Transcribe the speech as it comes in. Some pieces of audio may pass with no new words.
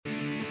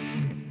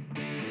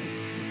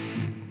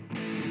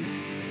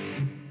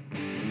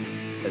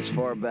As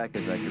far back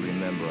as I can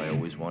remember, I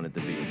always wanted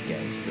to be a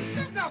gangster.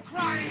 There's no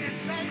crying in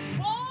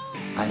baseball!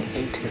 I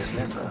ate his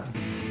liver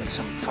with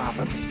some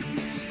fava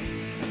beans.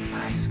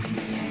 Nice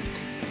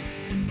Chianti.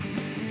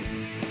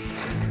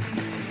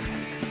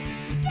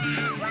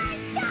 That was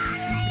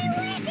totally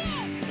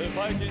wicked! If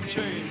I can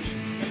change,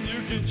 and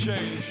you can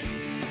change,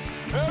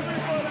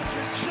 everybody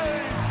can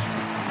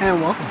change!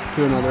 And welcome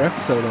to another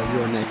episode of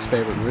Your Next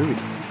Favorite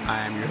Movie.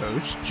 I am your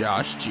host,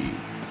 Josh G.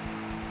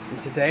 And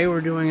today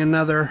we're doing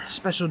another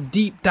special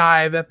deep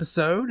dive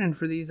episode, and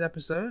for these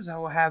episodes I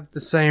will have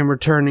the same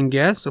returning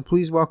guest, so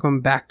please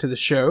welcome back to the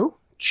show,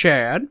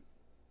 Chad.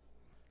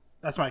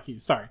 That's my cue,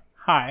 sorry.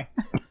 Hi.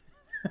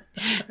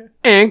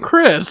 And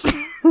Chris.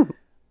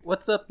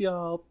 What's up,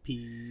 y'all?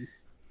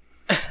 Peace.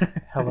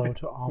 Hello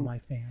to all my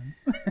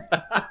fans.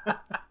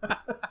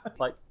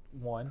 Like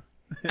one.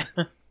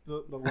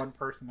 The one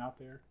person out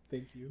there.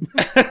 Thank you.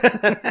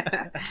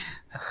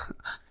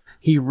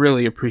 He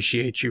really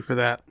appreciates you for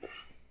that.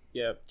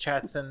 Yeah,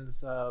 Chad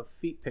sends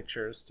feet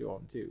pictures to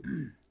him, too.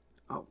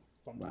 Oh,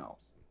 wow.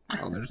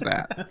 Oh, there's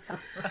that.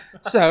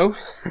 So,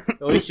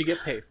 At least you get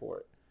paid for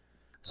it.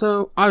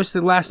 So, obviously,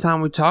 last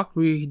time we talked,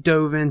 we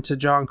dove into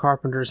John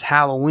Carpenter's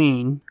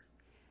Halloween.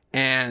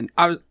 And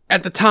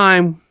at the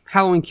time,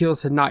 Halloween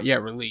Kills had not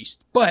yet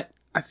released. But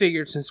I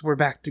figured since we're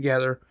back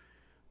together,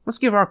 let's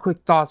give our quick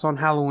thoughts on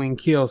Halloween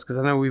Kills, because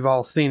I know we've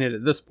all seen it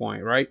at this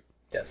point, right?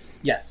 Yes.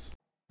 Yes.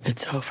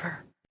 It's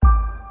over.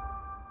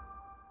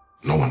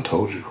 No one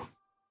told you.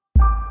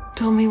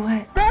 Told me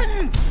what?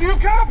 Michael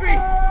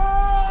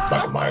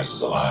Myers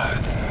is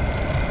alive.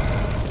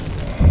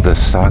 The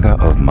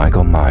saga of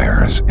Michael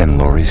Myers and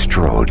Laurie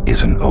Strode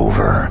isn't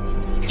over.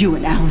 You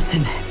and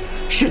Allison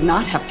should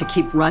not have to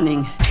keep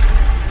running.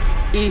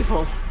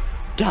 Evil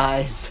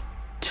dies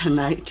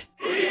tonight.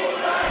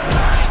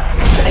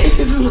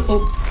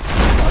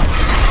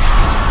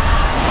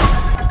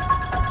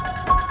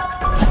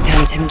 Let's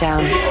hunt him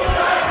down.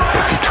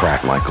 If you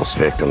track Michael's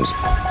victims,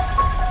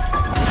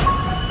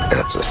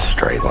 it's a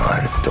straight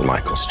line to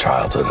Michael's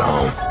childhood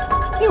home.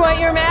 You want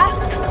your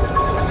mask?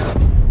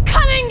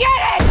 Come and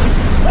get it!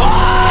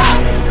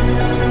 Run!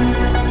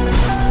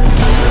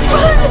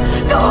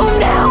 Go home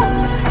now!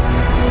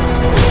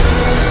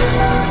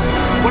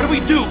 What do we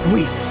do?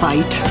 We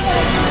fight.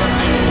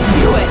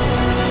 Do it!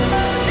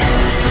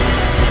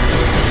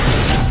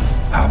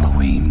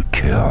 Halloween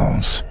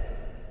Kills.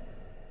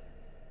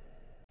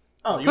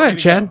 Oh, you Go ahead,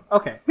 Chad.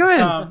 Okay. Go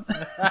ahead.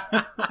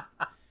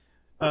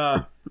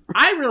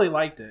 I really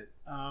liked it.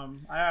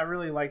 I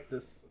really liked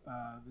this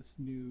this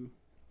new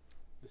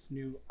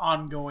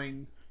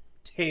ongoing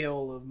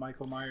tale of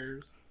Michael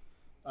Myers.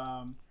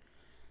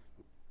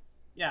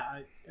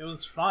 It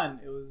was fun.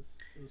 It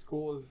was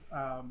cool.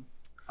 I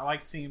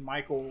liked seeing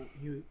Michael.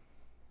 He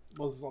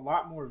was a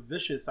lot more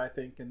vicious, I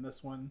think, in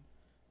this one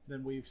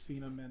than we've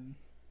seen him in.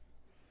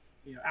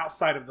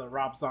 Outside of the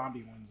Rob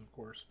Zombie ones, of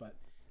course, but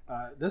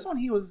this one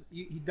he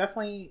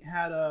definitely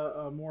had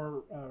a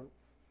more.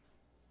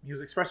 He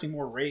was expressing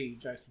more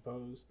rage, I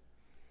suppose,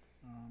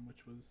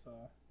 which was,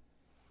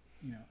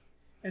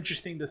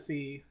 interesting to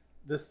see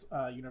this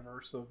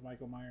universe of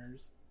Michael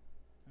Myers.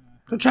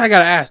 So, Chad, I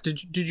gotta ask,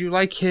 did you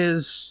like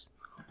his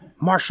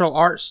martial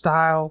arts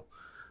style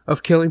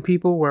of killing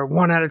people, where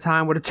one at a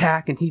time would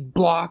attack and he'd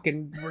block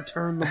and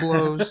return the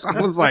blows?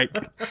 I was like,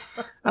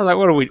 what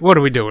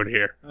are we doing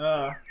here?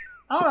 I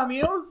don't know. I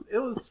mean, it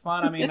was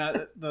fun. I mean,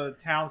 the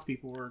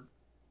townspeople were,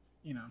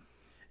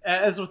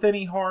 as with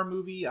any horror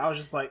movie, I was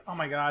just like, oh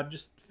my god,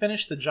 just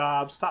finish the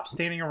job, stop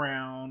standing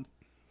around,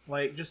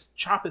 like just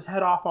chop his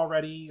head off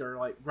already, or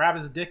like grab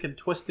his dick and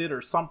twist it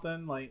or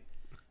something,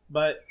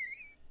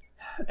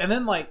 and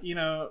then like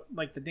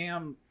the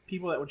damn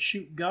people that would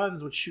shoot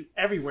guns would shoot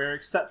everywhere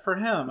except for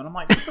him, and I'm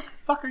like, what the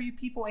fuck are you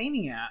people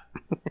aiming at?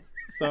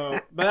 So,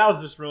 but that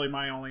was just really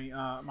my only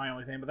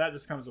thing. But that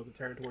just comes with the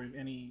territory of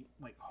any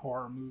like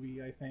horror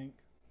movie, I think.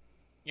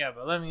 Yeah,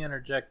 but let me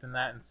interject in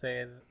that and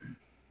say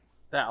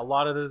that a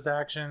lot of those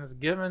actions,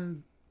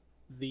 given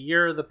the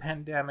year of the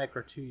pandemic,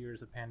 or 2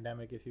 years of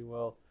pandemic, if you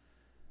will,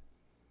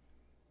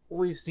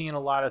 we've seen a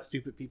lot of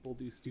stupid people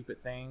do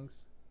stupid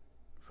things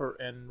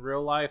in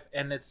real life,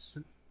 and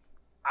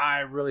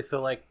I really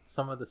feel like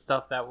some of the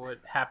stuff that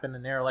would happen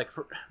in there, like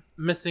for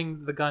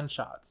missing the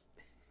gunshots,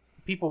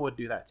 people would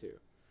do that too.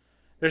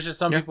 There's just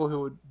some people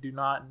who do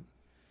not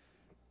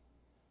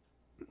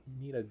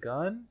need a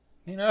gun,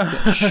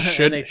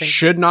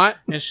 should not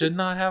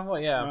have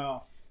one. Yeah.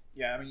 Well,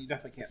 yeah. I mean, you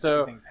definitely can't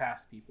So- do anything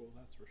past people.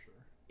 That's for sure.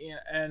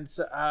 Yeah, and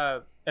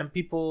so, and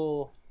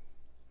people,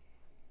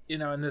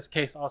 in this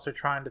case, also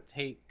trying to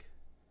take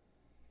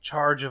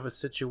charge of a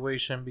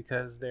situation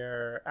because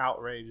they're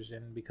outraged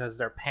and because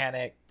they're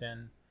panicked,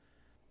 and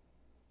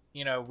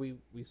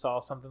we saw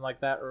something like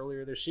that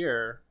earlier this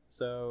year.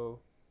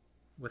 So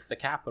with the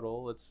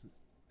Capitol, it's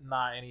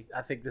not any.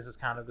 I think this is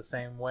kind of the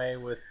same way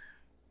with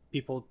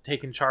people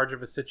taking charge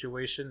of a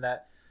situation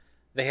that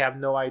they have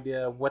no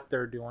idea what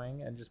they're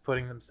doing and just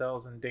putting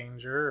themselves in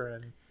danger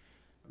and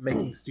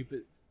making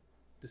stupid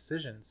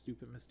decisions,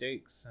 stupid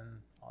mistakes,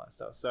 and all that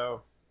stuff.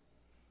 So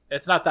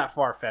it's not that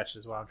far fetched,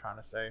 is what I'm trying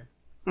to say.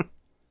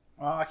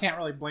 Well, I can't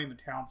really blame the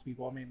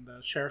townspeople. I mean,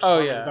 the sheriff's Oh,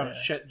 department's yeah, done yeah.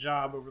 a shit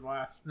job over the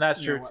last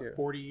That's true, too.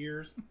 40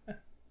 years.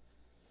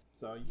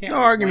 So you can't No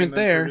really argument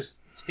blame them there. for just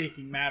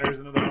taking matters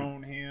into their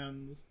own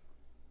hands.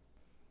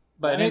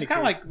 But And in it's any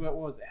kind of case- like, what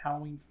was it,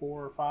 Halloween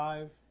 4 or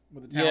 5?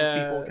 Where the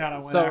townspeople kind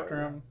of went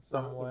after him.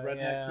 somewhat, the redneck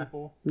yeah.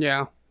 people.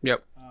 Yeah.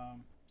 Yep.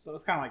 So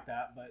it's kind of like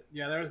that. But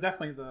yeah, there was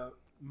definitely the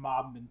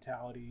mob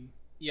mentality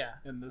Yeah.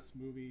 in this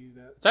movie.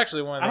 That It's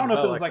actually one of the I don't things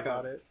know if it was like like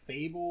about a it.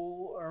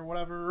 fable or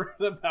whatever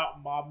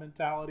about mob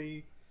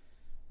mentality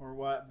or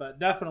what, but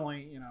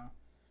definitely,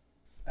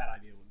 that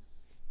idea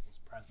was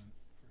present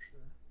for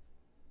sure.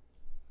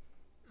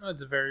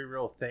 It's a very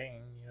real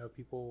thing.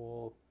 People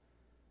will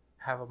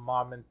have a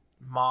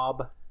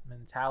mob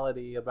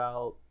mentality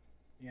about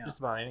just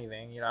about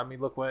anything. I mean,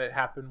 look what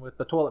happened with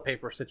the toilet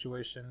paper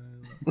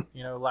situation,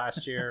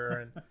 last year,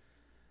 and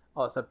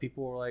all of a sudden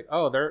people were like,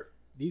 "Oh,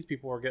 these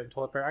people are getting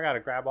toilet paper. I got to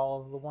grab all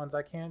of the ones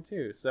I can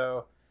too."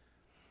 So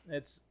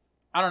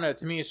I don't know.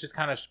 To me, it's just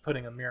kind of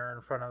putting a mirror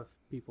in front of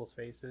people's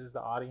faces,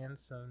 the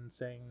audience, and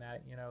saying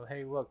that,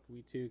 hey, look,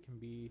 we too can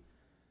be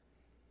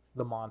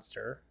the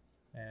monster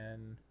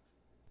and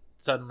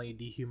suddenly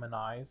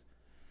dehumanize.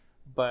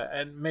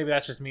 And maybe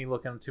that's just me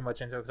looking too much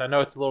into it, because I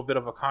know it's a little bit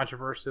of a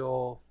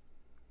controversial,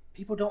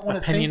 People don't want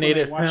to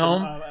opinionated think when they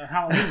film. watch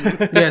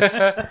Halloween.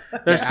 Yes.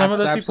 There's Yeah, some of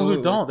those people absolutely.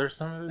 who don't. There's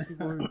some of those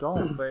people who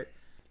don't. But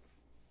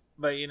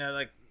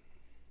like,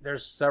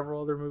 there's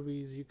several other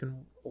movies you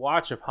can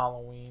watch of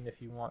Halloween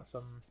if you want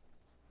some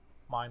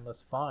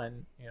mindless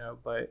fun.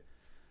 But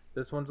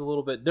this one's a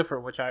little bit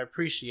different, which I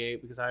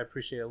appreciate, because I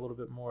appreciate a little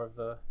bit more of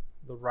the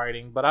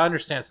writing. But I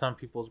understand some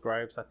people's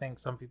gripes. I think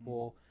some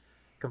people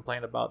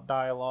complain about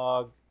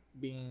dialogue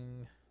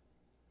being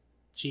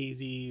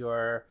cheesy,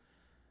 or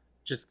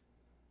just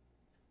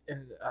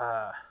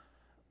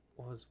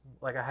was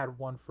like, I had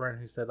one friend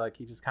who said like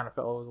he just kind of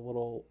felt it was a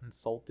little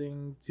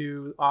insulting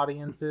to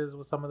audiences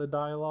with some of the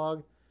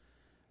dialogue,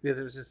 because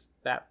it was just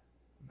that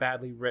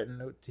badly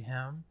written to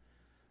him.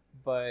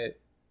 But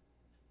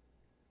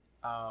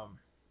I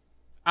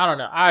don't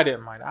know. I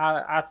didn't mind.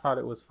 I thought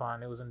it was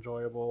fun. It was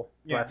enjoyable.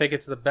 Yeah. I think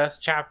it's the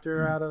best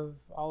chapter out of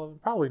all of them.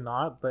 Probably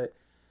not, but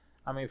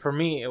I mean, for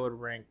me, it would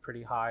rank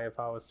pretty high if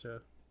I was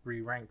to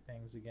re-rank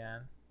things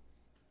again.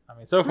 I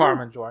mean, so far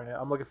I'm enjoying it.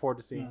 I'm looking forward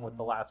to seeing what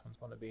the last one's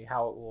going to be,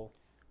 how it will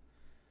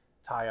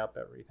tie up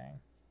everything.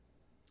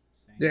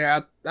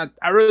 Yeah,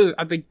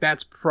 I think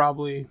that's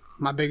probably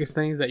my biggest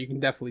thing, is that you can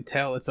definitely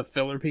tell it's a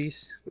filler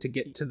piece to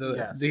get to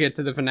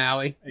the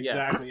finale.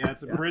 Exactly. Yeah,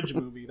 it's a bridge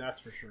movie, that's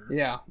for sure.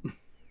 Yeah,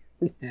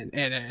 and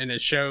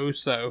it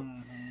shows. So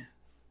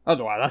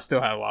otherwise, I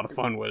still had a lot of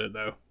fun with it,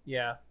 though.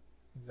 Yeah,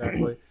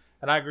 exactly.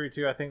 And I agree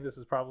too. I think this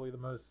is probably the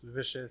most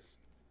vicious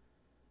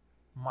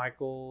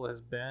Michael has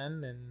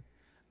been, and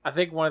I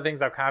think one of the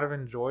things I've kind of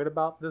enjoyed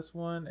about this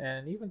one,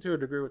 and even to a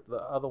degree with the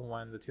other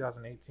one, the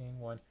 2018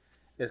 one,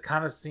 is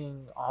kind of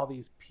seeing all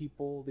these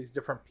people, these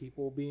different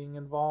people being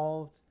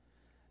involved.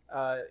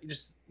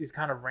 Just these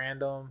kind of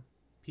random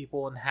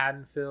people in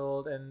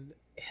Haddonfield, and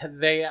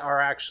they are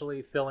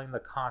actually feeling the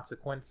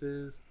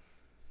consequences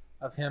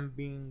of him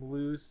being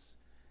loose.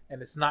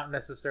 And it's not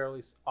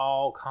necessarily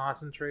all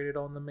concentrated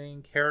on the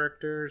main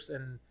characters.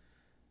 And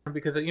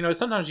because,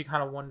 sometimes you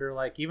kind of wonder,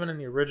 like, even in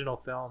the original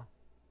film,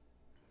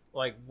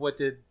 like, what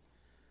did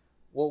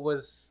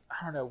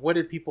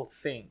people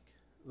think?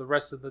 The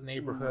rest of the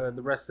neighborhood,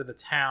 the rest of the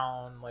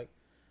town, like,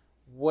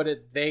 what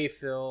did they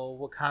feel?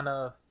 What kind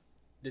of,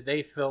 did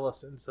they feel a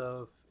sense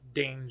of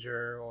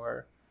danger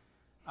or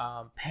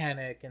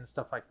panic and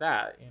stuff like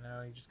that? You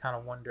just kind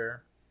of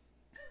wonder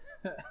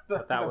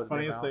what that would be. The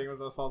funniest thing was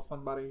I saw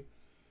somebody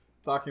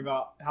talking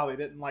about how they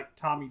didn't like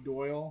Tommy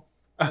Doyle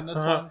in this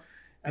one.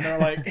 And they're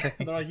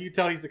like, you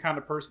tell he's the kind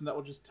of person that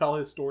will just tell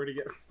his story to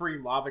get free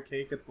lava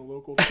cake at the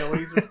local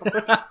Chili's or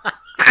something.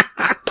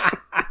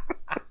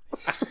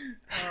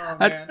 Oh,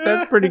 man.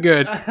 That's pretty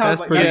good. That's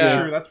like, pretty that's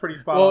good. true. That's pretty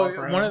spot on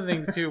for him. One of the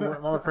things too, one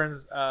of my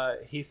friends,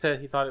 he said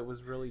he thought it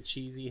was really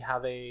cheesy how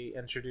they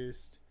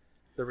introduced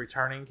the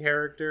returning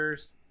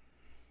characters.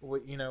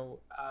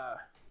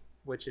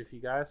 Which if you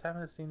guys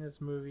haven't seen this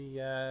movie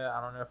yet,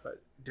 I don't know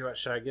if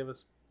should I give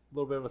us a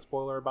little bit of a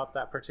spoiler about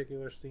that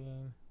particular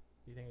scene?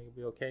 Do you think it would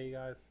be okay, you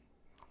guys?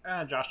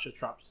 Josh just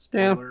dropped a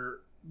spoiler.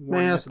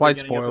 warning Yeah, at the slight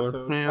beginning of the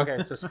spoiler. episode. Yeah.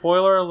 Okay, so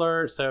spoiler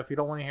alert. So if you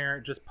don't want to hear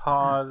it, just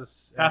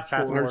pause. and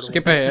Fast forward. Or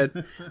skip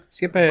ahead.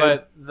 Skip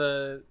ahead.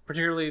 But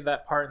particularly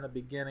that part in the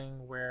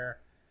beginning where,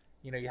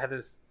 you have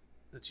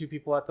the two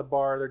people at the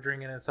bar, they're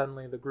drinking, and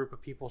suddenly the group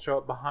of people show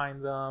up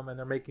behind them, and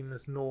they're making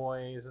this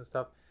noise and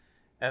stuff.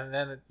 And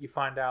then you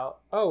find out,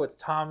 oh, it's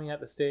Tommy at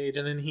the stage,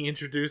 and then he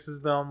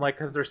introduces them, like,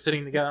 because they're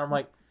sitting together. I'm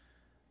like,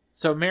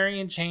 so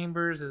Marion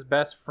Chambers is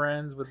best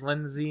friends with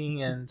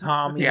Lindsay and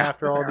Tommy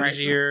after all these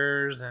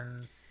years,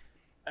 and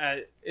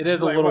it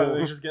is like, a little. What,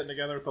 they're just getting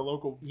together at the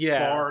local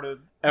Yeah. bar to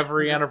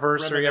Every just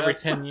anniversary, every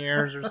reminisce. 10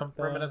 years or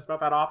something. reminisce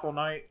about that awful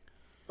night.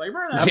 Like,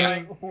 remember that Yeah.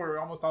 night where we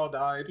almost all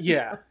died?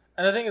 Yeah.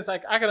 And the thing is,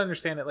 like, I could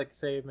understand it, like,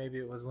 say maybe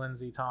it was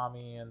Lindsay,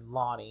 Tommy, and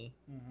Lonnie,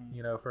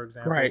 you know, for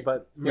example. Right.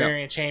 But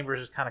Marion Chambers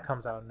just kind of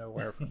comes out of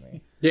nowhere for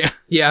me. Yeah.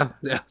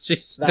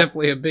 She's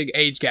definitely a big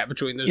age gap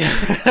between those two.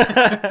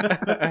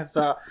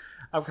 So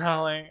I'm kind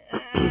of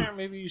like,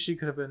 maybe she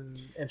could have been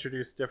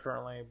introduced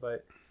differently,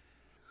 but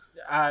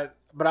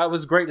it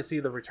was great to see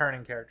the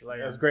returning character. Like,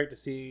 it was great to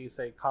see,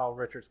 say, Kyle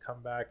Richards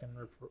come back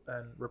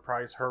and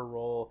reprise her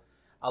role.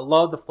 I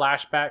love the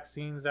flashback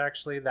scenes,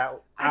 actually.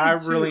 I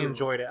really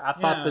enjoyed it. I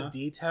thought the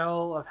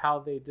detail of how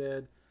they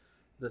did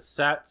the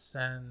sets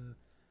and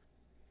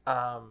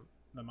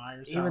the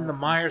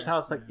Myers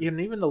house, like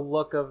even the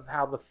look of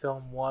how the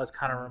film was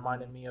kind of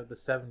reminded me of the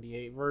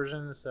 78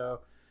 version.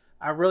 So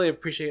I really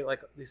appreciate like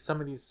some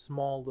of these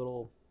small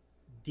little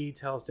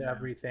details to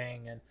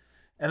everything.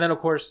 And then, of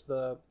course,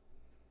 the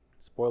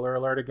spoiler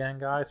alert again,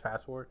 guys,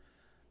 fast forward.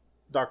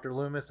 Dr.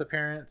 Loomis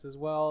appearance as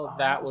well.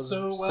 That was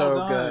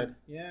so good.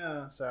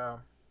 Yeah. So,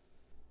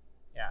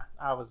 yeah,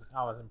 I was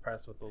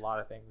impressed with a lot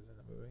of things in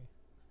the movie.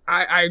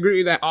 I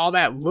agree that all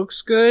that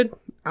looks good.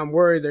 I'm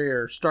worried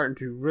they're starting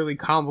to really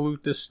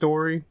convolute this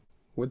story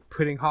with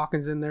putting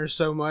Hawkins in there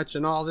so much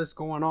and all this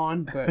going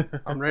on.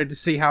 But I'm ready to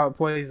see how it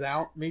plays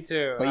out. Me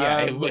too. But yeah,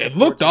 it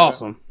looked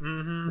awesome.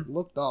 Mm-hmm. It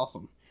looked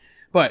awesome.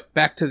 But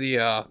back to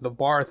the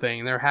bar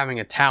thing, they're having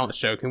a talent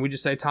show. Can we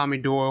just say Tommy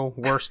Doyle,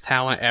 worst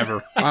talent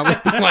ever? I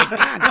would be like,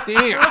 God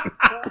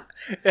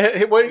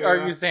damn. What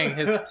are you saying?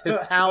 His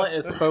talent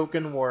is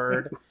spoken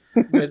word.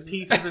 His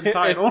piece is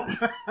entitled.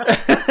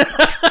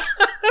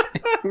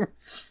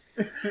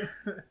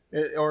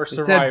 Or He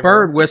Survivor. said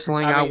bird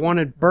whistling. I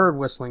wanted bird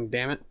whistling,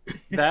 damn it.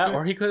 That,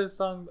 or he could have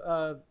sung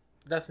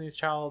Destiny's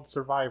Child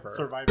Survivor. I'm a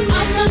survivor. I'm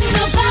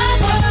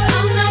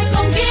not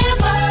gonna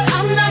give up.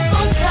 I'm not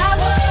gonna stop.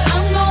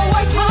 I'm gonna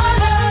work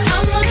harder.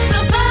 I'm a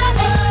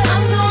survivor.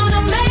 I'm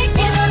gonna make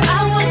it.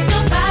 I'm a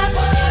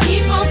survivor.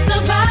 Keep on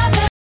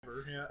surviving.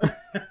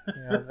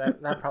 Yeah,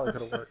 that probably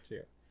could have worked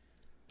too.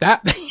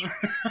 That.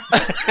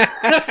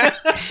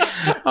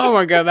 Oh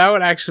my god,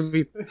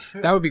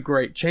 that would be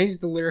great. Change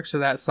the lyrics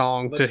of that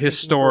song to his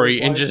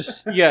story and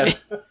just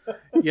yes,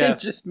 and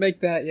just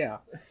make that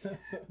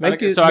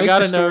Make it. So I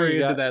gotta the know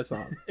story into that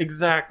song.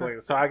 Exactly.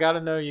 So I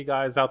gotta know you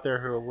guys out there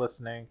who are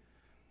listening.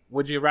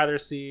 Would you rather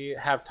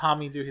have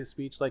Tommy do his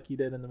speech like he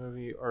did in the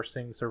movie, or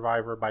sing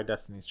 "Survivor" by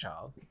Destiny's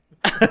Child?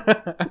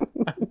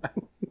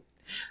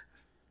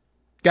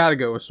 Gotta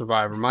go with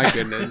Survivor. My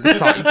goodness, you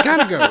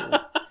gotta go.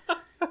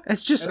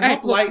 It's just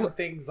lighten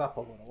things up a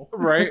little,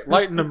 right?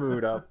 Lighten the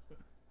mood up.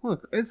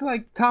 Look, it's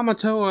like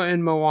Tamatoa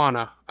and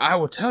Moana. I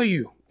will tell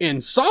you in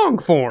song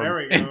form. There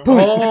we go.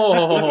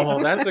 Oh,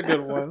 that's a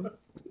good one.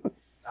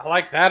 I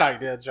like that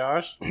idea,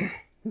 Josh.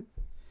 All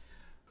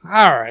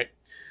right.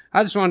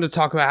 I just wanted to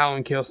talk about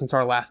Halloween Kills since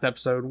our last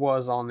episode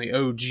was on the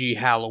OG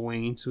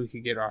Halloween, so we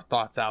could get our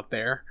thoughts out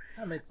there.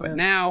 That makes sense. But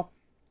now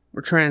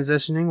we're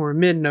transitioning. We're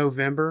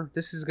mid-November.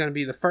 This is going to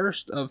be the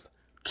first of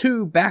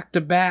 2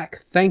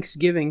 back-to-back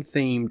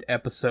Thanksgiving-themed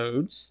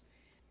episodes.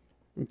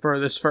 And for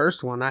this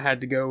first one, I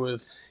had to go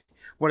with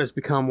what has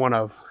become one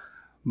of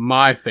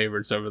my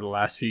favorites over the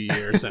last few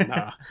years.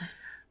 And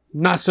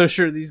not so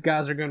sure these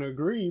guys are going to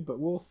agree, but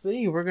we'll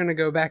see. We're going to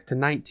go back to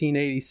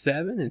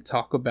 1987 and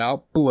talk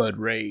about Blood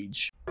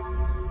Rage.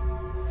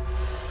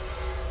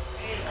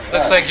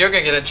 Looks like you're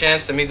going to get a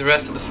chance to meet the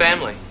rest of the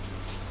family.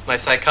 My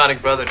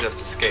psychotic brother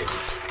just escaped.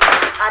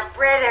 Hot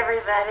bread,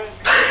 everybody.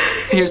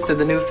 Here's to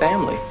the new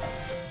family.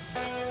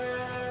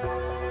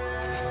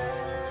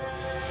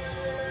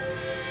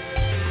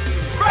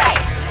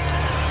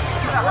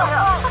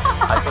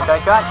 I think I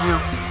got you.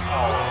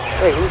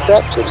 Hey, who's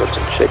that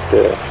good-looking chick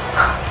there?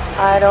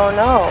 I don't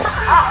know.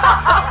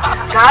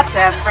 Got to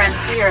have friends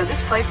here.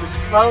 This place is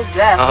slow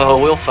death. Oh,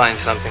 we'll find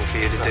something for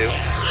you to do.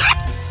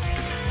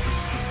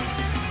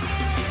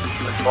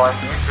 Looks like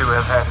you two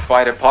have had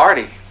quite a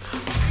party.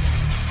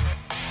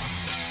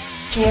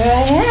 Here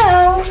I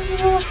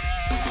am.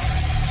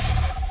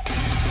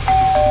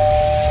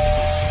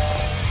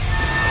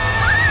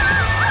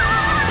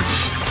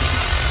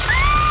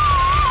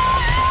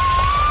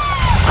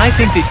 I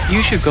think that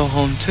you should go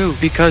home too,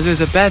 because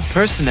there's a bad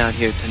person out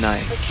here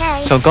tonight.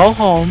 Okay. So go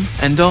home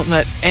and don't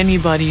let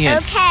anybody in.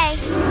 Okay.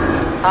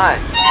 Hi.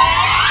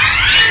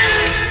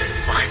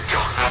 My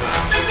God.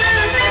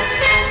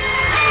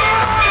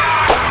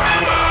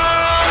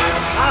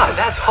 Ah,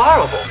 that's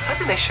horrible. How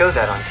did they show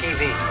that on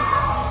TV?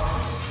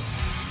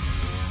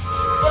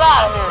 Get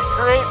out of here,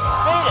 creep.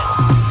 Beat it.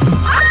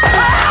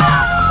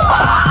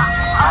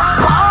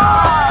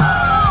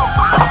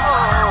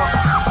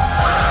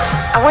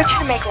 I want you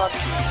to make love to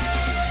me.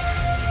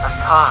 I'm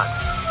Todd.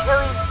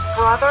 Terry's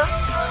brother?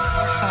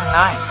 You're so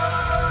nice.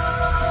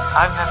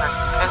 I've never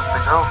kissed a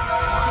girl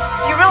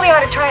before. You really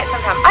ought to try it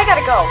sometime. I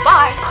gotta go.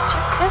 Bye. Did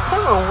you kiss him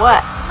or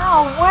what?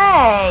 No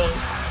way.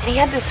 And he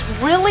had this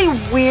really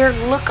weird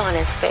look on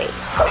his face.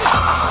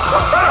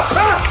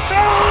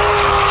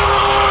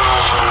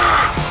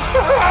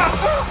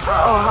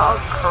 Oh, how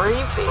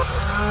creepy.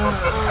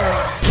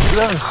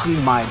 You haven't seen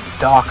my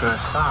darker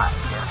side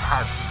yet,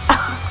 have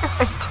you?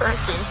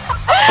 turkey.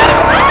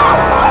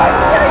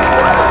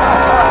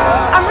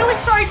 I'm really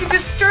sorry to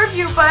disturb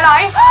you, but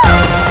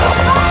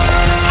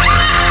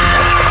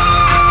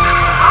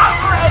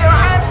Operator,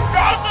 I'm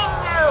begging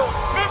you!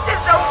 This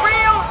is a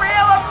real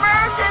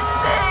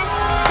emergency!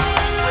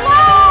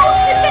 Hello?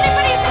 Is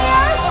anybody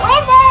there?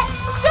 Is it?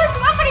 There's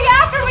somebody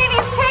after me and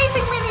he's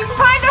chasing me and he's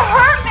trying to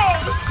hurt me.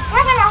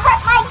 You're gonna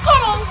hurt my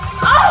kitty!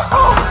 Oh,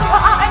 God.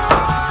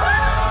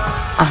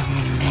 I'm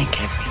gonna make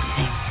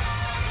everything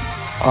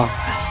all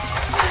right.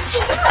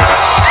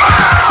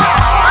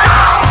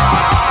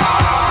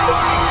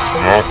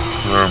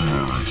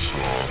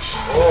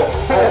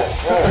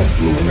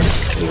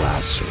 Louise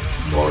Glasser,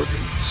 Mark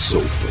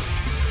Sofer,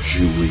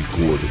 Julie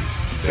Gordon,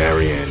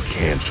 Marianne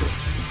Cantor.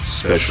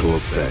 Special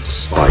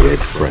effects by Ed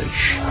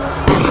French.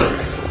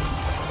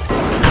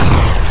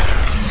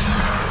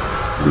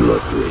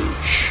 Blood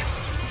Rage.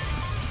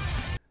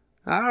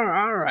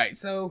 All right,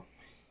 so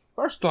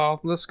first off,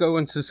 let's go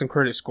into some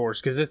critic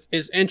scores because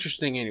it's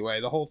interesting anyway.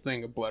 The whole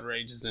thing of Blood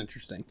Rage is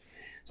interesting.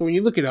 So when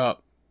you look it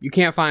up, you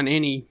can't find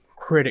any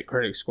critic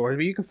scores,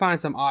 but you can find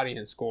some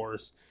audience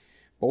scores.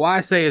 But why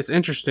I say it's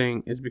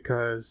interesting is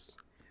because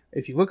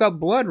if you look up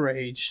Blood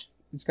Rage,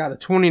 it's got a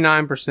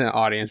 29%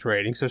 audience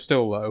rating, so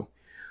still low.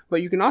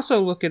 But you can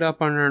also look it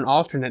up under an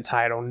alternate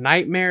title,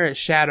 Nightmare at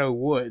Shadow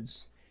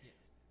Woods.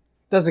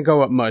 Doesn't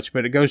go up much,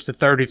 but it goes to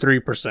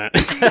 33%.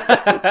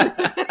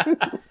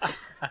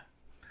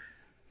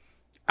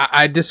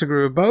 I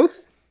disagree with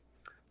both.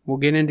 We'll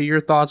get into your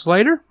thoughts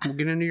later.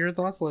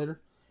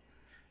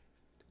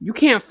 You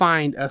can't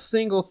find a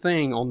single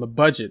thing on the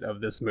budget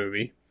of this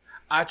movie.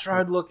 I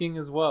tried looking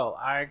as well.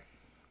 I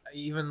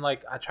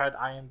tried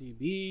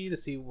IMDb to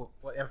see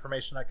what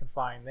information I can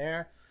find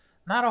there.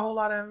 Not a whole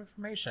lot of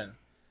information.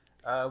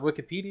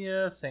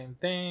 Wikipedia, same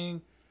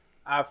thing.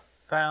 I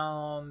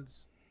found,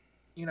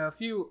 a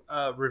few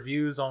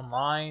reviews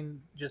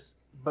online,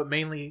 but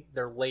mainly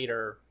they're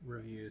later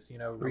reviews,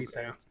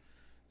 recent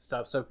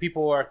stuff. So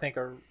people are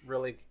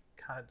really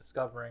kind of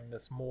discovering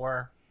this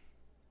more,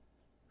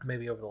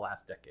 maybe over the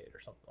last decade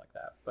or something like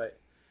that. But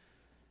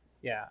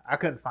yeah, I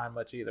couldn't find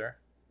much either.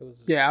 It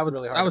was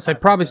really hard. I would say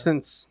probably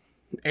since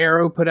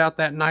Arrow put out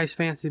that nice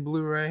fancy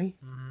Blu-ray,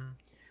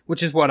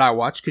 which is what I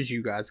watched because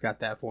you guys got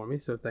that for me.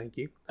 So thank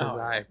you.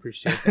 I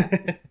appreciate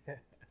that.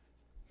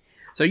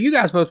 So you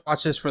guys both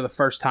watched this for the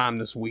first time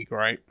this week,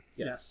 right?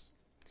 Yes.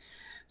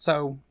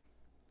 So,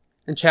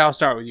 and Chow, I'll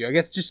start with you. I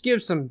guess just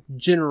give some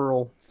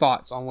general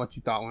thoughts on what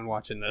you thought when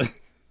watching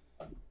this.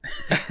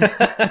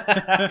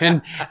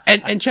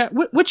 and Chow,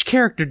 which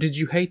character did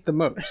you hate the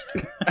most?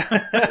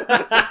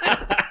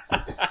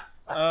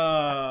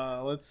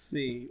 Let's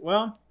see.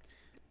 Well,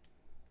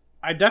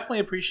 I definitely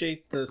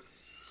appreciate the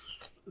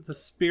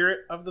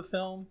spirit of the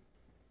film.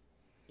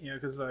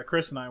 Because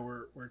Chris and I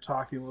were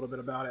talking a little bit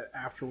about it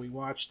after we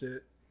watched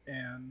it,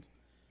 and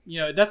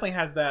it definitely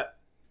has that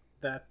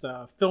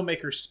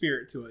filmmaker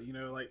spirit to it.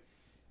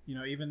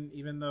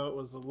 Even though it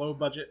was a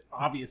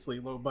obviously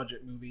low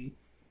budget movie,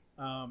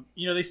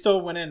 they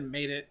still went in and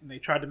made it, and they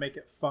tried to make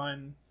it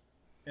fun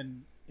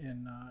and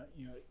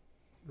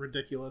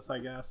ridiculous, I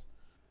guess.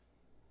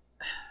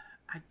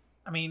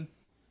 I mean,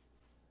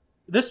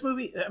 this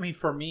movie,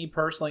 for me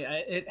personally,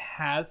 it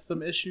has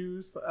some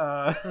issues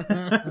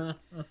that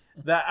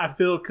I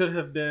feel could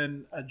have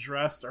been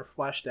addressed or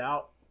fleshed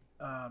out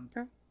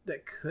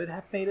that could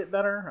have made it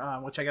better,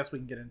 which I guess we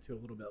can get into a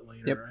little bit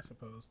later, I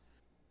suppose.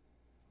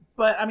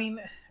 But,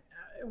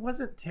 it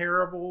wasn't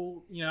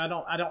terrible. I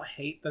don't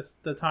hate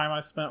the time I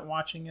spent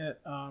watching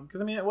it,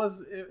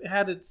 because, it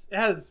had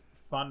its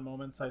fun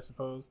moments, I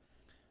suppose.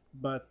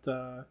 But,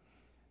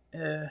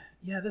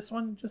 this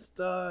one just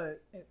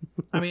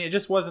it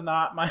just was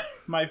not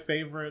my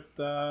favorite.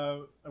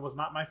 It was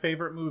not my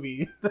favorite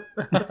movie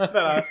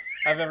that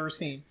I've ever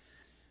seen.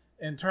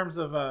 In terms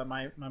of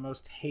my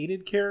most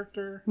hated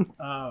character,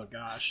 oh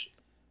gosh,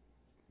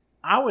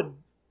 I would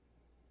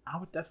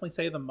definitely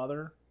say the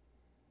mother.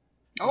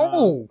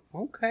 Oh,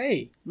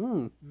 okay.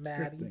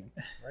 Maddie,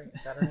 right?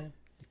 Is that her name?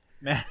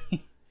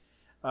 Maddie.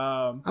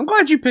 I'm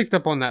glad you picked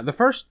up on that. The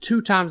first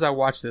 2 times I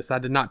watched this, I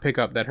did not pick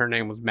up that her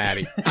name was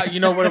Maddie. You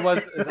know what it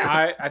was? Is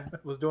I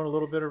was doing a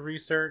little bit of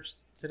research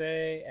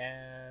today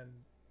and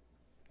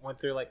went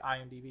through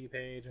IMDb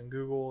page and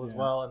Google as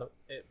well, and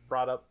it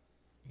brought up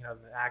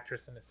the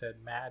actress, and it said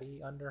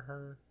Maddie under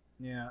her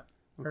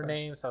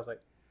name. So I was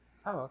like,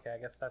 oh, okay, I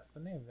guess that's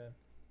the name then.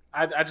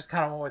 I just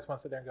kind of always want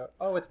to sit there and go,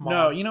 oh, it's Mom.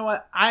 No, you know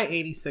what? I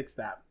 86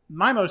 that.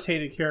 My most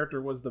hated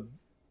character was the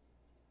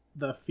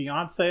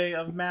fiance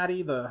of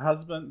Maddie, the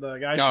husband, the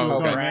guy she was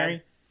going to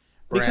marry.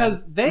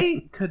 Because they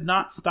could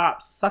not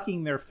stop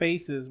sucking their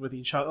faces with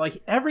each other.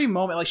 Every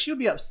moment, she would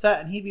be upset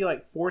and he'd be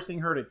forcing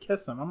her to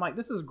kiss him. I'm like,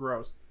 this is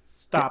gross.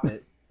 Stop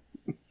it.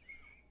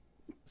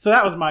 So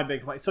that was my big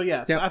complaint. So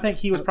yes, I think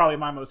he was probably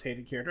my most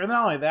hated character. And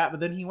not only that,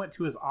 but then he went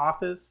to his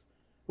office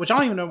Which I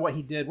don't even know what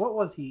he did. What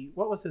was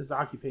his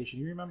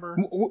occupation? You remember?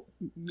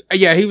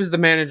 Yeah, he was the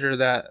manager of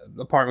that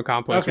apartment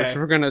complex. Okay.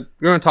 So we're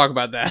gonna talk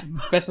about that,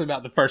 especially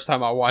about the first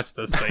time I watched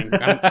this thing.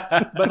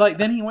 But like,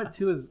 then he went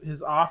to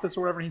his office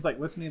or whatever, and he's like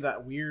listening to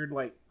that weird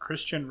like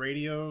Christian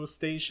radio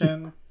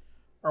station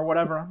or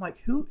whatever. I'm like,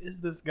 who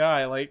is this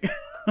guy? Like,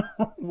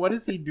 what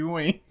is he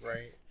doing?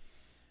 Right.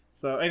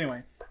 So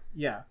anyway,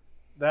 yeah,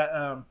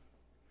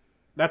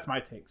 that's my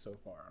take so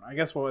far. And I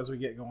guess as we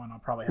get going, I'll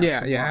probably have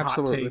some more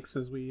hot takes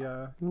as we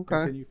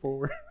continue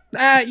forward.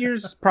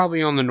 Yours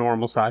probably on the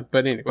normal side,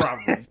 but anyway.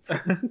 Probably.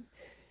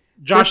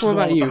 Josh is what the one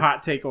about with you? the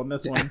hot take on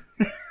this one.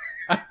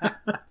 All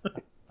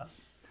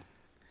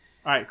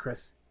right,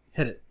 Chris,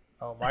 hit it.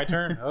 Oh, my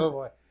turn? Oh,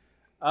 boy.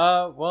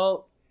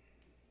 Well,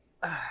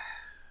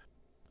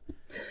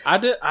 I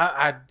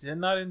did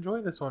not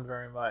enjoy this one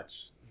very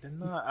much. Did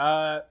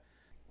not.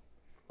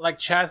 Like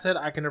Chad said,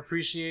 I can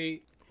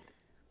appreciate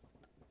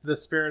the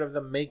spirit of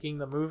them making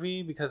the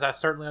movie because I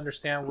certainly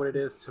understand what it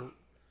is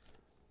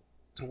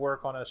to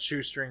work on a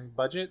shoestring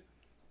budget.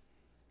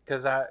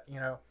 Because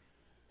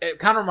it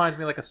kind of reminds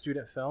me like a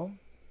student film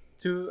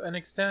to an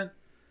extent,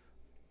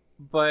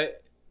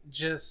 but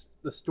just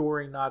the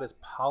story not as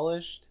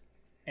polished,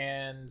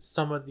 and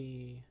some of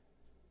the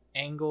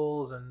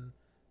angles and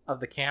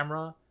of the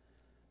camera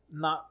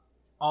not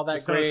all that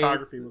The great.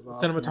 cinematography was off,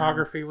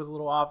 Cinematography was a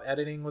little off.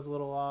 Editing was a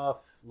little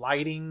off.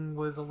 Lighting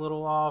was a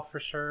little off for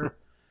sure.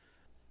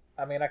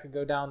 I mean, I could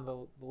go down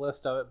the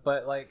list of it,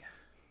 but like,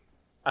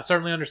 I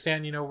certainly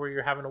understand, where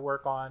you're having to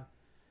work on.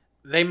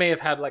 They may have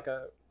had like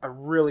a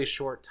really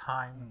short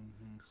time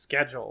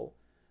schedule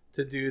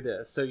to do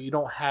this, so you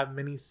don't have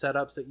many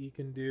setups that you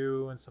can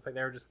do and stuff like that.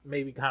 They were just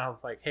maybe kind of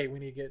like, hey, we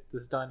need to get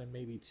this done in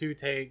maybe 2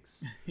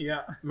 takes.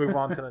 Yeah. Move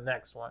on to the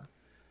next one.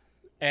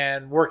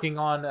 And working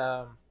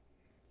on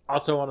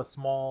also on a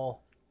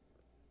small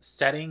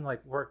setting,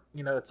 like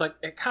it's like,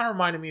 it kind of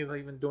reminded me of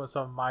even doing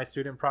some of my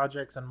student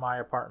projects in my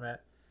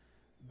apartment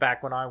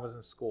back when I was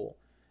in school,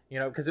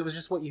 because it was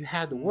just what you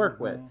had to work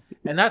with.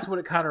 And that's what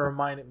it kind of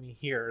reminded me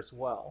here as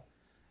well.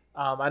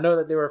 I know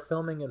that they were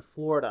filming in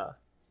Florida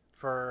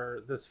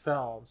for this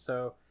film,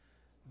 so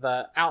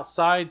the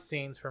outside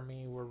scenes for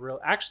me were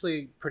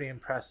actually pretty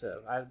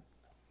impressive. I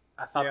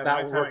thought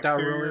that worked out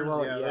really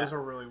well. Yeah, those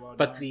were really well done.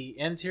 But the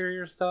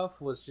interior stuff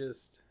was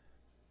just...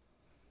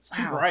 It's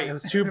too bright. It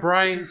was too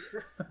bright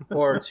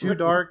or too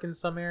dark in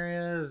some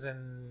areas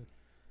and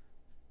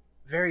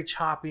very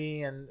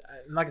choppy. And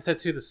like I said,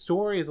 too, the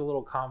story is a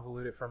little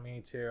convoluted for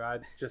me, too. I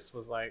just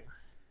was like...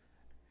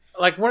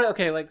 I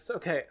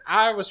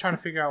was trying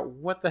to figure out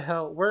what the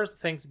hell... Where's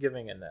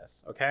Thanksgiving in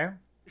this, okay?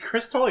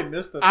 Chris totally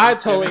missed the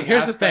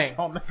Here's the thing.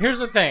 Here's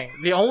the thing.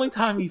 The only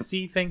time you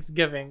see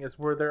Thanksgiving is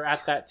where they're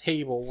at that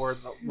table where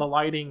the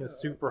lighting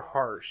is super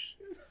harsh,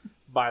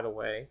 by the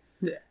way.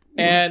 Yeah.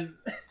 And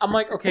I'm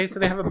like, okay, so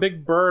they have a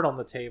big bird on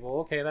the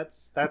table. Okay,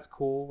 that's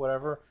cool,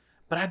 whatever.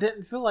 But I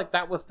didn't feel like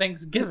that was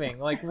Thanksgiving.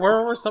 Like,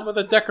 where were some of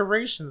the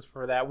decorations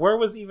for that? Where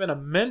was even a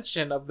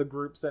mention of the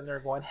group sitting there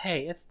going,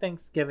 hey, it's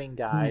Thanksgiving,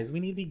 guys. We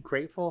need to be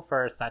grateful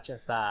for such and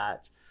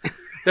such.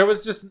 There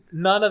was just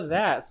none of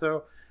that.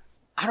 So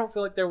I don't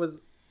feel like there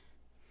was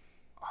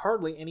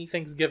hardly any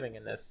Thanksgiving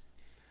in this.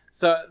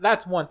 So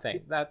that's one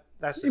thing.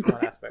 That's just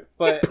one aspect.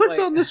 But it puts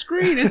on the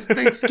screen, it's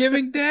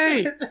Thanksgiving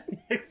Day.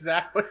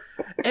 Exactly.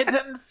 It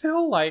didn't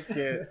feel like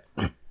it.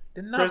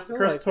 Did not feel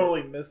Chris like totally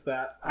it. missed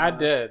that. I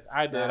did.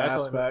 I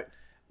totally missed it.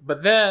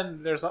 But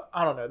then there's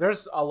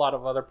a lot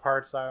of other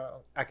parts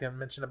I can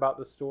mention about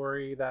the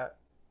story that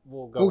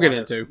we'll get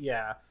into.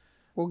 Yeah.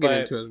 We'll get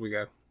into as we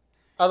go.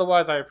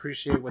 Otherwise, I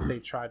appreciate what they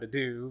try to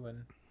do,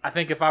 and I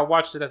think if I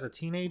watched it as a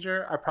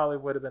teenager, I probably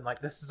would have been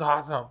like, this is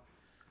awesome.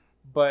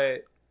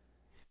 But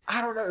I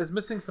don't know, it's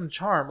missing some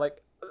charm.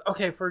 Like,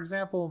 okay, for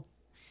example,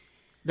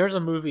 there's a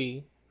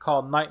movie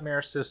called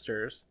Nightmare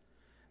Sisters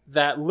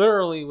that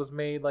literally was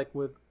made like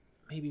with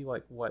maybe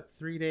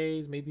 3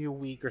 days, maybe a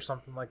week or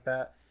something like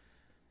that.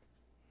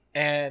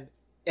 And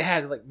it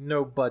had like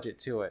no budget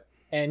to it.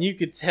 And you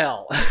could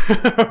tell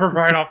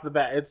right off the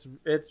bat,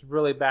 it's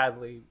really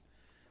badly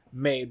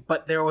made.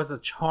 But there was a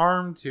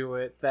charm to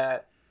it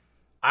that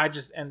I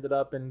just ended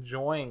up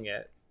enjoying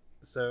it.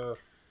 So,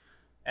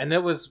 and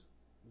it was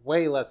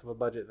way less of a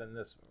budget than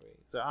this movie.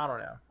 So I don't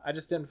know. I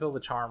just didn't feel the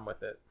charm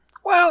with it.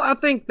 Well, I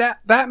think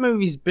that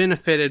movie's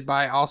benefited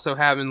by also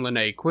having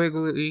Linnea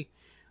Quigley,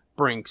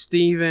 Brink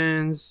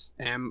Stevens,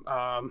 and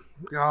oh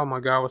my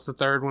god, what's the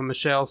third one?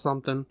 Michelle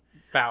something.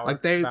 Bauer.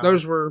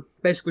 Those were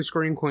basically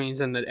scream queens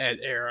in the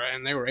era,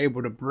 and they were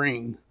able to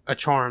bring a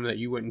charm that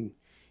you wouldn't.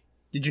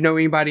 Did you know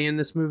anybody in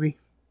this movie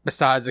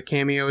besides a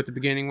cameo at the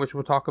beginning, which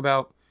we'll talk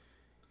about?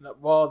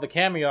 Well, the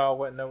cameo, I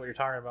wouldn't know what you're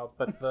talking about,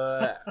 but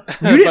the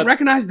you didn't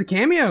recognize the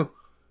cameo.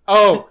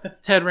 Oh,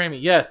 Ted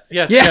Raimi. Yes.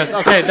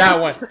 Okay, that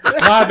one.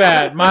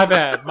 My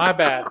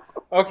bad.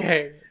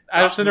 Okay.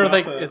 I just didn't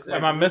think,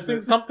 am I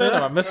missing something?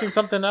 Am I missing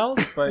something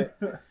else? But,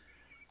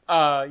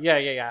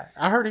 yeah.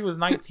 I heard he was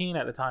 19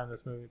 at the time of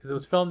this movie, because it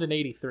was filmed in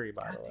 83,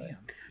 by the way.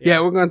 Yeah,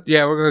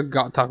 we're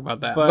gonna talk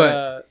about that.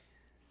 But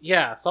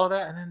Yeah, I saw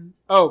that, and then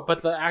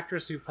but the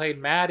actress who played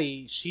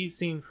Maddie, she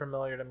seemed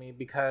familiar to me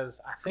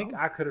because I think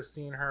I could have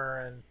seen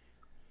her in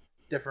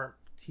different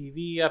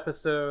TV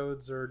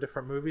episodes or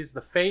different movies.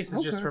 The face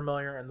is just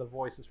familiar, and the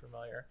voice is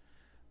familiar.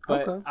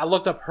 But I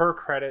looked up her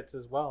credits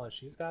as well, and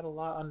she's got a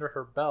lot under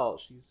her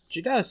belt.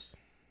 She does.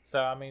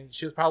 So I mean,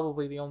 she was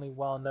probably the only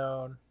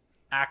well-known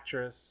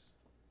actress,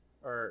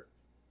 or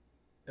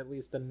at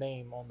least a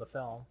name on the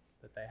film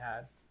that they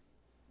had.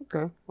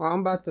 Okay. Well,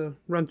 I'm about to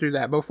run through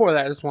that. Before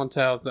that, I just want to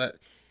tell that.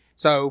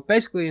 So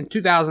basically, in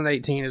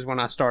 2018 is when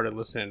I started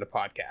listening to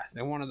podcasts,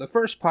 and one of the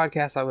first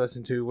podcasts I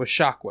listened to was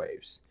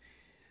Shockwaves.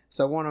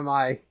 So one of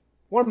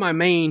my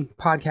main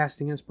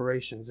podcasting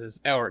inspirations is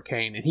Elric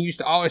Kane, and he used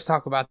to always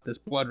talk about this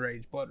blood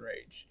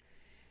rage.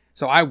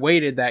 So I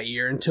waited that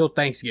year until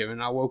Thanksgiving.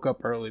 I woke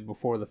up early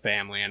before the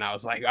family, and I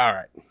was like, all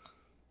right,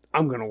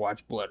 I'm gonna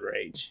watch Blood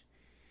Rage.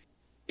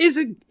 Is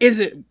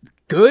it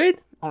good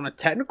on a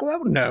technical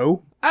level?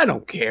 No. I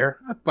don't care.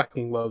 I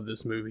fucking love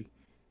this movie.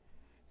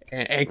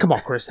 And come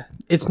on, Chris.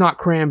 It's not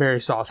cranberry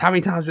sauce. How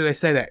many times do they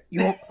say that?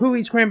 Who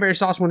eats cranberry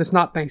sauce when it's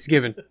not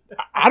Thanksgiving?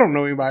 I don't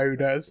know anybody who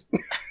does.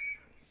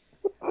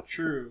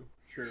 True.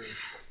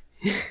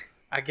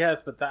 I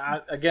guess, but I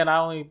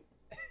only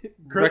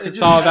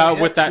reconcile that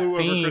with that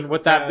scene,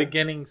 with that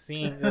beginning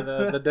scene,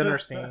 the dinner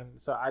scene.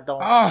 So I don't.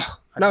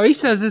 No, he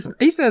says this.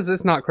 He says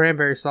it's not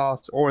cranberry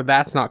sauce, or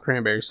that's not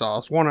cranberry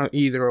sauce. One of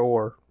either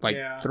or, 3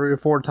 or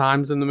 4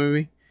 times in the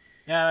movie.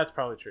 Yeah, that's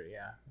probably true.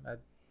 Yeah,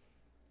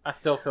 I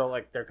still feel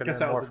like there could have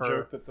been more for. I guess that was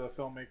a joke that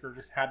the filmmaker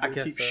just had to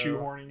keep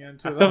shoehorning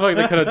into. I still feel like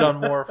they could have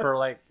done more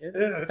for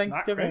it's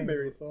Thanksgiving. Not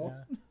cranberry sauce.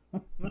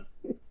 Yeah.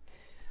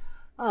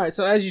 All right,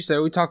 so as you said,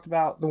 we talked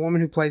about the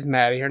woman who plays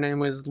Maddie. Her name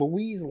was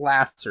Louise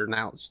Lasser.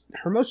 Now,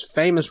 her most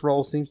famous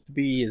role seems to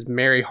be as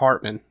Mary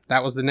Hartman.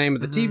 That was the name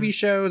of the TV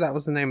show. That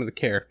was the name of the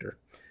character.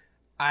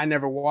 I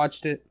never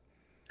watched it.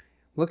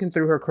 Looking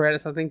through her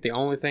credits, I think the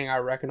only thing I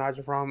recognize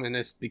her from, and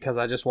it's because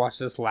I just watched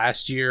this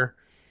last year.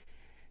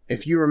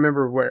 If you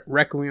remember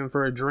Requiem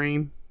for a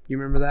Dream, you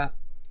remember that?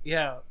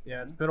 Yeah,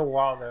 it's been a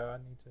while though. I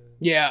need to.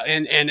 Yeah,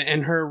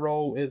 and her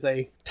role is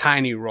a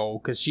tiny role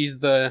because she's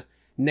the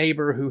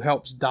neighbor who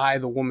helps dye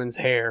the woman's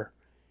hair.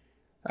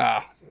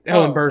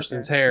 Ellen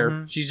Burstyn's hair.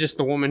 Mm-hmm. She's just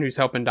the woman who's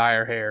helping dye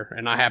her hair,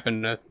 and I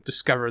happened to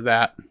discover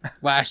that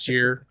last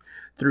year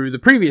through the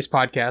previous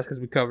podcast because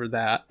we covered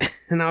that,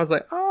 and I was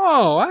like,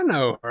 oh, I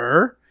know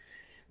her.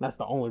 That's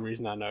the only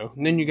reason I know.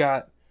 And then you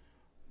got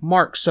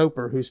Mark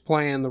Soper, who's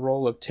playing the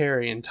role of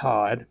Terry and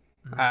Todd.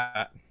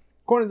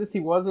 According to this,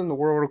 he was in The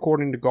World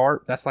According to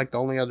Garp. That's like the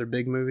only other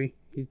big movie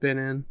he's been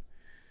in,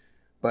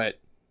 but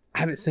I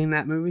haven't seen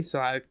that movie, so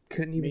I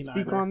couldn't even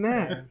speak on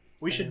that.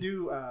 We should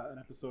do an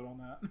episode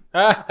on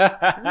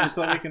that, just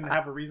so we can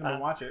have a reason to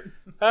watch it.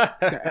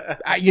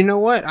 You know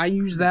what? I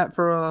use that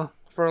for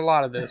a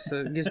lot of this.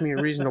 It gives me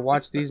a reason to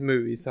watch these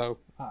movies, so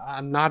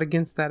I'm not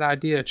against that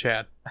idea,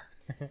 Chad.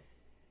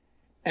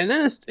 And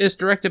then it's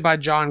directed by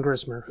John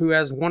Grissmer, who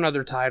has one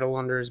other title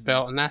under his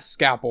belt, and that's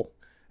Scalpel.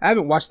 I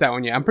haven't watched that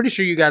one yet. I'm pretty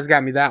sure you guys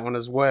got me that one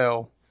as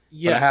well.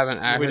 Yes, but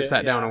I haven't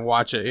sat down and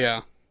watched it.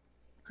 Yeah.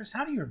 Chris,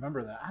 how do you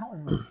remember that? I don't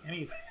remember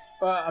anything.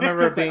 I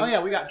remember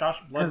being, we got Josh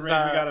Blood Rage. We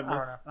got him.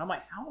 And I'm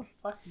like, how the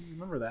fuck do you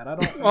remember that? I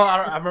don't. Well,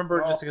 I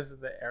remember just because of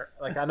the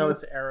I know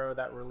it's Arrow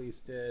that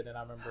released it, and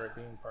I remember it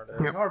being part of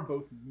it. We are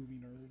both movie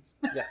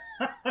nerds.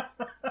 Yes.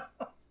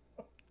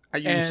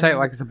 You say it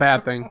like it's a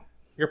bad thing.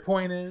 Your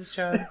point is,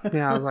 Chad?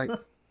 Yeah, I was like,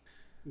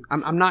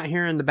 I'm not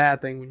hearing the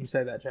bad thing when you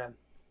say that, Chad.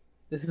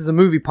 This is a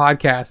movie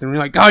podcast, and we're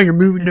like, oh, you're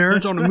movie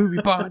nerds on a movie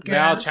podcast.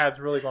 Now Chad's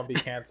really going to be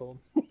canceled.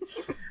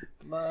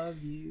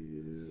 Love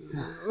you.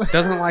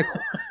 Doesn't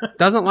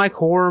like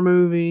horror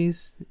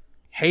movies.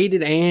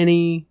 Hated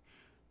Annie.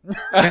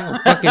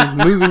 Fucking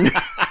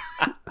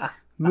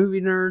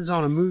movie nerds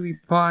on a movie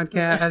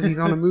podcast as he's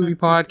on a movie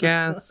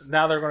podcast.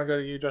 Now they're going to go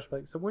to you, Josh.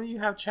 Like, so what do you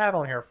have Chad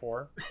on here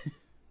for?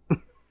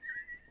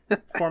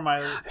 For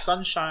my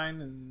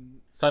sunshine and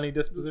sunny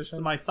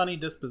disposition. My sunny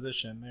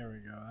disposition. There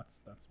we go.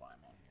 That's why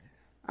I'm on here.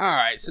 All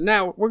right, so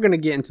now we're going to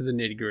get into the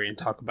nitty-gritty and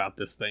talk about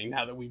this thing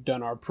now that we've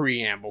done our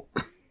preamble.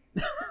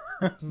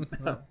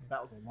 That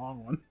was a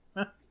long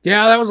one.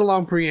 Yeah, that was a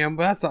long preamble,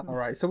 but that's all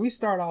right. So we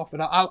start off,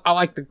 and I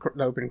like the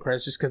opening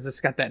credits just because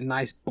it's got that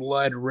nice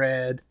blood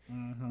red.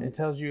 Mm-hmm. It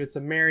tells you it's a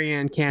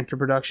Marianne Cantor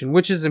production,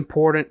 which is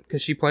important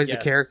because she plays the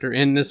character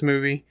in this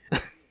movie.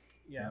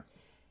 Yeah.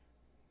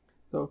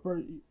 So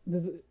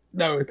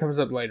it comes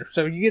up later.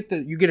 So you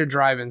get a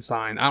drive-in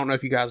sign. I don't know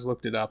if you guys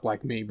looked it up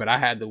like me, but I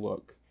had to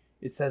look.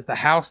 It says The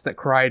House That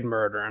Cried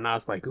Murder, and I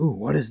was like, ooh,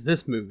 what is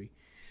this movie?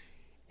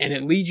 And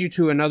it leads you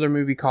to another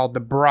movie called The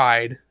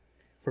Bride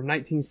from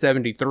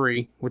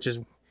 1973, which is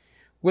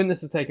when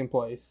this is taking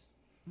place.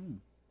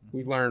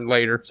 We learn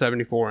later,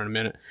 74 in a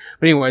minute.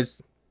 But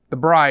anyways, The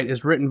Bride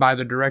is written by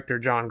the director,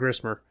 John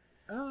Grissmer.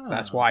 Oh.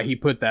 That's why he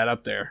put that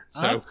up there.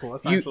 So that's cool.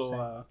 That's a nice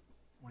little,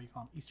 what do you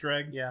call them? Easter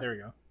egg? Yeah. There we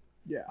go.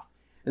 Yeah.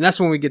 And that's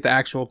when we get the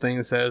actual thing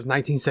that says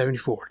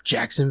 1974,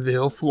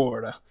 Jacksonville,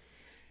 Florida.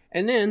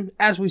 And then,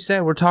 as we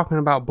said, we're talking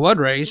about Blood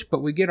Rage,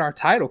 but we get our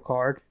title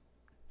card,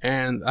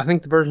 And I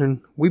think the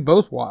version we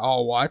both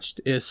all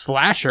watched is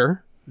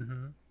Slasher.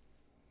 Mm-hmm.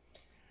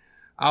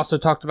 I also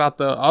talked about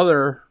the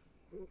other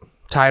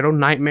title,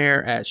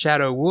 Nightmare at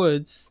Shadow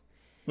Woods.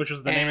 Which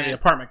was the name of the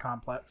apartment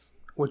complex.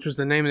 Which was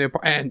the name of the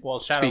apartment. And well,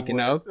 Shadow speaking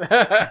Woods.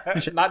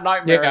 of... Not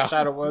Nightmare at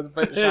Shadow Woods,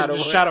 but Shadow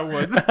Woods. Shadow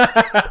Woods.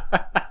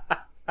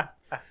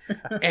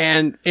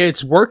 And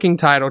its working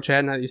title,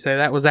 Chad, now that you say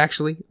that, was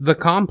actually The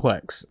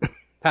Complex.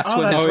 That's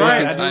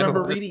right. I do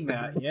remember reading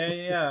that.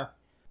 Yeah.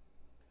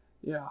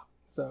 Yeah.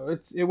 So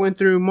it went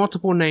through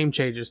multiple name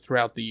changes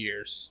throughout the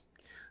years.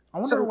 I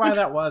wonder why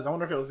that was. I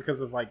wonder if it was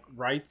because of like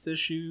rights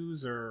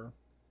issues or...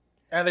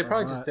 And they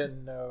probably just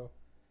didn't know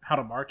how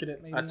to market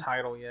it, maybe? A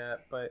title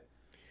yet, but...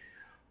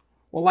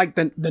 Well, like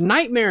the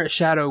Nightmare at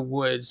Shadow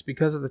Woods,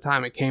 because of the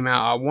time it came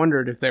out, I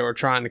wondered if they were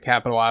trying to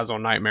capitalize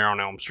on Nightmare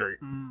on Elm Street.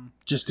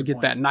 Just to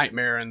get that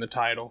nightmare in the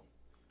title.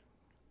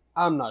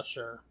 I'm not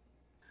sure.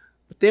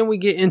 But then we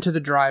get into the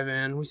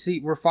drive-in.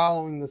 We're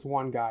following this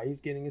one guy. He's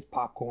getting his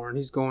popcorn.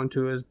 He's going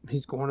to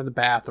the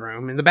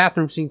bathroom. And the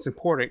bathroom scene's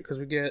important because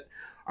we get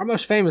our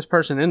most famous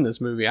person in this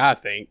movie, I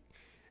think.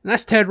 And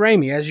that's Ted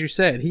Raimi, as you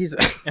said. He's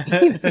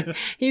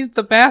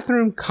the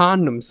bathroom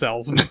condom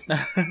salesman.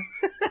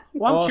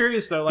 Well, I'm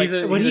curious though. Like,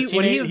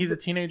 he's a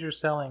teenager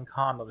selling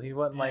condoms. He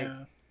wasn't like,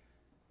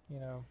 you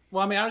know.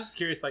 Well, I mean, I was just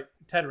curious. Like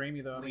Ted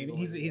Raimi, though. I mean,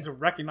 he's a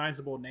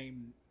recognizable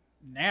name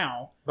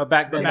now. But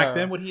back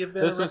then, would he have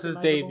been? This was his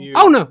debut.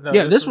 Oh no,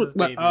 yeah, this was.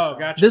 Oh,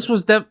 gotcha. This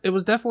was it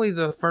was definitely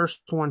the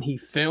first one he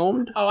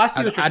filmed. Oh, I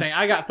see what you're saying.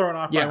 I got thrown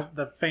off by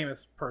the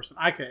famous person.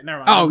 I could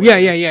never mind. Oh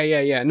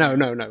yeah.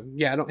 No.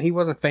 Yeah, he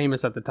wasn't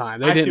famous at the time.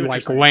 They didn't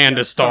like land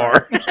a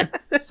star.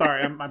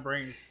 Sorry, my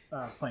brain's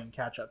playing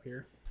catch up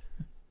here.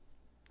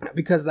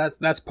 Because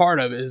that's part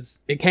of it.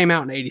 Is it came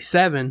out in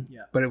 87,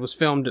 but it was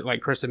filmed, like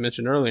Chris had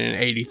mentioned earlier, in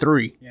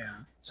 83. Yeah.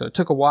 So it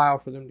took a while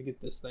for them to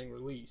get this thing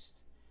released.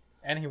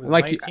 And he was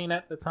 19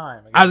 at the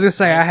time. I was going to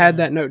say, 19. I had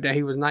that note that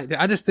he was 19.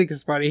 I just think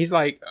it's funny. He's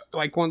like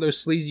one of those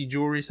sleazy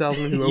jewelry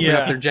salesmen who open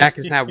up their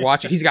jackets and have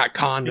watches. He's got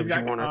condoms.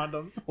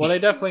 Condoms. Well, they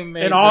definitely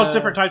made... In all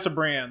different types of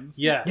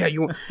brands. Yeah. Yeah,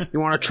 you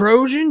want a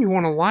Trojan? You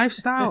want a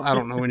lifestyle? I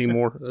don't know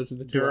anymore. Those are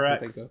the two I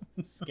can think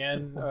of.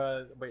 Skin.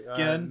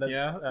 Skin, but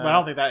I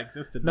don't think that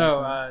existed.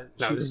 No,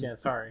 sheepskin,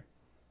 sorry.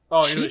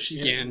 Oh,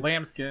 sheepskin,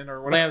 lambskin,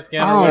 or whatever. Lambskin,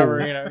 or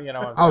whatever. You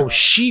know. Oh,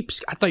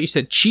 sheepskin. I thought you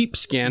said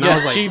sheepskin. Yes, I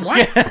was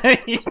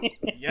like, sheepskin.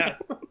 What?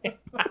 Yes.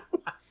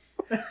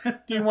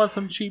 Do you want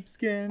some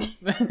sheepskin?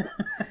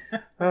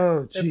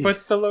 Oh, geez. It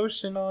puts the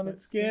lotion on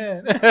its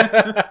skin.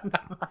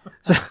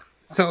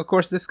 So of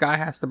course this guy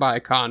has to buy a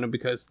condom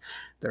because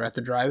they're at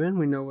the drive-in.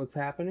 We know what's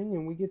happening,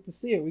 and we get to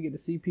see it. We get to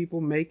see people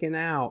making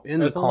out in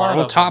the car,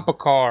 on top of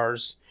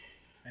cars,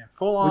 and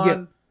full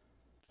on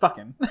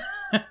fucking.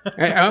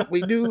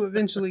 We do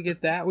eventually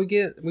get that. We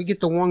get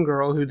the one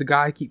girl who the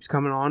guy keeps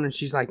coming on, and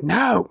she's like,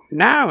 no,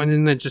 and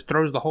then it just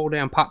throws the whole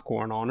damn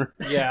popcorn on her.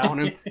 Yeah,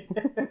 on him.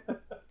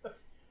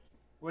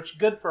 Which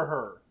good for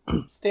her.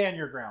 Stand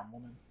your ground,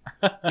 woman.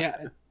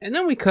 Yeah, and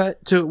then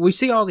we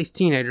see all these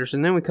teenagers,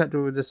 and then we cut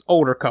to this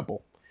older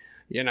couple,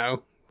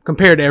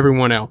 compared to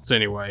everyone else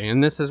anyway.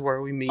 And this is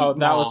where we meet. Oh,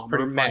 that was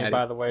pretty funny, Maddie.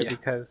 by the way,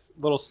 because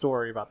little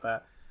story about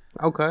that.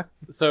 Okay.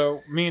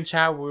 So me and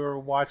Chad, we were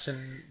watching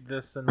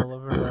this in the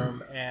living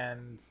room,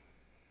 and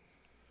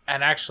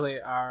actually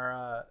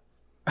our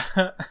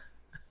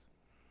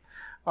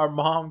our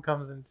mom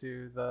comes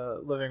into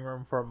the living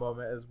room for a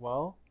moment as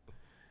well,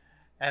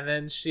 and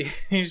then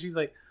she's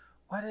like,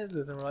 "What is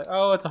this?" And we're like,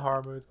 "Oh, it's a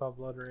horror movie. It's called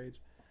Blood Rage."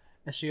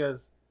 And she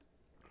goes,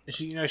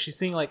 she's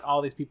seeing like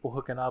all these people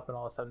hooking up and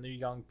all this stuff. They're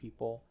young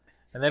people,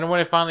 and then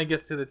when it finally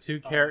gets to the two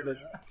characters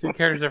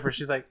different,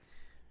 she's like,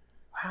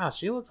 wow,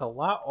 she looks a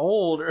lot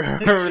older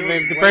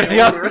than compared to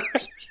the other.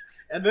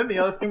 And then the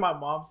other thing my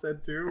mom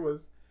said too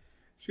was,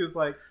 she's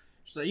like,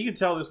 you can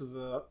tell this is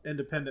an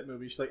independent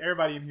movie. She's like,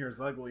 everybody in here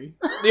is ugly.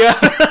 Yeah.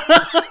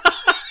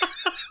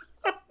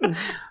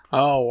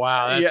 Oh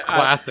wow, that's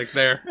classic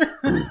there.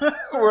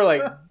 We're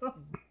like,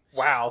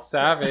 wow,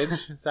 savage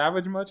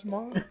much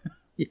more.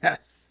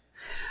 Yes.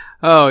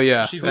 Oh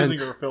yeah. She's losing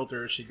her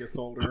filter as she gets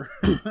older.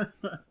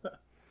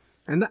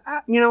 And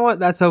you know what?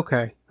 That's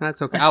okay.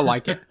 That's okay. I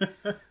like it.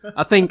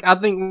 I think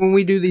when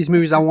we do these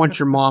movies, I want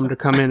your mom to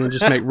come in and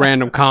just make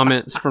random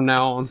comments from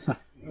now on.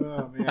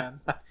 Oh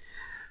man. Oh,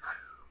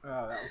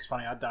 that was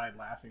funny. I died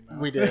laughing though.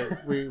 We did.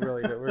 We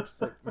really did. We're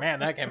just like, man,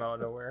 that came out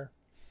of nowhere.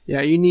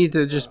 Yeah, you need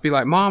to just be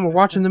like, Mom, we're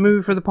watching the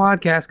movie for the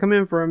podcast. Come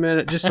in for a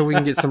minute just so we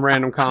can get some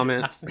random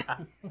comments.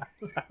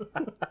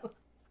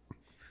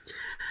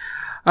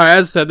 All right,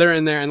 as I said, they're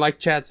in there, and like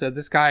Chad said,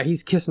 this guy,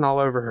 he's kissing all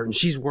over her, and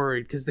she's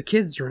worried because the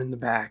kids are in the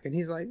back, and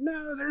he's like,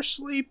 no, they're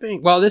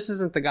sleeping. Well, this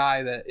isn't the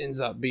guy that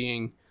ends up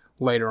being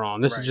later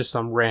on. This is just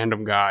some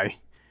random guy.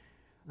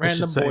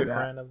 Random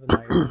boyfriend of the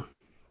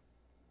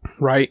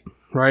night.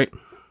 Right.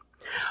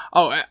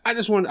 Oh,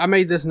 I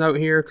made this note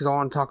here because I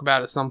want to talk about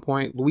it at some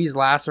point. Louise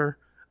Lasser,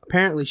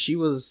 apparently she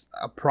was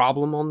a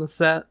problem on the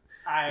set.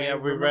 I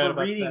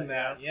remember reading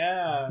that.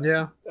 Yeah.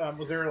 Yeah.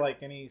 Was there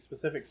like any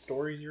specific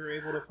stories you were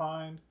able to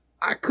find?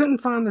 I couldn't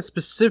find the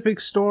specific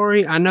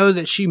story. I know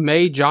that she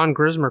made John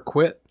Grismer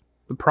quit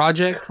the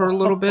project for a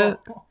little bit.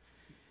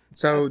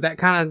 So that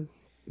kind of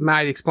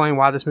might explain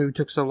why this movie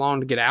took so long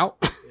to get out.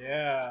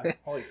 Yeah.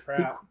 Holy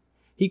crap.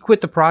 He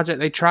quit the project.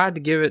 They tried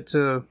to give it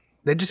to...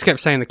 They just kept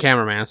saying the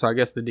cameraman, so I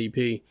guess the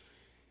DP.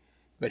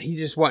 But he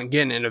just wasn't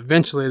getting it. And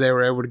eventually they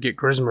were able to get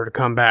Grismer to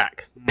come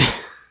back.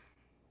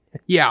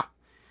 Yeah.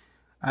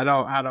 I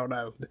don't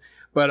know.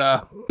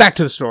 But back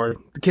to the story.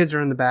 The kids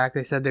are in the back.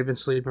 They said they've been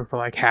sleeping for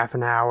like half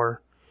an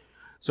hour.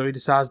 So he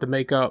decides to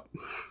make out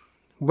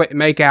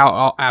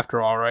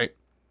after all, right?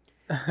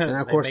 And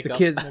of course the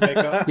kids...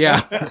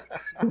 Yeah.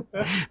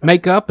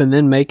 Make up and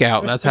then make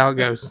out. That's how it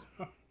goes.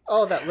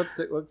 Oh, that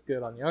lipstick looks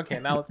good on you. Okay,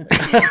 now let's...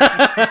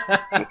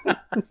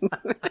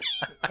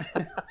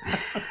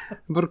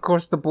 But of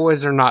course the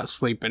boys are not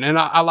sleeping. And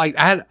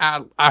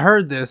I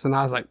heard this and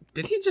I was like,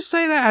 did he just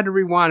say that? I had to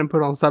rewind and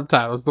put on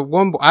subtitles. The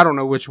one, I don't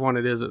know which one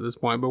it is at this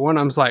point, but one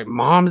of them's like,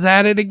 Mom's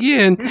at it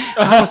again.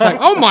 I was like,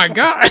 oh my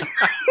God.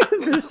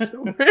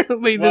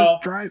 Apparently this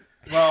drive.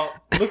 Well,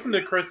 listen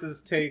to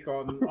Chris's take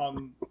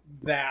on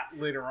that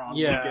later on.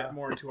 Yeah. We'll get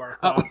more into our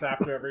thoughts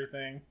after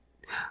everything.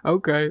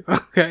 Okay.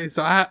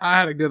 So I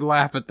had a good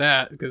laugh at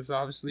that because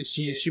obviously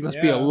she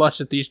must be a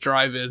lush at these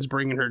drive-ins,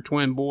 bringing her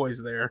twin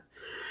boys there.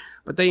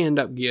 But they end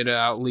up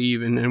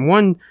leaving,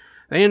 and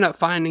they end up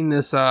finding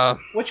this.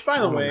 Which, by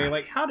the way,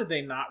 like, how did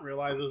they not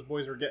realize those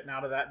boys were getting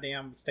out of that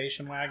damn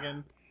station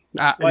wagon?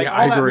 I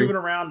that agree. moving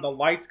around, the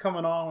lights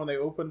coming on when they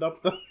opened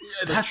up the.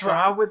 That's what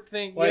I would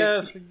think. Like,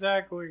 yes,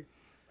 exactly.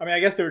 I mean,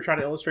 I guess they were trying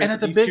to illustrate that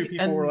these two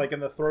people were like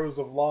in the throes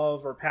of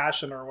love or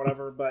passion or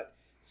whatever, but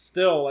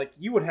still, like,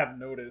 you would have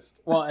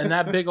noticed. Well, and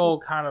that big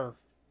old kind of,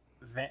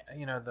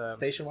 the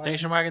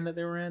station wagon that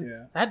they were in,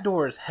 yeah. That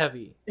door is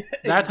heavy.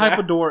 That type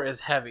of door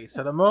is heavy.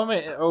 So the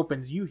moment it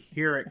opens, you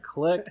hear it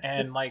click,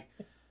 and like,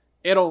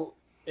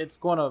 it's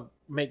going to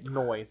make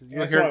noise.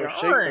 You'll hear it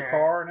shake the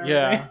car and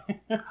everything.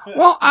 Yeah.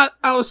 Well,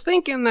 I was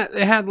thinking that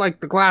they had like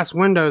the glass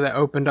window that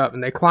opened up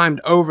and they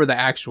climbed over the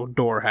actual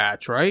door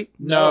hatch, right?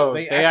 No,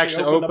 they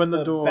actually opened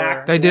the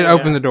door. They did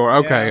open the door.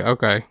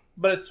 Okay.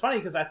 But it's funny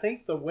because I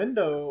think the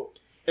window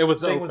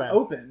was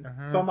open.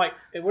 Mm-hmm. So I'm like,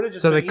 it would have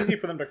just been easier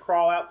for them to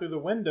crawl out through the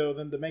window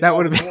than to make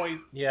all the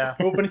noise. Yeah,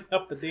 opening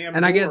up the damn.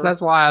 And door. I guess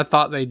that's why I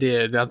thought they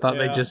did. I thought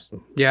they just they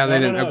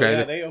didn't. No, okay,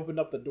 yeah, they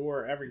opened up the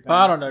door. Everything.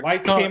 I don't know.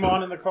 Lights came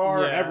on in the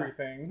car. And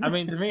everything. I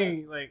mean, to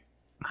me, like,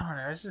 I don't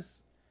know. It's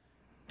just,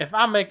 if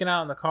I'm making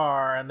out in the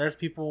car and there's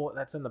people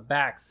that's in the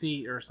back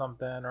seat or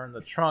something, or in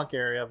the trunk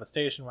area of a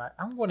station wagon,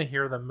 I'm going to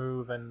hear them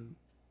move and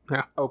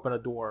open a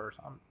door or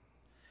something.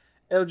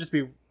 It'll just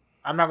be.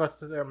 I'm not going to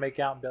sit there and make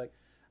out and be like,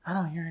 I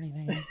don't hear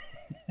anything.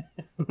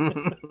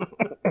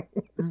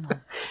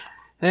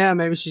 Yeah,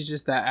 maybe she's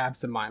just that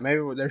absent-minded.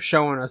 Maybe they're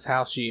showing us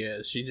how she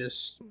is. She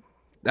just...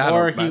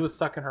 Or he was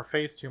sucking her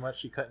face too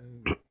much. She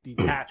couldn't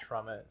detach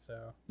from it.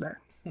 So,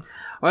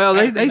 well,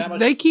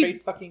 they keep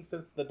face sucking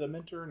since the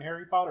Dementor in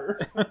Harry Potter.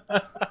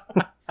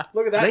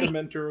 Look at that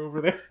Dementor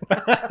over there.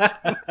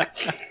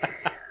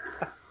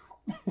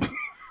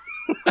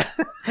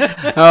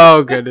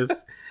 Oh goodness!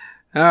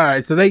 All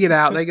right, so they get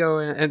out. They go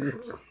in, and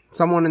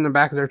someone in the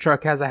back of their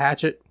truck has a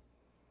hatchet.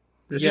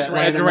 Just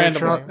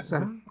randomly.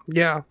 So,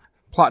 yeah,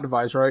 plot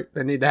device, right?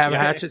 They need to have a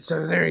hatchet.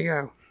 So there you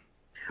go.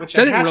 Which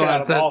I didn't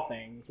realize out of all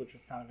things, which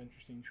was kind of an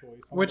interesting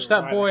choice. Which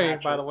that boy,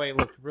 by the way,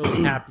 looked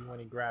really happy when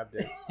he grabbed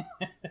it.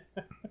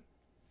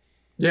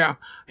 Yeah,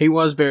 he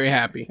was very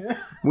happy.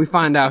 We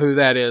find out who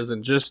that is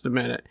in just a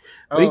minute.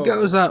 But he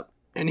goes up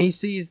and he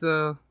sees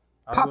the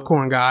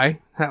popcorn guy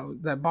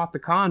that bought the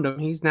condom.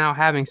 He's now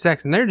having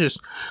sex, and they're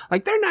just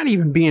like, they're not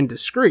even being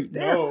discreet.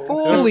 They're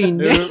fully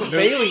naked.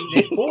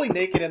 Fully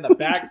naked in the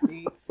back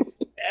seat.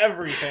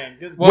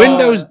 Everything.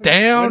 Windows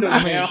down.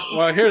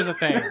 Well, here's the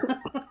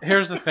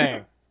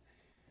thing.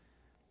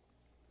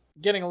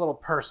 Getting a little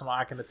personal,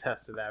 I can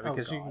attest to that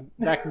because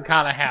that can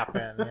kind of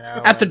happen, you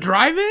know. At the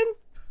drive-in?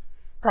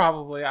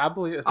 Probably, I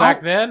believe it.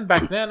 Back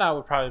then, I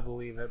would probably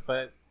believe it,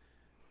 but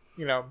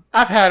you know,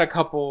 I've had a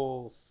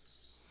couple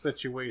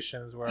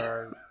situations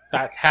where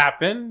that's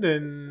happened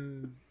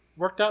and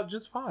worked out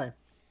just fine.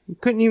 You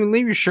couldn't even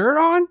leave your shirt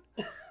on?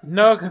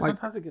 No, because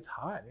sometimes it gets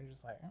hot. You're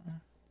just like,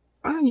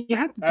 you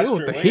have to deal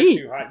with the when heat.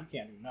 It's too hot, you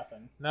can't do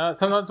nothing. No,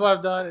 sometimes what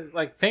I've done is,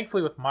 like,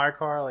 thankfully with my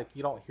car, like,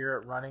 you don't hear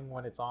it running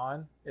when it's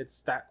on.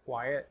 It's that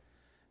quiet.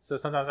 So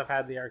sometimes I've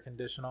had the air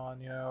condition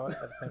on, you know,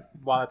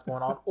 while it's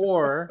going on.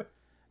 Or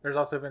there's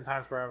also been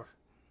times where I've,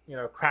 you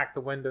know, cracked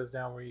the windows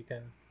down where you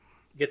can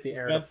get the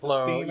air to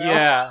flow.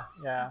 Yeah.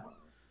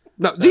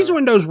 No, these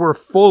windows were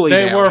fully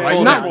down. They were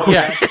fully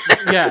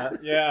down.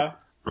 Yeah.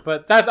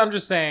 But I'm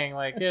just saying,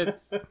 like,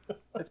 it's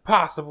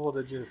possible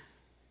to just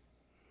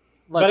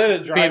but at a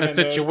drive-in, be in a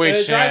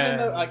situation.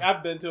 Like,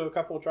 I've been to a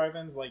couple of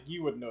drive-ins, like,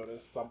 you would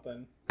notice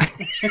something.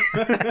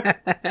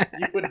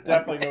 You would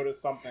definitely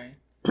notice something.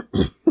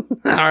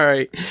 All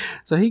right.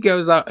 So he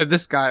goes up.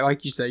 This guy,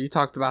 like you said, you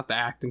talked about the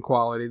acting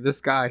quality.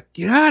 This guy,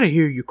 get out of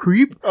here, you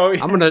creep. Oh,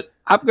 yeah.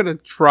 I'm gonna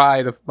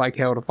try to like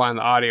hell to find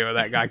the audio of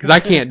that guy because I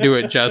can't do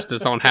it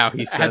justice on how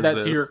he says Add that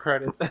this. to your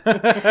credits.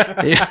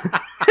 Yeah.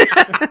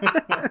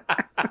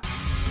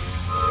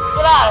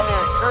 out of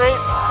here, creep.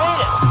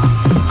 Beat it.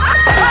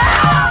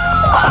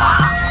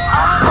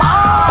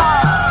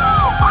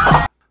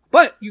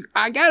 But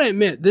I gotta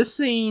admit, this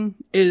scene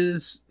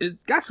it's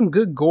got some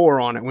good gore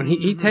on it when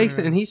he takes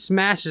it and he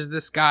smashes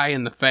this guy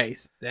in the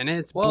face, and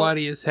it's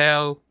bloody as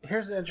hell.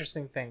 Here's the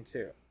interesting thing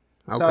too.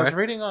 Okay. So I was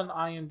reading on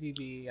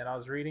IMDb, and I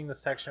was reading the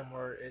section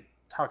where it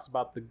talks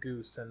about the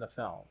goose in the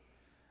film,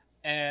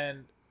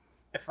 and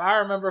if I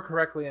remember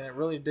correctly, and it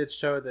really did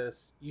show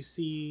this, you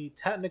see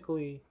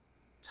technically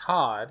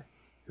Todd,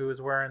 who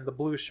was wearing the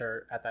blue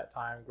shirt at that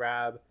time,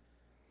 grab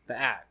the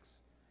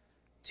axe.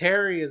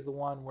 Terry is the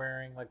one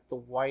wearing like the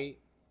white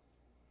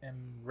and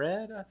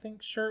red, I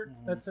think, shirt.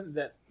 That's in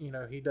that,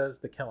 he does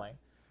the killing.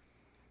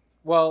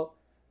 Well,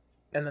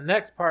 in the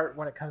next part,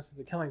 when it comes to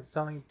the killing,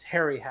 suddenly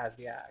Terry has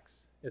the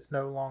axe. It's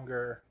no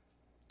longer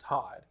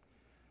Todd.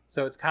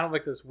 So it's kind of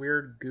like this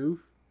weird goof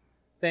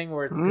thing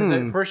where it's because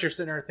at first you're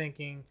sitting there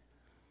thinking,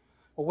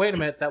 well, wait a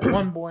minute, that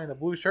one boy in the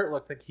blue shirt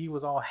looked like he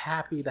was all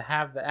happy to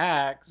have the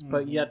axe,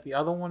 but yet the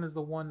other one is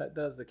the one that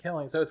does the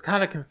killing. So it's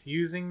kind of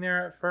confusing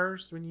there at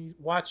first when you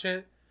watch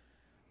it.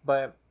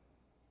 But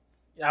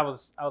I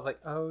was like,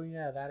 oh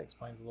yeah, that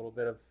explains a little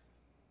bit of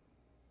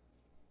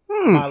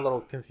my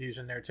little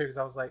confusion there too. Because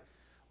I was like,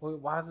 well,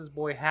 why is this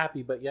boy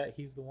happy, but yet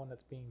he's the one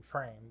that's being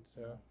framed?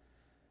 So,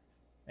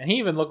 and he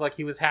even looked like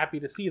he was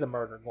happy to see the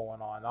murder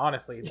going on.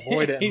 Honestly, the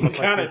boy didn't look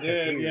like he was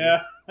confused.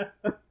 Yeah.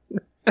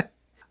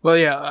 Well,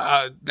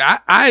 yeah,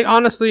 I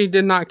honestly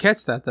did not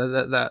catch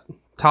that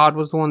Todd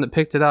was the one that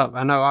picked it up.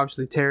 I know,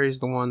 obviously, Terry's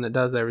the one that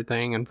does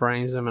everything and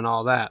frames him and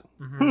all that.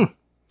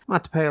 I'll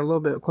have to pay a little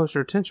bit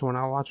closer attention when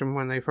I watch them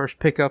when they first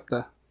pick up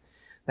the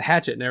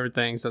hatchet and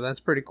everything, so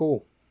that's pretty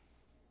cool.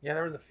 Yeah,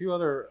 there was a few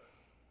other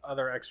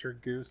extra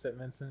goose that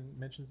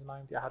mentions in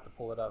 90. I have to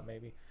pull it up,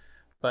 maybe.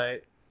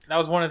 But that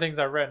was one of the things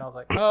I read, and I was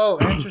like, oh,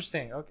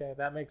 interesting. Okay,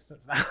 that makes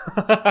sense now.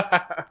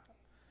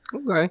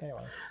 Okay.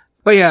 Anyway.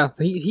 But yeah,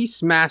 he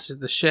smashes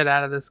the shit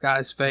out of this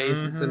guy's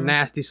face. It's a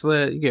nasty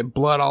slit. You get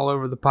blood all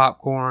over the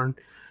popcorn.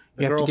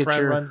 The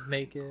girlfriend runs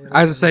naked.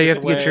 I was to say, you have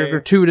to get your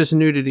gratuitous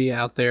nudity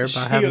out there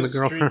by having the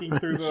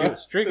girlfriend.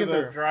 Streaking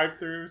through the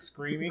drive-through,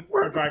 screaming.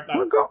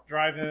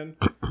 Drive in.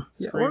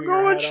 Yeah, we're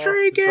going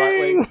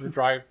streaking. The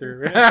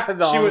drive-through.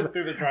 She went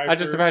through the drive-through. I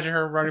just imagine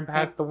her running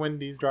past the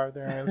Wendy's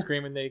drive-through and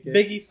screaming naked.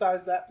 Biggie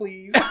size that,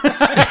 please.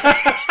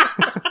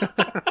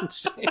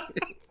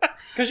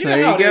 Because you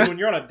know how it is when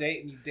you're on a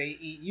date and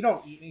you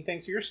don't eat anything,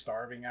 so you're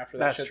starving after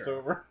that shit's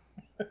over.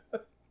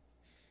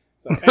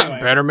 So anyway,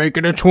 better make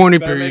it a 20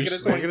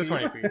 piece. Make it a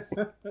 20 piece.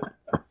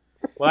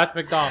 Well, that's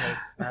McDonald's.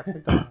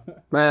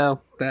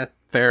 Well,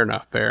 fair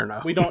enough.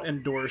 We don't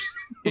endorse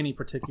any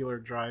particular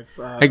drive.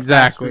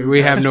 Exactly.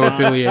 We have no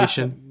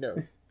affiliation.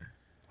 No.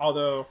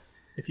 Although,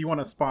 if you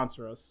want to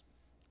sponsor us,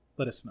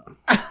 let us know.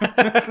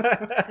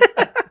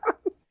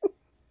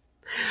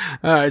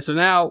 All right, so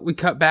now we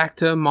cut back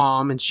to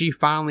Mom, and she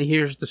finally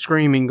hears the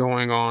screaming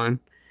going on.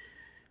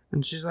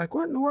 And she's like,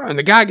 what in the world? And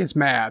the guy gets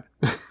mad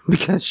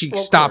because she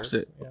stops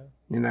it,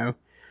 And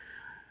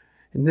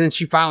then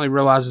she finally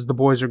realizes the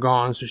boys are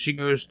gone, so she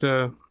goes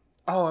to...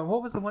 Oh, and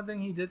what was the one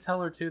thing he did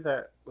tell her, too,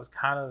 that was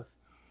kind of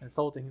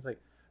insulting? He's like,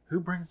 who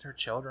brings their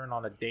children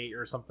on a date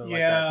or something like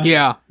that?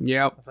 Yeah,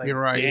 yep, like, you're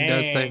right, he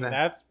does say that.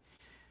 That's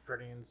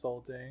pretty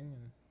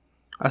insulting.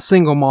 A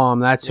single mom,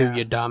 that's who,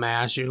 you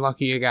dumbass. You're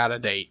lucky you got a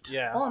date.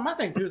 Yeah. Well, and my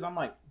thing, too, is I'm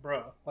like,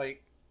 bro,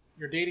 like,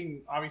 you're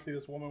dating, obviously,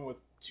 this woman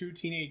with 2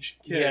 teenage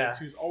kids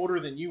who's older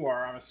than you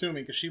are, I'm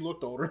assuming, because she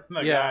looked older than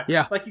that guy.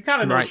 Yeah. Like, you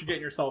kind of know what you're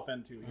getting yourself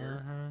into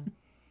here.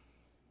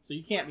 So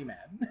you can't be mad.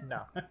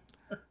 No.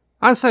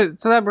 I'd say,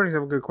 so that brings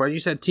up a good question. You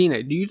said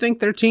teenage. Do you think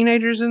they're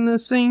teenagers in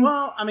this scene?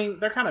 Well, I mean,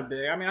 they're kind of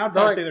big. I mean, I'd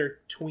probably say they're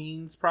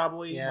tweens,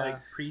 probably. Yeah.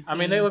 Like, preteen. I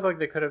mean, they look like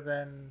they could have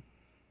been,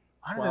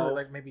 honestly, 12,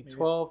 like maybe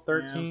 12,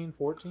 maybe. 13,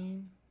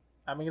 14.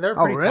 I mean, they're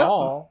pretty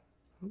tall.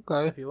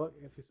 Okay. If you look,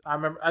 I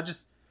remember,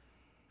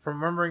 from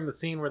remembering the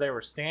scene where they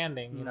were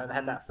standing, they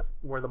had that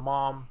where the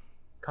mom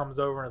comes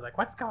over and is like,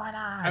 "What's going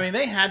on?" I mean,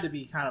 they had to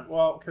be kind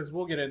of because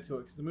we'll get into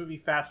it because the movie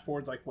fast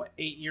forwards like what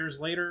 8 years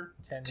later,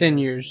 10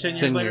 years, 10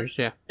 10 later? years,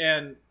 yeah.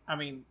 And I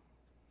mean,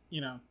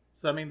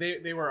 so I mean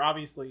they were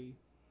obviously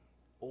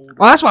older.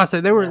 Well, that's why I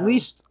said they were at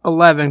least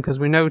 11 because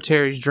we know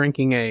Terry's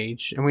drinking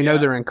age and we know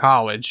they're in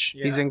college.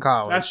 Yeah. He's in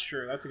college. That's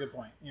true. That's a good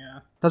point. Yeah.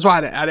 That's why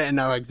I didn't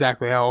know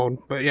exactly how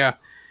old, but yeah.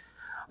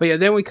 But yeah,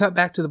 then we cut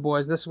back to the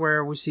boys. This is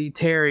where we see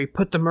Terry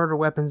put the murder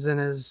weapons in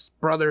his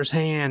brother's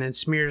hand and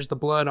smears the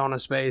blood on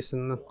his face.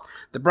 And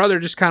the brother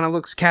just kind of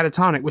looks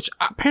catatonic, which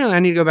apparently I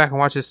need to go back and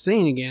watch this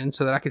scene again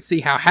so that I can see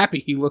how happy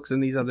he looks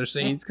in these other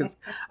scenes because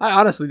I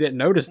honestly didn't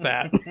notice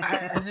that.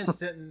 I just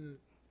didn't.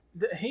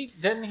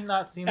 Didn't he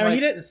not seem? I mean, like,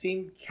 he didn't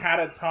seem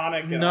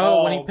catatonic at all.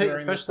 No, when he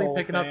especially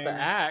picking up the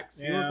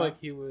axe, he looked like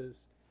he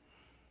was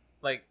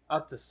like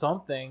up to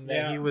something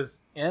that he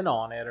was in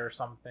on it or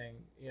something.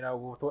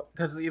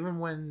 Because even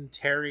when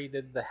Terry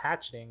did the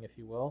hatcheting, if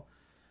you will,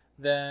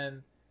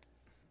 then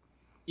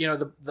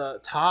the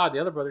Todd, the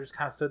other brother, just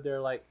kind of stood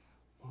there like,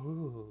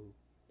 "Ooh,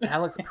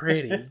 that looks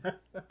pretty."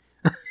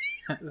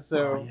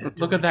 So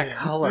look at that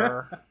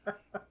color.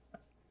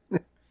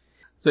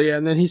 So yeah,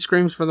 and then he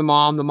screams for the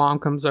mom. The mom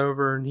comes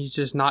over, and he's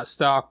just not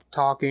stopped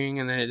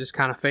talking, and then it just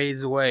kind of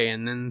fades away.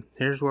 And then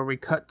here's where we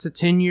cut to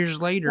 10 years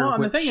later. Well,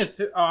 and the thing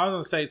is, I was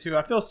going to say, too,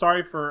 I feel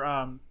sorry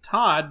for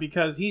Todd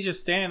because he's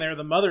just standing there.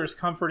 The mother is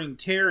comforting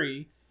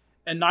Terry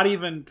and not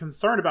even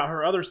concerned about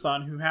her other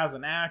son who has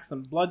an axe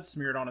and blood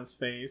smeared on his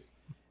face.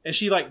 And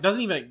she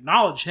doesn't even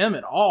acknowledge him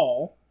at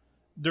all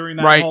during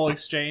that whole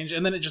exchange.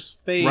 And then it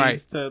just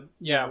fades to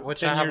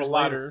which 10 I have years a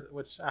lot later.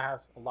 which I have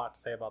a lot to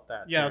say about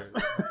that. Yes.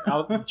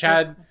 Too.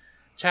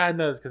 Chad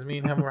knows because me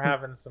and him were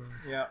having some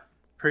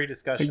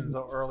pre-discussions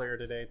earlier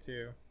today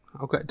too.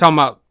 Okay, talking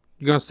about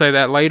you're gonna say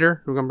that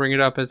later. We're gonna bring it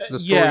up as the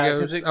story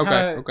goes.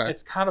 Okay.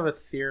 It's kind of a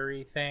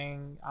theory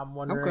thing. I'm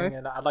wondering,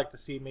 and I'd like to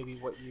see maybe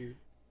what you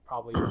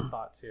probably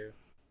thought too.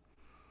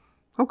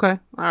 Okay,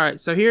 all right.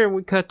 So here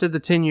we cut to the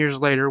 10 years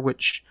later,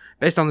 which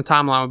based on the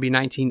timeline would be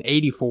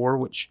 1984,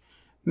 which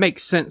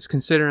makes sense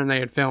considering they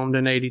had filmed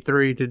in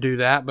 83 to do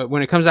that. But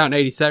when it comes out in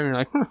 87, you're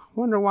like,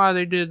 wonder why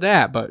they did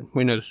that. But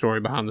we know the story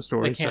behind the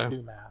story. They can't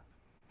do math.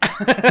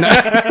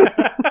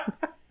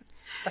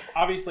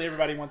 Obviously,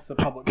 everybody went to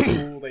public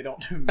school. They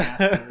don't do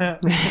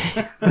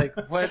math. Like,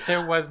 what?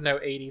 There was no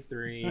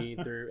 83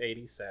 through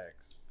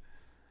 86.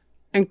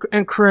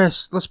 And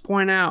Chris, let's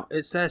point out,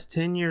 it says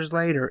 10 years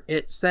later.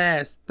 It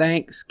says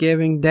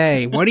Thanksgiving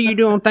Day. What do you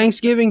do on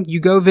Thanksgiving? You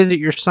go visit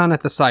your son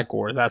at the psych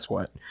ward. That's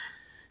what.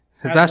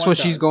 That's what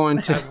she's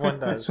going to. As one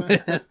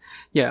does.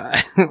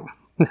 Yeah,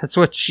 that's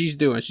what she's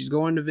doing. She's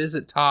going to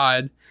visit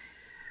Todd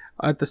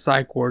at the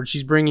psych ward.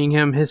 She's bringing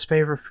him his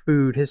favorite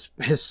food, his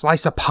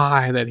slice of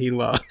pie that he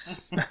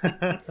loves.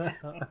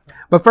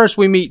 But first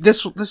we meet,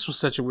 this was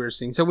such a weird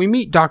scene. So we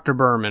meet Dr.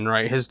 Berman,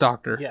 right? His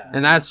doctor. Yeah.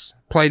 And that's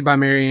played by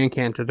Marianne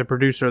Cantor, the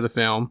producer of the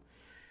film,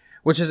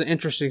 which is an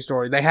interesting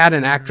story. They had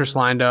an actress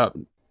lined up,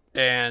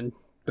 and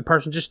the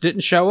person just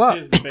didn't show up.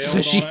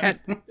 So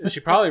she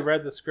probably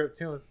read the script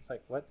too. It's just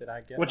like, what did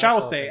I get? Which I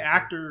will say,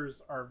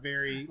 actors are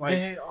very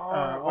they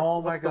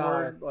are. What's the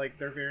word? Like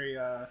they're very.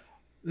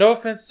 No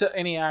offense to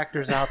any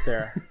actors out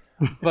there,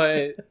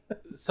 but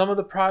some of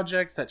the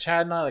projects that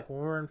Chad and I, like when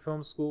we were in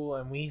film school,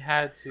 and we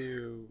had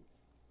to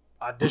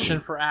audition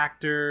for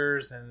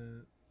actors,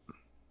 and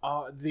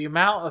the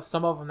amount of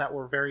some of them that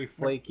were very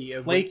flaky.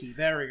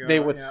 There we go. They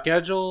would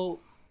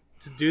schedule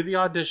to do the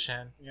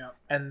audition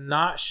and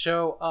not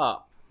show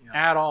up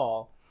at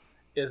all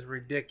is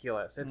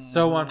ridiculous. It's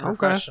so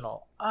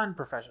unprofessional.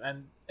 Unprofessional.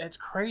 And it's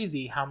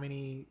crazy how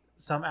many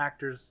some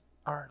actors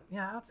are.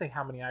 Yeah, I'd say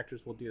how many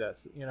actors will do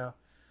that,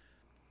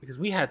 because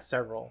we had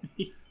several.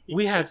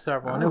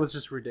 And it was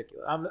just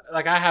ridiculous.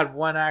 I had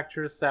one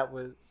actress that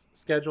was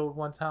scheduled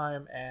one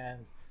time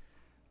and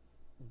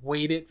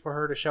waited for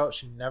her to show up.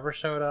 She never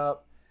showed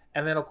up.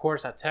 And then, of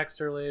course, I text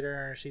her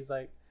later, and she's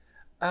like,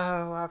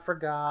 oh, I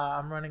forgot.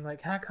 I'm running late.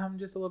 Can I come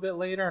just a little bit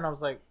later? And I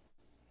was like,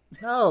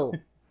 no.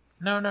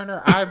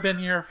 I've been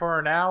here for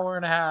an hour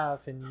and a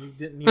half, and you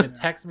didn't even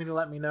text me to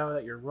let me know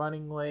that you're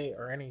running late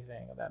or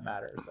anything of that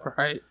matter. So.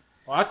 Right.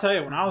 Well, I'll tell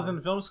you, when I was in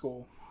film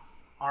school,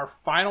 our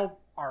final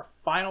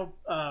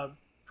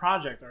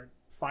project, our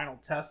final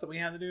test that we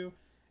had to do,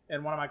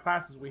 in one of my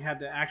classes, we had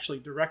to actually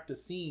direct a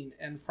scene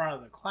in front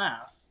of the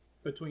class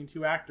between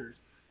two actors.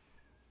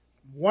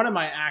 One of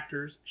my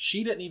actors,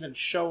 she didn't even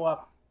show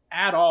up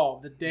at all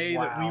the day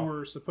that we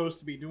were supposed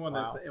to be doing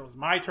this. It was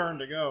my turn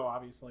to go,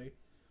 obviously.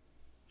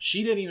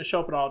 She didn't even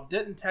show up at all,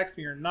 didn't text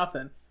me or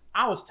nothing.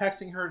 I was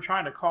texting her,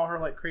 trying to call her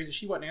like crazy.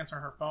 She wasn't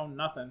answering her phone,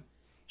 nothing.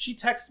 She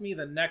texted me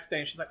the next day,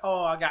 and she's like,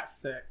 oh, I got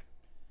sick.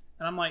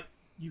 And I'm like,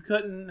 you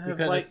couldn't have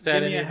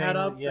given me a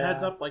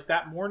heads up like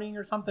that morning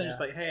or something? Just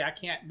like, hey, I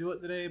can't do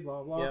it today,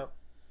 blah, blah. Yep.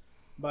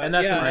 But and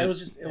that's it was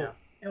just,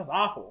 it was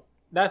awful.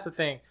 That's the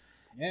thing.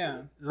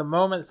 Yeah. The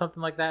moment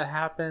something like that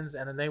happens,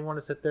 and then they want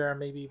to sit there and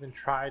maybe even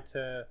try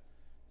to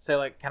say,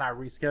 like, can I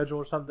reschedule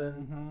or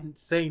something?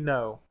 Say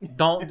no.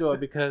 Don't do it,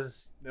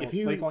 because they will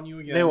flake on you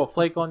again. They will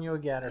flake on you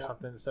again or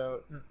something.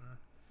 So,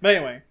 But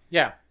anyway.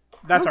 Yeah.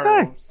 That's our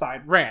little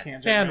side rant.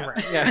 Tangent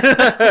rant.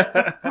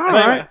 Yeah. All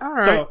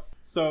right.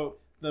 So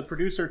the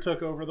producer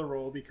took over the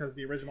role because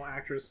the original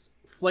actress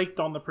flaked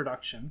on the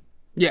production.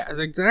 Yeah,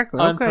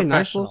 exactly. Okay,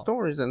 nice little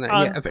stories in there.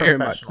 Yeah, very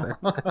much so.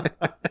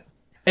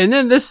 And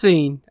then this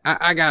scene,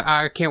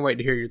 I can't wait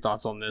to hear your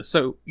thoughts on this.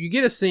 So you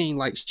get a scene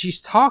like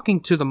she's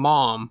talking to the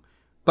mom,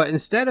 but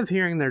instead of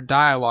hearing their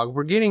dialogue,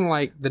 we're getting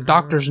like the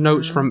doctor's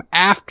notes from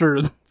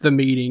after the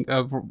meeting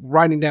of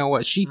writing down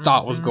what she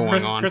thought was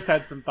going on. Chris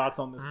had some thoughts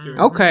on this too.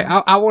 Okay,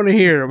 I want to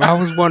hear them. I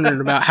was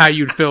wondering about how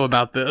you'd feel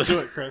about this. Do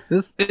it, Chris.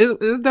 This is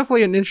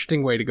definitely an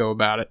interesting way to go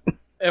about it.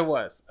 It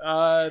was.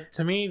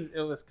 To me,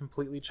 it was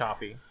completely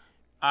choppy.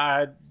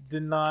 I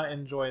did not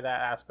enjoy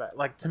that aspect.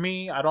 Like, to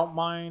me, I don't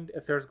mind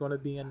if there's going to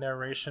be a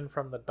narration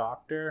from the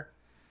doctor,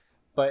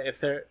 but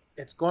if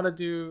it's going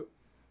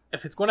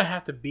to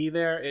have to be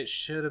there, it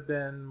should have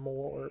been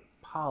more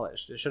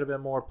polished. It should have been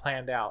more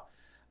planned out.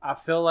 I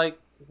feel like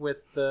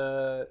with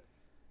the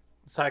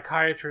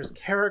psychiatrist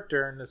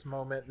character in this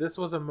moment, this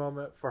was a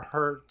moment for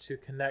her to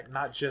connect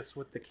not just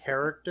with the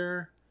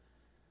character,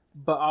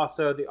 but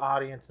also the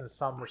audience in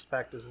some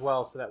respect as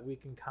well, so that we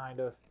can kind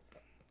of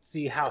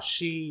see how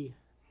she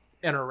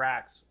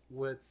interacts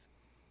with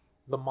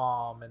the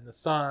mom and the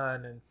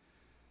son, and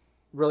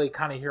really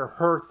kind of hear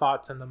her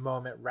thoughts in the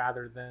moment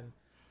rather than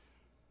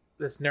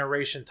this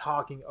narration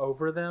talking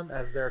over them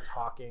as they're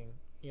talking.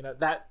 You know,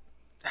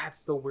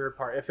 that's the weird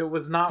part. If it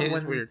was not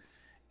when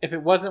if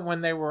it wasn't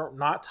when they were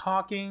not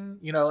talking,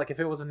 you know, like if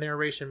it was a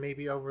narration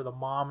maybe over the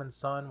mom and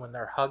son when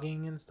they're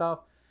hugging and stuff,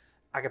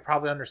 I could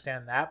probably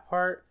understand that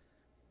part.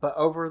 But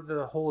over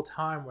the whole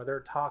time where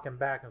they're talking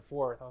back and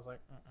forth, I was like,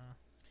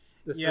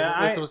 this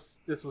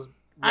was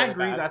I really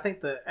agree. bad. I think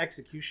the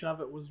execution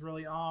of it was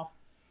really off,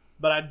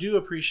 but I do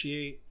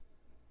appreciate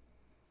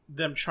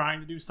them trying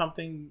to do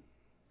something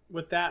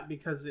with that,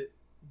 because it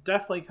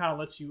definitely kind of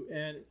lets you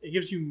in. It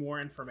gives you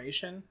more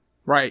information,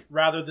 right?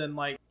 Rather than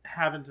like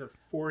having to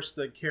force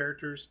the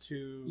characters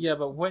to. Yeah,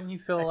 but wouldn't you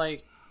feel like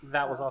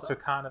that was also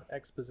kind of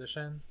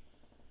exposition?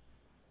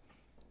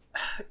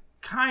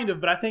 Kind of,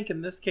 but I think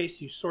in this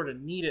case you sort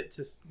of need it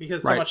to,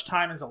 because so much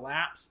time has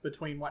elapsed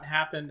between what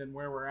happened and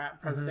where we're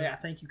at present day. I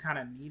think you kind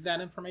of need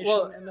that information.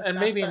 Well, in this and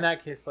maybe aspect. in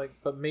that case, like,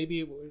 but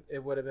maybe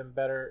it would have been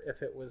better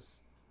if it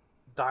was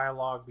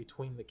dialogue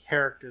between the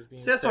characters being.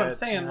 See, that's said, what I'm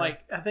saying. you know?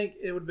 Like, I think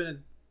it would have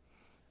been.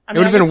 It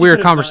would have been a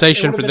weird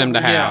conversation for them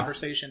to have.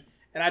 Conversation,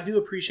 and I do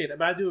appreciate that,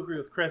 but I do agree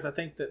with Chris. I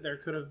think that there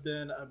could have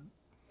been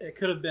it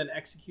could have been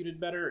executed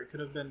better. It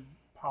could have been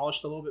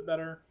polished a little bit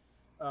better.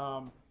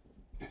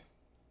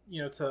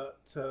 You know,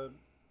 to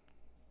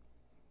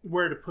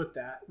where to put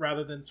that,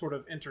 rather than sort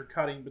of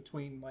intercutting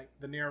between like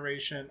the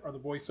narration or the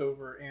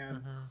voiceover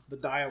and the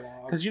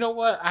dialogue. Because you know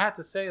what, I have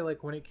to say,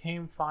 like when it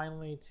came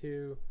finally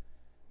to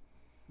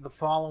the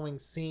following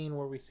scene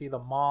where we see the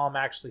mom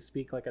actually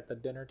speak, like at the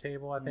dinner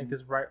table, I think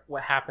is right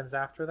what happens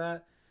after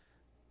that.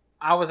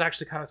 I was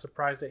actually kind of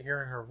surprised at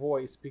hearing her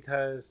voice,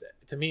 because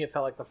to me it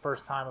felt like the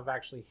first time of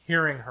actually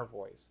hearing her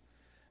voice.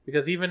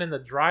 Because even in the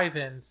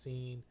drive-in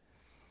scene,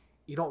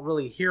 you don't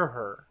really hear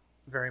her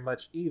very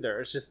much either.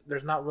 It's just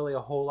there's not really a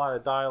whole lot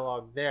of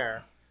dialogue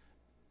there.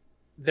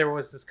 There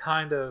was this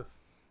kind of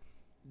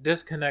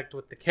disconnect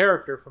with the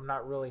character from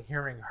not really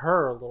hearing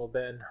her a little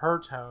bit and her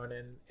tone,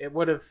 and it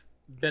would have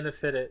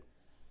benefited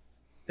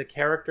the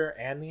character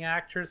and the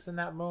actress in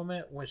that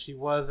moment when she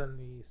was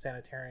in the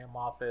sanitarium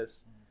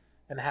office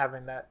and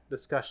having that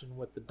discussion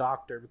with the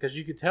doctor, because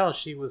you could tell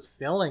she was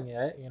feeling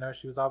it. You know,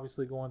 she was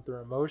obviously going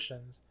through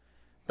emotions,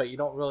 but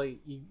you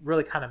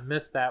really kind of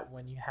miss that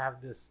when you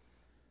have this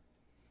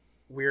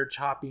weird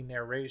choppy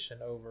narration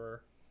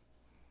over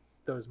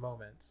those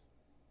moments.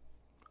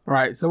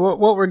 Right. So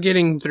what we're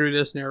getting through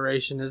this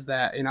narration is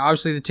that, you know,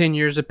 obviously the 10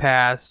 years have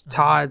passed.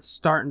 Todd's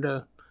starting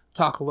to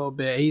talk a little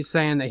bit. He's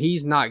saying that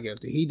he's not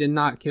guilty. He did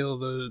not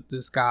kill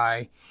this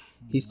guy.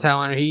 He's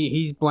telling her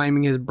he's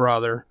blaming his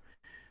brother.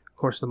 Of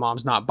course, the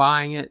mom's not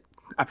buying it.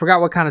 I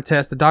forgot what kind of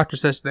test. The doctor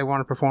says they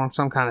want to perform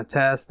some kind of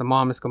test. The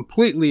mom is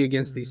completely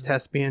against these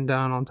tests being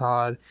done on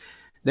Todd.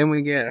 Then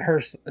we get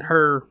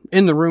her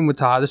in the room with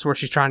Todd. This is where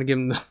she's trying to give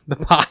him the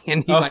pie,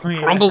 and he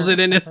crumbles it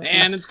in his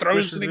hand and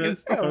throws it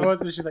against the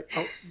post. She's like,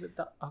 don't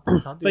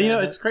do but you know,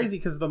 it's crazy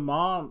because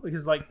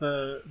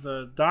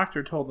the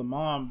doctor told the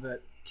mom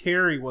that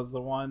Terry was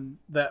the one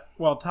that,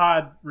 well,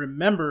 Todd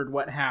remembered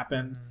what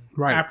happened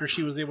after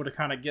she was able to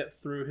kind of get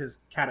through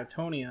his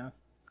catatonia.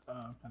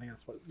 I think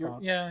that's what it's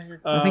called.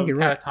 I think you're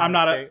right. I'm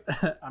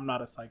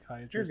not a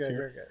psychiatrist.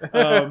 You're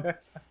good.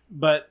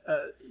 But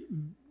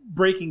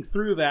breaking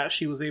through that,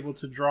 she was able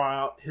to draw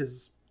out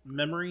his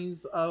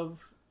memories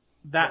of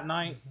that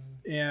night,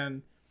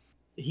 and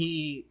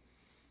he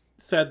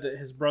said that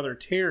his brother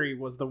Terry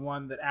was the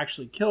one that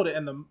actually killed it,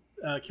 and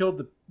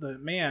killed the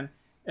man.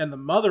 And the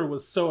mother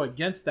was so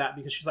against that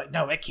because she's like,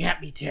 no, it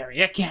can't be Terry.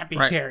 It can't be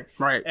Terry.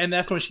 Right. And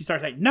that's when she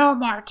started saying, no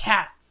more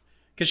tests,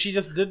 because she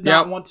just did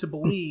not want to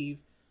believe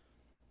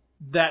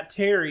that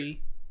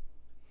Terry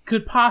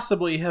could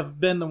possibly have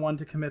been the one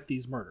to commit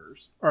these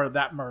murders, or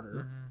that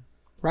murder.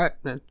 Right.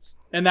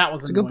 And that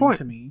was a good annoying point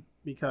to me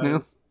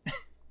because,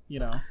 you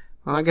know,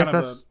 well, I guess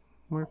that's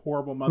where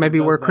horrible mother maybe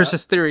does where that.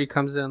 Chris's theory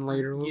comes in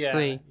later. We'll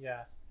see.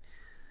 Yeah.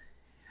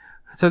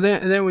 So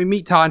then we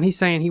meet Todd, and he's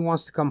saying he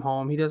wants to come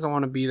home. He doesn't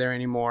want to be there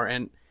anymore.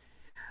 And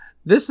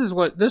this is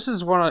one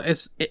of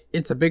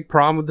it's a big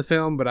problem with the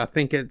film, but I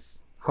think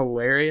it's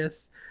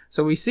hilarious.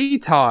 So we see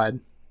Todd,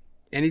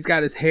 and he's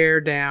got his hair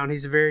down.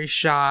 He's very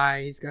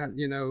shy. He's got,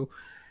 you know,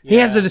 he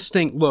has a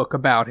distinct look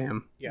about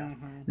him. Yeah.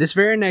 This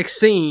very next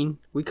scene,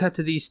 we cut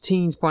to these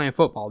teens playing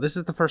football. This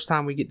is the first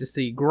time we get to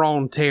see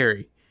grown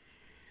Terry.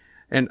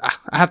 And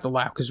I have to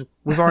laugh because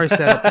we've already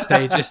set up the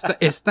stage.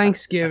 It's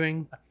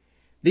Thanksgiving.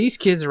 These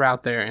kids are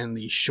out there in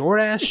these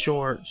short-ass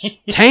shorts,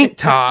 tank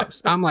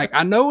tops. I'm like,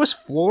 I know it's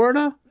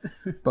Florida,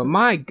 but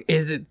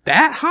is it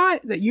that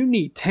hot that you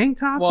need tank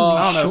tops? Well,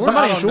 I don't know.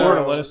 Somebody in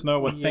Florida let us know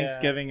what Yeah.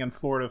 Thanksgiving in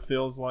Florida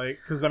feels like.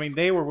 Because, I mean,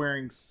 they were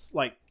wearing,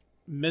 like,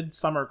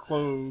 midsummer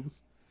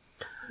clothes.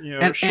 You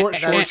know, short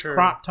shorts,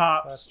 crop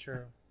tops. That's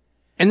true.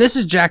 And this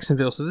is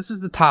Jacksonville, so this is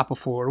the top of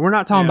Florida. We're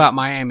not talking about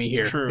Miami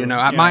here. True. You know,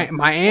 at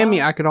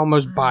Miami, I could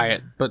almost buy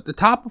it, but the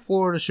top of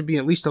Florida should be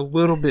at least a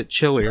little bit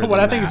chillier. What than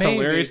I think that. is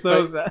hilarious,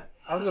 though, is that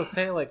I was gonna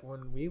say, like,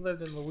 when we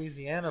lived in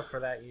Louisiana for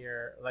that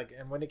year, like,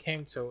 and when it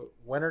came to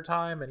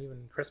wintertime and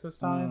even Christmas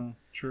time,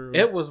 true.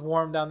 It was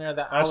warm down there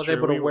that I That's was true.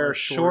 able to We wear wore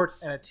shorts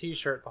shorts. and a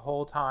t-shirt the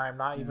whole time,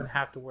 not even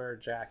have to wear a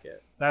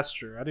jacket. That's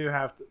true. I do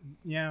have to.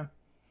 Yeah.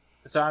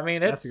 So I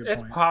mean, That's it's a good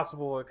it's point.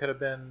 possible it could have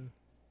been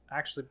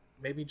actually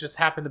maybe just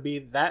happened to be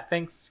that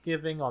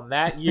Thanksgiving on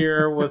that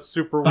year was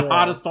super warm. The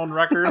hottest on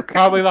record.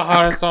 Probably the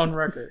hottest on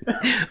record.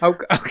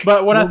 Okay.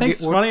 But what I think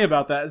is funny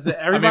about that is that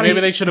everybody. I mean,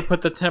 maybe they should have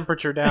put the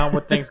temperature down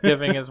with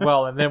Thanksgiving as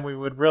well, and then we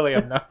would really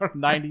have known.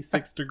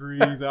 96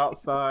 degrees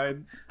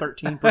outside,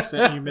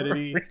 13%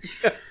 humidity.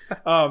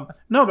 No,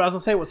 but I was gonna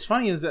say what's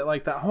funny is that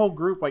like that whole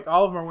group, like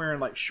all of them are wearing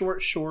like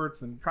short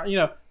shorts and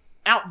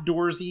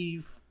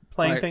outdoorsy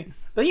playing Right. thing.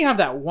 Then you have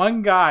that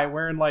one guy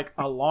wearing like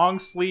a long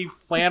sleeve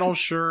flannel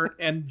shirt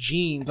and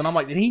jeans, and I'm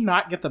like, did he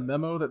not get the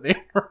memo that they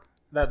were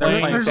That they're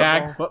playing playing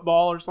tag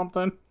football or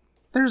something?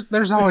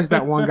 There's always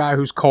that one guy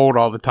who's cold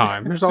all the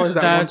time. There's always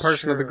that That's one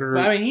person of the true.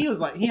 group. But, I mean, he was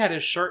like, he had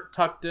his shirt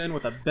tucked in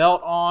with a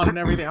belt on and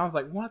everything. I was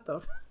like, what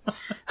the?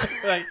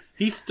 Like,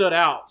 he stood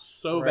out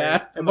so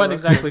bad. It wasn't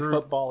exactly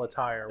football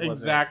attire, was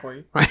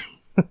Exactly. All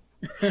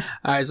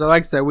right, so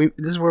like I said,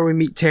 this is where we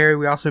meet Terry.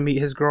 We also meet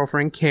his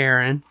girlfriend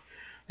Karen,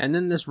 and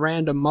then this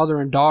random mother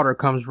and daughter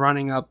comes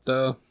running up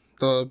the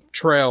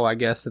trail, I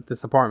guess, at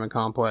this apartment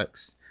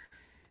complex,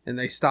 and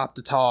they stop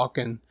to talk.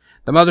 And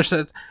the mother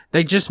says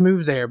they just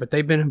moved there, but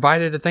they've been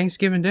invited to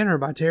Thanksgiving dinner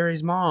by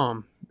Terry's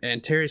mom,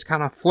 and Terry's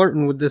kind of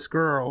flirting with this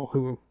girl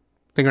who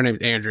I think her name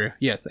is Andrea.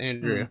 Yes,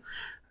 Andrea.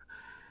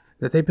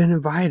 That they've been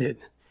invited,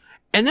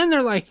 and then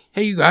they're like,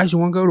 "Hey, you guys, you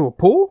want to go to a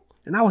pool?"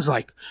 And I was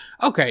like,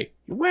 okay,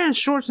 you're wearing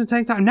shorts and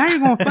tank top. Now you're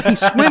going fucking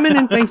swimming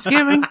in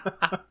Thanksgiving.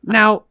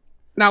 Now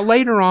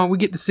later on, we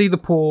get to see the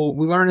pool.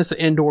 We learn it's an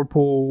indoor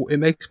pool. It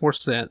makes more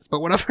sense. But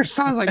when I first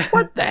saw it, I was like,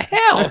 what the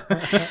hell?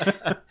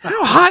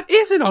 How hot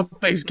is it on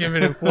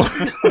Thanksgiving in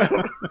Florida?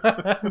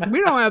 We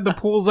don't have the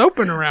pools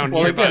open around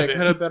Well, here. again, it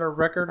could have been a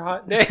record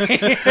hot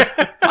day.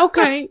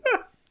 Okay.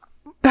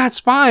 That's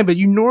fine, but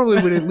you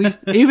normally would at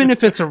least, even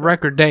if it's a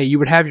record day, you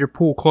would have your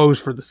pool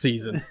closed for the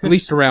season. At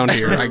least around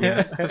here, I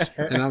guess.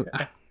 And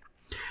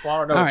Well, I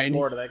don't know. All It's right.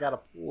 Florida. They got a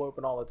pool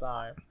open all the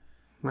time.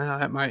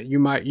 Well, you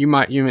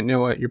know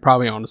what? You're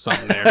probably onto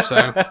something there. So,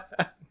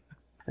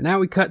 and now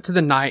we cut to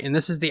the night, and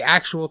this is the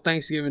actual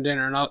Thanksgiving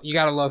dinner. And you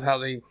gotta love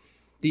how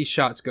these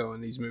shots go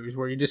in these movies,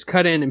 where you just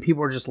cut in and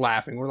people are just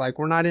laughing. We're like,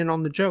 we're not in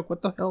on the joke.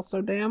 What the hell's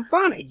so damn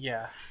funny?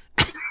 Yeah.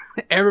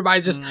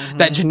 Everybody just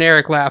that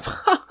generic laugh.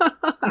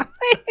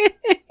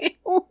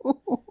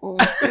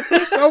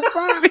 It's so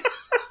funny.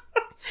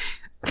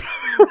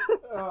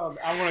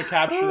 I want to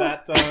capture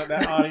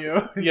that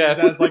audio.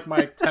 Yes. That's like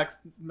my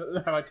text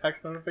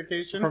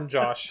notification From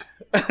Josh.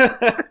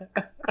 I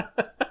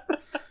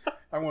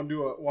want to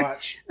do a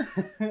watch.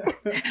 Oh,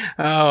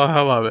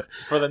 I love it.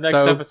 For the next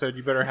So- episode,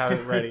 you better have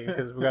it ready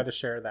because we got to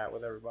share that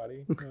with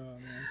everybody.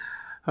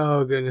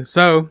 Oh goodness.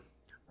 So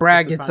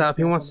Brad What's the gets up.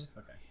 He timestamp on wants. this?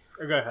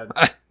 Okay. Go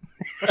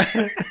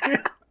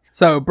ahead.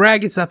 So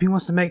Brad gets up. He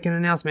wants to make an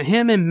announcement.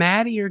 Him and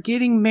Maddie are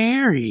getting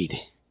married.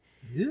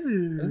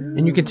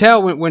 And you can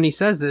tell when he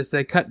says this,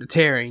 they cut to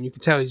Terry, and you can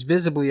tell he's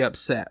visibly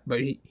upset. But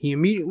he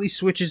immediately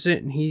switches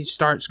it, and he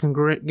starts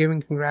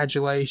giving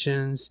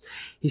congratulations.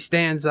 He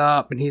stands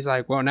up, and he's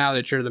like, well, now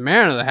that you're the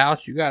man of the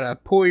house, you got to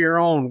pull your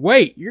own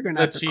weight. You're going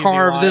to have to cheesy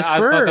carve line. this I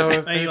thought that bird.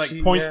 was And he so like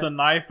cheesy, points yeah. the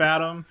knife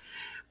at him.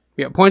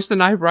 Yeah, points the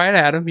knife right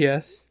at him,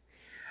 yes.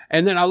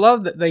 And then I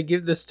love that they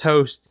give this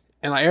toast,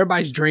 and like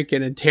everybody's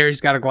drinking, and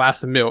Terry's got a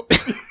glass of milk.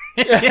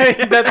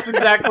 That's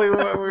exactly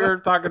what we were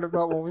talking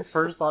about when we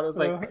first saw it. It was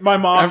like My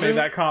mom made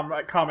that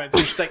comment too.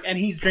 She's like, and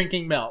he's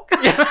drinking milk.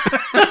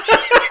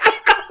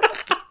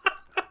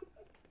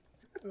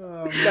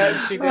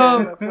 that she did.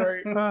 Oh. That's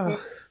right.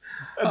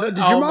 Did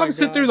your mom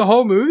sit through the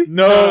whole movie?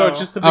 No,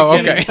 just the Oh,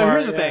 beginning. okay. So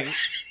here's the part, thing.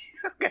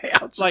 Okay,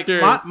 I was Like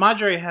curious.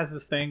 Madre has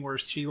this thing where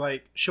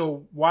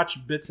she'll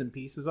watch bits and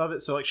pieces of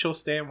it. So like she'll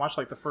stay and watch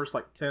like the first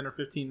like 10 or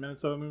 15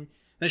 minutes of a movie.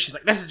 Then she's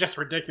like, this is just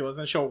ridiculous.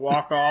 And she'll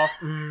walk off,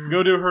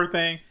 go do her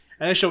thing.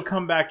 And then she'll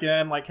come back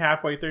in like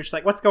halfway through. She's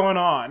like, what's going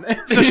on?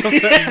 So she'll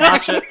sit and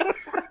watch it.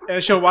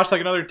 And she'll watch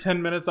like another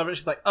 10 minutes of it.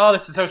 She's like, oh,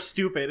 this is so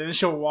stupid. And then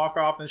she'll walk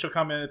off. And she'll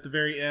come in at the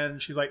very end.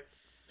 And she's like,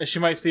 And she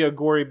might see a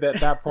gory bit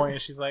at that point,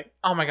 and she's like,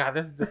 "Oh my god,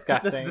 this is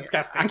disgusting! This is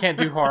disgusting. I can't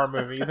do horror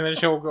movies." And then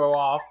she'll go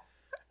off,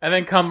 and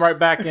then come right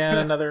back in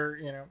another.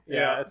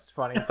 Yeah. It's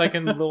funny. It's like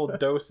in little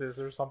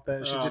doses or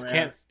something. She Oh, just man.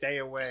 can't stay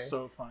away.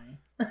 so funny.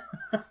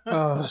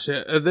 Oh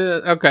shit.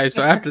 Okay,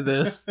 so after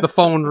this, the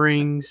phone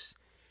rings.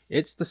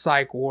 It's the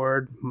psych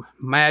ward.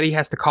 Maddie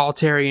has to call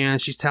Terry in.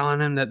 She's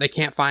telling him that they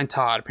can't find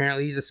Todd.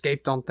 Apparently, he's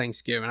escaped on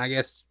Thanksgiving. I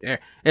guess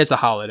it's a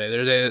holiday.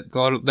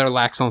 They're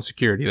lax on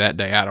security that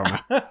day. I don't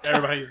know.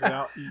 Everybody's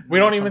out. We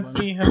don't even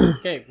see him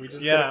escape. We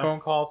just get Yeah. a phone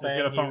call Just saying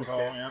get a phone he's call.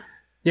 escaped. Yeah.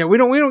 Yeah, we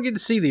don't get to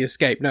see the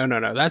escape. No.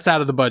 That's out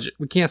of the budget.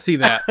 We can't see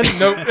that.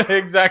 Nope,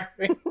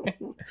 exactly.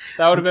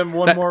 That would have been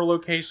one more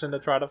location to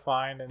try to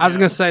find. And, I was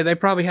going to say, they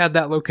probably had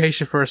that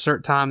location for a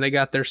certain time. They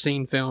got their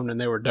scene filmed and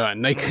they were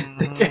done. They're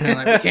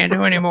like, we can't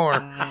do any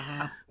more.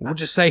 We'll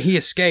just say he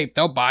escaped.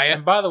 They'll buy it.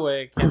 And by the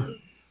way, can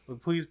we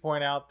please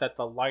point out that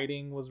the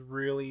lighting was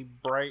really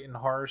bright and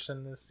harsh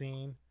in this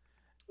scene?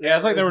 Yeah,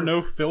 it's like there were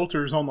no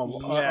filters on the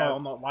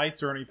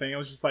lights or anything. It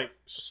was just like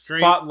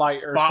straight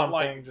spotlight or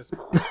something. Just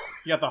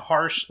you got the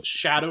harsh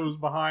shadows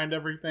behind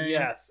everything.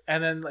 Yes,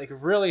 and then like it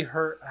really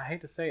hurt. I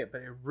hate to say it,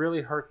 but it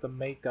really hurt the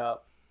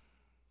makeup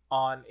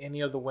on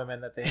any of the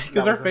women that they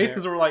because their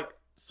faces were like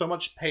so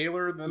much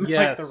paler than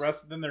like the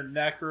rest than their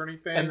neck or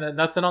anything. And then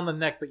nothing on the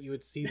neck, but you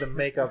would see the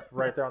makeup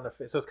right there on their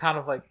face. So it's kind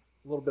of like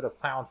a little bit of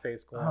clown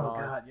face going on. Oh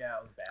god, yeah,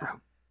 it was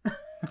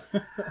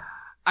bad.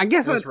 I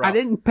guess I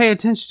didn't pay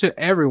attention to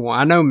everyone.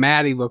 I know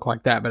Maddie looked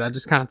like that, but I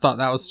just kind of thought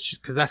that was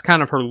because that's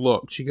kind of her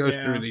look. She goes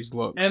through these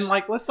looks. And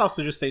like, let's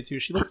also just say too,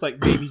 she looks like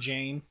Baby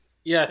Jane.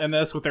 Yes. And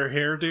that's with her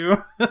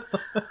hairdo.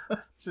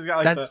 She's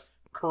got like the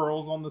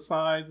curls on the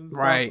sides and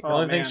stuff. Right. The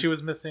only thing she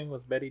was missing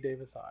was Betty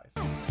Davis eyes.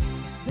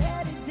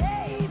 Betty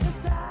Davis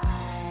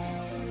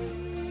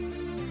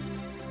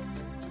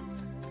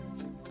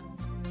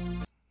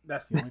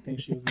That's the only thing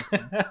she was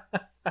missing.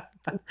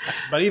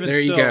 But even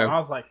there still, you go. I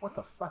was like, what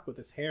the fuck with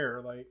this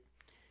hair? Like,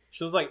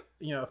 she was like,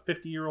 you know, a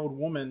 50-year-old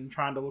woman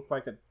trying to look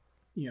like a,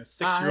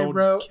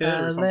 6-year-old kid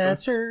or something.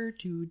 Letter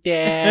to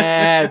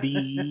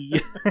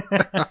Daddy.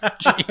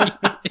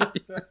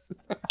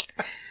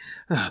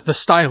 The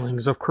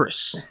stylings of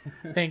Chris.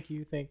 Thank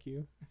you.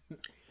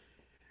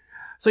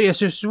 So yeah,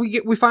 so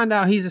we find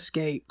out he's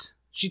escaped.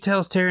 She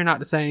tells Terry not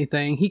to say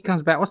anything. He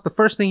comes back. What's the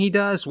first thing he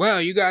does? Well,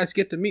 you guys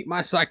get to meet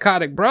my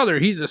psychotic brother.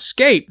 He's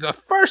escaped. The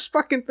first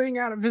fucking thing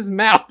out of his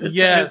mouth is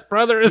that his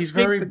brother escaped. He's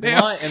very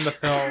blunt in the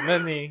film,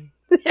 isn't he?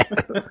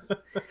 Yes.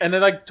 And they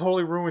like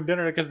totally ruined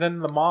dinner because then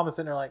the mom is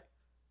sitting there like,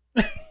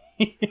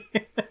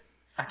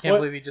 I can't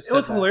believe he just said It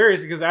was that.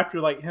 hilarious because after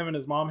like him and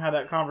his mom had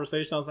that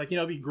conversation, I was like,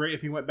 it'd be great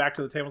if he went back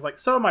to the table. I was like,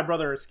 so my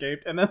brother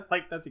escaped. And then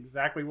like, that's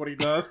exactly what he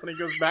does when he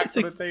goes back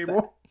to the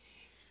table.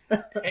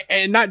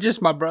 And not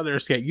just my brother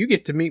escaped. You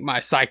get to meet my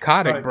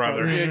psychotic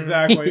brother.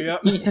 Exactly.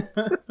 Yep. And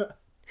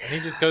he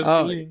just goes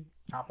eating,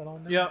 chopping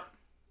on them. Yep.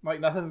 Like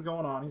nothing's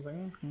going on. He's like,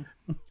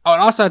 Oh,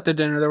 and also at the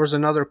dinner, there was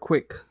another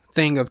quick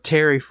thing of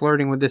Terry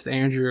flirting with this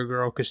Andrea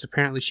girl because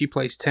apparently she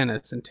plays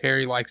tennis and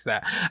Terry likes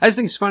that. I just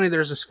think it's funny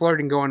there's this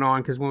flirting going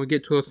on because when we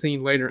get to a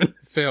scene later in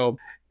the film,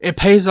 it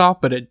pays off,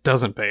 but it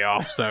doesn't pay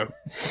off. So,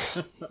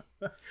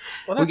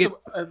 well, that's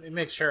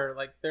make sure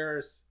like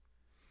there's.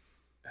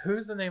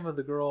 Who's the name of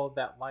the girl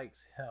that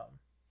likes him?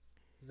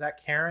 Is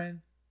that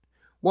Karen?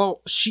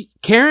 Well,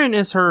 Karen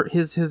is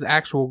his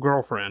actual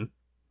girlfriend.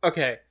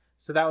 Okay,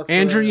 so that was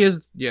Andrea's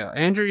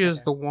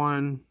the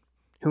one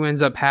who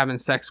ends up having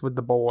sex with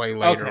the boy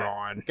later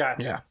on.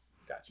 Gotcha. Yeah.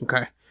 Gotcha.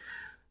 Okay.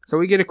 So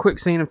we get a quick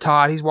scene of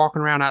Todd. He's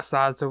walking around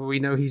outside, so we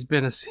know he's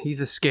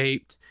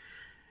escaped.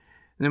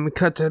 And then we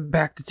cut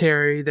back to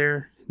Terry.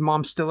 Their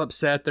mom's still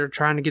upset. They're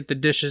trying to get the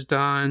dishes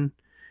done.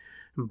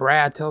 And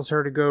Brad tells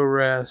her to go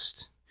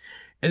rest.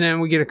 And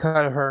then we get a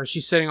cut of her.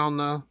 She's sitting on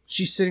the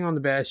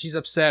bed. She's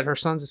upset. Her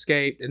son's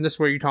escaped. And this is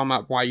where you're talking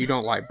about why you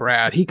don't like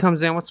Brad. He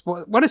comes in.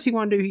 What does he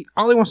want to do?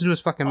 All he wants to do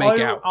is fucking make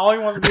out. All he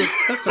wants to do is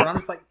kiss her. And I'm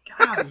just like,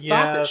 God,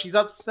 stop it. She's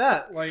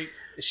upset. Like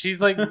she's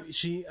like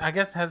she I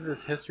guess has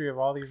this history of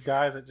all these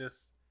guys that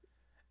just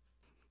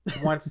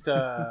wants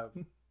to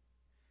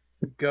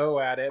go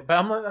at it. But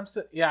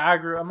I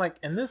agree. I'm like,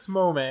 in this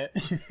moment,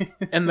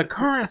 in the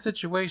current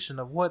situation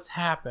of what's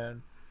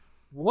happened,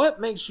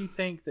 what makes you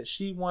think that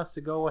she wants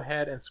to go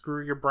ahead and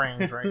screw your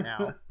brains right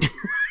now?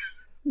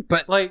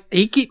 But like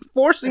he keeps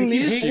forcing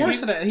these. He's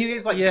forcing it.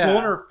 He's like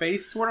pulling her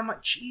face toward him. I'm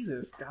like,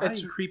 Jesus, God,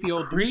 it's you creepy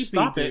old creepy, dude.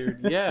 Stop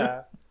dude. it.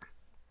 Yeah,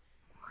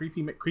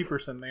 creepy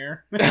McCreeperson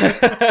there.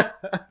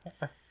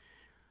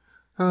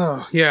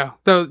 Oh yeah.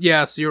 So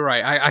yes, you're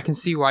right. I can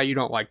see why you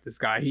don't like this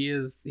guy. He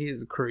is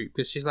a creep.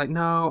 Because she's like,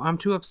 no, I'm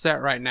too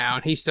upset right now,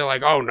 and he's still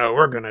like, oh no,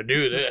 we're gonna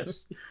do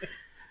this.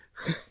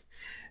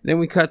 Then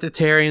we cut to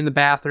Terry in the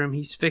bathroom.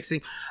 He's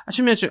fixing.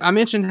 I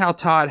mentioned how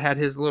Todd had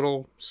his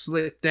little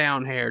slick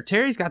down hair.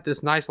 Terry's got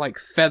this nice like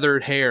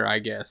feathered hair, I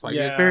guess, like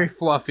very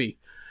fluffy.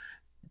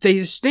 They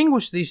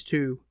distinguish these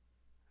two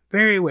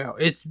very well.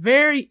 It's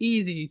very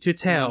easy to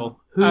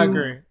tell who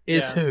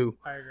is who.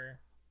 I agree.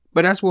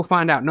 But as we'll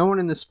find out, no one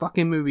in this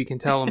fucking movie can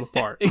tell them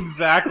apart.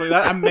 Exactly.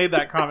 I made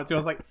that comment too. I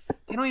was like,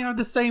 they don't even have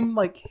the same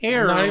like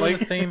hair. Not even the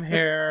same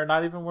hair.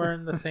 Not even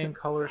wearing the same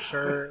color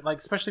shirt. Like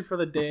especially for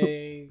the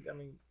day. I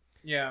mean.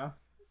 Yeah.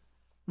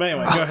 But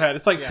anyway, go ahead.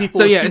 It's like people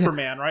with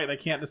Superman, right? They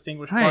can't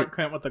distinguish Clark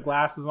Kent with the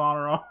glasses on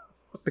or off.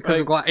 Because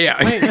of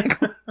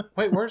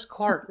Wait, where's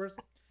Clark?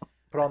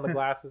 Put on the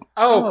glasses.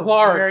 Oh,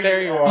 Clark,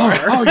 there you are.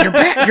 Oh, you're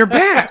back. You're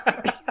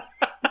back.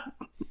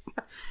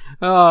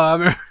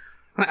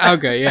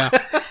 Okay, yeah.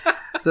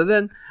 So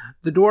then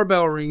the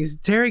doorbell rings.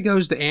 Terry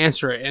goes to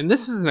answer it, and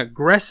this is an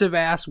aggressive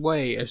ass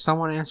way if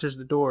someone answers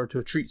the door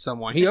to treat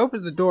someone. He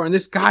opens the door, and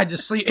this guy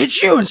just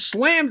it's you, and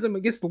slams him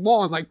against the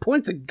wall and like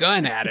points a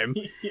gun at him.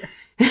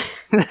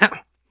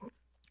 I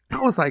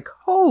was like,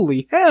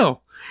 holy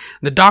hell.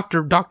 The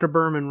Dr.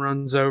 Berman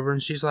runs over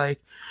and she's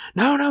like,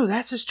 no,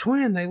 that's his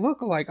twin. They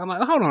look alike. I'm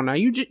like, hold on now.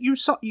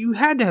 You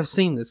had to have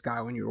seen this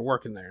guy when you were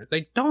working there.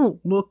 They don't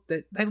look,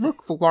 they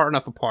look far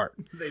enough apart.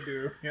 They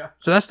do, yeah.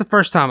 So that's the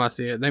first time I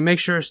see it. They make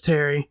sure it's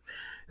Terry.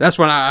 That's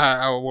when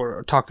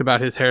I talked about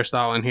his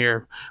hairstyle in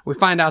here. We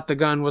find out the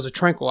gun was a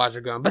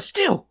tranquilizer gun, but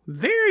still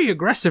very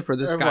aggressive for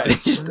this guy.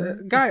 Just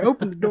the guy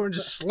opened the door and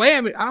just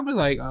slammed it. I'll be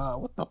like,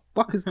 what the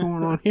fuck is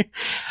going on here?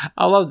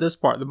 I love this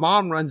part. The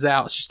mom runs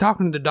out. She's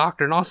talking to the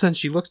doctor, and all of a sudden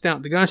she looks down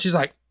at the gun. She's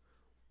like,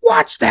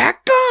 "What's that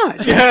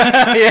gun?"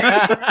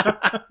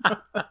 Yeah.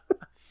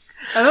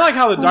 I like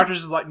how the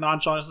doctor's just like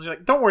nonchalant. She's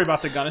like, "Don't worry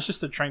about the gun. It's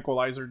just a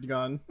tranquilizer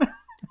gun."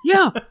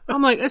 Yeah,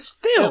 I'm like, it's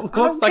still. It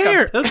looks like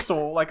care. a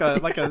pistol, like a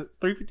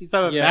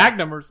 357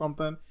 Magnum or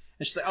something.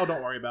 And she's like, "Oh,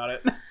 don't worry about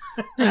it." Yeah,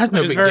 that's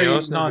no She's big very deal.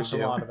 It's no big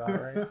nonchalant deal. about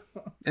it, right?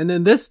 And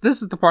then this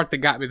is the part that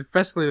got me,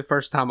 especially the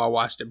first time I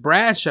watched it.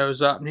 Brad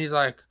shows up and he's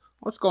like,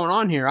 "What's going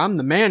on here? I'm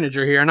the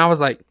manager here." And I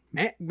was like,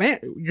 man,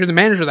 you're the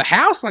manager of the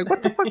house? Like,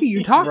 what the fuck are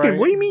you talking? Right,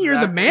 What do you mean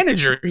you're the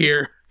manager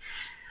here?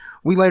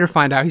 We later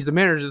find out he's the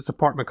manager of this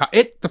apartment.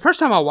 The first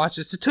time I watched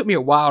this, it took me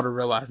a while to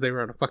realize they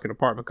were in a fucking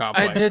apartment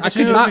complex. I did I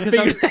too, could not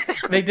because figure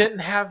they didn't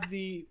have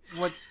the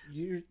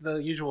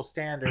usual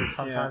standards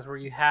sometimes where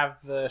you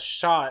have the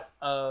shot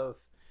of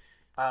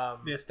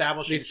the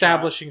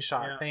establishing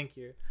shot. Yeah. Thank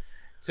you.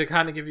 To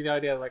kind of give you the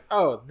idea, like,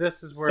 oh,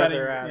 this is where Setting,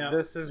 they're at. yeah,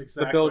 this is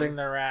exactly. the building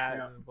they're at,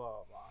 and blah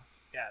blah blah.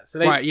 Yeah. So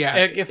they, Right, yeah.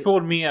 it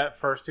fooled me at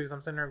first too. So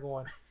I'm sitting there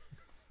going,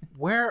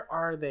 where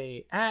are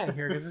they at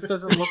here? Because this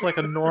doesn't look like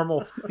a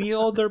normal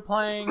field they're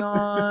playing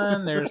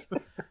on. There's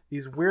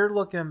these weird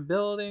looking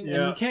buildings,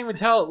 and you can't even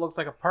tell it looks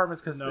like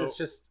apartments because it's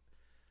just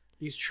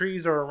these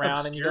trees are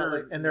around, and you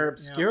don't, and they're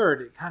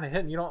obscured. It kind of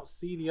hidden. You don't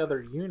see the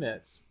other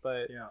units,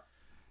 but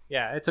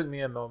yeah, it took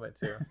me a moment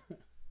too.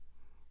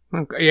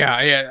 Okay,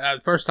 yeah.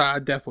 At first I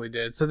definitely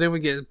did. So then we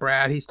get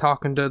Brad. He's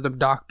talking to the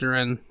doctor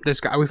and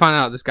this guy. We find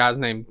out this guy's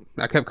name.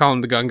 I kept calling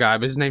him the gun guy,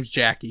 but his name's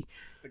Jackie.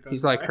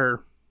 He's like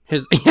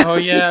his. Oh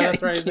yeah,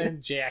 that's right. His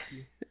name's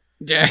Jackie.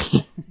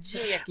 Jackie.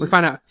 We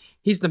find out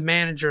he's the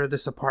manager of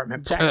this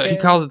apartment. He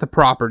calls it the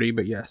property,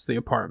 but yes, the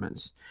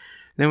apartments.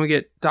 Then we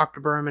get Dr.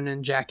 Berman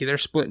and Jackie. They're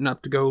splitting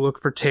up to go look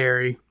for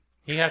Terry.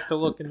 He has to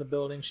look in the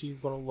building.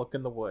 She's going to look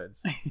in the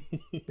woods.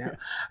 Yeah,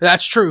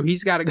 that's true. He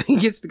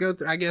gets to go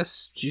through. I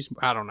guess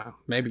I don't know.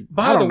 Maybe.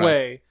 By the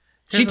way,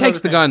 she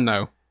takes the gun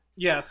though.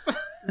 Yes.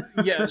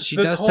 Yeah, she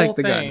this does whole take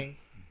the thing, gun.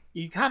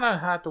 You kind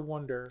of have to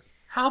wonder,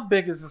 how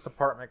big is this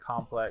apartment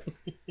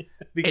complex?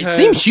 It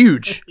seems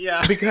huge.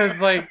 Yeah.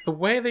 Because like the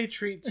way they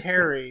treat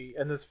Terry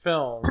in this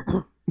film,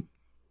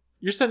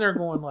 you're sitting there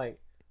going like,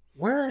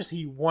 where is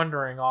he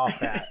wandering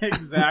off at?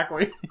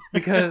 Exactly.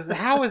 Because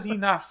how is he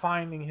not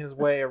finding his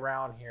way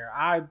around here?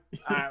 I'm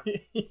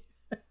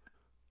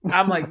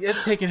like,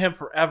 it's taking him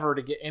forever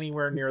to get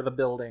anywhere near the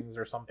buildings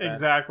or something.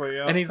 Exactly,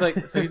 yeah. And he's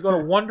like, so he's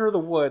going to wander the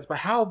woods, but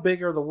how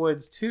big are the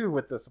woods too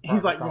with this apartment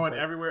He's like complex?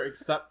 going everywhere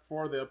except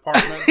for the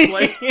apartments.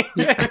 Like,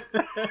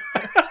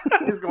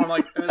 he's going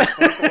like in a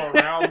circle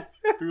around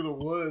through the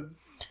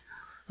woods.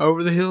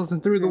 Over the hills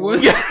and through the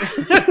woods.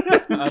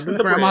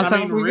 Grandma's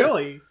house we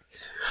really. Go.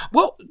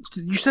 Well,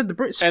 you said the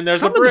bridge. And there's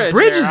some a bridge of the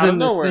bridges there, in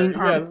this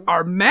nowhere. thing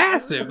are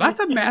massive.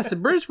 That's a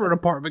massive bridge for an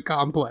apartment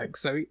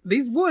complex. So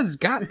these woods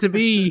got to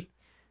be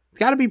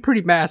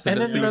pretty massive.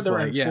 And then it they're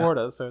seems in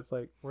Florida, so it's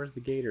like, where's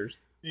the gators?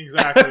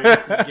 Exactly,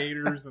 the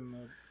gators and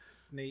the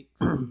snakes,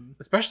 and...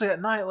 especially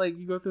at night. Like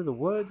you go through the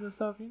woods and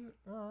stuff. You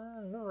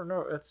never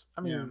know.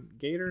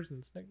 Gators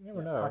and snakes. You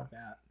never know. Fuck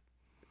that.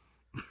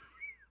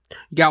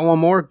 You got one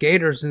more: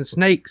 gators and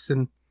snakes,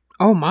 and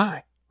oh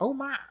my. Oh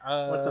my!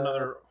 What's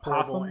another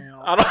possums?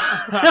 animal?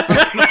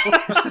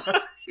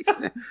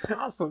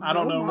 Possums. I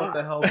don't know what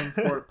the hell's in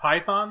Florida.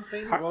 Pythons,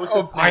 maybe?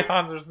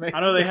 Pythons or snakes. I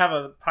know they have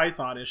a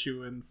python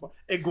issue in Florida.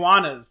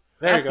 Iguanas.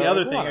 That's the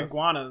other thing.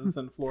 Iguanas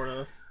in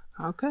Florida.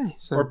 Okay.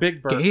 So or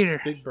big birds. Gator.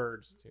 Big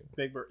birds too.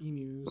 Big bird.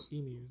 Emus.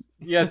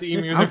 Yes,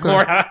 emus in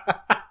Florida.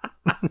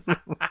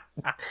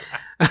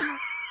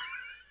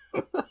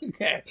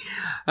 Okay.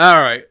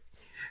 All right.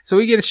 So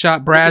we get a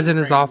shot. Brad's in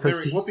his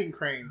office. Whooping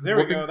cranes. There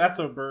we go. That's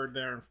a bird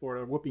there in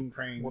Florida. Whooping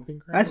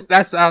cranes.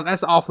 That's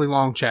awfully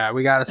long, Chad.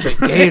 We gotta say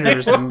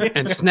gators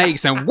and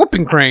snakes and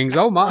whooping cranes.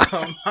 Oh my!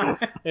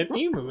 And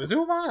emus.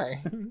 Oh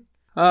my!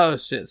 Oh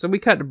shit! So we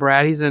cut to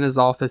Brad. He's in his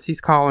office. He's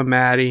calling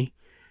Maddie,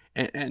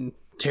 and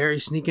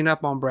Terry's sneaking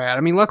up on Brad.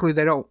 I mean, luckily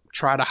they don't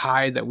try to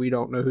hide that we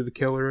don't know who the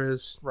killer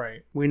is.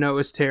 Right. We know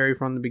it's Terry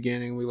from the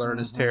beginning. We learn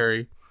it's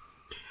Terry.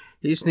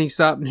 He sneaks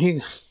up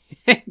and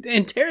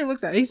and Terry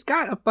looks at it. He's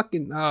got a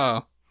fucking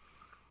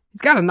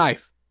he's got a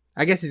knife.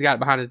 I guess he's got it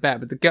behind his back,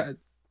 but the guy,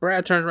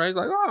 Brad turns around, he's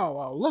like, "Oh,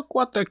 well, look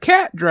what the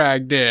cat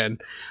dragged in."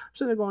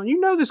 So they're going,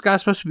 this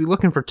guy's supposed to be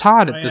looking for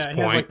Todd at this point.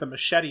 He has like the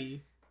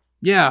machete.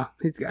 Yeah,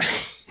 he's got,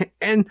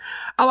 and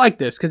I like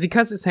this because he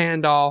cuts his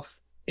hand off,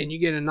 and you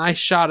get a nice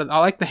shot of. I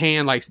like the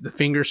hand, like the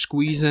finger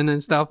squeezing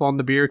and stuff on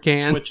the beer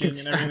can, twitching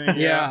and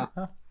everything. Yeah.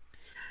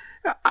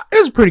 It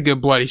was a pretty good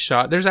bloody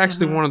shot. There's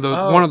actually one of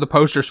the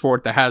posters for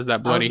it that has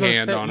that bloody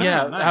hand on it.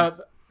 Yeah,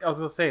 nice. I was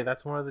gonna say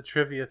that's one of the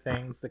trivia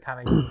things that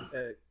kind of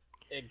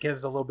it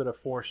gives a little bit of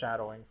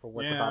foreshadowing for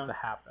what's about to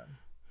happen.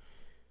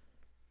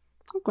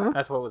 Okay,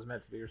 that's what it was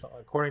meant to be, or something.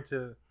 According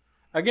to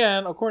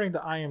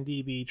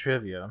IMDb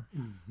trivia.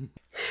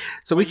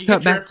 So we you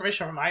cut get your back.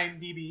 information from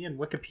IMDb and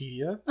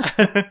Wikipedia.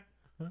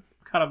 What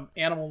kind of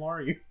animal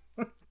are you?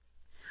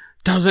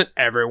 Doesn't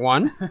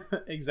everyone?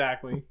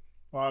 Exactly.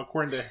 Well,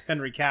 according to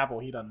Henry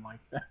Cavill, he doesn't like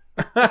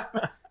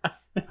that.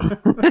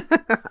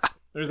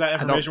 There's that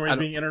information where he's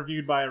being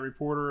interviewed by a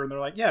reporter, and they're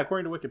like, "Yeah,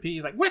 according to Wikipedia."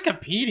 He's like,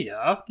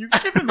 "Wikipedia? You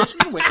get information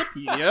from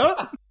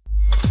Wikipedia?"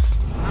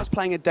 How's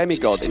playing a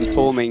demigod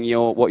informing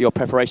what your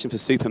preparation for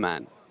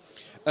Superman?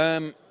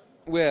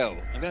 Well,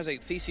 I'm going to say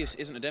Theseus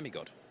isn't a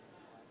demigod.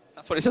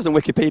 That's what it says on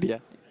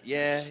Wikipedia.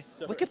 Yeah.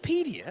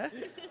 Wikipedia?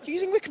 You're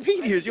using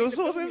Wikipedia as your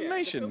source of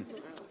information.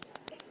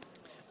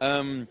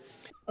 I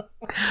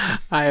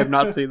have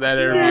not seen that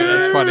interview.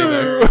 That's funny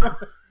though.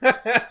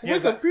 He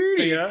has a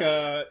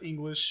fake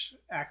English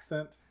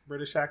accent,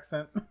 British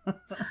accent.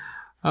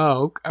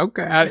 Oh,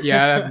 okay. I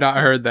have not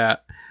heard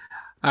that.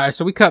 All right,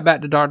 so we cut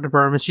back to Dr.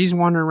 Berman. She's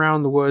wandering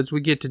around the woods.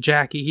 We get to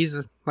Jackie. He's,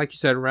 like you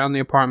said, around the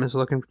apartments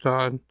looking for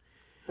Todd.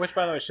 Which,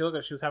 by the way, she looked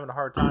like she was having a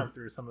hard time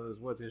through some of those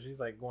woods because she's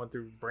like going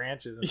through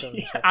branches and stuff.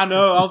 Yeah, I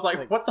know. I was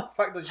like, what the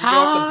fuck? Did she go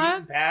off the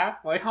beaten path?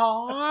 Like,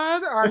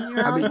 Todd, are you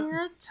out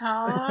here?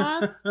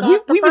 Todd,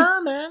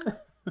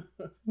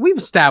 We've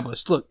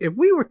established, look, if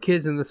we were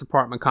kids in this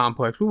apartment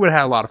complex, we would have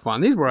had a lot of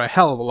fun. These were a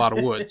hell of a lot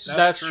of woods.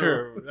 That's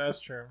true. That's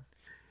true.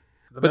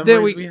 The But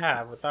memories then we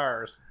have with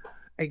ours.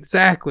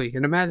 Exactly.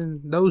 And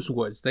imagine those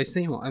woods. They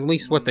seem, at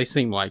least what they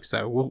seem like.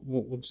 So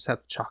we'll just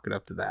have to chalk it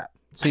up to that.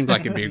 Seems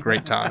like it'd be a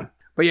great time.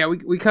 But yeah,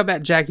 we cut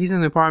back Jack. He's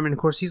in the apartment. Of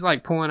course, he's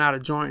like pulling out a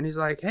joint. And he's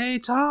like, "Hey,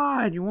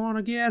 Todd, you want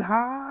to get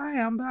high?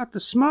 I'm about to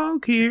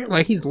smoke here."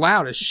 Like, he's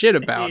loud as shit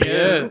about it. He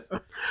is.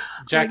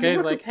 Jack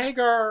A's like, "Hey,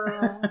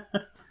 girl.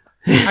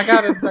 I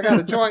got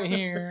a joint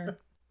here.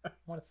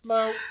 Want to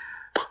smoke?"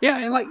 Yeah,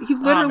 and like, he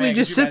literally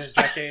just sits.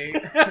 Jack A.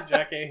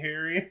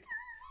 Harry.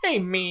 Hey,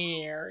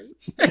 Mary.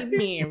 Hey,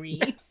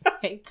 Mary.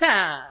 Hey,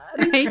 Todd.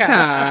 Hey,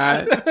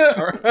 Todd.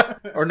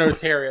 or no,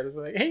 Terry. They'll be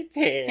like, "Hey,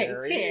 Terry."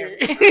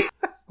 Hey, Terry.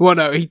 Well,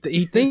 no,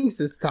 he thinks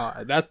it's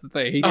Todd. That's the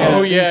thing.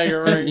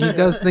 You're right. He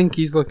does think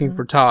he's looking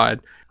for Todd.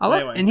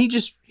 Anyway. And he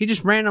just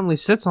randomly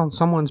sits on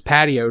someone's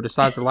patio,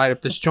 decides to light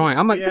up this joint.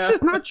 I'm like, this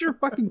is not your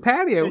fucking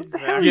patio. What the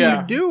hell are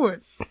you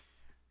doing?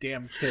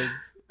 Damn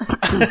kids.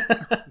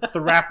 It's the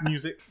rap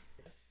music.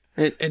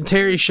 And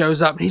Terry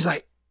shows up, and he's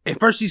like, at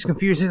first he's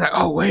confused. He's like,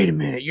 "Oh, wait a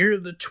minute. You're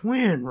the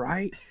twin,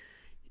 right?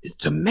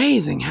 It's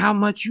amazing how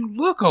much you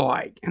look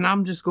alike." And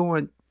I'm just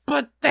going,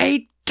 but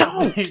they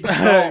don't.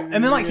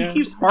 And then like he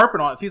keeps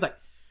harping on it. So he's like,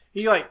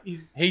 he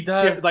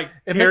does. Like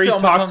Terry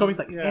talks to him. He's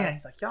like, "Yeah."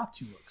 He's like, "Y'all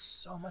two look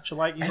so much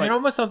alike." He's and like, it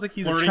almost sounds like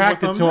he's flirting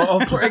attracted with to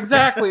him. him.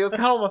 Exactly. It was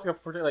kind of almost like a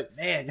flirt. Like,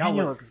 "Man, y'all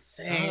look the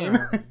same.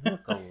 You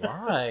look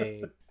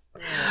alike."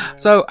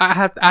 So I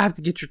have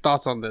to get your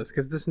thoughts on this,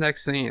 because this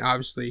next scene,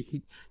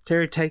 obviously,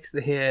 Terry takes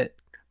the hit,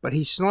 but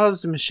he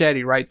slubs the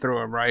machete right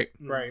through him, right?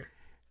 Right.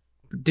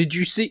 Did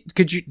you see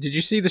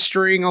the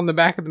string on the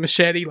back of the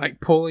machete, like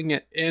pulling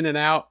it in and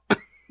out?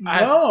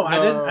 No, I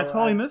didn't. I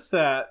totally missed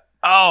that.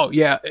 Oh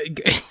yeah,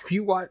 if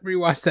you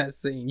rewatch that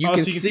scene, you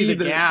can see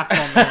the gaff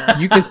on there.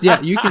 You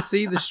can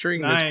see the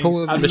string that's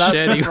pulling the I'm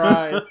machete. Not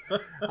surprised.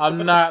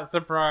 I'm not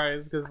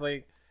surprised because,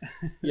 like,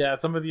 yeah,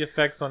 some of the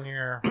effects on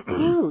here,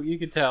 you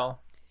could tell.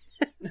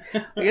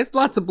 It's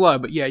lots of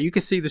blood, but yeah, you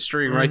can see the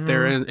string right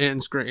there in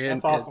screen.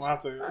 That's awesome. I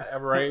have to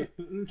right.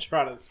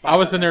 Try to. I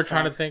was in there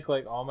trying to think,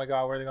 like, oh my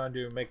god, what are they going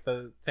to do? Make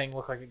the thing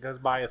look like it goes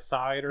by a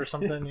side or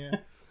something? Yeah.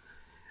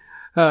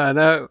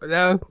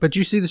 No, but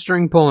you see the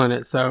string pulling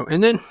it. So,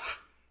 and then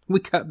we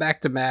cut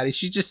back to Maddie.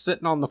 She's just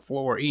sitting on the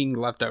floor eating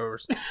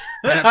leftovers.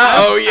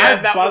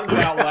 I busted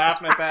out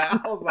laughing at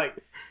that. I was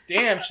like,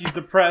 "Damn, she's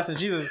depressed and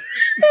she's just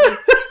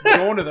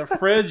going to the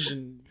fridge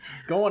and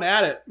going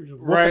at it."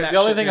 Right. The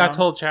only thing I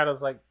told Chad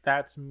was like,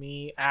 "That's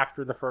me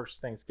after the first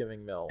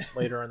Thanksgiving meal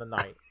later in the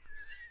night."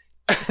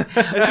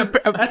 That's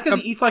because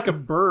he eats like a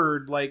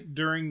bird, like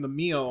during the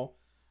meal.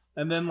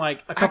 And then,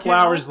 like, a couple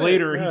hours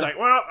later, he's like,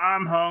 "Well,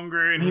 I'm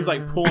hungry." And he's,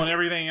 like, pulling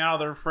everything out of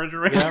the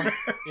refrigerator.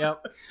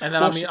 Yep. And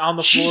then, on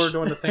the floor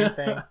doing the same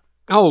thing.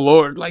 Oh,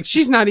 Lord. Like,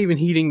 she's not even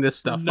heating this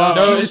stuff up.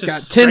 No, She's just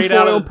got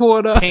tinfoil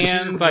pulled up.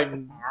 Pans, she's like,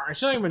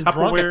 she's not even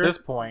drunk at this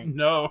point.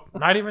 No.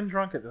 Not even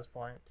drunk at this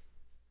point.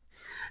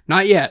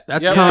 Not yet.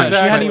 That's coming.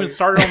 Exactly. She hadn't even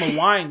started on the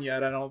wine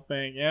yet, I don't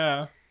think.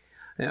 Yeah.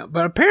 Yeah,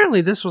 but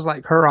apparently this was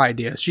like her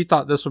idea. She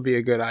thought this would be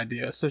a good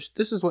idea. So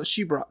this is what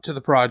she brought to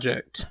the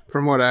project,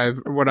 from what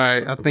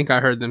I think I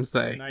heard them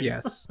say. Nice.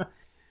 Yes.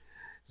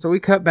 So we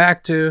cut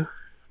back to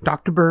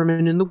Dr.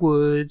 Berman in the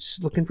woods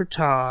looking for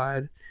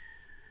Todd.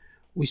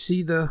 We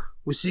see the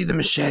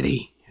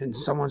machete and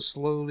someone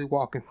slowly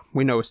walking.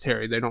 We know it's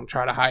Terry. They don't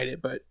try to hide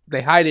it, but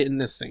they hide it in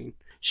this scene.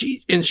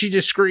 She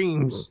just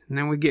screams, and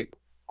then we get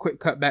quick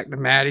cut back to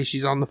Maddie.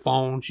 She's on the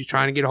phone. She's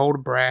trying to get a hold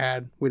of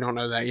Brad. We don't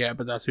know that yet,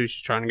 but that's who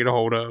she's trying to get a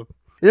hold of.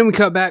 And then we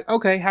cut back.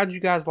 Okay, how'd you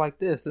guys like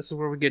this? This is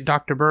where we get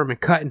Dr. Berman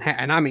cut in half,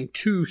 and I mean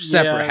 2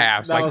 separate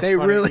halves. that Like was they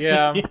funny. really.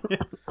 Yeah.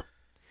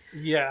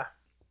 Yeah.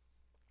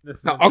 This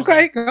is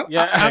Okay, go,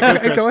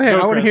 Chris. go ahead.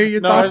 I want to hear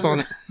your thoughts on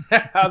it.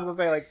 I was gonna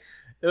say, like,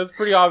 it was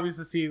pretty obvious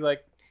to see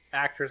like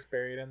actress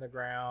buried in the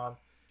ground,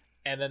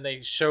 and then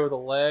they show the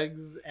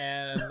legs,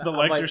 and The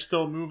legs are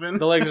still moving.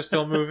 The legs are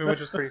still moving, which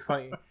was pretty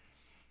funny.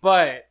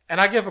 But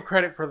and I give a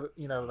credit for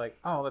like,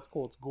 oh, that's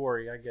cool. It's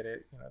gory. I get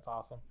it. It's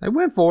awesome. They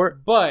went for it,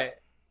 but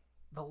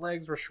the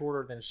legs were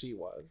shorter than she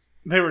was.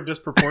 They were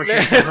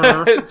disproportionate to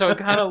her, so it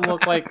kind of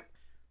looked like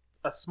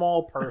a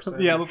small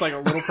person. Yeah, it looked like a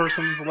little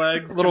person's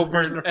legs. Little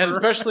person, and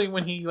especially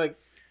when he like,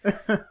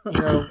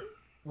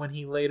 when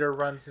he later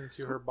runs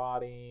into her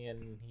body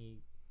and he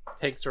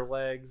takes her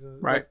legs,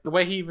 and right. like, the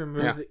way he even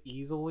moves it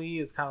easily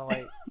is kind of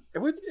like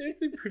it'd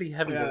be pretty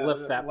heavy to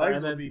lift that.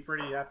 Legs would be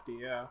pretty hefty.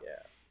 Yeah.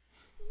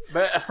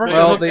 But at first,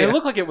 it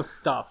looked like it was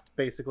stuffed,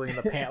 basically, in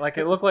the pants. Like,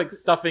 it looked like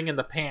stuffing in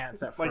the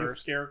pants at like first. Like a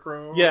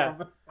scarecrow? Yeah.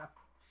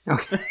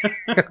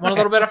 Want a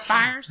little bit of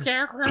fire,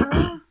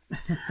 scarecrow?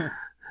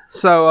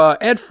 So,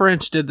 Ed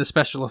French did the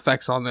special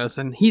effects on this,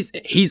 and he's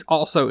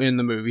also in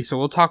the movie, so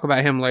we'll talk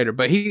about him later.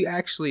 But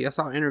I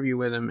saw an interview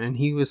with him, and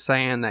he was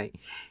saying that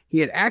he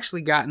had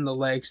actually gotten the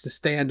legs to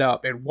stand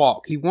up and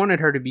walk. He wanted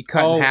her to be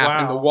cut in half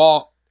and the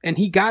walk. And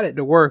he got it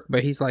to work,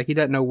 but he's like, he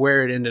doesn't know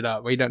where it ended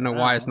up. He doesn't know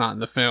why it's not in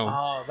the film.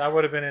 Oh, that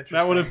would have been interesting.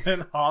 That would have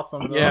been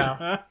awesome, though.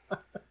 Yeah.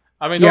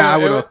 I mean, I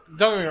don't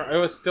get me wrong, it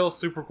was still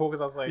super cool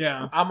because I was like,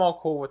 yeah. I'm all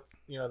cool with,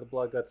 the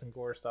blood, guts, and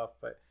gore stuff,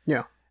 but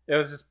yeah, it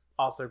was just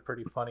also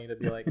pretty funny to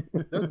be like,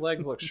 those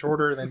legs look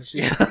shorter than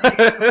she.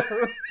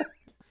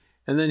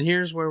 And then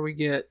here's where we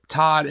get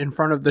Todd in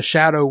front of the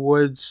Shadow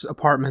Woods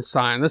apartment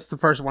sign. This is the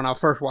first one I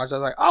first watched. I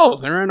was like,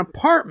 oh, they're in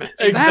apartments.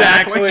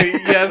 Exactly.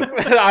 Yes.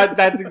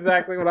 That's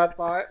exactly what I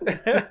thought.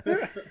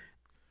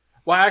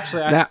 Well,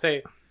 actually, I have to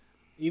say,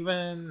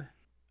 even,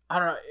 I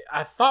don't know,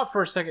 I thought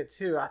for a second,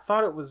 too, I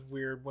thought it was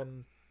weird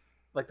when,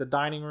 like, the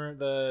dining room,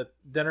 the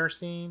dinner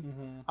scene,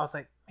 mm-hmm. I was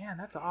like, man,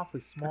 that's an awfully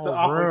small It's an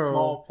awfully room.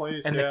 small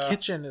place, and yeah. the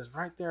kitchen is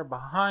right there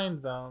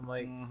behind them.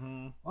 Like,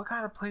 mm-hmm. what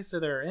kind of place are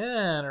they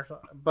in? Or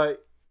something?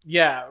 But...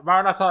 yeah,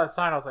 when I saw that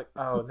sign, I was like,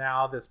 oh,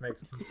 now this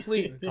makes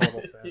complete and total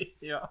sense.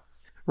 Yeah.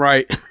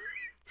 Right.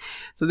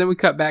 So then we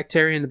cut back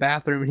Terry in the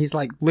bathroom, and he's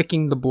like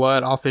licking the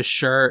blood off his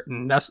shirt,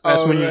 and that's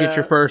when you get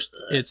your first,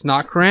 it's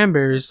not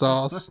cranberry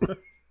sauce.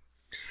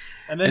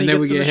 and then he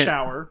gets in the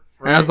shower.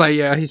 Right? And I was like,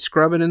 yeah, he's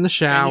scrubbing in the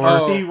shower. And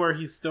you can see where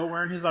he's still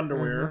wearing his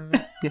underwear.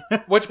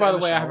 Mm-hmm. Which, by the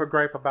way, I have a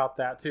gripe about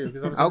that, too.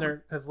 Because I'm sitting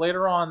there, because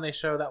later on, they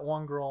show that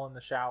one girl in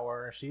the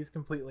shower, she's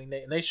completely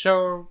naked. And they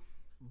show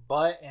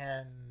butt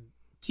and...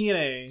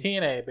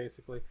 TNA,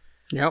 basically.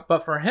 Yep.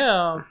 But for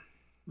him,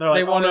 they're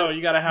like, oh no,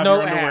 you gotta have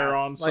your underwear ass.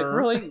 on,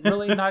 sir. Like,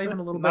 really, not even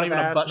a little not bit even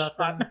of a ass, butt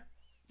nothing.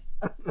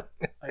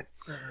 Like,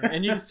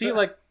 and you can see,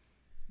 like,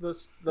 you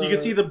can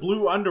see the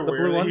blue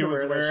underwear he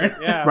was wearing.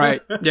 Yeah.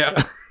 Right,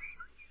 yeah.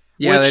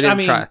 Yeah, Which, they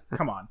didn't try.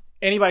 Come on.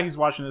 Anybody who's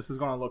watching this is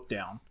going to look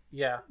down.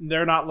 Yeah.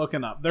 They're not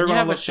looking up. They're going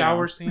to look look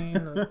shower down.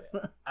 scene.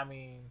 I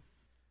mean,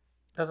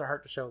 it doesn't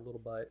hurt to show a little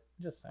butt.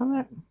 Just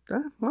saying.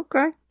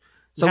 Okay.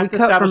 So we have to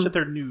establish that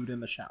they're nude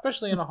in the shower.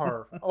 Especially in a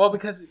horror. Well,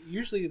 because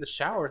usually the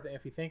shower,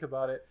 if you think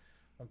about it,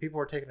 when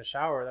people are taking a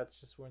shower, that's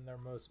just when they're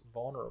most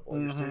vulnerable.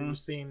 Mm-hmm. So you're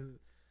seeing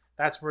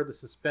that's where the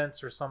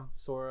suspense or some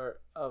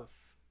sort of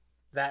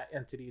that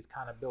entity is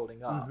kind of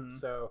building up. Mm-hmm.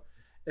 So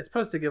it's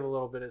supposed to give a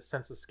little bit of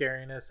sense of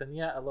scariness and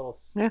a little,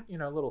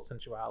 a little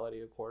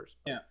sensuality, of course.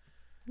 Yeah.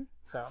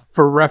 So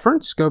for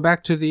reference, go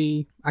back to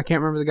I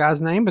can't remember the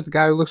guy's name, but the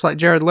guy who looks like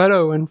Jared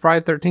Leto in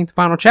Friday the 13th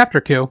Final Chapter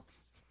Kill.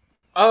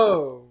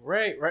 Oh,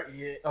 right.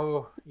 Yeah.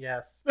 Oh,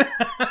 yes.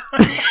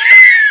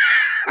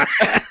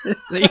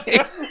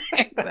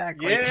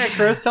 Exactly. Yeah,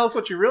 Chris, tell us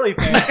what you really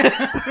think.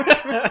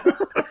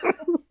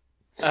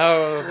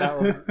 Oh,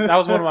 that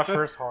was one of my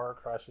first horror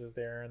crushes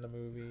there in the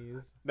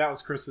movies. That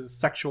was Chris's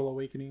sexual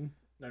awakening.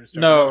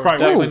 No,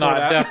 definitely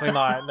not. Definitely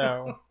not.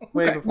 No,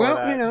 way before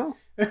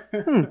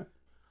that.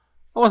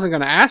 I wasn't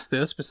going to ask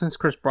this, but since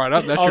Chris brought it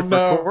up, that's your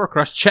first horror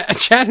crush.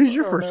 Chad, who's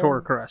your first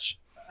horror crush?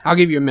 I'll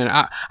give you a minute.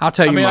 I'll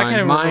tell you mine. I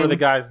can't remember the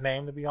guy's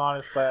name, to be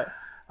honest, but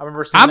I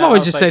remember seeing I've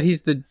always just said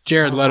he's the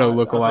Jared Leto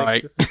lookalike.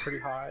 Like, this is pretty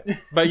hot.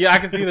 But yeah, I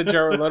can see the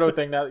Jared Leto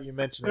thing now that you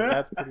mentioned it.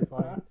 That's pretty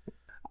funny.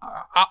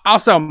 I'll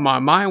say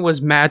mine. Mine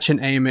was Machen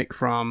Amick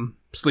from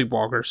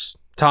Sleepwalkers.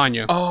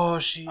 Tanya. Oh,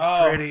 she's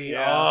pretty.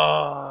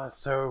 Yeah. Oh,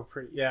 so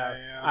pretty.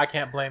 Yeah. I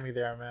can't blame you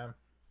there, man.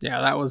 Yeah,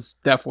 that was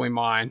definitely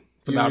mine.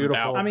 Without a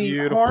doubt. I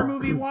mean, horror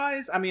movie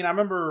wise, I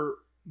remember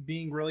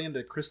being really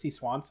into Christy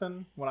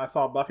Swanson when I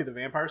saw Buffy the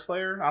Vampire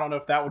Slayer. I don't know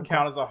if that would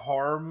count as a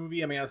horror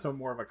movie. I mean, that's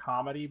more of a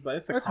comedy, but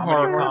it's a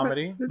horror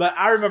comedy. But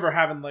I remember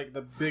having like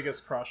the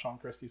biggest crush on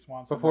Christy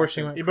Swanson before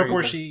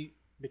she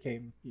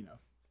became,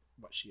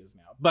 what she is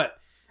now. But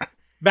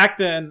back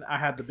then, I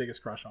had the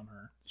biggest crush on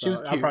her. So she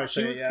was cute.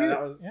 She was cute.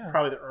 That was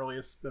probably the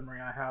earliest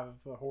memory I have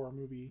of a horror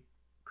movie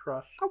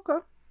crush. Okay.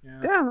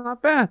 Yeah,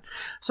 not bad.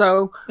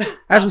 So,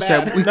 as we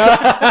said,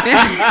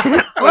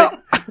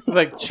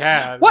 Like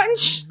Chad.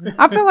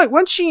 I feel like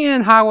wasn't she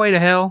in Highway to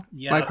Hell?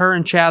 Yes. Like her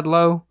and Chad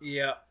Lowe.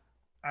 Yeah.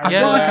 I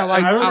feel like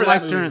I remember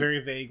liked that her. movie very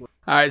vaguely.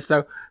 All right,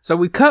 so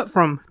we cut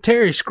from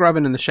Terry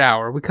scrubbing in the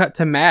shower. We cut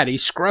to Maddie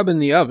scrubbing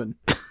the oven.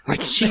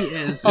 Like she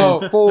is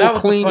in full that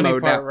was clean the funny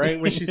mode part, now.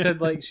 right? When she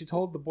said like she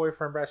told the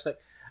boyfriend, Brad, she's like,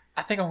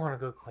 "I think I'm gonna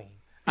go clean.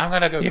 I'm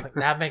gonna go clean.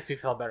 That makes me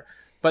feel better."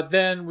 But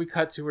then we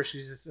cut to where she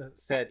just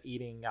said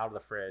eating out of the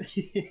fridge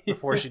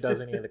before she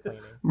does any of the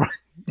cleaning.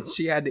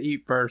 She had to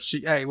eat first.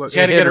 She had to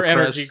get her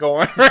energy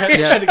going. Right?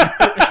 She had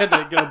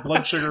to get her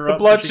blood sugar up. The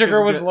blood so she sugar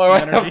could was get low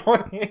some at that energy.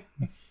 point.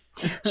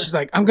 She's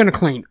like, I'm gonna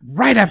clean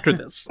right after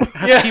this.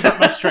 I have to keep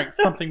up my strength.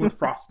 Something with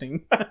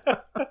frosting.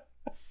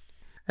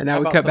 And now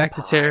we cut back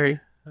to Terry.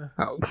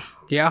 Oh,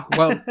 yeah.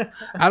 Well,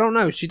 I don't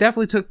know. She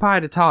definitely took pie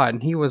to Todd,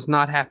 and he was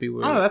not happy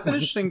with it. Oh, that's an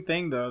interesting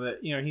thing, though. That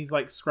he's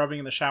like scrubbing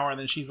in the shower, and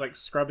then she's like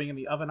scrubbing in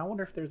the oven. I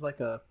wonder if there's like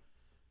a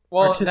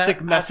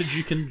artistic message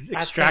you can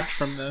extract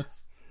from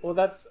this. Well,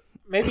 that's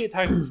maybe it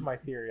ties into my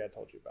theory I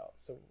told you about,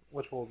 so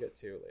which we'll get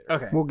to later.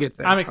 Okay, we'll get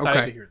there. I'm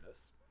excited to hear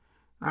this.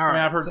 All right, I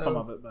mean, I've heard some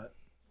of it, but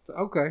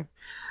okay.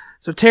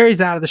 So Terry's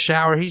out of the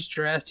shower. He's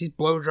dressed. He's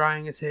blow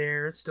drying his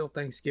hair. It's still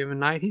Thanksgiving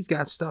night. He's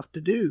got stuff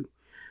to do.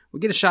 We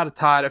get a shot of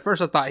Todd. At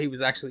first, I thought he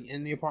was actually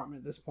in the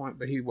apartment at this point,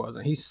 but he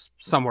wasn't. He's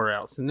somewhere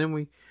else. And then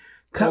we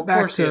cut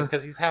back to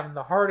because he's having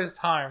the hardest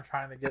time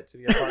trying to get to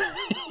the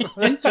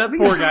apartment. that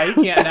poor guy.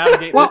 He can't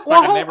navigate this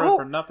fucking neighborhood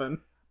for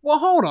nothing. Well,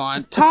 hold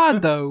on.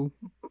 Todd, though,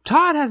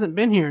 Todd hasn't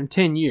been here in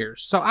 10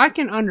 years, so I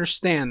can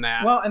understand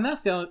that. Well, and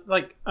that's the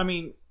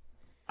only,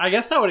 I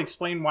guess that would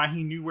explain why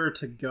he knew where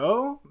to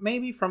go,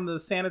 maybe from the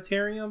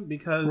sanitarium,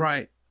 because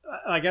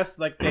I guess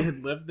they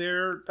had lived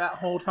there that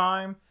whole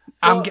time.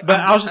 I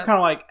was just kind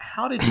of like,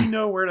 how did he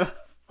know where to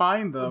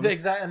find them?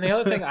 Exactly. And the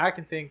other thing I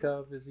can think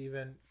of is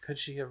even, could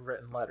she have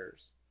written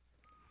letters?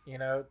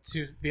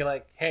 To be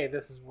like, hey,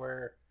 this is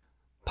where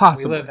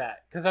we live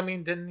at. Because,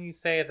 didn't he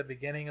say at the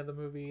beginning of the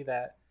movie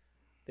that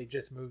they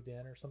just moved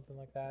in or something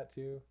like that,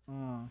 too?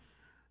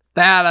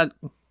 That,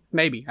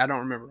 maybe. I don't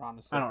remember,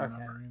 honestly. I don't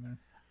remember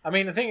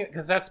either. The thing,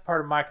 because that's part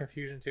of my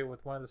confusion, too,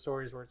 with one of the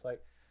stories where it's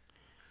like,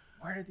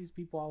 where did these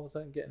people all of a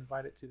sudden get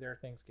invited to their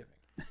Thanksgiving?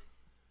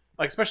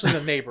 Especially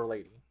the neighbor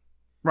lady.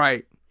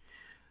 Right.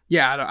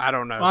 Yeah, I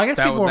don't know. Well, I guess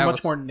people were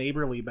much more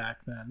neighborly back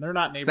then. They're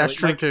not neighborly. That's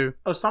true, too.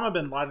 Osama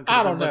bin Laden could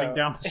have been living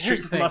down the street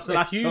from us, and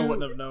I still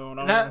wouldn't have known.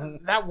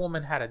 That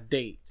woman had a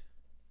date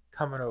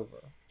coming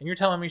over. And you're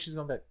telling me she's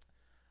going to be like,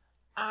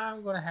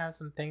 I'm going to have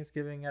some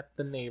Thanksgiving at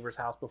the neighbor's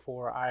house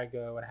before I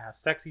go and have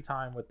sexy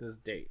time with this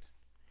date.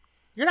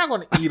 You're not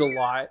going to eat a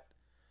lot.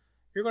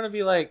 You're going to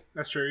be like,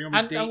 that's true. You're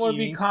gonna be I'm going to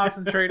be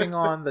concentrating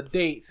on the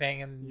date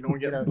thing, and you don't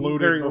get eat bloated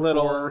very before.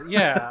 Little.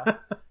 Yeah.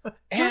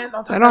 And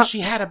on top of that,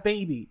 she had a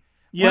baby.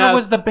 Yes. Where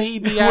was the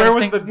baby at? Where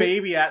was the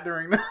baby at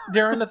during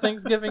the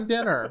Thanksgiving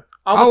dinner?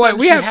 All of a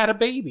sudden, she had a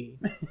baby.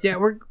 Yeah,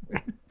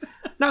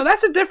 no,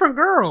 that's a different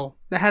girl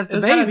that has the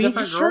baby.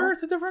 You sure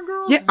it's a different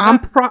girl? Yeah,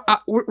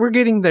 we're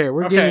getting there.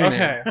 We're getting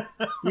there.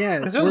 Yeah,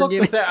 because it looked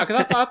the same. Because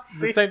I thought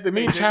the same.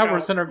 Me and Chad were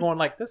sitting there going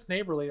like, "This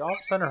neighborly." All of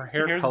a sudden, her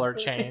hair color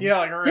changed.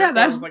 Yeah, her hair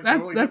that's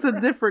a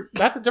different.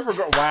 That's a different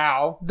girl.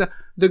 Wow.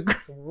 The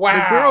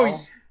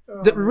girl.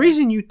 The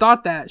reason you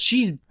thought that,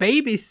 she's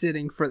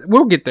babysitting for.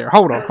 We'll get there.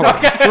 Hold on.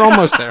 Okay. We're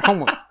almost there.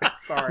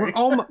 Sorry.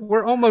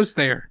 We're almost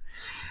there.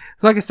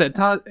 Like I said,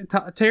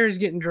 Terry's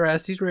getting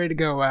dressed. He's ready to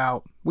go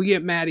out. We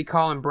get Maddie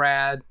calling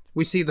Brad.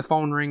 We see the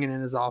phone ringing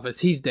in his office.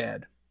 He's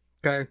dead.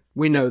 Okay?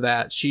 We know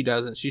that. She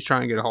doesn't. She's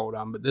trying to get a hold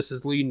of him. But this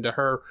is leading to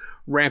her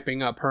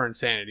ramping up her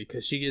insanity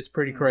because she gets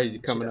pretty crazy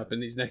coming up in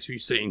these next few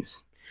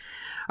scenes.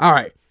 All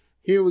right.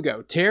 Here we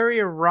go. Terry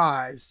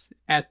arrives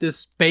at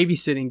this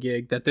babysitting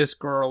gig that this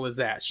girl is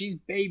at. She's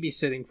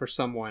babysitting for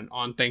someone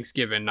on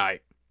Thanksgiving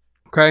night.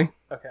 Okay?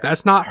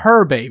 That's not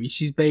her baby.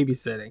 She's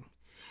babysitting.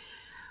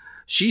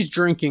 She's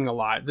drinking a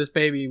lot. This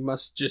baby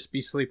must just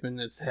be sleeping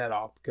its head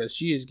off because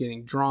she is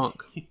getting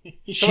drunk.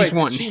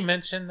 Did she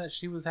mention that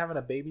she was having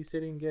a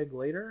babysitting gig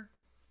later?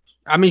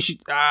 I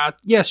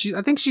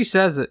think she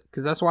says it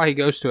because that's why he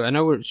goes to it. I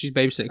know she's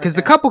babysitting because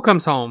the couple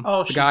comes home.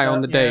 Oh, the guy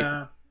on the date.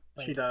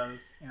 She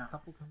does. Yeah.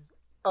 Couple comes.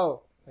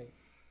 Oh, wait.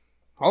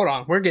 Hold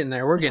on, we're getting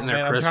there. We're getting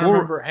there, Chris.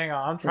 Hang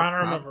on, I'm trying to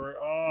remember.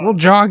 We'll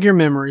jog your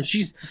memory.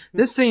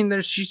 This scene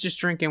there. She's just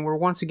drinking. We're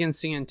once again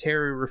seeing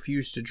Terry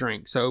refuse to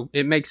drink, so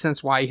it makes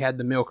sense why he had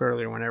the milk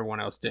earlier when everyone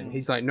else didn't.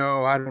 He's like,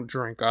 "No, I don't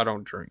drink. I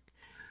don't drink."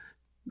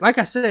 Like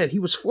I said, he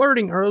was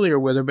flirting earlier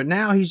with her, but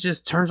now he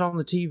just turns on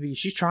the TV.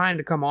 She's trying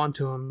to come on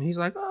to him. He's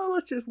like, "Oh,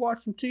 let's just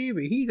watch some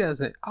TV." He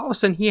doesn't. All of a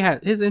sudden,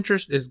 his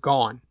interest is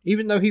gone,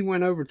 even though he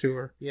went over to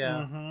her.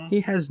 Yeah,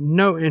 he has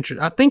no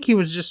interest. I think he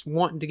was just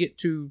wanting to get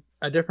to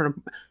a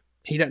different.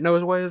 He doesn't know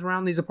his way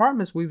around these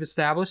apartments we've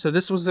established, so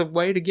this was a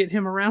way to get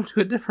him around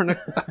to a different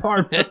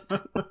apartment.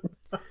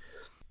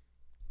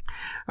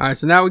 All right,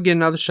 so now we get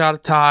another shot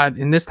of Todd,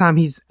 and this time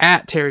he's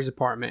at Terry's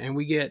apartment, and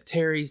we get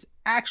Terry's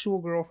actual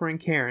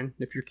girlfriend, Karen,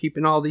 if you're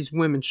keeping all these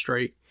women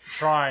straight.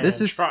 Trying.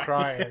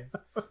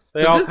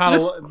 They all kind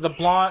of the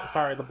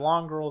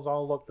blonde girls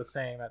all look the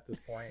same at this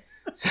point.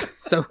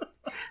 So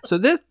So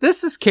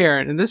this is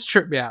Karen, and this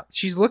tripped me out.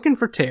 She's looking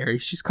for Terry.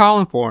 She's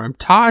calling for him.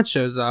 Todd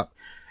shows up,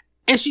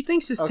 and she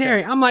thinks it's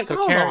Terry. I'm like,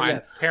 hold on.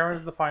 Yes,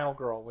 Karen's the final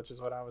girl, which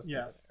is what I was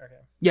thinking. Yes. Okay.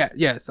 Yeah,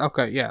 yes,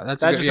 okay, yeah. That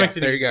just makes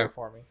it easier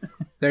for me.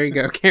 There you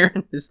go.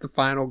 Karen is the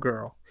final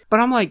girl. But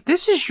I'm like,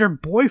 this is your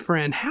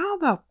boyfriend. How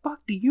the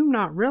fuck do you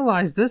not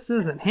realize this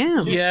isn't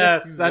him?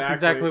 Yes, that's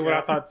exactly what I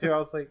thought too. I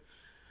was like,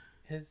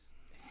 his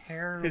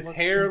hair. He's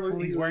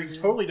wearing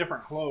totally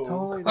different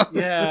clothes.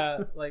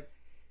 Yeah, like,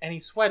 and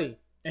he's sweaty.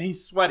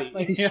 He's sweaty.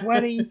 He's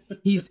sweaty.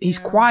 He's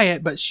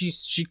quiet, but she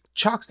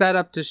chalks that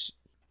up to.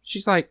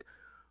 She's like,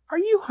 "Are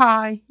you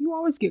high? You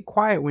always get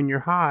quiet when you're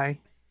high."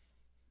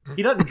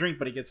 He doesn't drink,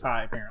 but he gets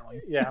high.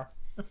 Apparently. Yeah.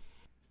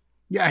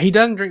 Yeah, he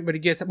doesn't drink, but he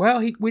gets.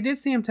 Well, we did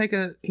see him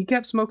he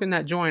kept smoking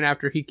that joint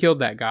after he killed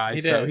that guy,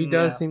 so he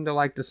does seem to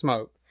like to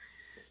smoke.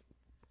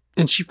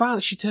 And she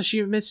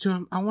admits to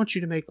him, "I want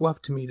you to make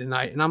love to me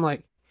tonight." And I'm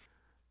like,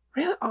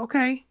 "Really?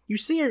 Okay." You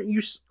see her.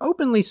 You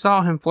openly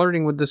saw him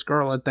flirting with this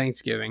girl at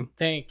Thanksgiving.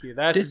 Thank you.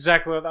 That's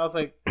exactly what I was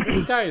like.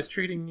 This guy is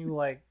treating you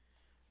like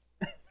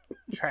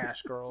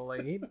trash, girl.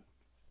 Like,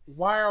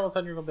 why all of a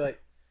sudden you're gonna be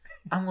like,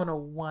 "I'm gonna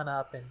one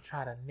up and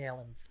try to nail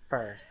him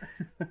first."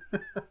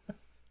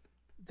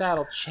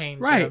 That'll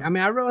change. Right. Him. I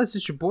mean, I realize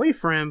it's your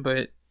boyfriend,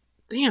 but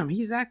damn,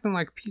 he's acting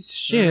like a piece of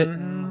shit.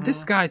 Mm-hmm.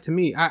 This guy, to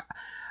me, I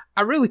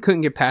really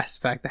couldn't get past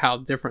the fact of how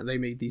different they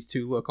made these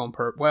two look on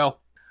purpose. Well,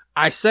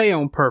 I say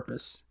on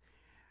purpose.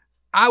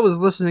 I was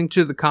listening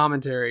to the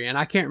commentary, and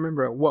I can't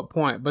remember at what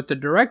point, but the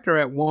director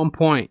at one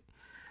point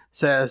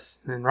says,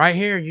 and right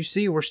here, you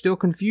see, we're still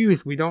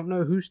confused. We don't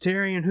know who's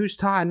Terry and who's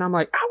Todd. And I'm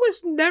like, I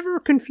was never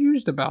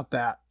confused about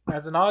that.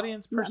 As an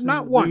audience person,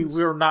 not once.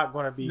 We're not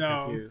going to be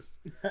confused.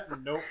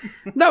 Nope.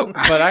 No.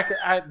 But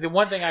the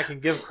one thing I can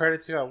give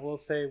credit to, I will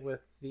say, with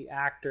the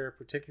actor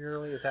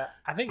particularly, is that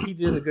I think he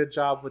did a good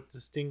job with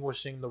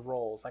distinguishing the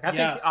roles. Like, I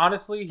think,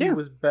 honestly, he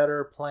was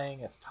better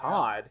playing as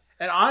Todd.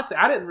 And honestly,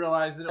 I didn't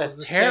realize that it was as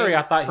the Terry. same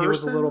I thought he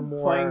was a little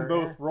more playing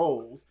both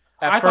roles.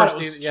 At I first,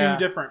 thought it was two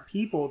different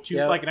people,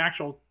 like an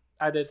actual.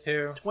 I did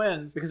too.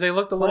 Twins, because they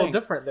looked a little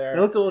different there.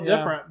 They looked a little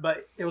different,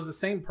 but it was the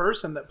same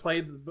person that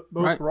played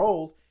both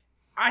roles.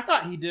 I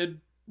thought he did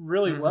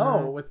really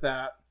well with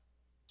that,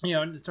 in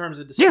terms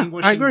of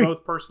distinguishing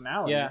both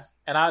personalities. Yeah,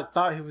 and I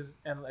thought he was,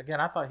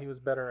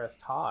 better as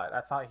Todd.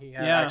 I thought he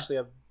had actually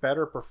a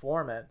better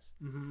performance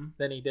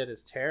than he did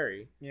as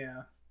Terry.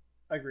 Yeah,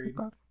 agreed.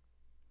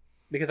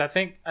 Because I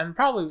think, and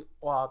probably,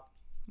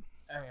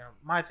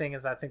 my thing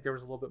is I think there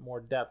was a little bit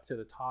more depth to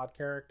the Todd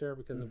character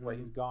because of what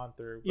he's gone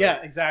through.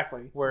 Yeah,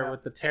 exactly. Where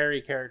with the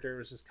Terry character, it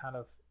was just kind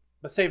of...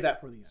 But save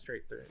that for the end.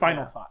 Straight through.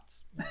 Final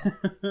thoughts.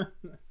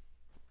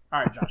 All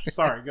right, Josh.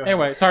 Sorry, go ahead.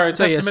 Anyway, sorry,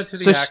 testament to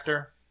the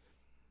actor.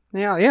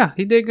 Yeah,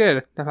 he did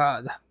good.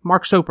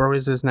 Mark Soper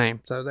was his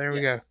name, so there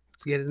we go.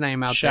 Let's get his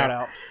name out Shout there.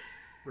 out.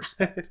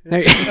 Respect.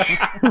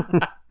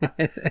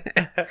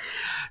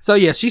 So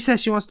yeah, she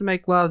says she wants to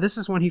make love. This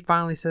is when he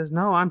finally says,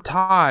 "No, I'm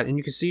Todd," and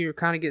you can see her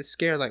kind of get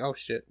scared, like, "Oh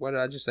shit, what did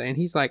I just say?" And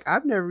he's like,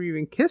 "I've never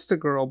even kissed a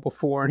girl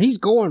before," and he's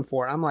going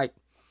for it. I'm like,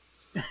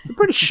 "You're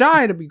pretty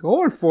shy to be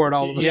going for it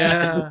all of a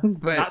sudden."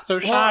 But not so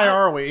shy,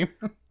 are we?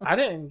 I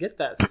didn't get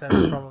that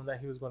sense from him that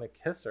he was going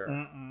to kiss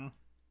her.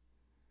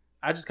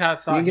 I just kind of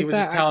thought he was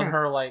just telling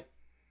her, like,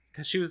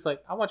 because she was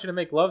like, "I want you to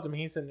make love to me."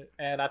 He said,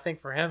 and I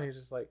think for him, he was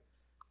just like,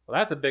 "Well,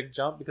 that's a big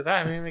jump because I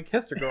haven't even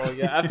kissed a girl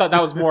yet." I thought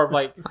that was more of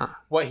like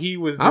what he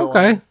was doing.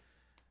 Okay.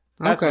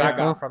 That's what I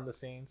got from the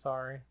scene.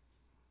 Sorry.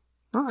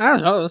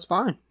 Oh, that's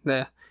fine.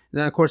 Yeah.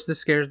 Then of course this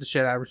scares the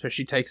shit out of her, so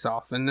she takes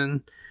off, and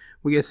then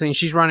we get seen.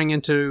 She's running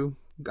into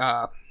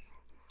what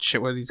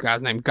are these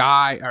guys' named?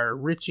 Guy or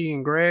Richie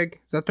and Greg?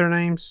 Is that their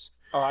names?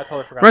 Oh, I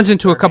totally forgot. Runs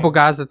into a couple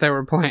guys that they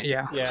were playing,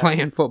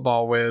 playing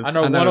football with. I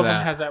know one of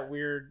them has that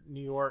weird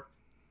New York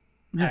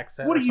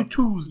accent. What are you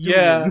twos doing?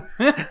 Yeah.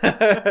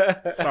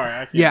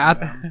 Sorry, I can't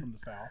from the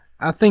South.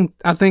 I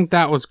think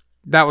that was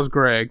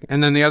Greg,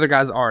 and then the other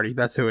guy's Artie.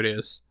 That's who it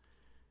is.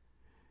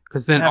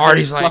 Because then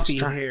Artie's like fluffy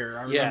hair.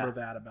 I remember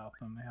that about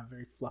them. They have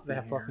very fluffy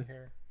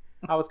hair.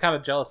 I was kind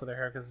of jealous of their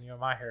hair because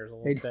my hair is a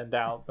little thinned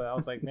out, but I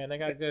was like, man, they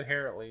got good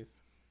hair at least.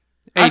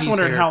 I was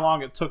wondering how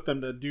long it took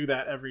them to do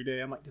that every day.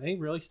 I'm like, do they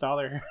really style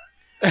their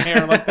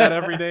hair like that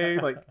every day?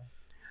 Like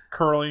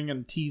curling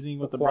and teasing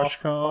with the brush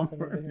comb?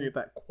 Get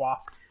that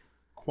coiffed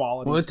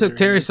quality. Well, it took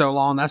Terry so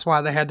long. That's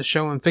why they had to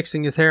show him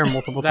fixing his hair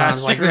multiple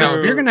times. Like, if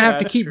you're going to have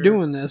to keep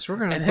doing this, we're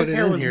going to put it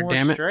in here,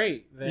 damn it.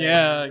 Straight than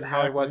exactly.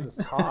 how it was as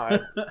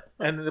Todd.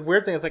 And the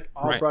weird thing is, like,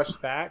 all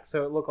brushed back,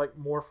 so it looked like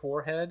more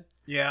forehead.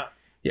 Yeah.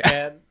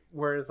 And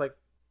whereas, like,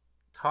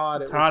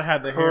 Todd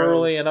had the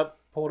curly and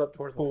pulled up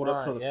towards the front.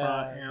 Up to the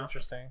front. It's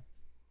interesting.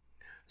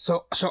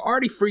 So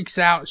Artie freaks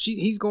out.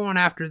 He's going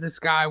after this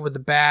guy with the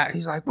bat.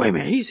 He's like, "Wait a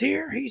minute, he's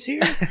here."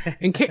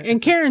 and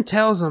Karen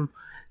tells him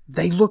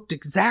they looked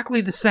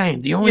exactly the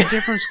same. The only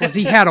difference was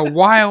he had a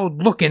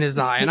wild look in his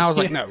eye. And I was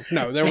like, no,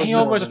 there was He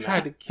almost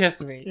tried to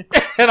kiss me.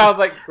 And I was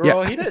like,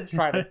 girl, he didn't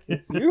try to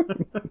kiss you.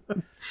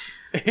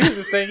 He was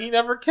just saying he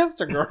never kissed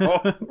a girl.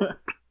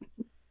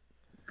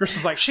 Chris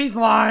was like, she's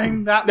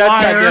lying.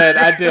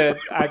 I did.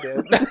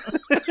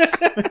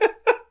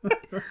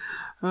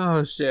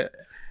 Oh shit!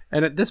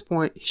 And at this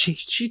point,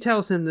 she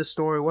tells him this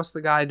story. What's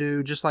the guy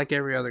do? Just like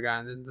every other guy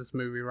in this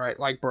movie, right?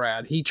 Like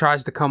Brad, he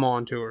tries to come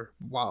on to her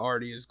while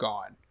Artie is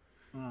gone,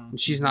 and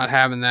she's not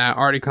having that.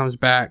 Artie comes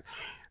back.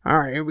 All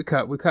right, here we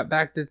cut. We cut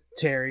back to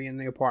Terry in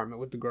the apartment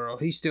with the girl.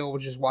 He's still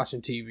just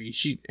watching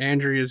TV.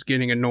 Andrea's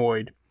getting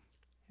annoyed,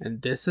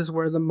 and this is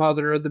where the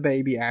mother of the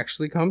baby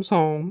actually comes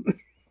home.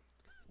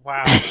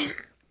 Wow.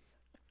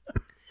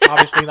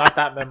 Obviously not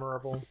that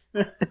memorable.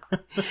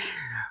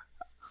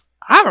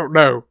 I don't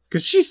know,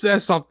 because she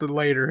says something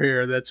later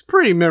here that's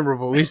pretty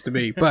memorable, at least to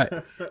me.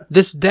 But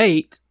this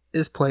date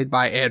is played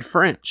by Ed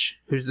French,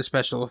 who's the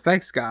special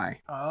effects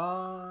guy.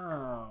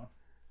 Oh.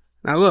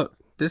 Now look,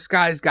 this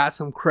guy's got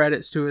some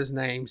credits to his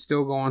name,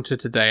 still going to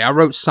today. I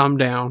wrote some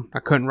down. I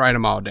couldn't write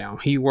them all down.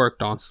 He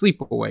worked on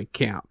Sleepaway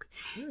Camp.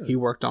 He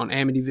worked on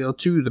Amityville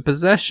 2, The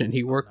Possession.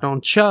 He worked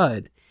on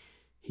Chud.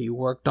 He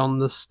worked on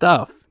The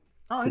Stuff.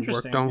 Oh,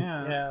 interesting.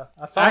 Yeah.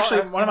 I saw,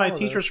 Actually, I've one of my seen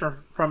all teachers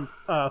from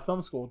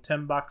film school,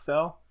 Tim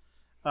Boxell,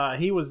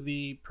 he was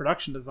the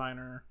production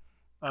designer.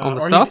 On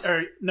The Stuff?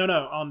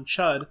 On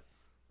Chud.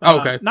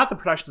 Okay. Not the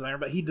production designer,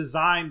 but he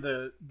designed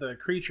the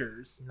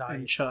creatures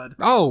in Chud.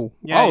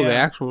 The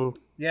actual...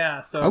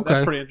 Yeah, so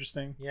that's pretty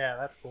interesting. Yeah,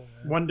 that's cool,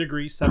 man. 1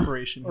 degree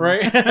separation.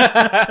 Right?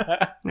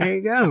 There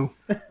you go.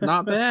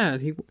 Not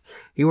bad.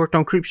 He worked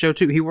on Creepshow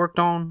too. He worked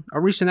on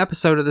a recent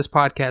episode of this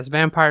podcast,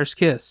 Vampire's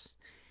Kiss.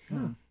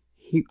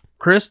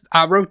 Chris,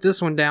 I wrote this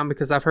one down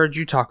because I've heard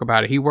you talk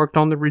about it. He worked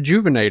on The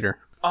Rejuvenator.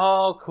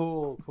 Oh,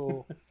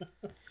 cool.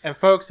 And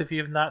folks, if you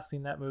have not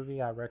seen that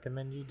movie, I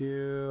recommend you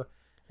do.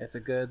 It's a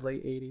good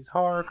late 80s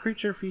horror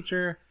creature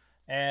feature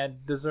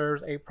and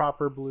deserves a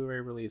proper Blu-ray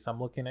release. I'm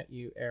looking at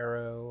you,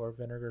 Arrow or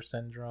Vinegar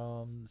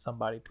Syndrome.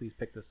 Somebody please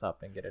pick this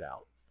up and get it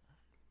out.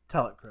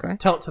 Tell it, Chris. Okay.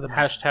 Tell it to the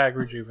Hashtag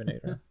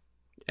Rejuvenator.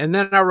 And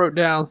then I wrote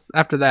down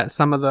after that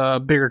some of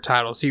the bigger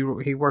titles. He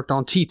worked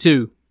on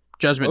T2,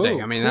 Judgment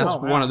Day. I mean, that's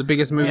one of the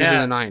biggest movies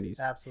in the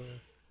 90s.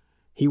 Absolutely.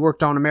 He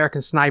worked on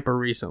American Sniper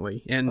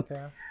recently. And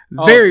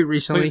very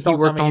recently, please don't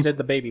he worked tell me on... he did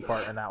the baby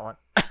part in that one.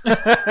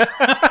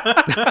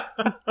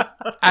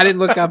 I didn't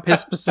look up his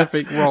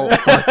specific role.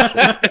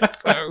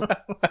 So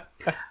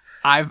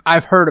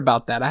I've heard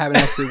about that. I haven't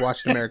actually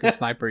watched American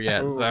Sniper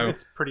yet. So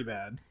it's pretty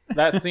bad.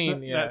 That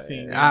scene,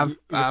 I've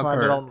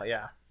heard.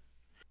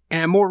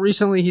 And more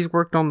recently, he's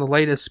worked on the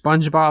latest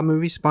SpongeBob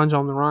movie, Sponge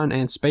on the Run,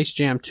 and Space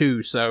Jam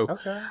 2. So,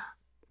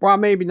 while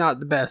maybe not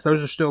the best,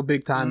 those are still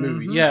big time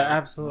movies. Yeah,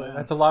 absolutely.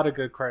 That's a lot of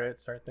good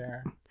credits right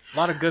there. A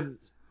lot of good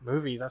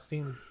movies. I've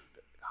seen,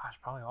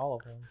 probably all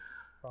of them.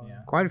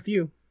 Quite a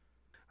few.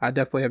 I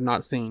definitely have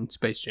not seen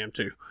Space Jam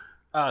 2.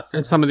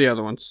 And some of the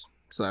other ones.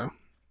 So,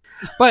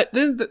 but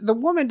then the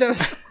woman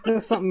does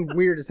something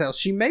weird as hell.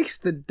 She makes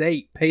the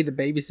date pay the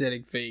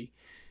babysitting fee.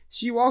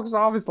 She walks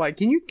off. It's like,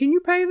 can you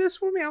pay this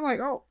for me? I'm like,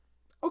 oh,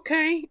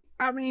 okay.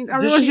 I mean, I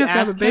realize you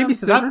have to have a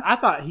babysitter. I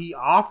thought he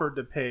offered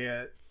to pay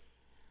it.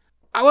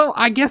 Well,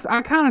 I guess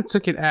I kind of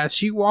took it as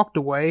she walked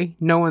away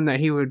knowing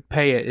that he would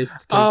pay it.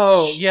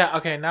 Yeah.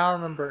 Okay, now I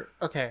remember.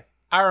 Okay,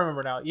 I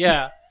remember now.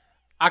 Yeah.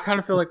 I kind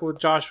of feel like what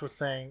Josh was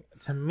saying.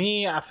 To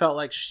me, I felt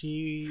like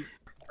she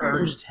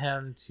urged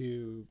him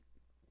to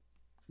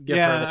give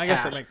her the cash. I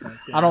guess that makes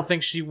sense. Yeah. I don't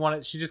think she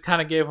wanted... She just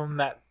kind of gave him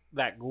that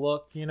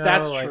look, you know?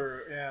 That's like,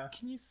 true, yeah.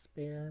 Can you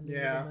spare me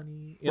the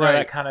money? You know,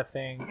 that kind of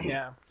thing.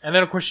 Yeah. And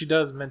then, of course, she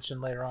does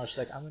mention later on, she's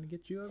like, I'm going to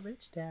get you a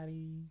rich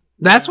daddy.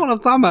 That's what I'm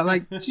talking about.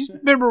 Like, she's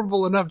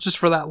memorable enough just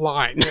for that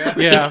line.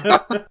 Yeah.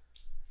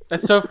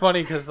 That's so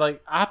funny because,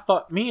 like,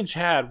 me and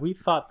Chad, we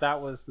thought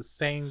that was the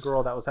same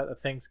girl that was at the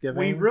Thanksgiving.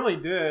 We really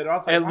did. I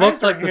was like, it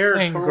looked like the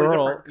same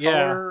girl.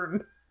 Yeah.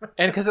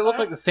 And because it looked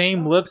like the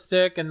same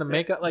lipstick and the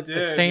makeup, like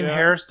the same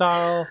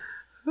hairstyle.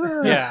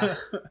 Yeah.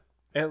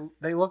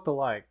 They looked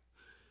alike.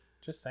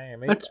 Just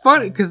saying. That's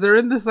funny because they're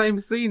in the same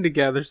scene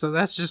together, so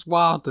that's just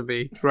wild to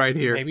me right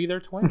here. Maybe they're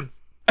twins.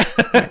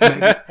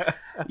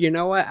 You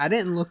know what? I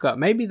didn't look up.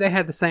 Maybe they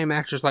had the same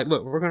actress. Like,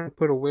 look, we're going to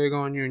put a wig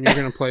on you and you're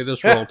going to play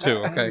this role too,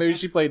 okay? Maybe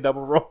she played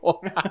double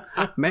role.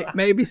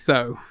 Maybe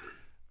so.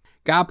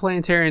 Guy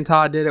playing Terry and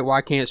Todd did it.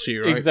 Why can't she,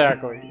 right?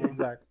 Exactly.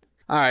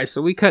 All right,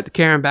 so we cut to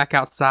Karen back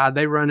outside.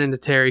 They run into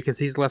Terry because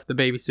he's left the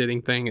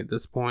babysitting thing at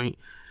this point.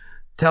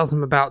 Tells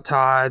him about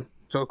Todd.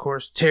 So, of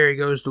course, Terry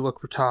goes to look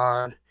for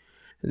Todd.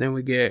 And then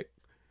we get...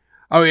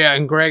 Oh, yeah,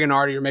 and Greg and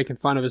Artie are making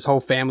fun of his whole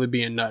family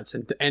being nuts.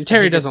 And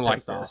Terry doesn't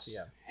like this.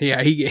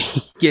 Yeah, he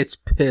gets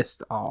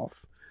pissed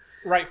off.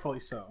 Rightfully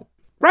so.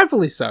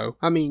 Rightfully so.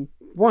 I mean,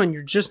 one,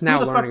 you're just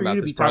now learning about this. Who the fuck are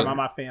you to be talking about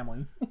my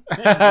family?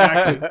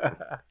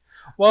 Exactly.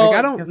 Well,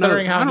 like,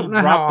 considering how he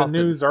dropped the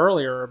news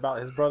earlier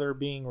about his brother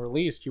being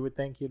released, you would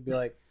think he'd be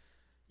like,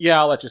 yeah,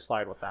 I'll let you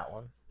slide with that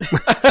one.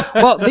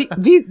 Well,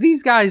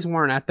 these guys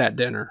weren't at that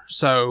dinner.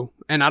 So,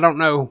 and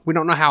we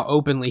don't know how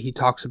openly he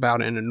talks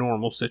about it in a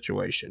normal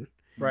situation.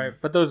 Right.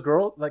 But those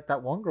girls, like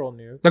that one girl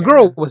knew. The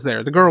girl was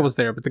there,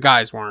 but the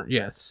guys weren't.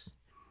 Yes.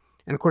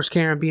 And of course,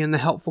 Karen being the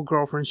helpful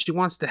girlfriend, she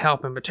wants to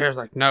help him, but Tara's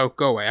like, no,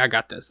 go away. I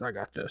got this.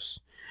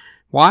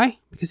 Why?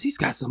 Because he's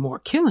got some more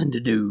killing to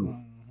do.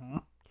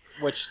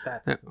 Which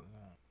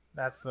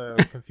that's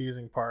the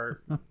confusing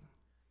part.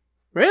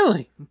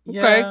 Really?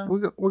 Okay, Yeah.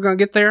 we're gonna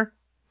get there.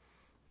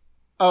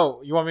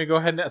 Oh, you want me to go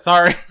ahead and...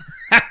 Sorry.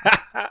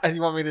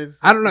 You want me to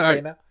I don't know.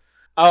 say now?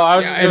 Oh, I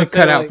was just going to say,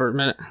 cut out for a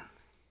minute.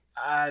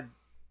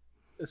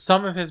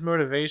 Some of his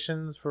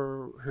motivations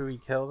for who he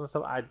kills and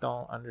stuff, I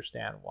don't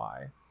understand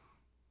why.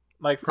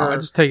 Like I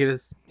just take it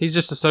as he's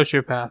just a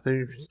sociopath.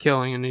 He's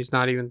killing and he's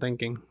not even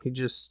thinking. He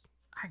just...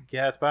 I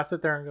guess, but I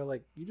sit there and go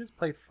like, you just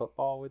played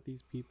football with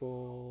these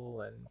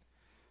people and,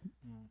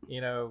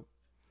 you know,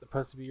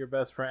 supposed to be your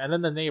best friend. And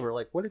then the neighbor,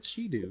 like, what did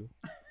she do?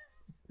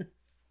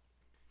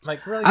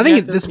 Like, really? I think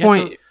at this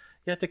point...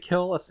 You have to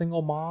kill a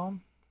single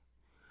mom?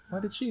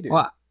 What did she do?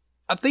 Well,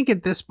 I think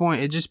at this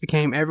point, it just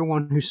became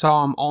everyone who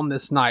saw him on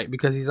this night,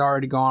 because he's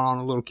already gone on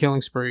a little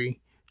killing spree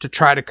to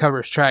try to cover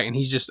his track, and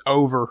he's just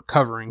over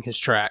covering his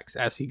tracks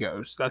as he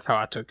goes. That's how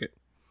I took it.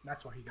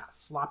 That's why he got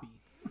sloppy.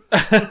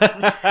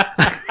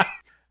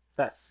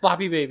 That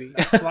sloppy baby.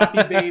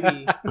 Sloppy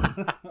baby.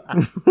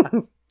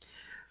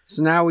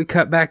 So now we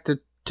cut back to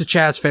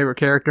Chad's favorite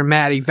character,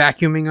 Maddie,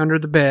 vacuuming under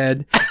the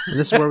bed. And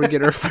this is where we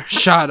get our first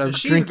shot of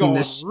she's drinking going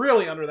this.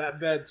 really under that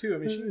bed too. I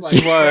mean, she's like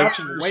She was.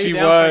 crouching way She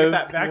down, trying to was,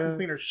 get that vacuum yeah.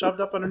 cleaner shoved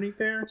up underneath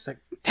there. She's like,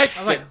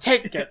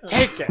 take it.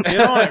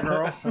 Get on it,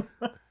 girl.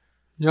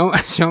 You know,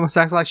 she almost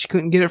acts like she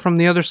couldn't get it from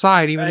the other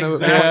side, even though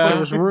there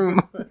was room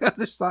on the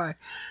other side.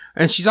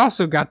 And she's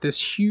also got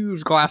this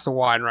huge glass of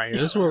wine right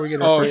here. This is where we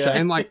get our first shot.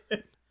 And like,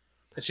 and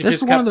she this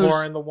just is kept one of those-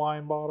 pouring the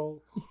wine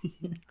bottle.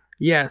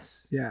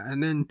 yes, yeah.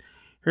 And then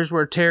here's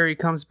where Terry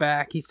comes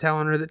back. He's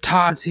telling her that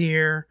Todd's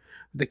here.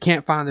 They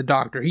can't find the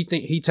doctor.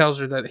 He tells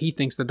her that he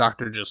thinks the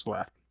doctor just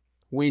left.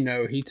 We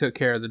know he took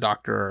care of the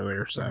doctor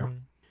earlier, so.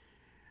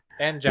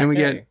 And Jack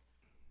A.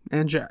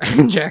 And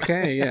Jack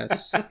A,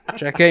 yes.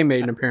 Jack A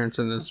made an appearance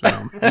in this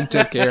film. He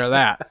took care of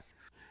that.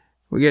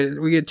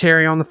 We get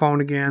Terry on the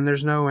phone again.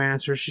 There's no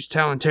answer. She's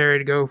telling Terry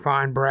to go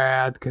find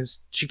Brad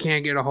because she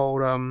can't get a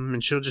hold of him,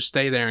 and she'll just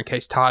stay there in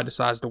case Todd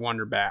decides to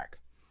wander back.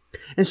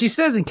 And she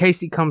says in case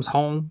he comes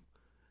home.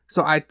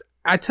 So I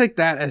take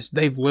that as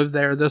they've lived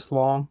there this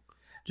long,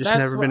 just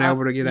never been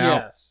able to get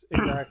out. Yes,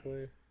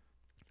 exactly.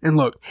 And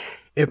look,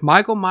 if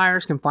Michael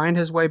Myers can find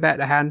his way back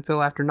to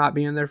Haddonfield after not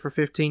being there for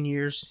 15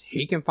 years,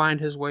 he can find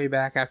his way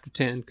back after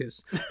 10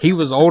 because he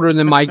was older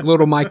than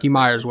little Mikey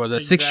Myers was.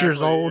 At 6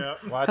 years old, Yeah.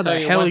 Well, I'll how tell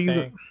the you hell one are you?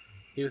 thing.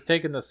 He was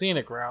taking the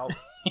scenic route.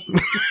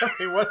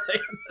 He was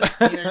taking the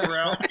scenic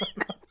route.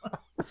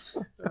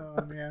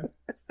 Oh man.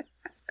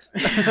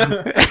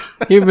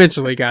 He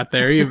eventually got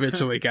there.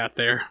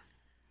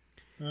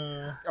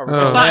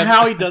 It's not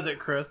how he does it,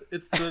 Chris.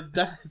 It's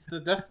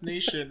the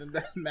destination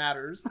that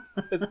matters.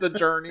 It's the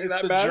journey It's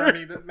that the matters.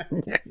 journey that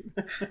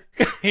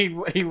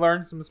matters. He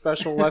learned some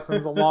special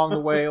lessons along the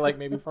way, like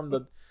maybe from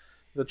the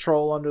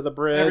troll under the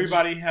bridge.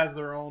 Everybody has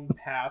their own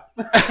path.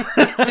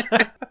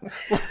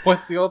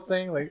 What's the old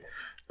saying? Like,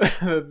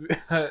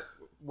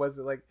 was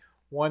it like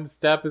one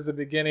step is the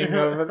beginning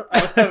of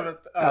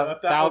a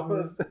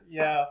thousand?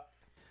 Yeah.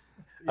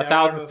 A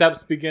thousand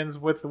steps begins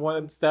with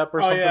one step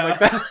or something like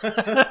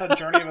that. A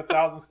journey of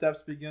 1,000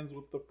 steps begins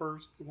with the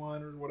first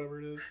one or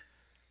whatever it is.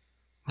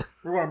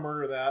 We're going to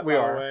murder that. We by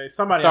are. The way.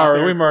 Somebody Sorry, out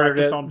there we murdered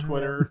correct us it on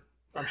Twitter.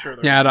 I'm sure.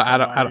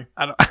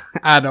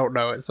 I don't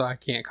know it, so I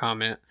can't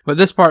comment. But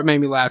this part made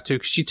me laugh too,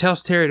 because she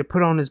tells Terry to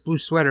put on his blue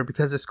sweater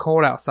because it's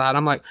cold outside.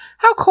 I'm like,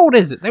 how cold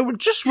is it? They were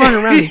just running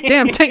around these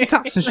damn tank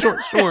tops and short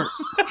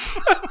shorts.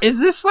 Is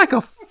this like a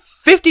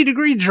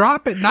 50-degree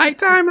drop at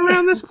nighttime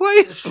around this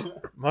place?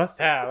 Must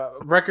have a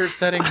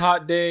record-setting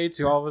hot day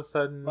to all of a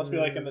sudden. Must be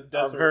like in the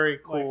desert. A very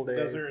cool like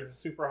day. Desert, it's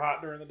super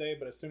hot during the day,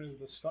 but as soon as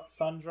the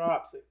sun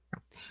drops, it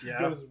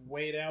goes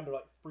way down to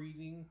like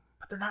freezing.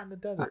 But they're not in the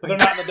desert. But they're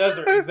not in the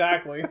desert,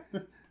 exactly.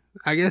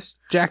 I guess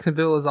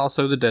Jacksonville is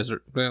also the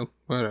desert. Well,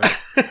 whatever.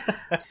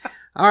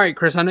 All right,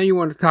 Chris, I know you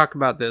wanted to talk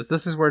about this.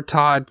 This is where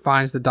Todd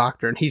finds the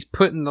doctor, and he's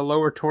putting the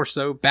lower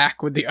torso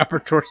back with the upper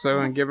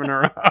torso and giving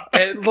her a...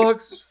 It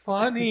looks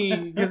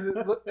funny, because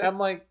I'm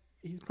like,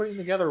 he's putting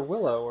together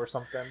Willow or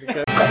something.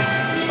 Because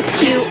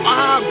You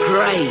are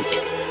great.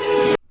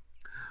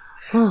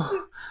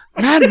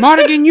 Mad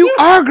Mardigan, you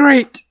are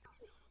great!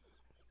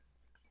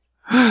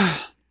 Oh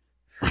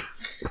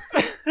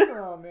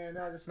man,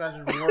 now I just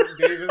imagine Warwick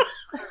Davis.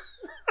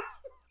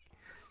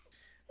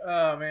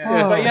 Oh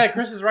man, but yeah,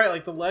 Chris is right.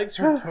 Like the legs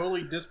are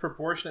totally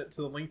disproportionate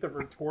to the length of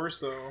her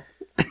torso,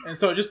 and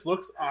so it just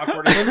looks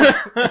awkward. And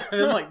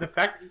then like the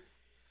fact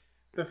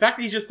that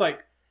he just like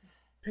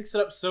picks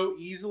it up so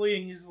easily,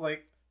 and he's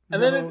like,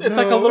 and then it's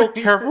like a little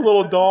careful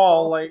little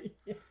doll, like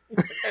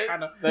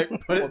kind of like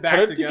put it back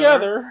put it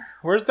together.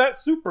 Where's that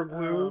super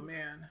glue? Oh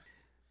man.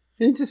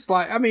 It's just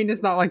like, I mean,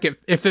 it's not like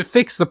if it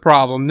fixed the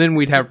problem, then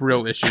we'd have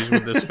real issues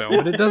with this film.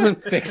 But it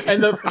doesn't fix it.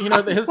 And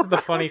this is the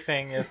funny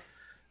thing is,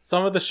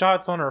 some of the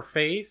shots on her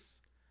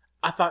face,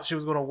 I thought she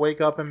was going to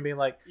wake up and be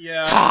like,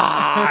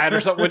 Todd, or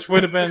something, which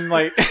would have been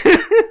like,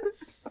 oh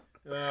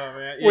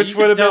man, yeah, which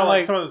would have been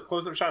like some of those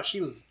close-up shots.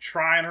 She was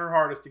trying her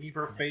hardest to keep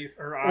her face,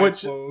 her eyes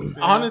closed.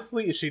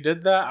 Honestly, if she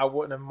did that, I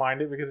wouldn't have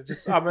minded because it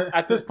just.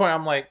 At this point,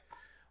 I'm like,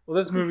 well,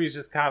 this movie's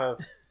just kind of,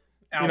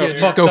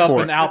 just fucked go up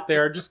for and it. out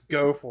there. Just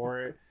go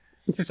for it.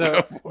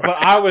 So, but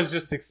I was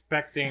just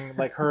expecting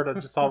like her to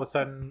just all of a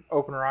sudden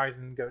open her eyes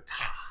and go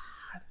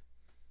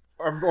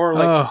Todd,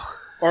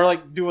 or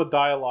like do a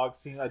dialogue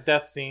scene, a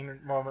death scene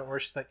moment where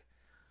she's like,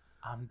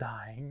 "I'm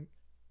dying,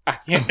 I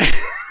can't."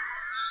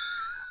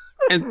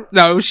 And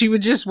no, she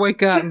would just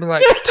wake up and be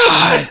like,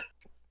 "Todd."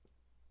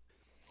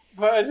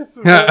 But I just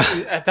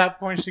at that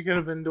point she could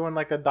have been doing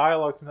like a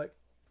dialogue scene, like,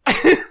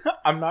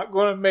 "I'm not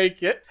going to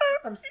make it.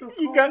 I'm so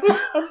cold.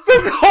 I'm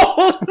so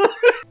cold.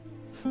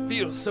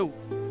 Feel so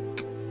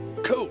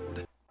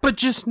cold. But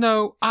just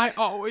know, I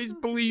always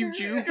believed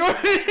you."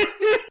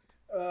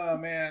 Oh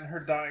man, her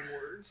dying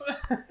words.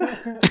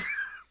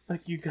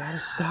 Like, you gotta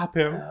stop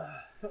him.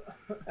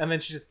 And then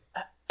she just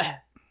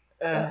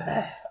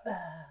and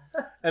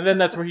then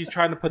that's where he's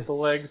trying to put the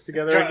legs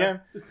together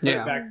again. Put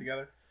it back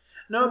together.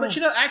 No, but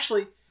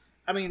actually,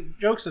 I mean,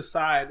 jokes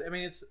aside, I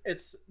mean,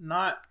 it's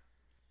not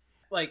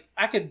like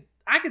I could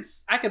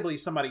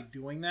believe somebody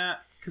doing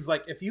that, because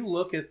like if you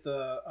look at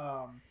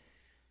the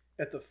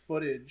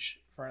footage,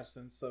 for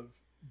instance, of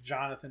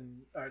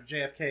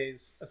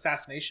JFK's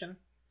assassination,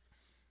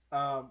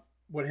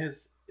 when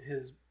his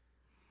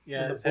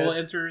when the bullet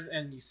enters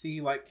and you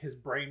see like his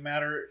brain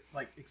matter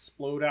like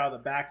explode out of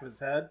the back of his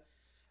head,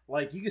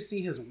 like you can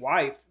see his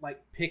wife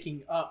like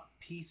picking up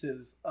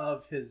pieces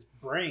of his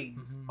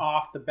brains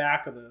off the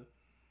back of the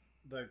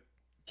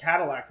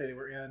Cadillac they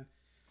were in.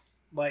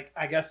 Like,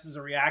 I guess as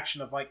a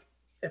reaction of like,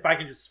 if I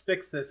can just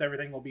fix this,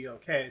 everything will be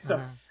okay.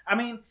 So, I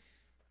mean,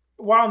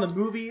 while in the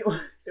movie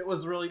it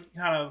was really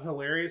kind of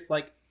hilarious,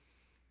 like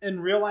in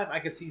real life, I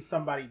could see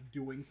somebody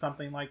doing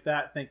something like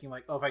that, thinking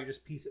like, "Oh, if I could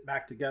just piece it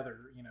back together,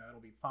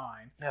 it'll be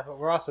fine." Yeah, but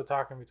we're also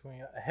talking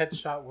between a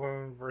headshot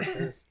wound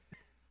versus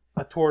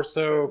a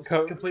torso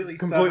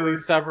completely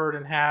severed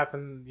in half,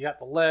 and you got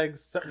the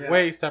legs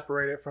way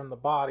separated from the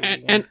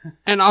body.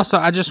 And also,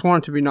 I just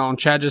want it to be known,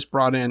 Chad just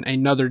brought in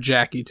another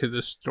Jackie to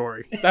this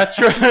story. That's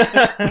true.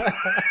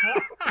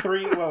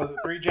 Three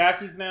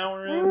Jackies now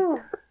we're in.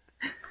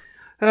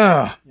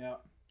 Oh. Yeah.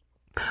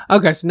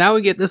 Okay, so now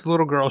we get this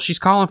little girl. She's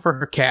calling for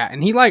her cat,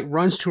 and he like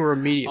runs to her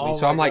immediately.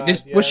 So I'm like,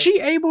 was she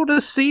able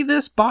to see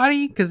this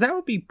body? Because that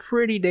would be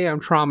pretty damn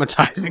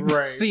traumatizing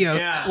to see us.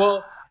 Yeah.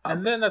 Well,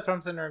 and then that's what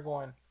I'm sitting there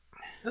going,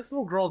 this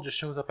little girl just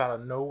shows up out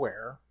of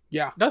nowhere.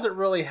 Yeah. Doesn't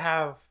really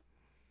have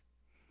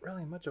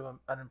really much of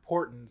an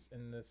importance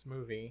in this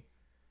movie.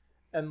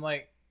 And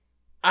like,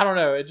 I don't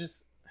know, it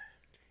just...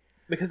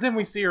 Because then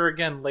we see her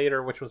again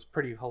later, which was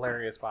pretty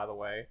hilarious, by the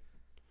way.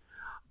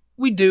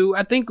 We do.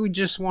 I think we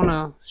just want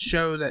to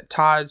show that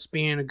Todd's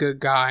being a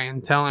good guy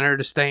and telling her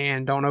to stay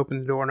in. Don't open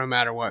the door no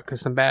matter what, because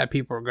some bad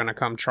people are going to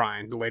come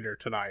trying later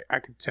tonight. I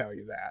can tell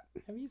you that.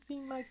 Have you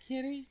seen my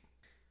kitty?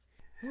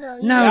 No,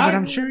 but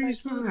I'm sure he's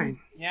fine.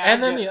 Yeah,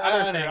 and then the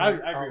other thing, I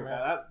agree with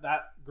that.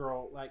 That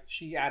girl, like,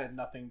 she added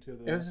nothing to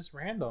the. It was just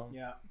random.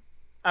 Yeah.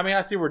 I mean,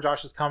 I see where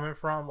Josh is coming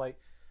from, like,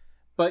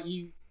 but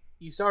you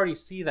already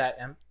see that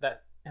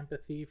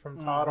empathy from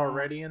Todd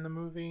already in the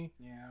movie.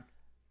 Yeah.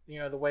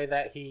 The way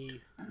that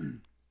he,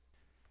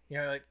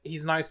 like,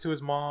 he's nice to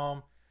his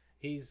mom.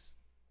 He's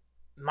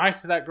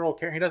nice to that girl,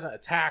 Karen. He doesn't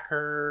attack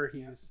her.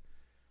 He's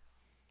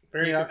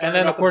very, and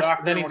then of course,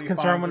 then he's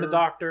concerned with the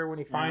doctor when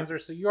he finds her.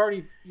 So you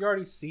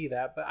already see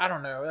that. But I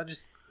don't know.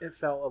 It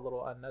felt a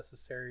little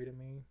unnecessary to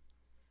me.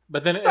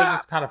 But then it was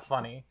just kind of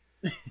funny.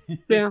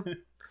 Yeah,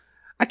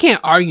 I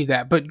can't argue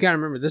that. But you gotta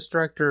remember, this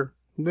director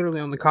literally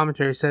on the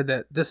commentary said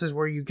that this is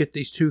where you get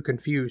these two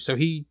confused. So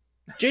he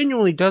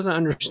genuinely doesn't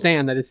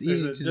understand that it's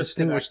easy to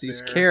distinguish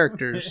these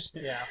characters.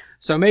 Yeah.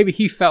 So maybe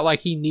he felt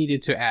like he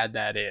needed to add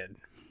that in.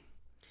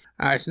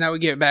 Alright, so now we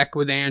get back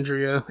with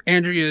Andrea.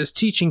 Andrea is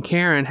teaching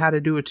Karen how to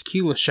do a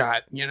tequila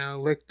shot.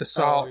 Lick the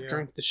salt,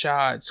 drink the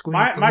shot, squeeze the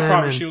lemon. My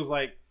problem, she was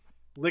like,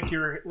 lick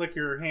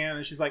your hand,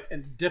 and she's like,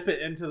 and dip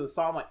it into the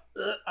salt. I'm like,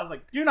 ugh. I was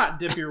like, do not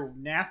dip your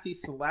nasty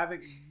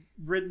syllabic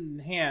ridden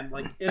hand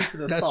like into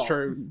the salt. That's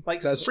true.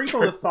 Like,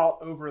 sprinkle the salt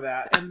over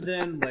that and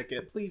then lick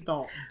it. Please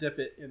don't dip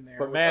it in there.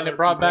 But man, it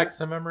brought back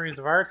some memories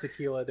of our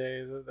tequila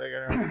days.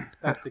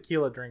 That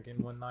tequila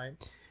drinking one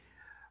night.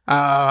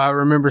 I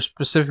remember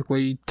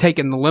specifically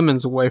taking the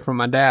lemons away from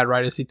my dad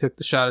right as he took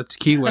the shot of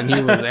tequila, and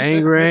he was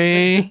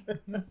angry.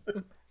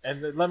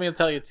 And let me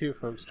tell you too,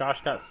 folks,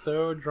 Josh got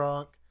so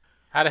drunk,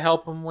 had to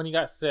help him when he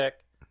got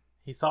sick.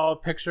 He saw a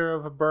picture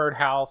of a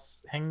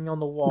birdhouse hanging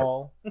on the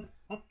wall.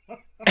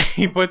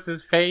 He puts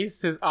his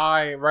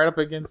eye right up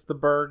against the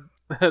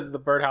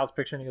birdhouse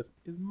picture, and he goes,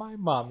 "Is my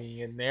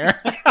mommy in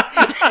there?"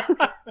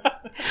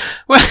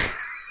 Well,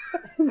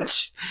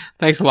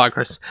 thanks a lot,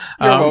 Chris.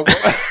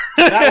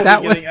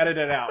 That was getting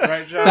edited out,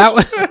 right,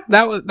 Josh?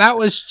 That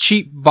was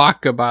cheap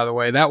vodka, by the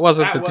way. That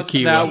wasn't the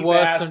tequila. That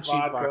was some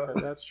cheap vodka.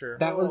 That's true.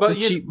 That was the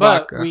cheap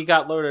vodka. But we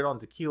got loaded on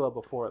tequila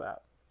before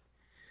that.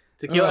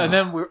 Tequila, and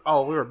then we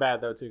were bad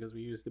though too, because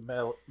we used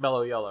the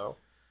mellow yellow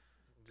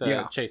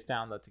to chase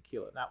down the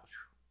tequila. That was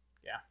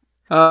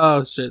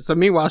Oh shit! So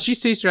meanwhile, she's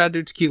teaching her how to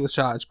do tequila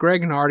shots.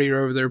 Greg and Artie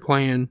are over there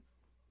playing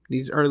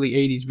these early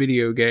 '80s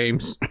video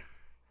games.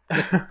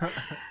 I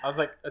was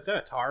like, "Is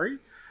that Atari?"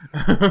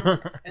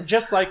 And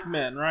just like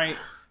men, right?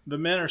 the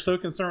men are so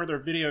concerned with their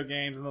video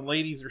games, and the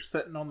ladies are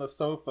sitting on the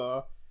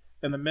sofa,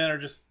 and the men are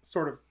just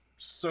sort of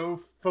so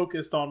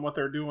focused on what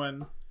they're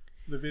doing,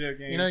 the video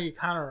game. You know, you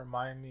kind of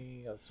remind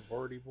me of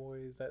Sorority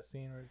Boys, that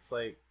scene where it's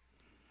like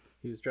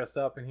he was dressed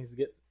up and he's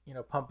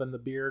pumping the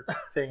beer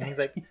thing. He's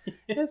like,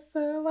 it's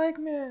so like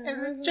men.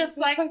 It's just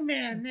like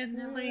men in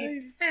the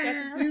ladies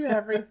have to do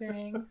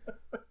everything.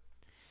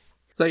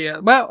 So yeah,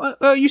 well,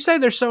 you say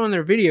they're showing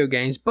their video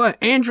games,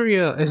 but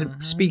Andrea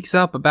speaks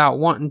up about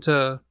wanting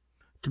to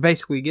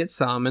basically get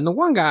some, and the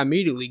one guy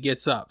immediately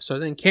gets up. So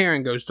then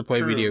Karen goes to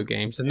play video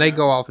games, and they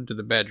go off into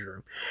the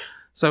bedroom.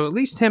 So at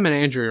least him and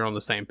Andrea are on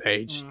the same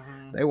page.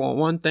 They want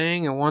one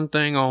thing and one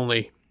thing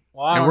only.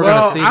 Well,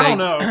 and I don't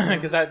know,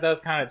 because that does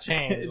kind of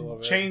change a little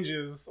bit. It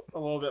changes a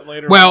little bit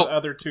later well, with the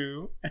other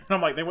two. And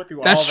I'm like, they went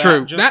through that's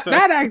all true.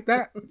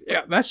 that.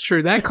 Yeah, that's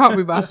true. That caught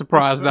me by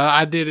surprise. Now,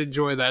 I did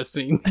enjoy that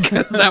scene,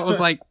 because that was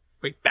like,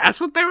 wait,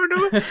 that's what they were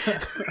doing?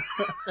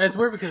 It's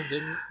weird, because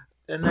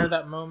isn't there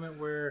that moment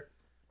where...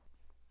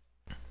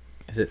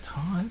 Is it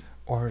Todd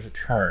or is it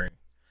Terry?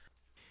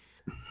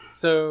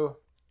 So,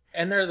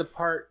 and there's the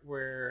part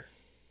where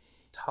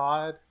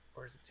Todd,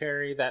 or is it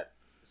Terry, that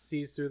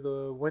sees through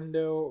the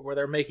window where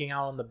they're making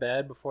out on the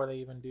bed before they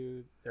even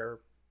do their,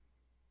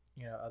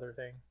 other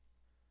thing?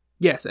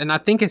 Yes, and I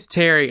think it's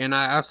Terry, and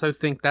I also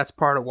think that's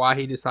part of why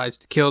he decides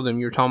to kill them.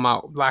 You're talking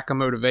about lack of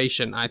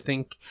motivation. I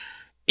think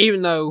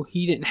even though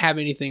he didn't have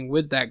anything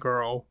with that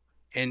girl,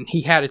 and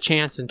he had a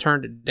chance and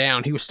turned it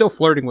down, he was still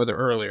flirting with her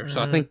earlier. So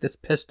I think this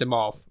pissed him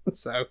off.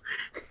 So,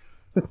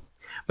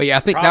 but yeah, I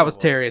think that was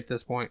Terry at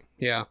this point.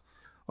 Yeah.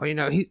 Well,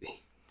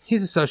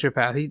 he's a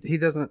sociopath.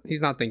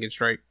 He's not thinking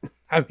straight.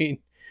 I mean,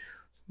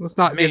 let's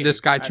not give this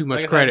guy too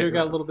much credit. I do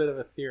got a little bit of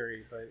a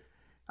theory, but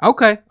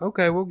okay,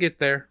 we'll get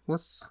there.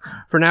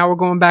 For now, we're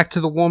going back to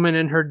the woman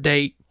and her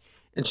date,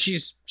 and she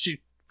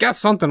got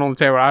something on the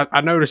table. I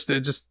noticed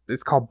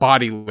it's called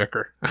body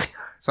liquor.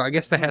 So I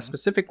guess they have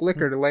specific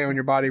liquor to lay on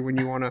your body when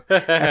you want to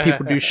have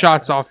people do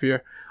shots out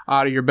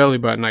of your belly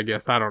button, I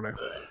guess. I don't know.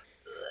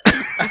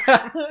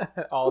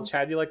 Oh,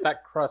 Chad, you like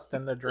that crust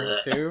in the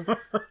drink too?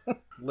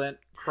 Lint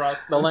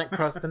crust. The lint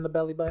crust in the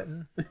belly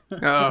button.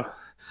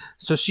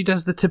 So she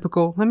does the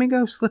typical, let me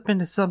go slip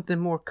into something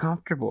more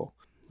comfortable.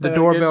 The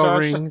doorbell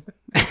rings.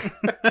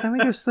 Let me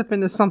go slip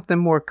into something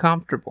more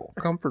comfortable.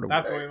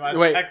 That's what we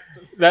might text.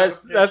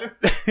 That's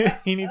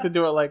he needs to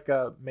do it like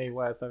Mae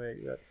West, I think.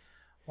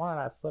 Why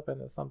don't I slip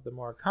into something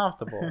more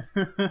comfortable?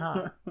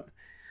 Huh.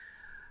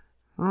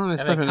 Let me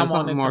slip into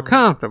something more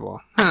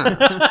comfortable. Huh.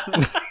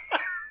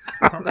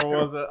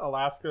 Or was it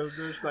Alaska?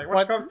 She's like, why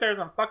don't you come upstairs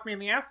and fuck me in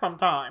the ass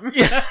sometime? Oh,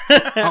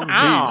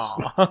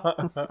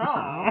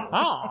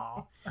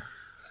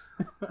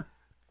 jeez.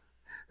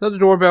 So the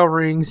doorbell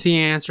rings. He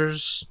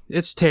answers.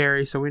 It's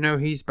Terry, so we know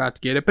he's about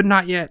to get it, but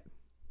not yet,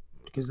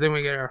 because then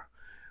we get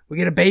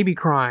a baby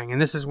crying,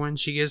 and this is when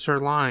she gives her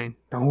line.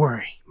 Don't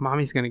worry,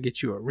 mommy's gonna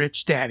get you a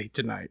rich daddy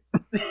tonight.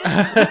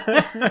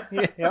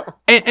 Yep.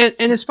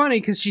 And it's funny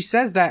because she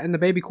says that, and the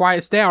baby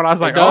quiets down. I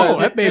was like, oh,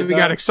 that baby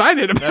got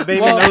excited about that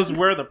baby knows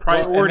where the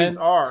priorities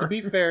are. To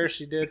be fair,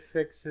 she did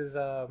fix his.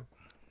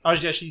 Oh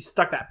yeah, she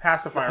stuck that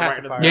pacifier right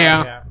in his mouth.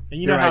 Yeah.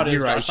 And you know how it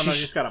is, Josh. Sometimes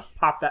you just gotta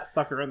pop that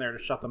sucker in there to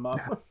shut them up.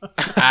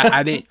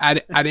 I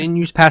didn't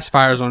use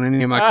pacifiers on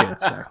any of my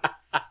kids. So.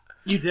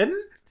 You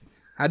didn't?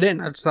 I didn't.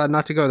 I decided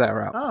not to go that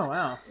route. Oh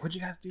wow. What'd you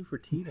guys do for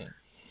teething?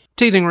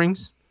 Teething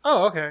rings.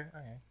 Oh, okay.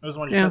 Those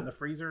ones you put in the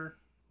freezer.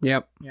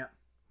 Yep. Yeah.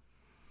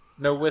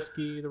 No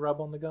whiskey to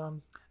rub on the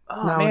gums?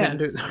 Oh, no, man. I didn't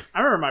do that. I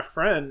remember my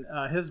friend,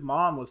 his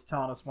mom was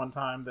telling us one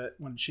time that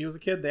when she was a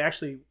kid, they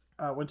actually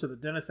went to the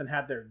dentist and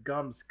had their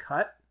gums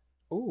cut.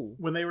 Ooh.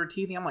 When they were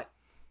teething. I'm like,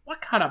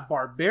 what kind of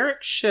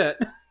barbaric shit?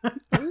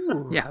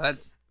 Ooh. Yeah,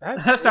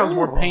 that sounds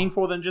more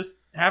painful than just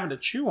having to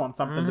chew on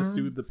something to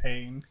soothe the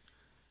pain.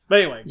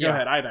 But anyway, go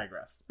ahead. I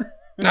digress.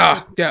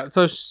 Yeah.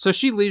 So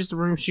she leaves the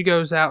room. She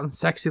goes out in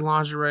sexy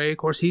lingerie. Of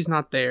course, he's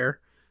not there.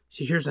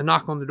 She hears a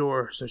knock on the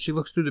door. So she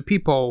looks through the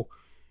peephole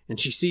and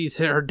she sees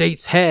her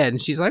date's head. And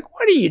she's like,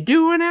 what are you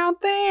doing out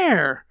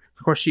there?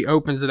 Of course, she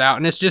opens it out,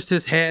 and it's just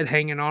his head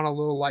hanging on a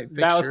little light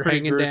fixture. That was pretty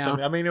hanging gruesome.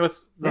 down. I mean,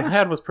 the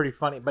head was pretty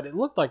funny, but it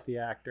looked like the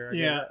actor.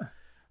 Yeah.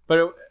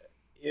 But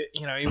it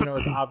even though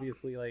it's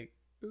obviously like,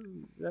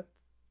 ooh, that,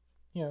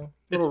 a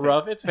little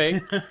rough. It's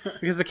fake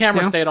because the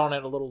camera stayed on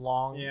it a little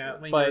long. Yeah,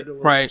 but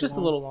just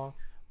a little long.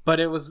 But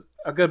it was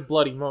a good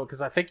bloody moment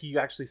because I think you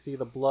actually see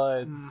the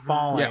blood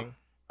falling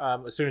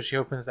as soon as she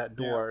opens that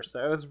door.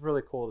 So it was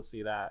really cool to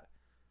see that.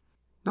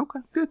 Okay,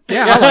 good.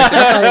 Yeah, I like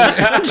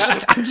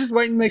that. I'm just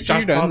waiting to make sure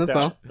you're done. That's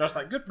all. That's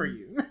like, good for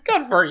you.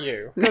 Good for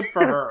you. Good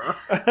for her.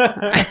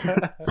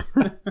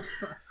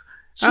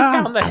 She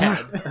found the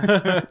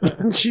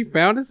head. She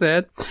found his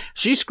head.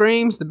 She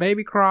screams. The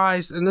baby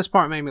cries. And this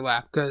part made me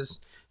laugh because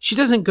she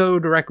doesn't go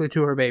directly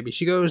to her baby.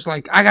 She goes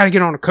like, I got to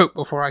get on a coat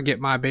before I get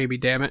my baby,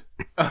 damn it.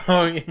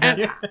 Oh, yeah.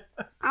 And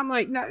I'm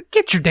like, no,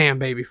 get your damn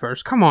baby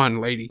first. Come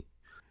on, lady.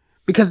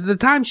 Because the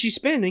time she's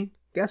spending,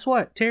 guess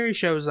what? Terry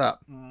shows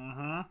up.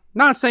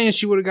 Not saying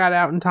she would have got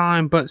out in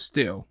time, but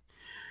still.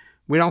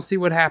 We don't see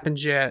what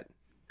happens yet,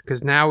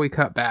 because now we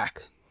cut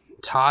back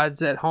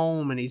Todd's at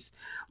home and he's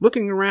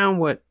looking around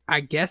what I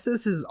guess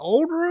is his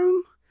old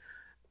room.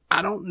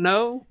 I don't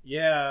know.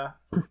 Yeah.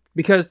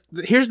 Because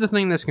here's the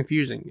thing that's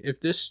confusing. If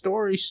this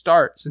story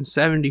starts in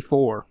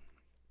 74,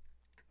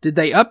 did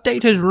they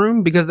update his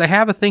room? Because they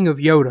have a thing of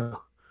Yoda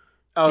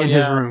in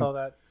his room. I saw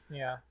that.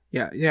 Yeah.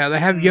 Yeah, they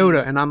have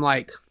Yoda, and I'm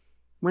like,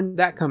 when did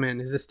that come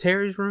in? Is this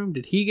Terry's room?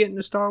 Did he get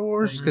into Star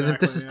Wars? Because if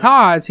this is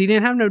Todd's, he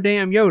didn't have no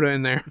damn Yoda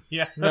in there.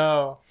 Yeah.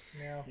 No.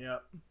 Yeah.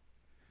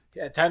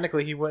 Yeah,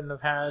 technically he wouldn't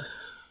have had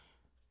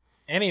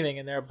anything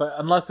in there, but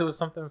unless it was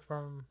something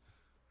from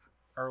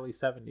early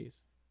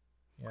 70s.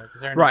 Yeah,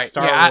 because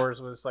Star Wars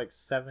was like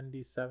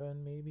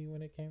 77 maybe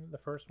when it came, the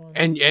first one.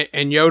 And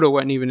Yoda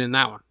wasn't even in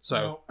that one.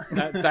 So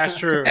that's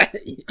true.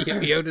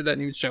 Yoda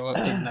doesn't even show up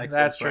in the next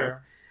one. That's true.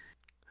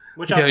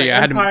 Which I'll say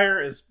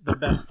Empire is the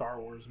best Star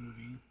Wars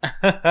movie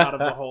out of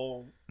the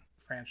whole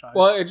franchise.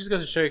 Well, it just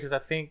goes to show you, because I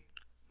think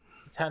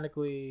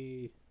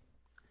technically,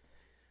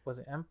 was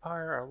it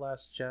Empire or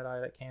Last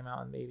Jedi that came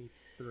out in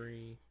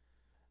 83?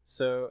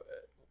 So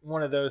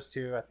one of those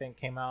two, I think,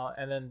 came out.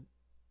 And then,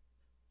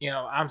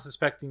 I'm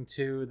suspecting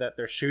too that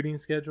their shooting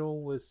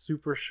schedule was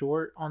super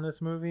short on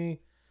this movie.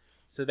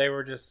 So they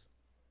were just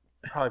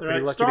probably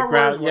pretty lucky to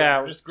grab.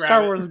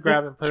 Star Wars would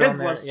grab and put it on there.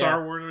 Kids love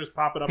Star Wars, just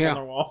pop it up on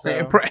their wall.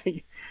 So.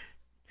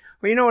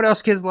 Well, you know what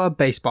else kids love?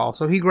 Baseball.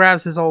 So he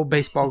grabs his old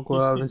baseball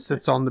glove and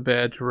sits on the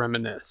bed to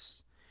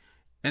reminisce.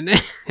 And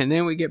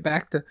then we get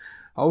back to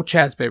old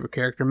Chad's favorite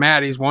character,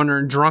 Maddie's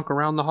wandering drunk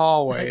around the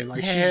hallway. And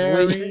she's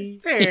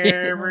leaving.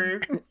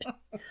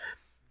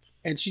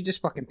 And she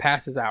just fucking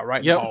passes out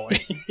right in the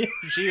hallway.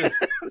 She just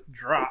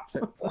drops.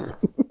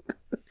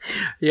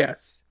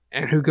 Yes.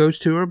 And who goes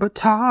to her but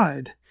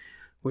Todd?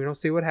 We don't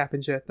see what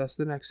happens yet. That's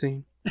the next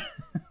scene.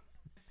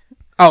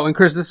 Oh, and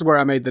Chris, this is where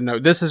I made the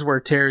note. This is where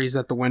Terry's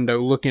at the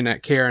window looking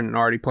at Karen and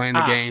already playing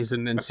the games,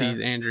 and then sees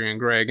Andrea and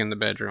Greg in the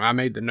bedroom. I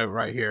made the note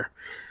right here.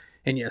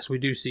 And yes, we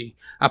do see.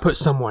 I put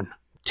someone.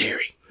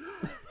 Terry.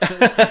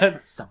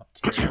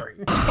 Terry.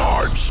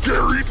 I'm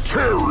Scary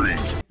Terry.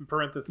 In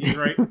parentheses,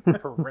 right?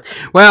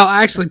 Well,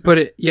 I actually put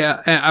it.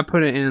 Yeah, I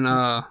put it in.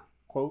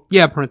 Quote?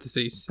 Yeah,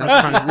 parentheses.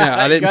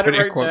 I didn't put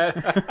it in quotes.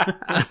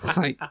 I was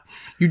like,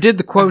 you did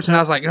the quotes, and I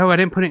was like, no, I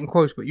didn't put it in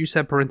quotes, but you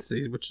said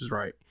parentheses, which is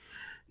right.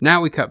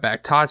 Now we cut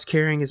back. Todd's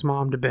carrying his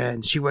mom to bed,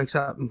 and she wakes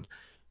up, and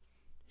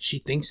she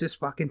thinks it's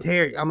fucking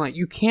Terry. I'm like,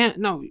 you can't.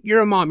 No,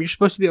 you're a mom. You're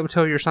supposed to be able to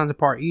tell your sons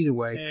apart either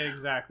way.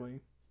 Exactly.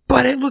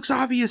 But it looks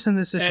obvious in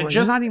this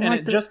situation.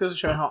 It just goes to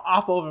show how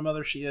awful of a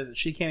mother she is that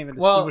she can't even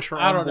distinguish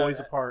her own boys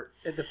apart.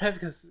 It depends,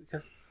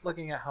 because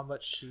looking at how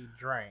much she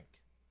drank.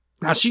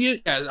 Now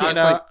she,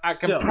 I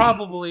can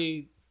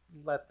probably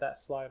let that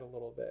slide a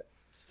little bit.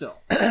 Still,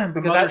 because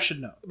mother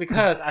should know.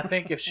 Because I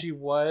think if she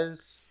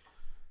was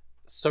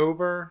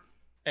sober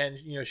and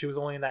she was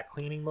only in that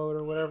cleaning mode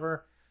or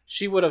whatever,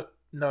 she would have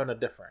known a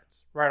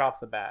difference right off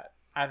the bat.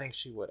 I think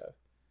she would have.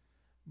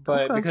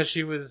 But because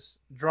she was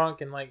drunk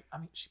and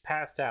she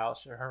passed out,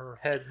 her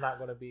head's not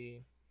going to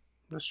be.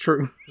 That's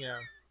true.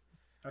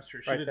 That's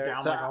true. She did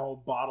down like a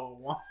whole bottle of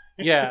wine.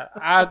 Yeah,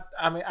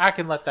 I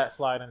can let that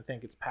slide and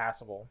think it's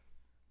passable.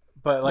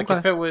 But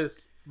if it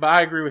was, but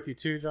I agree with you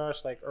too,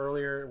 Josh. Like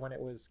earlier when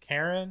it was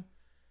Karen,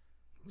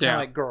 it's kind of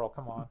like, girl,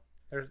 come on.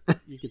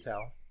 You could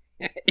tell.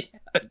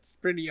 It's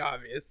pretty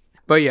obvious.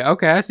 But yeah,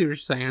 okay, I see what you're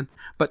saying.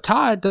 But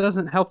Todd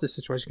doesn't help this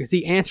situation because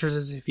he answers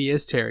as if he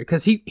is Terry.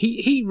 Because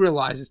he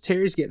realizes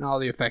Terry's getting all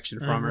the affection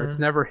from her. It's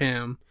never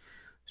him.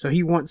 So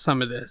he wants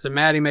some of this. And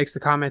Maddie makes the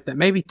comment that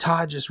maybe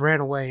Todd just ran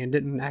away and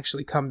didn't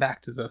actually come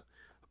back to the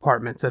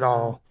apartments at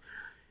all.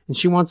 And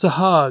she wants a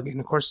hug.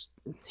 And of course,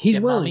 he's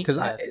willing. Because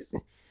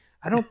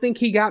I don't think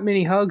he got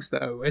many hugs,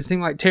 though. It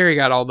seemed like Terry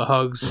got all the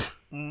hugs.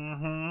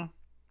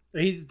 Mm-hmm.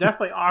 He's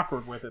definitely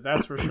awkward with it,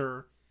 that's for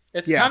sure.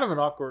 It's kind of an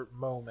awkward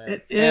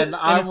moment, and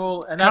that's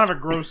kind of a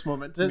gross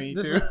moment to me.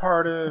 This too. is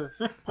part of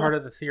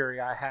the theory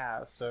I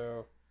have,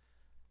 so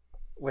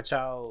which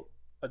I'll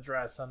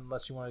address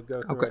unless you want to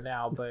go through it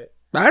now. But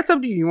that's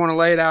up to you. You want to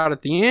lay it out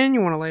at the end?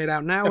 You want to lay it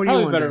out now? What do you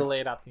want better to do? to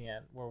lay it out at the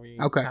end where we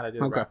kind of do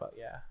the wrap up.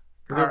 Yeah,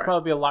 because there'll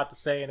probably be a lot to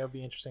say, and it'll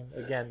be interesting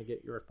again to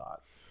get your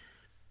thoughts.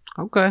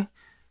 Okay.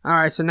 All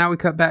right, so now we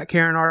cut back.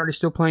 Karen already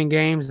still playing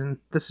games, and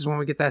this is when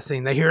we get that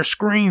scene. They hear a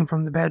scream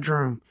from the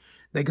bedroom.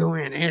 They go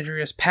in.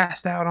 Andrea's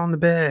passed out on the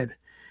bed.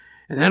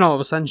 And then all of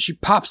a sudden, she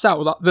pops out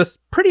with this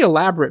pretty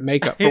elaborate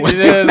makeup. For it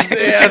is,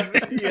 yes.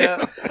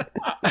 Yeah.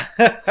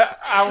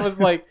 I was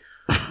like,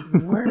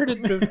 where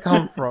did this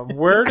come from?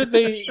 Where did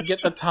they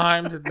get the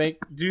time to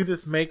do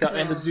this makeup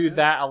and to do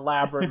that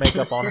elaborate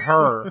makeup on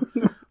her?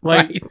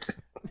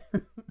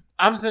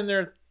 I'm sitting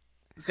there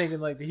thinking,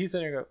 he's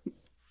sitting there and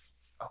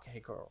go, okay,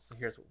 girl, so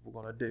here's what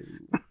we're going to do.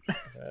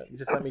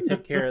 Just let me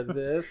take care of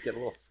this. Get a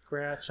little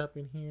scratch up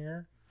in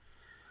here.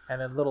 And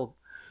then little,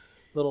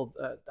 I don't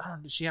know,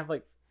 did she have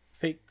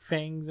fake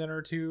fangs in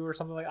her too or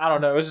something I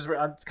don't know. It's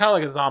kind of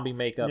like a zombie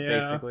makeup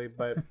basically,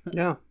 but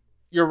yeah,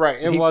 you're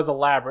right. It was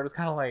elaborate. It's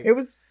kind of like it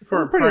was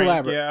for pretty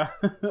prank, elaborate. Yeah,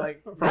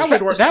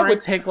 that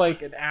would take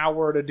an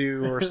hour to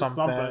do or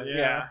something.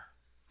 Yeah.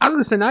 I was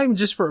gonna say not even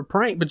just for a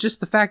prank, but just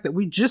the fact that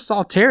we just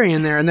saw Terry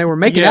in there and they were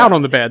making out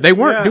on the bed. They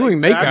weren't doing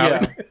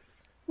makeout.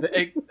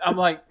 Yeah. I'm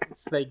like,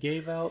 so they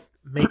gave out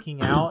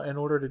making out in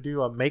order to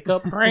do a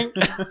makeup prank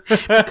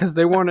because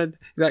they wanted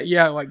that.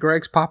 Yeah, like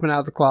Greg's popping out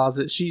of the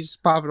closet, she's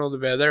popping on the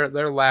bed.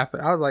 They're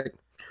laughing. I was like,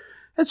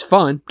 it's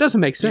fun.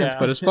 Doesn't make sense,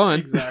 but it's fun.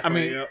 Exactly. I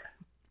mean, if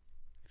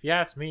you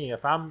ask me,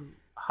 if I'm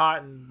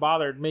hot and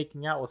bothered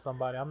making out with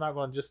somebody, I'm not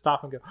going to just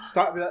stop and go,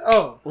 Stop.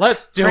 Oh,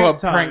 let's do a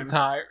prank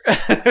time.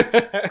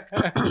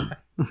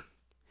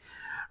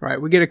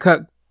 Right. We get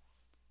a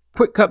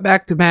quick cut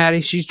back to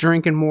Maddie. She's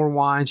drinking more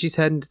wine. She's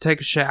heading to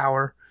take a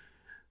shower.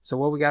 So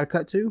what we got to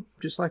cut to?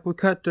 Just like we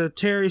cut to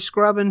Terry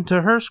scrubbing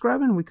to her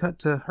scrubbing, we cut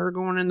to her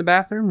going in the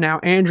bathroom. Now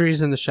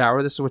Andrew's in the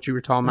shower. This is what you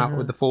were talking about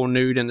with the full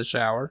nude in the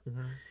shower.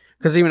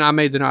 Because even I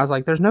made the note. I was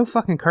like, there's no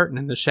fucking curtain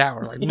in the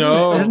shower. Like,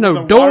 no. There's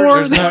no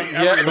doors.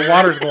 The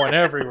water's going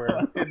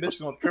everywhere. The bitch is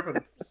going to trip and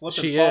slip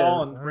and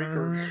fall and break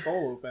her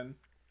skull open.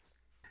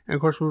 And of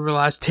course, we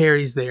realize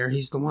Terry's there.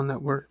 He's the one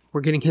that we're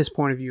getting his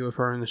point of view of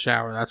her in the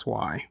shower. That's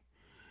why.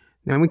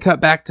 Then we cut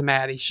back to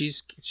Maddie.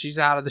 She's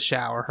out of the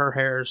shower. Her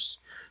hair's...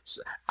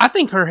 I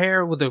think her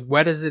hair, with as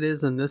wet as it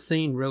is in this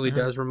scene, really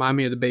does remind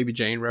me of the Baby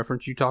Jane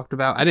reference you talked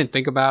about. I didn't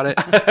think about it,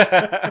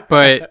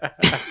 but...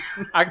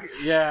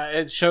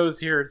 it shows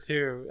here,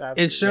 too.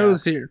 Absolutely. It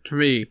shows here to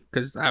me,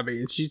 because, I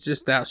mean, she's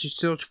just out. She's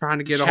still trying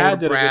to get a hold Chad of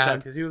did Brad. a good job,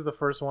 because he was the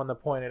first one to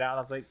point it out.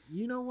 I was like,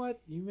 you know what?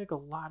 You make a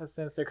lot of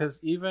sense there,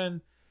 because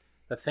even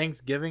the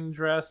Thanksgiving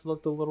dress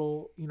looked a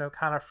little,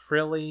 kind of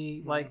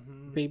frilly, like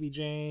Baby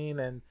Jane,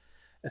 and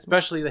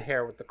especially the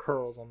hair with the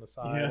curls on the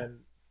side, and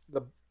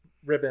the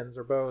ribbons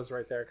or bows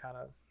right there, kind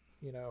of,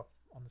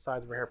 on the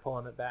sides of her hair,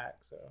 pulling it back.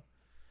 So,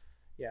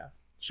 yeah,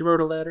 she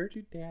wrote a letter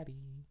to Daddy.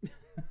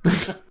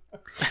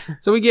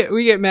 So we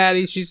get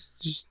Maddie.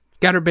 She's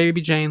got her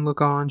Baby Jane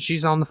look on.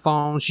 She's on the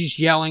phone. She's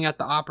yelling at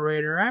the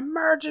operator,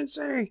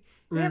 "Emergency!"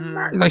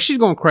 Like she's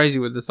going crazy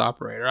with this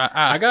operator.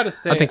 I gotta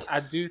say,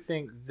 I do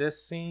think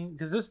this scene,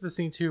 because this is the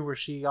scene too where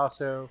she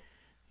also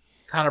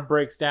kind of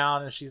breaks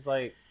down and she's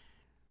like,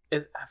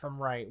 if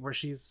I'm right, where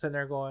she's sitting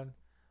there going,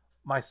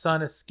 my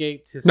son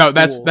escaped his school,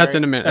 that's right?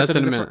 in a minute. That's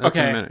in a minute. That's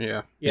okay. in a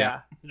minute. Yeah.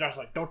 Josh's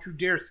like, don't you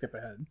dare skip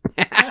ahead.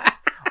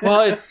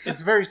 Well,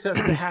 it's very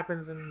simple. It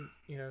happens in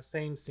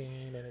same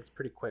scene, and it's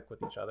pretty quick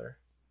with each other.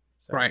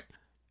 So. Right.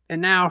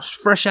 And now,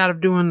 fresh out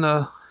of doing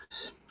the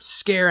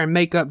scare and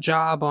makeup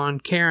job on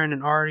Karen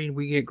and Artie,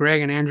 we get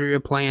Greg and Andrea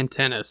playing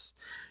tennis,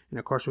 and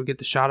of course we get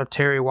the shot of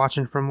Terry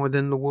watching from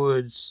within the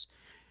woods.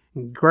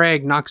 And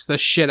Greg knocks the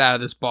shit out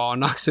of this ball,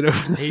 knocks it over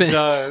the fence. He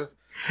does.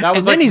 That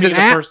was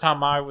the first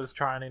time I was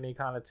trying any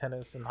kind of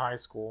tennis in high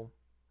school.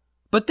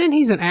 But then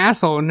he's an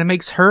asshole and it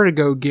makes her to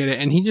go get it,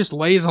 and he just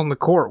lays on the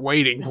court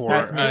waiting for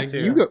That's her. me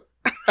too. You go.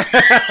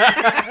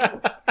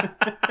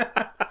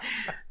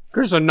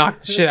 Chris will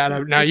knock the shit out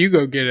of it. Now you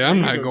go get it. I'm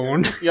not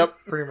going. Yep,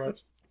 pretty much.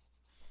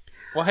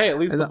 Well, hey, at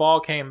least the ball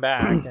came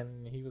back,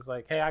 and he was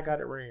like, "Hey, I got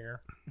it right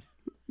here."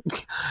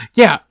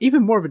 Yeah,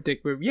 even more of a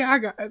dick move. Yeah, I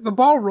got the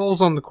ball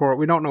rolls on the court.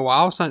 We don't know why.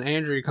 All of a sudden,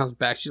 Andrea comes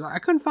back. She's like, "I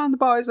couldn't find the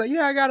ball." He's like,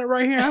 "Yeah, I got it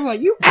right here." I'm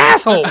like, "You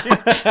asshole!"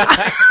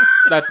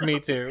 That's me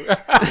too.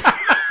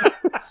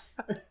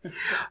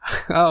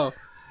 Oh,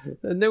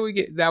 and then we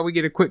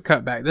get a quick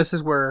cutback. This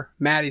is where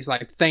Maddie's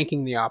like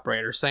thanking the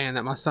operator, saying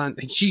that my son.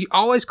 She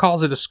always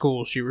calls it a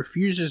school. She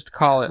refuses to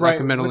call it like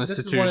a mental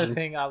institution. This is one of the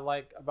things I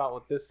like about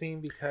with this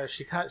scene, because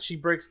she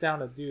breaks down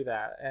to do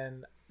that,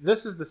 and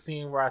this is the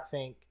scene where I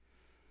think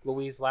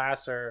Louise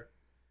Lasser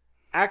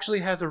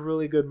actually has a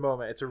really good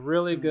moment. It's a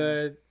really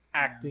good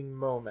acting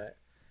moment.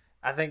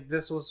 I think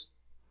this was,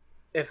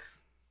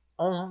 if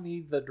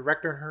only the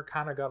director and her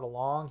kind of got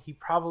along, he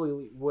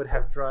probably would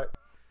have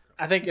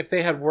I think if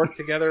they had worked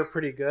together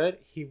pretty good,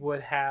 he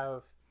would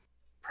have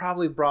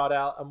probably brought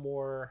out a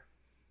more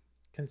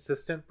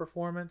consistent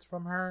performance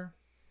from her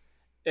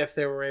if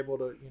they were able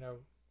to,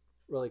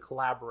 really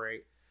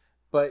collaborate.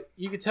 But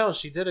you could tell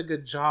she did a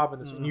good job in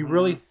this one. You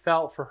really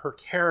felt for her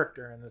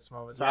character in this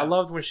moment. So I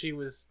loved when she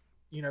was,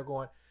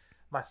 going,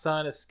 my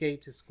son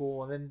escaped his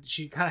school. And then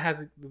she kind of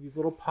has these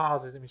little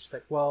pauses. I mean, she's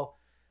like, well,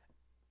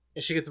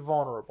 and she gets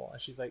vulnerable. And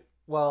she's like,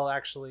 well,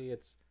 actually,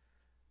 it's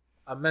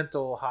a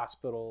mental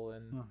hospital.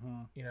 And,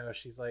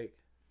 she's like,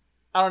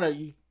 I don't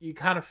know. You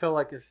kind of feel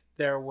like if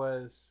there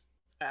was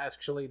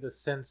actually the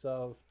sense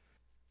of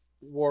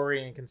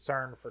worry and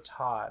concern for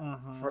Todd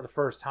for the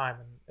first time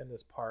in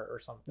this part or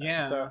something.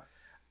 Yeah. So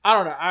I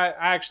don't know. I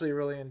actually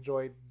really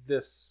enjoyed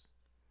this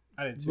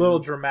little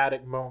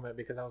dramatic moment,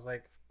 because I was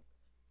like,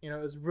 it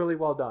was really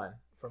well done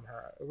from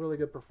her. A really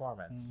good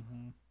performance.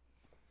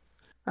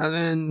 And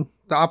then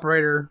the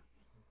operator's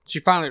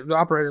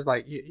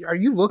like, "Are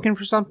you looking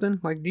for something?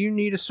 Like, do you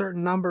need a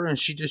certain number?" And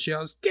she just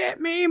yells, "Get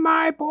me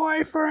my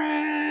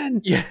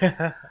boyfriend!"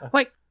 Yeah.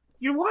 Like,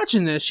 you're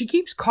watching this. She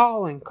keeps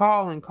calling.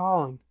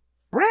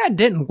 Brad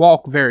didn't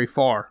walk very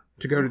far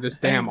to go to this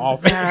damn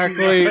office.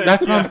 Exactly.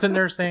 That's what I'm sitting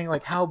there saying.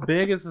 Like, how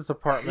big is this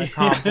apartment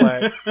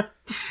complex?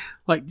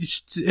 Like,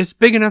 it's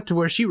big enough to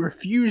where she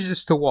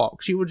refuses to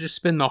walk. She will just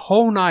spend the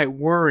whole night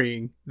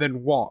worrying,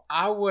 then walk.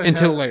 I would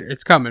until later.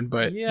 It's coming,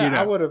 but yeah, you know.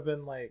 I would have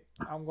been like,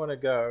 I'm going to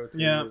go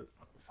to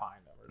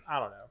find her. I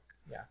don't know.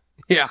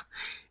 Yeah.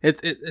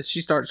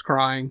 She starts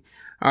crying.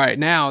 All right,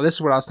 now this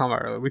is what I was talking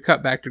about earlier. We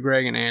cut back to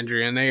Greg and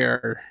Andrea, and they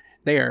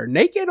are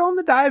naked on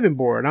the diving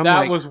board.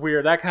 That was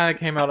weird. That kind of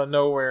came out of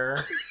nowhere.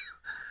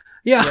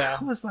 Yeah,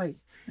 I was like,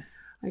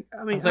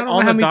 I mean, I I don't know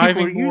on how the many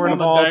people diving are board using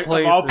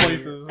of all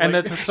places, and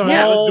like, it's a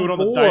small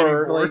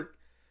board. Like,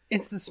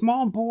 it's a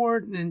small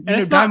board, and you know,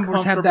 it's not diving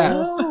boards have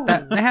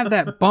that they have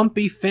that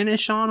bumpy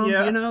finish on them.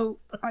 Yeah. You know,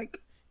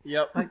 like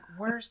like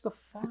where's the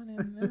fun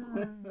in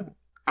that?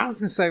 I was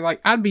gonna say,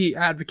 like, I'd be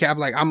advocate. I'm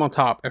like, I'm on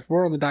top. If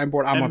we're on the diving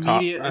board, I'm on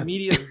top.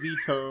 Immediate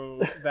veto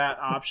that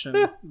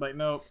option. Like,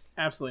 nope,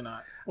 absolutely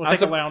not. We'll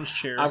take a lounge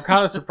chair. I'm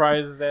kind of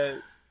surprised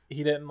that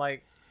he didn't,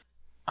 like,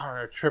 I don't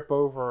know, trip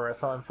over or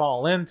something,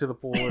 fall into the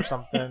pool or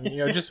something.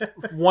 You know, just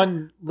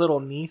one little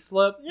knee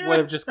slip would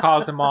have just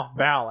caused him off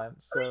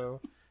balance.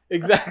 So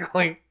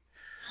exactly.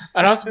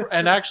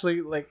 And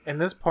actually, like, in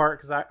this part,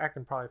 because I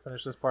can probably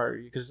finish this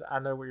part because I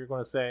know what you're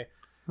going to say.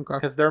 Okay.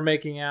 Because they're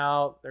making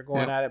out, they're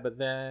going at it, but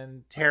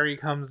then Terry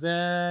comes in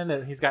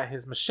and he's got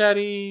his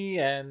machete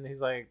and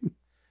he's like,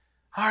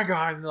 "Hi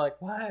guys," and they're like,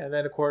 "What?" And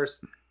then of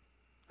course,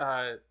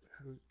 who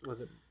was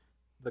it?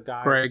 The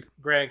guy,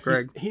 Greg.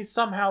 He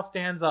somehow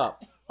stands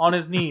up on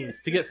his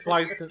knees to get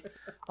sliced.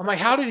 I'm like,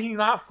 how did he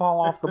not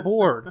fall off the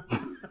board?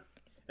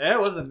 It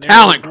was a narrow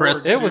talent, board,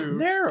 Chris. It was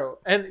narrow,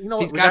 and you know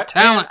he's got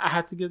talent. I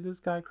have to give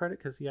this guy credit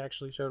because he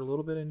actually showed a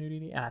little bit of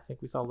nudity, and I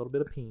think we saw a little bit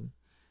of peen.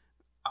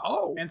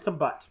 Oh, and some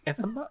butt.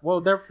 Well,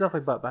 there was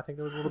definitely butt, but I think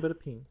there was a little bit of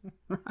peen.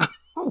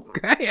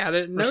 Okay, I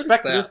didn't notice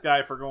Respect that. to this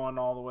guy for going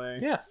all the way.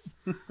 Yes.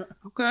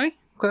 Okay.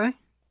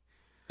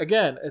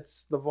 Again,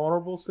 it's the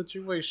vulnerable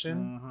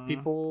situation.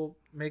 People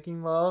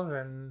making love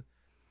and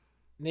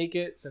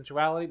naked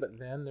sensuality, but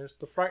then there's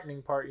the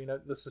frightening part. You know,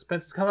 the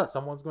suspense is coming up.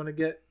 Someone's going to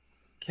get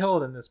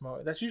killed in this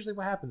moment. That's usually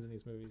what happens in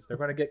these movies. They're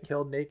going to get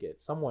killed naked.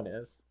 Someone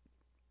is.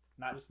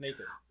 Not just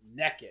naked.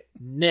 Naked.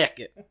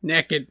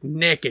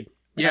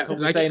 Yeah, that's what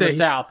we like say you in the say,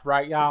 South,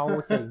 right, y'all?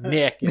 We say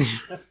naked.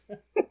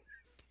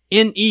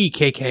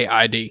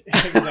 NEKKID.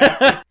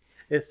 Exactly.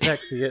 It's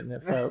sexy, isn't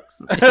it,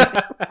 folks?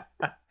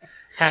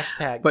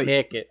 Hashtag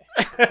naked.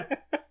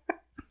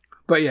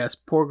 But yes,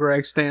 poor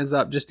Greg stands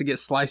up just to get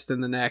sliced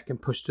in the neck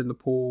and pushed in the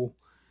pool.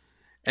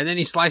 And then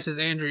he slices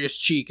Andrea's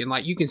cheek, and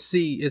like you can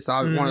see, it's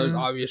one of those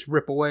obvious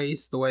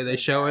ripaways the way they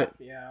show it.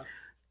 Yeah,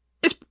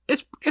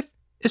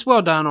 it's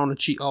well done on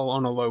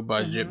a low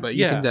budget, but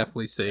you can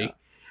definitely see. Yeah.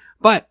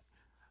 But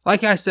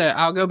like I said,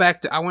 I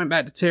went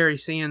back to Terry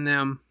seeing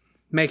them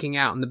making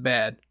out in the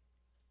bed,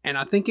 and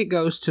I think it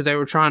goes to they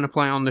were trying to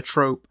play on the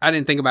trope. I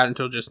didn't think about it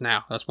until just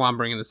now. That's why I'm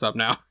bringing this up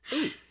now.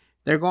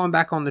 They're going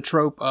back on the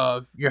trope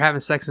of you're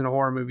having sex in a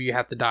horror movie, you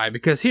have to die.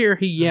 Because here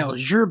he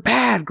yells, "You're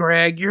bad,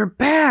 Greg! You're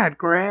bad,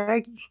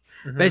 Greg!"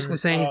 Basically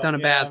saying he's done a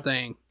bad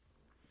thing.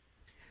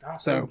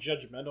 So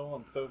judgmental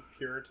and so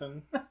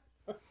Puritan.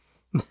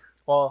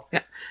 Well,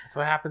 that's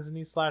what happens in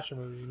these slasher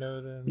movies, you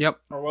know. Then. Yep.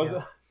 Or was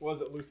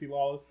it Lucy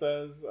Lawless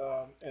says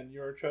in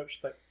Eurotrip?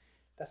 She's like,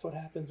 "That's what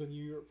happens when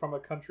you're from a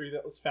country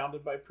that was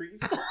founded by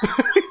priests."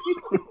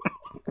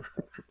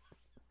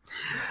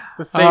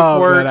 The safe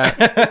word.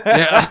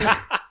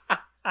 Yeah.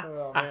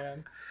 Oh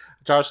man,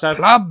 Josh, that's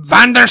Club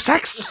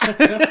Vandersex.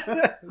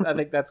 I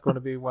think that's going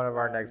to be one of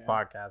our next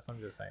podcasts. I'm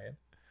just saying.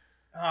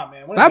 Oh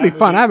man, that'd be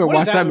fun. I haven't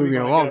watched that movie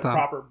in a long time.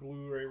 Proper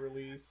Blu-ray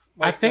release.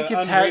 I think the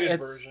it's unrated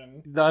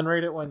version. The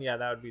unrated one. Yeah,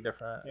 that would be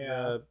different.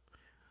 Yeah.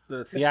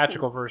 The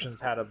theatrical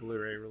versions had a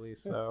Blu-ray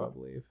release, so I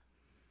believe.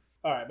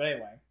 All right, but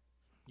anyway,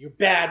 you're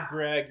bad,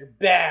 Greg. You're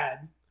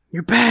bad.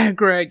 You're bad,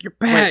 Greg. You're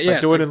bad.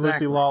 Wait, do it in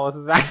Lucy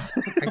Lawless's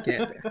accent.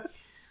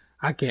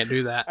 I can't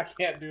do that. I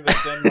can't do the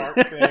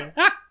Denmark thing.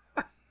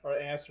 Or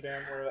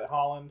Amsterdam or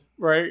Holland.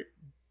 Right.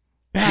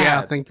 Bad.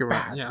 Yeah, I think you're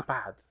right. Yeah.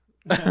 Bad.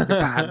 You're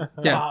bad.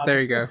 Yeah, Bad.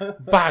 there you go.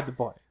 Bad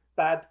boy.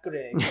 Bad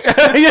Greg.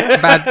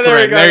 Bad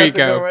Greg. There you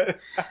go. There you go.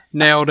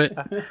 Nailed it.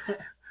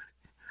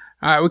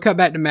 All right, we cut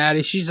back to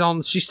Maddie. She's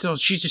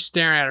just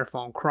staring at her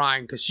phone,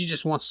 crying because she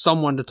just wants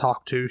someone to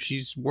talk to.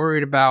 She's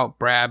worried about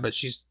Brad, but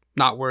she's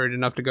not worried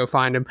enough to go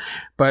find him.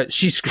 But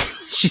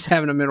she's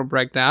having a mental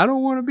breakdown. I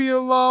don't want to be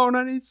alone.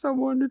 I need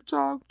someone to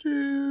talk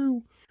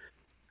to.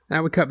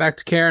 Now we cut back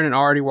to Karen and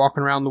Artie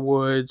walking around the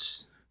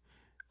woods.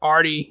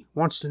 Artie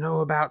wants to know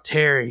about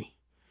Terry.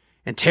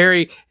 And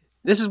Terry,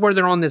 this is where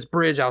they're on this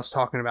bridge I was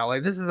talking about.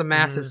 Like, this is a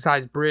massive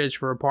sized bridge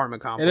for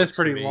apartment complex. It is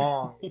pretty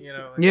long, you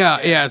know. Like,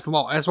 yeah, it's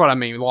long. That's what I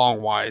mean, long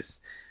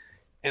wise.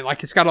 And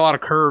like, it's got a lot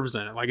of curves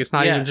in it. Like, it's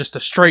not even just a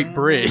straight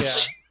bridge.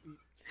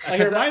 Yeah. Like,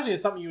 it reminds me of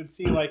something you would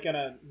see like in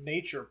a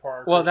nature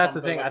park. Well, or that's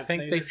the something, thing. like I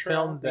think they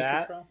filmed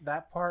trail.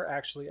 that part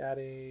actually at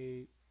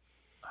a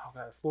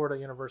Florida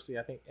University,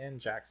 I think, in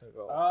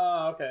Jacksonville.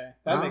 Oh, okay.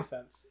 That makes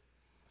sense.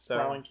 So,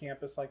 sprawling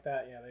campus like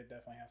that, yeah, they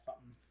definitely have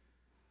something.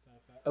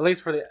 At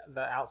least for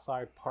the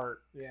outside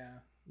part. Yeah.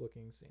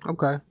 looking scenes.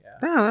 Okay.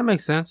 Yeah, that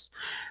makes sense.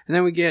 And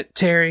then we get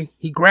Terry.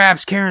 He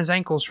grabs Karen's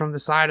ankles from the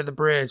side of the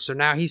bridge, so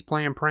now he's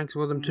playing pranks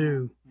with him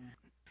too.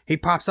 He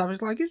pops up.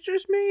 He's like, "It's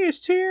just me. It's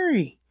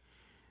Terry."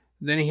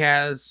 Then he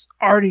has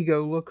Artie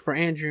go look for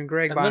Andrew and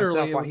Greg by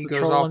himself while he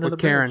goes off with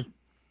Karen.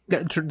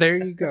 There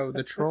you go.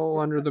 The troll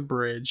under the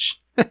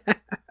bridge.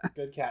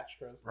 Good catch,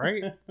 Chris.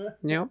 Right?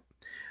 Yep.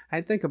 I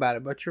didn't think about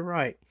it, but you're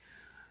right.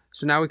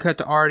 So now we cut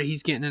to Artie.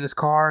 He's getting in his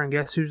car, and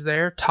guess who's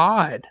there?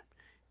 Todd.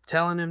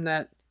 Telling him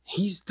that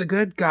he's the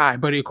good guy.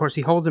 But, of course,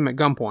 he holds him at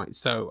gunpoint.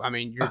 So, I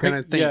mean, you're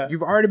going to think...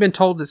 You've already been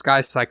told this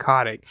guy's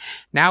psychotic.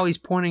 Now he's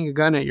pointing a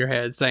gun at your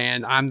head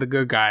saying, I'm the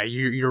good guy.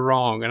 You're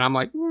wrong. And I'm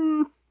like,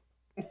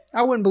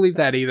 I wouldn't believe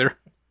that either.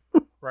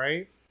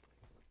 Right?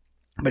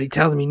 But he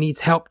tells him he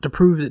needs help to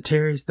prove that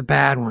Terry's the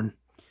bad one.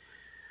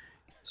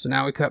 So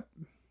now we cut...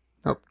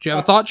 Oh, do you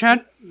have a thought,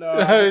 Chad? No,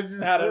 I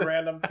just had a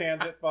random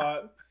tangent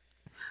thought.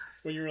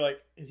 When you were like,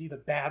 is he the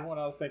bad one?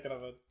 I was thinking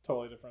of a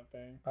totally different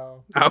thing.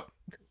 Oh. Oh.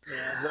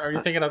 Yeah. Are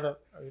you thinking of the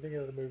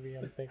movie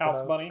I'm thinking House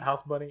of? Bunny?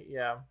 House Bunny,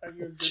 yeah. Are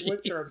you a good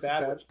witch or a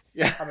bad witch?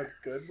 Yeah. I'm a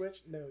good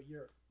witch? No,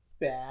 you're a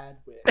bad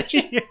witch.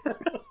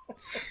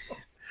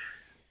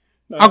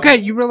 Okay,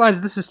 you realize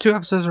this is 2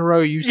 episodes in a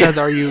row. You said,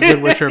 are you a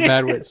good witch or a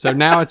bad witch? So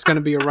now it's going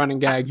to be a running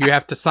gag. You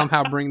have to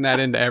somehow bring that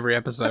into every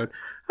episode.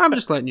 I'm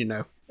just letting you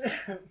know.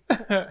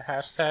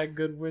 Hashtag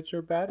good witch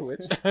or bad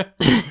witch.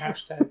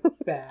 Hashtag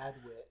bad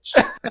witch.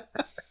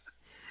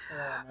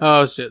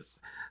 Oh, shit.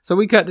 So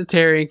we cut to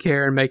Terry and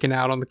Karen making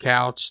out on the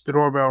couch. The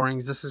doorbell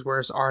rings. This is where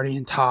it's Artie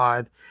and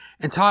Todd.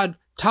 And Todd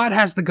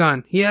has the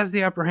gun. He has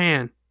the upper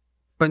hand.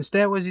 But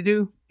instead, what does he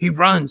do? He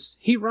runs.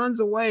 He runs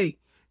away.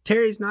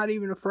 Terry's not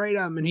even afraid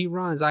of him, and he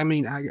runs. I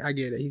mean, I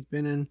get it. He's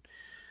been in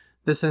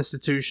this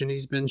institution.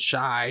 He's been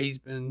shy. He's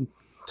been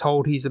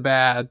told he's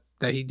that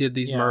he did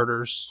these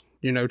murders,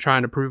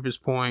 trying to prove his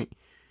point.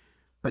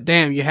 But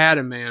damn, you had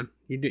him, man.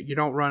 You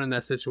don't run in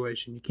that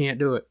situation. You can't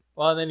do it.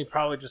 Well, and then he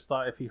probably just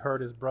thought if he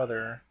hurt his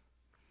brother,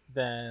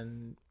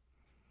 then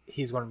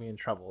he's going to be in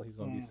trouble. He's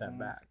going to be sent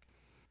back.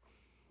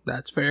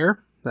 That's fair.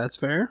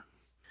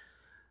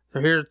 So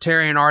here's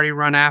Terry and Artie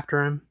run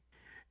after him.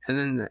 And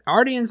then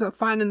Artie ends up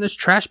finding this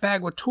trash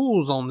bag with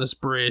tools on this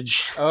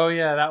bridge. Oh,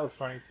 yeah, that was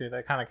funny, too.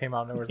 That kind of came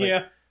out and it was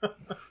like,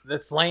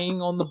 that's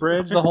laying on the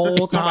bridge the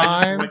whole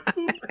time.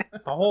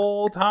 The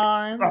whole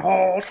time.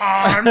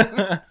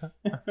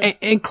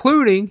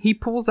 Including, he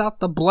pulls out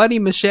the bloody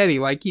machete.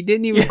 Like, he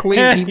didn't even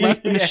clean. He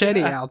left the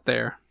machete out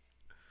there.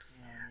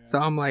 So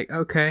I'm like,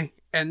 okay.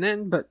 And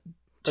then, but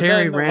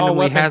Terry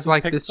randomly has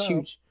like this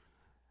huge...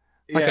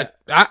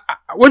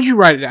 What'd you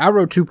write it? I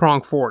wrote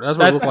 2-prong fork. That's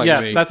what it looked like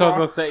to me. That's what I was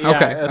going to say. Yeah,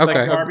 okay, it's like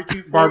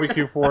a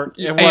barbecue fork.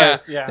 It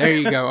was, yeah. There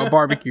you go, a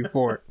barbecue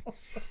fork.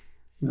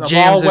 Of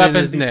all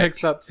weapons he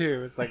picks up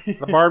too. It's like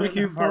the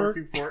barbecue fork.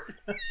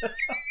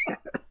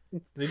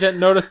 They didn't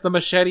notice the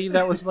machete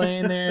that was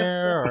laying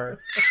there, or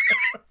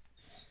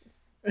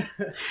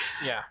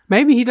yeah.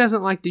 Maybe he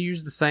doesn't like to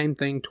use the same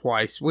thing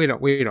twice. We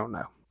don't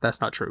know.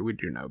 That's not true. We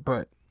do know,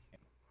 but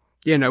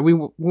we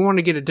want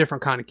to get a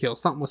different kind of kill.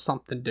 Something with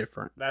something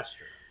different. That's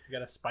true. You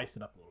gotta spice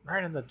it up a little bit.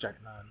 Right in the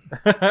juggernaut.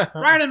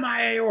 Right in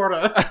my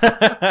aorta.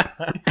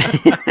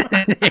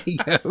 There you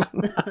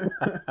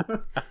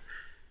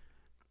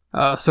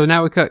go. So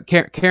now we cut.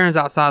 Karen's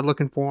outside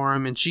looking for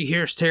him, and she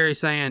hears Terry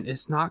saying,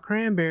 "It's not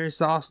cranberry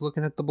sauce,"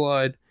 looking at the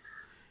blood.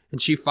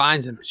 And she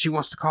finds him. She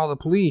wants to call the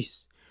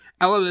police.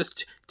 I love this.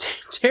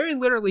 Terry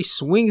literally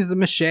swings the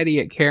machete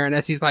at Karen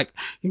as he's like,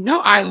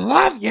 I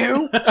love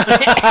you.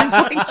 It's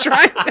like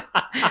trying.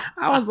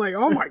 I was like,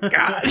 oh my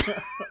God.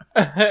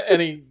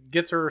 And he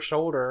gets her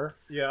shoulder.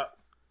 Yeah.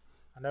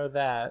 I know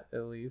that,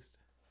 at least.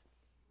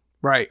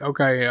 Right.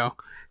 Okay. Yeah.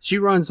 She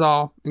runs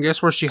off, and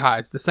guess where she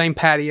hides? The same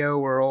patio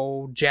where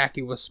old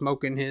Jackie was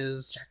smoking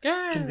his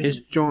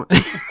joint.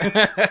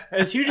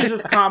 As huge as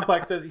this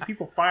complex is, these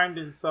people find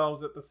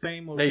themselves at the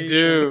same location. They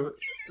do.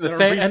 The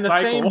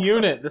same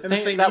unit. The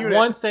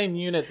same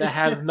unit that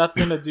has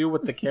nothing to do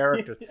with the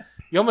character.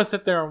 You almost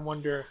sit there and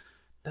wonder,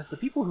 does the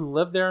people who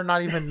live there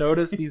not even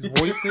notice these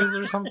voices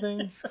or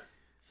something?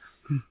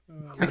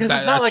 Because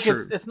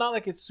it's not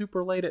like it's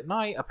super late at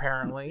night,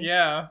 apparently.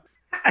 Yeah.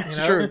 That's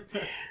true.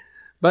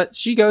 But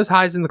she goes,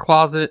 hides in the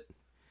closet.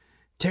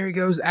 Terry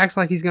goes, acts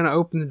like he's going to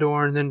open the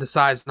door, and then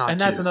decides not to. And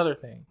that's another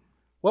thing.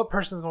 What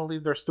person's going to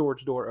leave their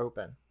storage door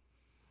open?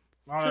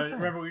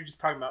 Remember we were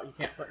just talking about you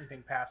can't put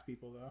anything past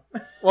people,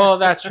 though. Well,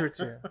 that's true,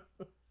 too.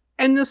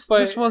 And this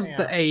was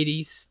the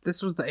 80s.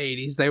 This was the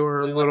 80s. They were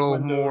a little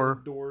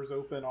more... doors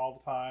open all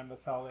the time.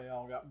 That's how they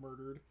all got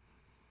murdered.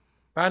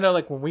 I know,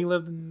 like, when we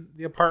lived in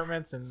the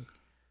apartments, and,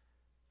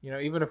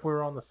 even if we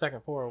were on the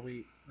second floor,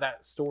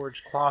 that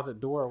storage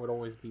closet door would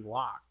always be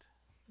locked.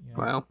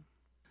 Well,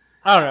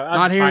 I don't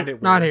know.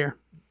 Not here.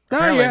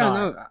 Apparently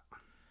no.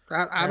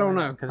 I don't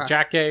know. Because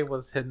Jack A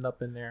was hidden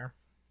up in there.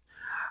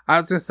 I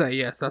was gonna say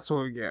yes. That's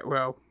what we get.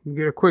 Well, we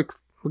get a quick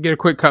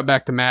cut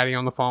back to Maddie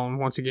on the phone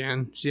once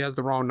again. She has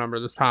the wrong number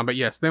this time, but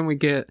yes. Then we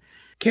get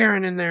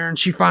Karen in there, and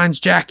she finds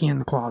Jackie in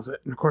the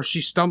closet, and of course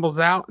she stumbles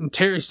out, and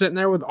Terry's sitting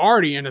there with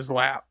Artie in his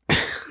lap.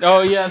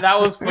 Oh yeah, that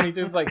was funny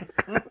too. It's like,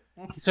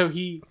 so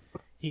he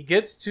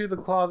gets to the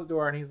closet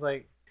door and he's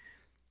like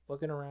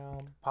looking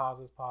around,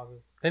 pauses.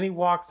 Then he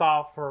walks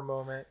off for a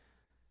moment.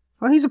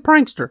 Well, he's a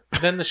prankster.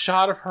 Then the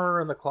shot of her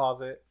in the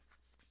closet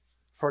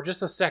for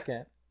just a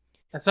second,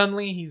 and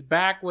suddenly he's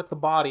back with the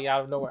body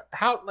out of nowhere.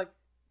 How, like,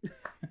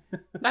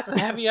 that's a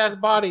heavy ass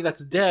body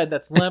that's dead,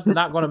 that's limp, and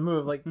not going to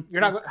move. Like, you're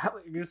not going.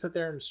 You're gonna sit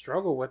there and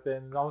struggle with it,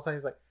 and all of a sudden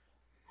he's like,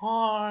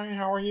 "Hi,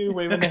 how are you?"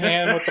 Waving the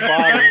hand with the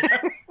body.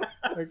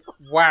 Like,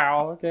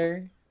 wow,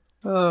 okay.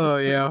 Oh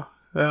yeah.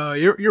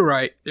 You're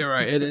right. You're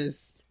right. It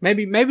is.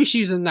 Maybe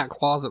she's in that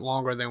closet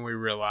longer than we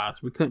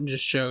realized. We couldn't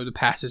just show the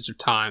passage of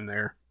time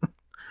there.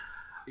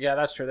 Yeah,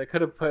 that's true. They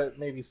could have put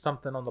maybe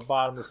something on the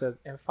bottom that says,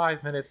 "And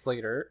 5 minutes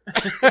later."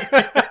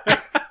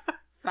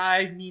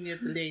 5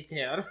 minutes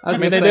later. I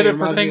mean, they did it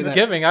for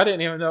Thanksgiving. I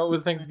didn't even know it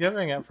was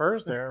Thanksgiving at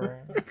first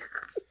there.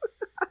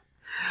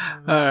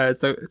 Alright,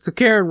 so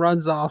Karen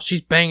runs off.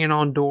 She's banging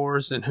on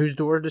doors. And whose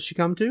door does she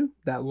come to?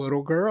 That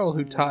little girl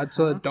who Todd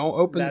said, don't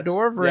open the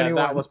door for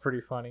anyone. That was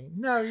pretty funny.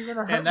 No, you're going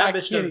to hurt And that my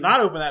bitch kitty. does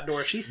not open that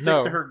door. She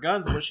sticks to her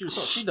guns and what she was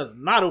told. She does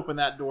not open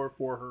that door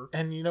for her.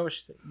 And you know what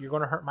she said? You're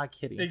going to hurt my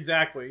kitty.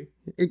 Exactly.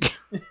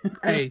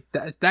 Hey,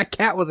 that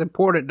cat was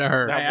important to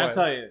her. Hey, I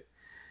tell you,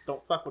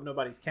 don't fuck with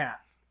nobody's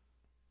cats.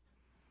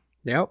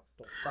 Yep.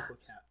 Don't fuck with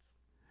cats.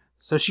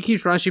 So she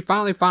keeps running. She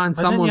finally finds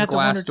someone's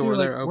glass door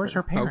there open. Where's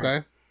her parents? Okay.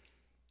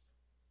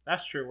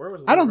 That's true. Where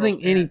was? I don't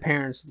think any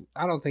parents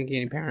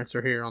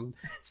are here on.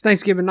 It's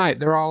Thanksgiving night.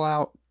 They're all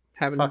out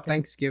having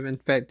Thanksgiving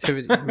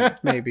festivity.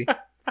 Maybe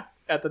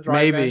at the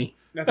drive-in. Maybe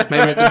at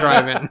the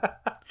drive-in.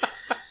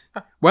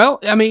 Well,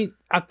 I mean,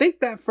 I think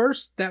that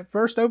first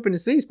opening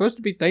scene is supposed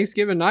to be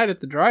Thanksgiving night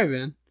at the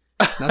drive-in.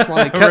 That's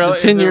why they cut Really? the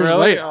 10 years really?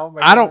 later. Oh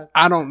my I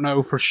God. don't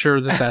know for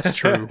sure that's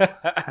true.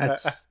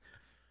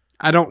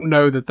 I don't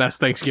know that's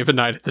Thanksgiving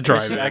night at the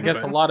drive-in. I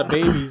guess a lot of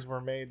babies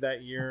were made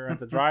that year at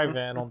the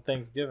drive-in on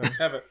Thanksgiving.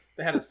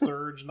 They had a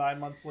surge 9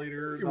 months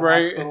later in the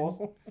Right.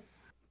 hospitals. All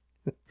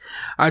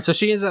right, so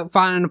she ends up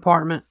finding an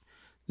apartment.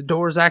 The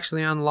door's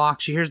actually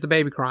unlocked. She hears the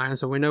baby crying,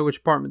 so we know which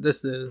apartment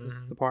this is. This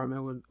is the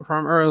apartment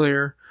from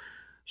earlier.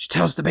 She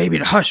tells the baby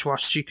to hush while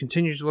she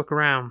continues to look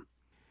around.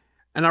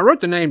 And I wrote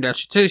the name down.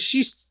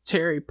 She's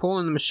Terry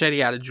pulling the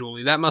machete out of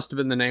Julie. That must have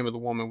been the name of the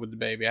woman with the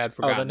baby. I had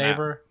forgotten. Oh, the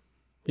neighbor?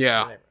 That.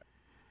 Yeah.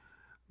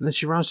 And then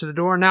she runs to the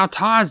door, and now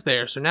Todd's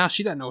there. So now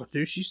she doesn't know what to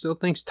do. She still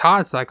thinks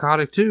Todd's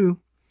psychotic, too.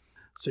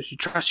 So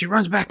she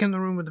runs back in the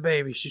room with the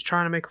baby. She's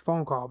trying to make a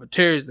phone call, but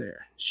Terry's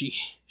there. She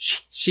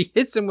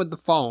hits him with the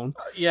phone.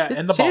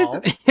 In the balls.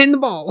 In the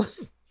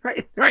balls.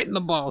 Right in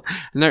the balls.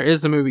 And there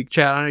is a movie,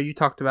 Chad. I know you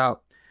talked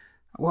about,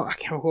 well, I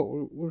can't remember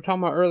what we were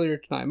talking about earlier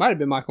tonight. It might have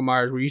been Michael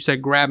Myers, where you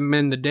said grab him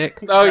in the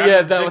dick. Oh,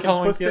 yeah, that was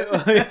Halloween Kid.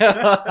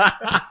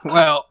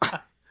 Well,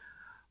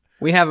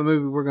 we have a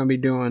movie we're going to be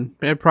doing.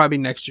 It'll probably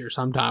be next year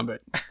sometime,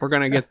 but we're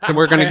going to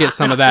get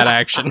some of that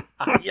action.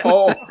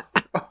 Yes.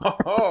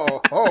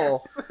 Oh.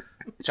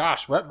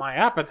 Josh, whet my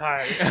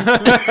appetite.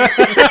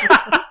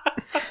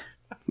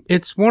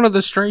 It's one of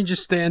the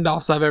strangest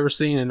standoffs I've ever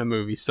seen in a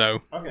movie, so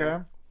okay.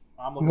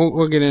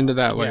 We'll get into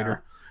that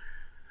later.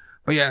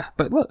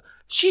 But look,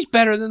 she's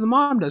better than the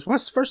mom does.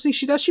 What's the first thing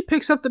she does? She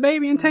picks up the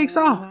baby and takes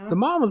off. The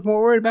mom was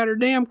more worried about her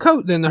damn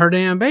coat than her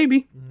damn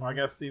baby. Well, I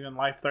guess even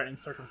life-threatening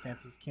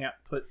circumstances can't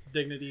put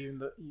dignity in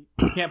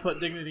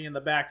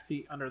the back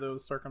seat under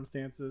those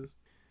circumstances.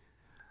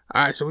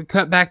 All right, so we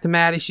cut back to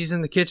Maddie. She's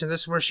in the kitchen.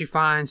 This is where she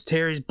finds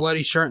Terry's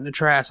bloody shirt in the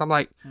trash. I'm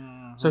like,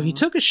 so he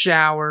took a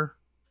shower.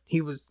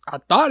 I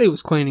thought he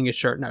was cleaning his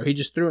shirt. No, he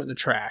just threw it in the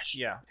trash.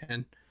 Yeah.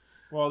 And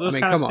well, those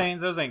kind of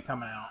stains, those ain't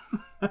coming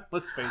out.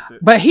 Let's face it.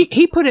 But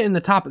he put it in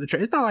the top of the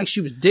trash. It's not like she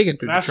was digging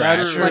through the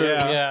trash. True, like,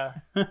 yeah.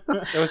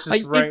 It was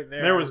just right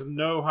there. There was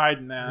no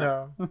hiding that.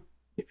 No.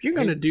 If you're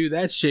gonna do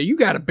that shit, you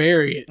gotta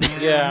bury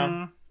it.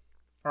 Yeah.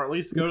 Or at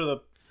least go to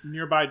the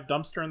nearby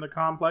dumpster in the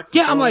complex.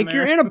 Yeah, I'm like,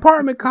 you're in an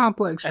apartment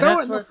complex. Throw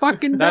it in the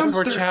fucking dumpster. That's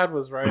where Chad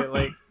was right.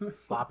 Like,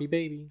 sloppy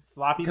baby.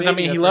 Because, I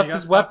mean, he left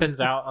his weapons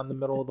out on the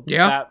middle of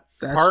that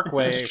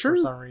parkway for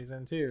some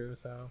reason, too.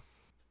 So.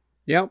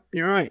 Yep,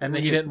 you're right. And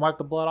then he didn't wipe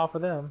the blood off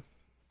of them.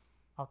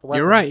 Off the weapons.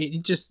 You're right.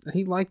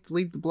 He liked to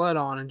leave the blood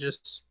on and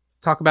just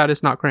talk about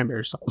it's not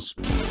cranberry sauce.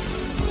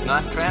 It's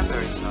not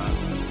cranberry sauce.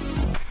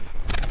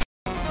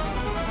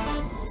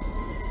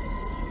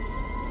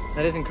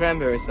 That isn't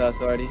cranberry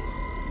sauce, Artie.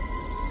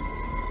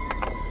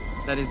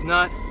 That is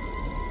not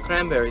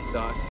cranberry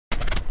sauce.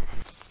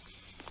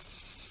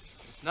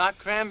 It's not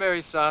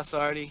cranberry sauce,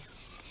 Artie.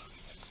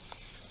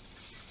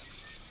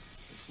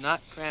 It's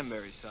not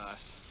cranberry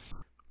sauce.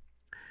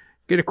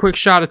 Get a quick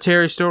shot of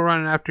Terry still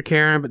running after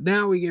Karen, but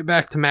now we get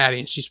back to Maddie,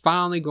 and she's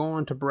finally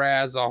going to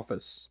Brad's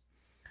office.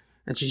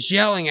 And she's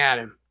yelling at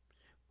him,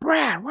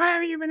 Brad, why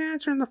haven't you been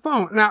answering the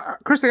phone? Now,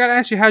 Chris, I gotta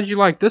ask you, how'd you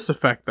like this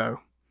effect, though?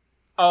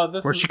 Oh,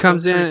 where she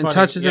comes in and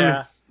touches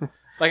him.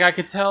 Like, I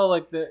could tell,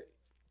 like,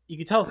 you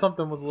could tell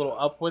something was a little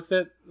up with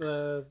it,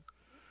 that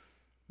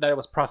it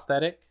was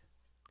prosthetic.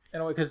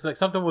 Because, like,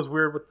 something was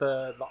weird with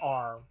the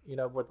arm,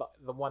 with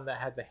the one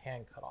that had the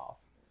hand cut off.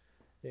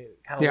 It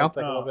kind of looked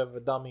like a little bit of a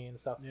dummy and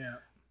stuff. Yeah.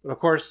 But of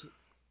course,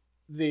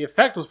 the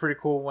effect was pretty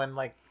cool when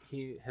like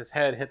his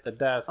head hit the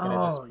desk and it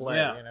just split.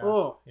 Yeah. You know?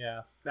 Oh,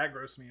 yeah. That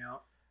grossed me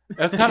out. It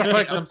was kind of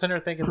funny because I'm sitting there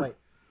thinking like,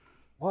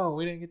 whoa,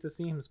 we didn't get to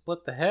see him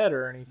split the head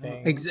or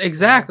anything.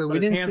 Exactly. But We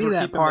his didn't hands see were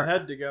that keeping part. the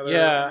head together.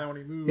 Yeah. And then when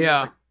he moved,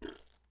 Yeah. it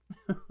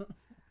was like...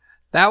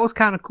 That was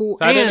kind of cool.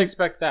 So I didn't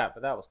expect that,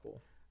 but that was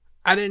cool.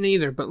 I didn't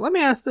either. But let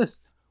me ask this.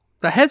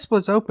 The head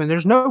split's open.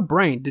 There's no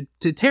brain.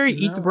 Did Terry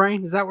eat the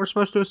brain? Is that what we're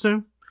supposed to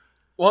assume?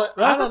 Well,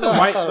 I I don't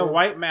thought know. the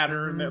white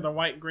matter, and the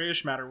white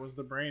grayish matter was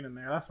the brain in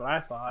there. That's what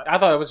I thought. I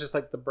thought it was just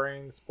like the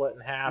brain split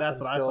in half. That's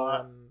and what I still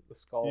thought. in the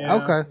skull. Yeah.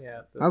 Okay.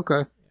 Yeah.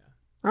 Okay.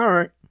 All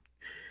right.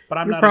 But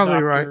I'm You're not probably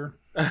a right.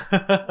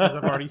 doctor, as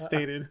I've already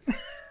stated.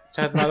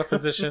 Chad's not a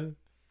physician.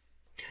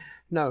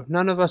 No,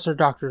 none of us are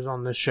doctors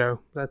on this show.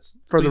 That's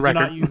for Please the record.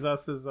 do not use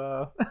us as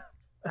a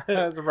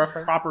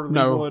reference. Proper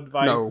legal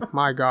advice. No,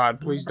 my God,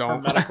 please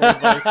don't. Medical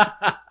advice.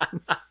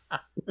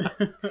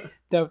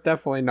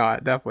 Definitely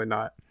not. Definitely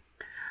not.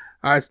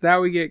 All right, so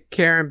now we get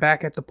Karen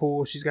back at the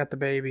pool. She's got the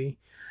baby.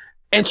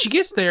 And she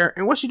gets there,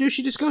 and what she do?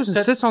 She just goes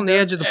and sits on the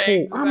edge of the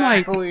pool.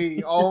 Exactly. I'm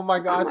like, oh my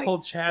God, I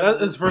told Chad. That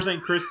is the first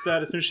thing Chris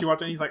said as soon as she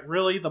walked in. He's like,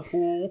 really? The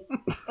pool?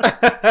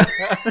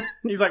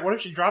 He's like, what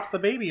if she drops the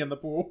baby in the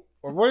pool?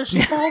 Or what if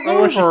she falls Or what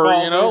over? if she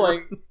falls you know, over?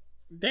 like,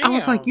 damn. I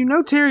was like,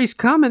 Terry's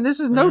coming. This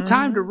is no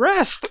time to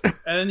rest.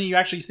 And then you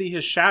actually see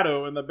his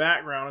shadow in the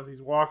background as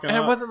he's walking And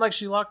up. it wasn't like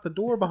she locked the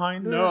door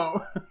behind her.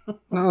 No.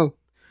 No.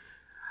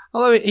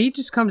 Although he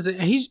just comes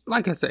in, he's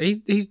like I said,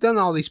 he's done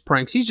all these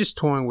pranks. He's just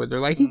toying with her.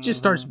 Like he just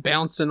starts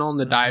bouncing on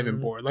the diving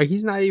board. Like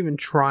he's not even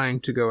trying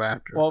to go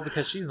after her. Well,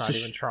 because she's not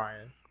even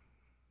trying.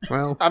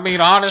 Well, I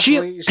mean,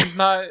 honestly, she's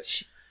not.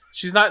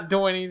 She's not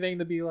doing anything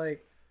to be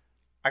like,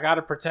 I got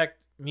to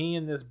protect me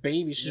and this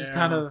baby. She's just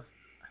kind of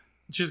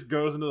just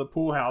goes into the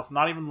pool house,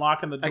 not even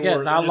locking the doors.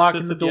 again, not and just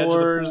locking sits the at edge of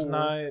doors. pool.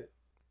 Not.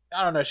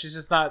 I don't know. She's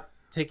just not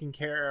taking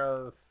care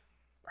of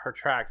her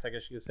tracks. I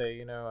guess you could say,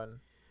 in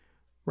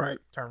right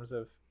terms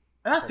of.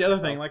 And that's the other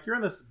thing. Like, you're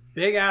in this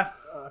big ass,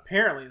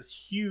 apparently this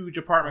huge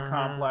apartment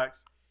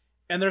complex,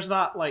 and there's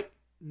not like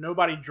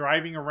nobody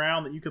driving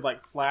around that you could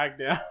like flag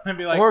down and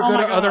be like, or oh go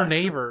my to God. other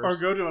neighbors, or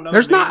go to another.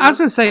 There's not. I was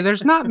neighbor. gonna say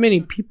there's not many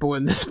people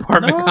in this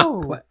apartment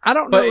complex. I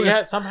don't know. But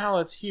yet somehow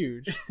it's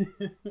huge.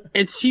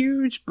 It's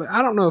huge, but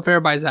I don't know if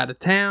everybody's out of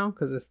town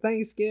because it's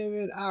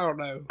Thanksgiving. I don't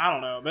know. I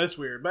don't know, but it's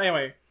weird. But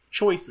anyway,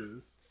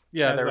 choices.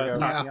 Yeah, as, there we go.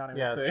 Tatiana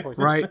would say.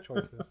 Choices. Right.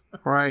 Choices.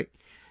 Right.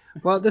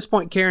 Well, at this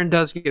point, Karen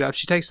does get up.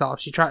 She takes off.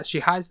 She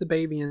hides the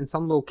baby in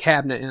some little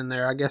cabinet in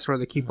there, I guess, where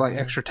they keep like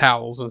extra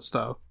towels and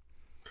stuff.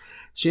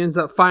 She ends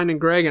up finding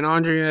Greg and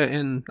Andrea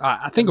in,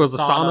 I think it was a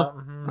sauna.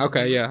 Mm-hmm.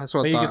 Okay, yeah, that's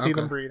what I you thought. can see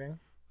Okay. them breathing.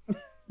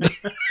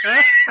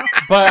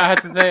 But I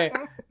had to say,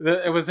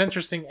 it was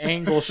interesting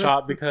angle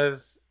shot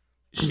because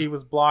she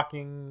was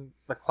blocking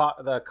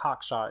the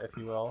cock shot, if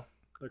you will.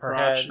 The Her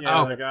crotch, head.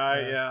 yeah, the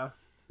guy, yeah.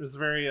 It was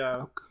very,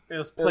 it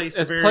was placed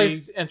It's very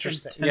placed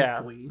interesting. Yeah.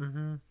 intently.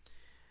 Mm-hmm.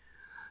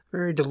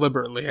 Very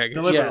deliberately, I guess.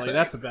 Deliberately, Yes.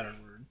 that's a better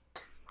word.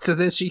 So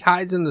then she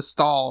hides in the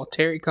stall.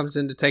 Terry comes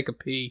in to take a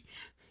pee.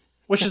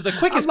 Which is the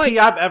quickest I'm like- pee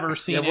I've ever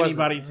seen It wasn't.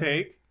 anybody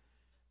take.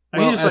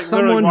 Well, he just, as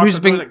literally someone walks who's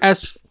up to been it,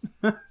 as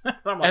I'm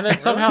like, And then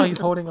somehow he's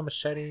holding a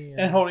machete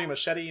and holding a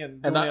machete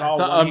and doing and it all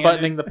unbuttoning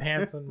one-handed. the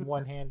pants and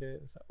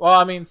one-handed. Well,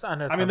 I mean, I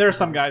know. I mean, there are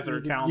some guys that are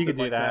you talented could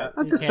do like that. that. I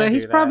was You just can say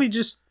he's do that.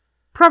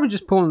 probably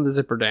just pulling the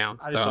zipper down.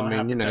 I So just I don't have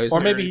mean, you the know, it's Or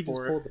dexterity maybe he just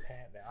for it. pulled the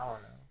pant down. I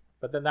don't know.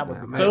 But then that would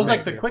Yeah, be. maybe. But it was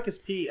like Maybe. the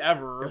quickest pee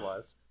ever. It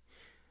was.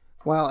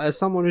 well, as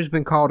someone who's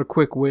been called a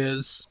quick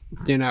whiz,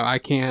 I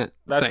can't.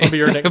 That's say gonna be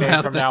your anything nickname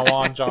about from that. now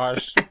on,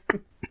 Josh.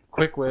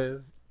 Quick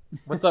Whiz.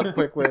 What's up,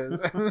 Quick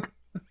Whiz?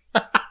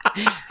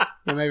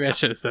 Yeah, maybe I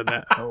should have said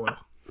that. Oh well.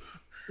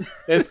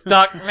 It's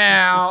stuck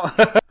now.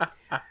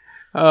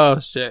 Oh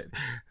shit!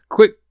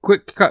 Quick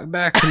cut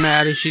back to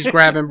Maddie. She's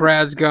grabbing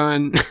Brad's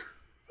gun.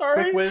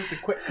 Sorry. Quick whiz to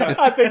quick cut.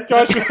 I think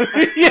Josh was.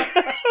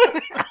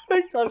 I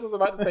think Josh was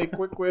about to say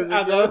Quick Whiz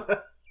I again. love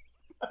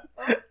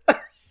that.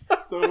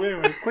 So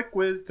anyway, quick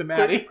whiz to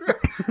Maddie.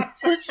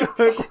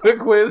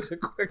 Quick Whiz to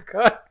Quick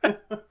Cut.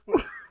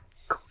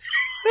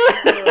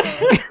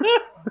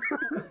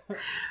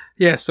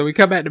 Yeah, so we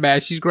come back to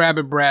Maddie. She's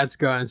grabbing Brad's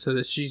gun so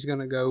that she's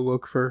gonna go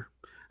look for.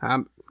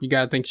 You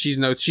gotta think she's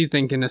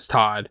thinking it's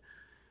Todd,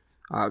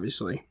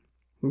 obviously.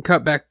 We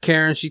cut back to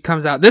Karen. She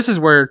comes out. This is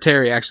where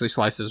Terry actually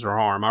slices her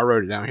arm. I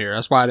wrote it down here.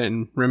 That's why I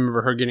didn't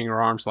remember her getting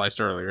her arm sliced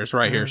earlier. It's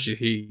right here.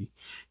 He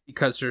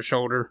cuts her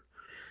shoulder.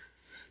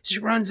 She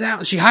runs out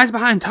and she hides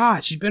behind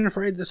Todd. She's been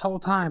afraid this whole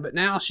time, but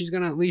now she's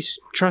gonna at least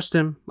trust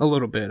him a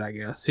little bit, I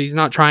guess. He's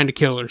not trying to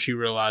kill her, she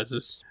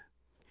realizes.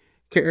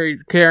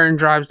 Karen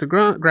grabs the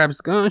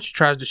gun. She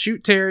tries to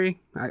shoot Terry.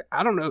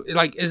 I don't know.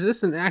 Like, is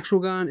this an actual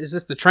gun? Is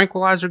this the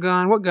tranquilizer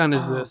gun? What gun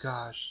is this?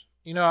 Oh, gosh.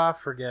 I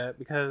forget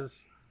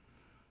because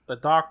the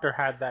doctor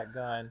had that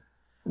gun.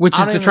 Which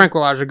is the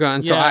tranquilizer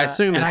gun, so I Yeah,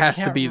 assume it and I has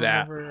to can't be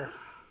that. remember-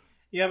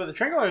 Yeah, but the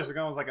tranquilizer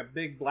gun was like a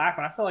big black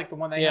one. I feel like the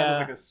one they had was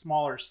like a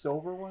smaller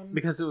silver one.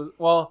 Because it was,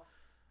 well,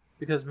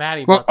 Because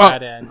Maddie brought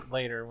that in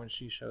later when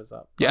she shows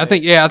up. Yeah, right?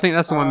 I think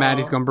that's the one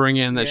Maddie's gonna bring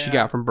in that she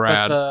got from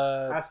Brad.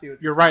 But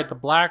you're right. The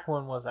black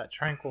one was that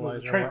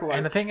tranquilizer. Tranquilizer.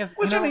 And the thing is,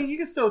 which I mean, you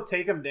can still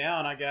take him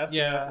down, I guess.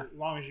 Yeah, as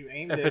long as you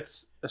aim if it.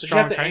 it's a But strong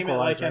you have to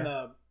tranquilizer. aim it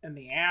like in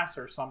the ass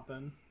or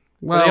something.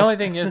 Well, the only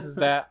thing is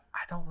that I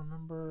don't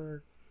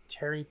remember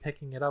Terry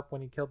picking it up when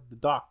he killed the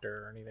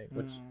doctor or anything,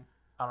 which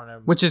I don't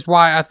know. Which is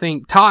why I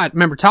think Todd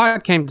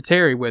came to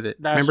Terry with it.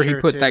 That's remember he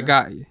true, put too. that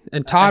guy,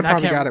 and Todd And I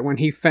probably can't- got it when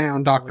he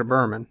found Dr.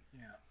 Berman.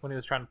 When he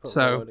was trying to put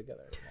So- Willow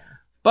together.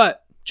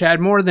 But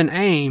Chad, more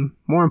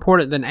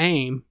important than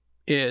aim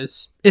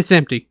is it's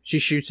empty. She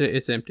shoots it,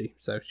 it's empty,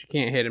 so she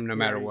can't hit him no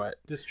matter what.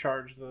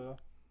 Discharge the.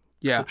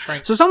 Yeah. the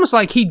trank- So it's almost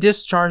like he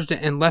discharged it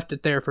and left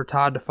it there for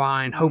Todd to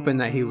find, hoping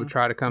that he would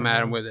try to come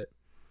at him with it.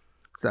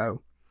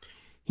 So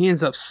he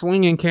ends up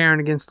slinging Karen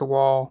against the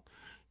wall,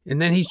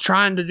 and then he's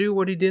trying to do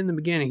what he did in the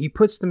beginning. He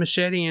puts the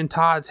machete in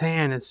Todd's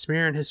hand and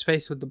smearing his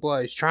face with the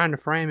blood. He's trying to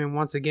frame him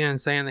once again,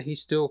 saying that he's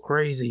still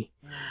crazy.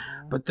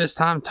 But this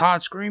time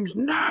Todd screams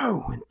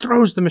no and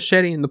throws the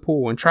machete in the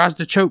pool and tries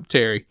to choke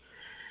Terry.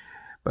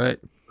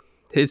 But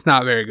it's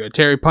not very good.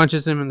 Terry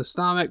punches him in the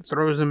stomach,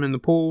 throws him in the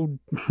pool,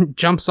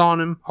 jumps on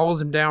him, holds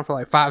him down for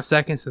like 5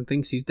 seconds and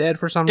thinks he's dead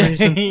for some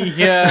reason.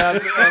 Yeah.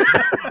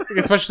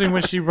 Especially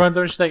when she runs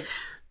over, she's like,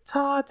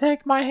 Todd,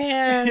 take my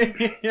hand.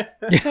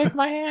 Take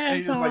my hand, And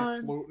he's just Todd.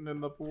 like floating in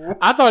the pool.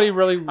 I thought he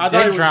really I thought he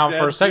did was drown dead,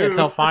 for a second too.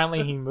 until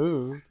finally he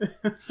moved.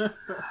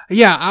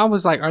 Yeah, I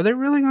was like, are they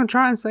really going to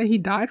try and say he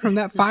died from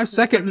that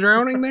 5-second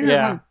drowning there?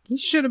 Yeah. Like, he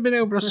should have been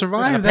able to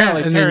survive And that.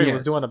 apparently And then, Terry yes.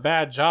 was doing a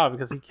bad job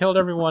because he killed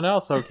everyone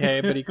else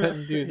okay, but he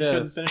couldn't do He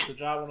couldn't this. finish the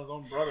job on his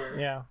own brother.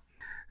 Yeah.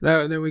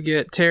 Then we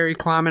get Terry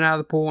climbing out of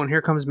the pool, and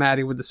here comes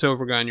Maddie with the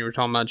silver gun you were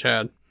talking about,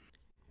 Chad.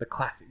 The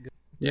classic.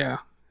 Yeah.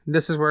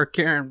 This is where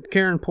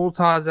Karen pulls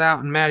Todd's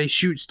out, and Maddie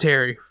shoots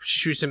Terry. She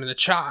shoots him in the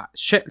chai.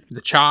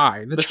 The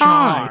chai.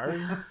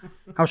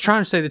 I was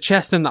trying to say the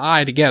chest and the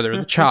eye together.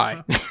 The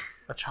chai.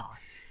 The chai.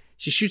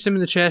 She shoots him in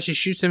the chest. She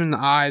shoots him in the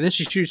eye. Then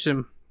she shoots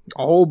him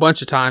a whole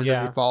bunch of times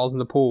as he falls in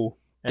the pool.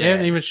 And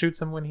then even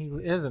shoots him when he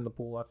is in the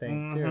pool, I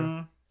think,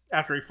 too.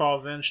 After he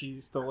falls in,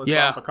 she still lets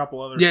Yeah. off a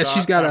couple other Yeah, shots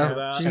she's got after a-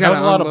 that. she's And got there was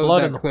to a lot of unload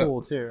blood that in the clip.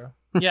 pool, too.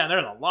 Yeah,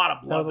 there's a lot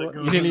of blood that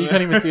goes You in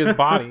couldn't even see his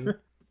body.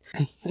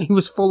 He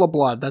was full of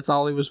blood. That's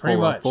all he was Pretty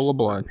full much. of. Full of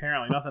blood.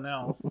 Apparently, nothing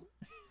else.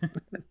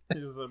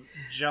 It was a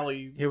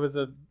jelly. It was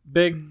a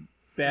big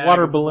bag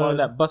water of balloon blood.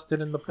 that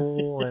busted in the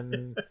pool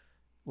and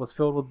was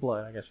filled with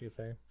blood, I guess you could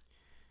say.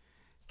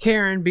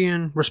 Karen,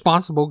 being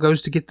responsible,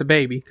 goes to get the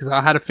baby because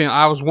I had a feeling.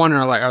 I was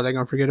wondering, like, are they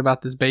going to forget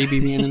about this baby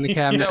being in the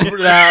cabinet?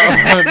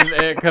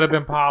 It could have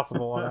been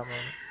possible. I don't know.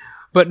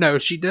 But no,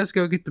 she does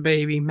go get the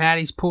baby.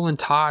 Maddie's pulling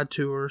Todd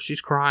to her. She's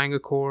crying,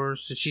 of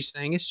course. And she's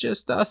saying, it's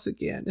just us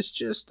again. It's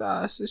just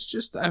us. It's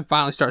just... And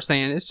finally starts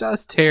saying, it's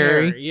just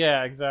Terry.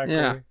 Yeah, exactly.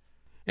 Yeah.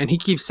 And he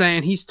keeps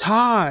saying, he's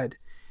Todd.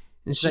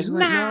 And she's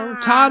like, no,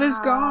 Todd is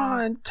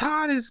gone.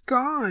 Todd is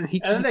gone.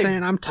 He And then keeps they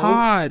saying, I'm both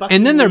Todd. fucking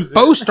And then they lose it.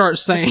 both start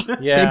saying...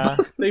 Yeah.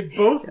 They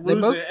both They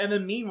lose both- it, and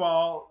then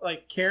meanwhile,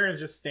 like Karen's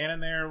just standing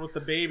there with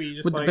the baby,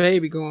 just with like the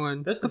baby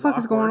going, This what the is fuck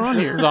is going awkward. on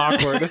This here? is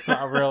awkward. This is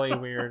really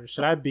weird.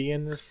 Should I be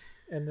in this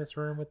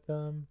room with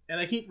them? And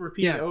they keep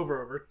repeating Yeah. it over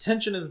and over.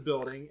 Tension is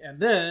building, and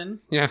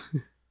then Yeah.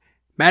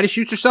 Maddie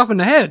shoots herself in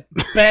the head.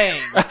 bang!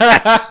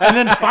 And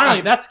then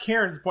finally, that's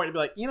Karen's point to be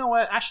like, you know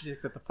what? I should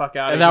just get the fuck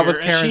out of And here. that was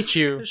Karen's she,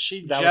 cue.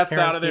 She That was jets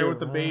Karen's out of there cue. with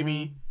the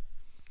baby,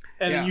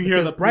 and Yeah, then you hear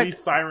the because right- police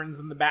sirens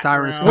in the Sirens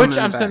background. coming Which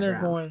in I'm the sitting there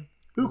background. going,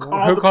 Who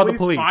called the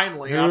police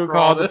finally? Who after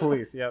all called the this?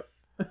 police? Yep.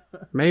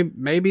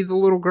 Maybe the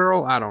little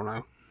girl. I don't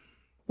know.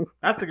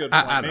 That's a good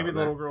I point. don't Maybe the know.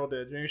 little girl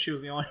did. Maybe she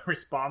was the only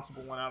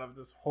responsible one out of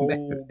this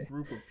whole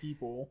group of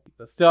people.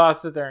 But still, I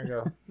sit there and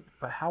go,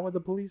 but how would the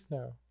police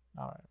know?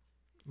 All right.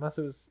 Unless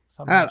it was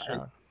something I don't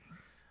shown.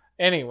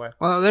 Anyway.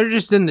 Well, they're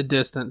just in the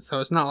distance, so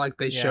it's not like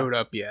they Yeah. showed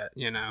up yet,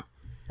 you know.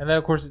 And then,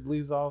 of course, it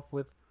leaves off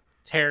with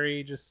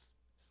Terry just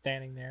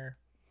standing there.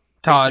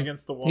 Todd.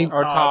 Against the wall.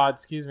 Or Todd,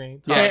 excuse me.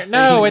 Yeah.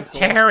 No, it's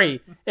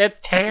Terry. It's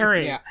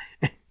Terry. Yeah.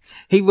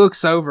 He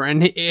looks over,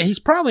 and he's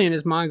probably in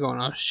his mind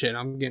going, oh, shit,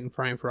 I'm getting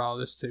framed for all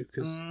this, too,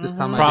 because this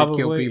time I did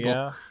kill Probably, people.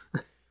 yeah.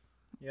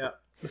 Yeah.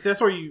 See,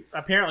 that's where you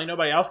apparently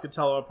nobody else could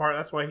tell them apart.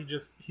 That's why he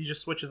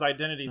just switches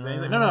identities. And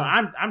he's like, no,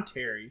 I'm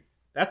Terry.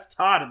 That's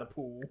Todd in the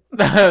pool.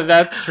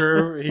 That's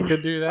true. He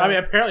could do that. I mean,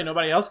 apparently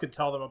nobody else could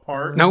tell them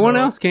apart. No one so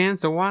else can,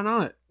 so why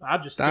not? I'll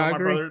just steal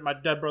my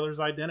dead brother's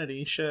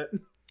identity. Shit.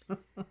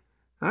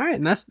 All right,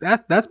 and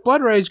that's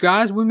Blood Rage,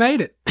 guys. We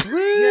made it.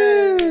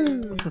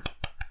 Woo!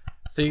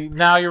 So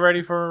now you're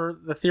ready for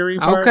the theory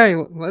part? Okay,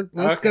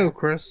 let's go,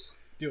 Chris.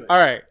 Do it. All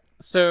right.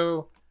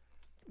 So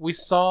we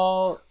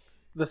saw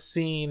the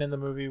scene in the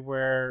movie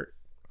where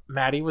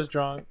Maddie was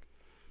drunk.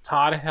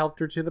 Todd had helped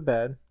her to the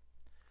bed.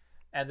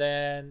 And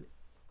then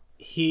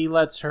he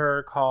lets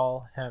her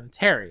call him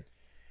Terry.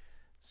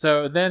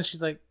 So then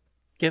she's like,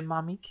 give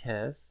mommy a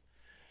kiss.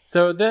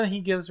 So then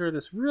he gives her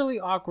this really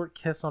awkward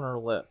kiss on her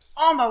lips.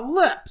 On the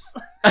lips.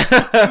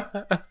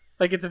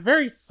 Like it's a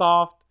very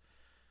soft.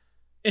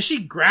 And she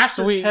grabs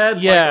his Sweet,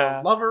 head yeah.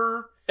 like a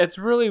lover. It's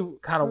really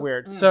kind of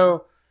weird.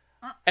 So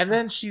And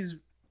then she's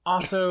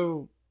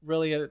also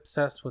really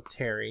obsessed with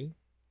Terry.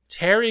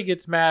 Terry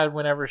gets mad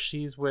whenever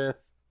she's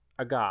with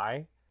a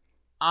guy.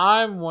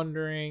 I'm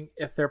wondering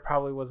if there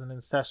probably was an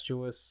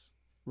incestuous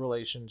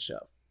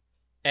relationship.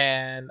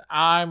 And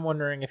I'm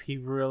wondering if he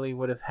really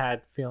would have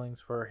had feelings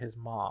for his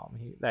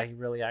mom, that he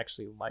really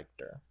actually liked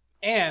her.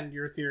 And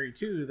your theory,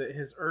 too, that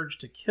his urge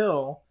to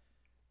kill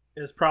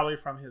is probably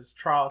from his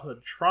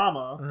childhood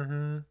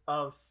trauma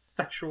of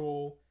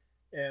sexual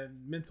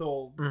and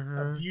mental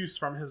abuse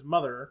from his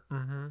mother.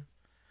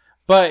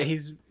 But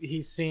he's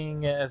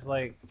seeing it as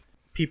like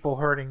people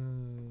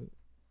hurting.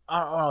 I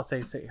don't want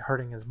to say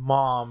hurting his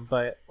mom,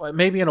 but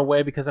maybe in a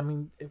way, because I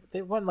mean,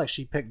 it wasn't like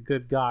she picked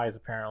good guys.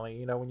 Apparently,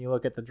 you know, when you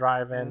look at the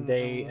drive-in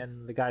date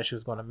and the guy she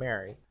was going to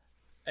marry,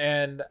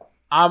 and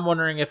I'm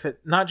wondering if it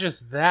not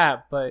just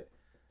that, but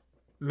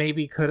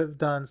maybe could have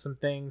done some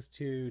things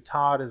to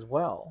Todd as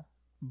well.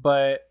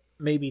 But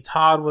maybe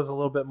Todd was a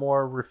little bit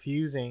more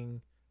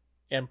refusing,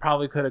 and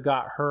probably could have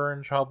got her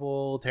in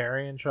trouble,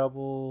 Terry in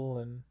trouble,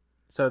 and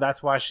so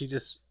that's why she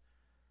just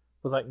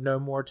was like, no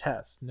more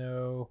tests,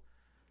 no.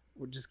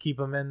 We'll just keep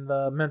him in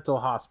the mental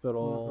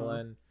hospital.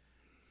 And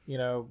you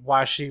know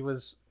why she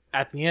was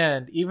at the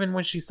end, even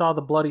when she saw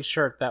the bloody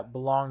shirt that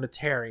belonged to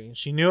Terry, and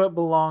she knew it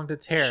belonged to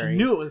Terry, she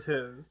knew it was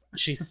his,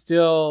 she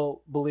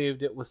still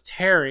believed it was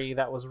Terry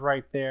that was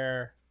right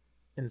there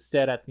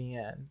instead at the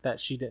end, that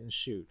she didn't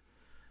shoot.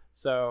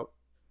 So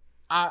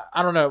I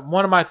don't know,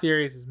 one of my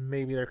theories is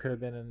maybe there could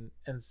have been an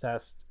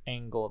incest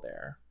angle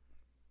there,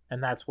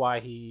 and that's why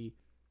he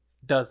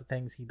does the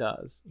things he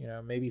does. You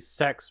know, maybe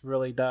sex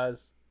really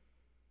does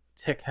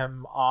tick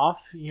him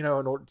off, you know,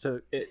 in order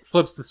to, it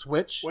flips the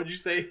switch. What'd you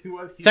say he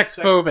was? He's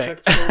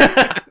Sex-phobic.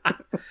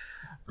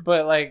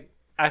 But like,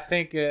 I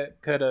think it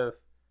could have,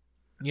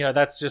 you know,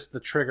 that's just the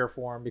trigger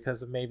for him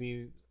because of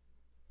maybe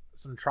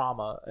some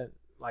trauma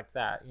like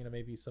that, you know,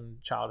 maybe some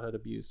childhood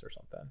abuse or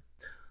something.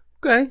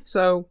 Okay,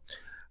 so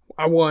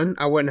I wouldn't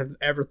have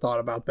ever thought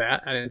about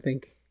that. I didn't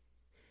think.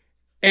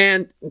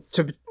 And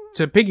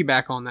to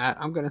piggyback on that,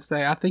 I'm going to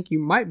say I think you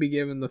might be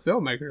giving the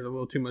filmmakers a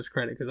little too much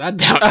credit, because I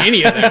doubt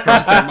any of that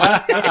crossed their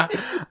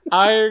mind.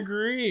 I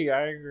agree.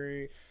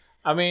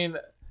 I mean,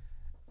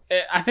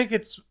 I think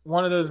it's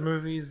one of those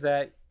movies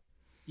that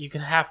you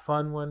can have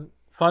fun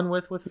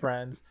with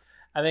friends.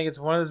 I think it's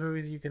one of those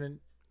movies you can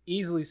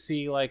easily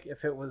see, like,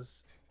 if it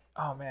was,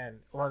 oh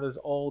man, one of those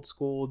old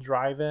school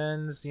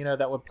drive-ins, you know,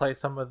 that would play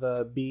some of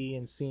the B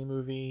and C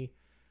movie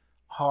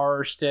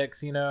horror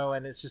sticks, you know,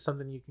 and it's just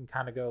something you can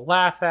kind of go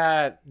laugh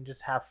at and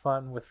just have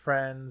fun with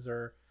friends,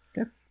 or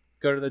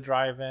go to the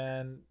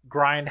drive-in,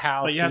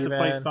 Grindhouse. But you have to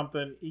play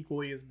something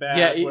equally as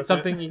bad. Yeah,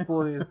 something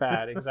equally as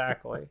bad,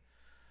 exactly.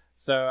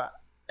 So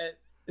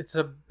it's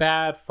a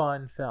bad,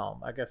 fun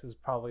film, I guess is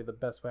probably the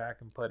best way I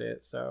can put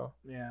it. So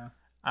yeah,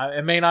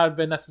 it may not have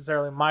been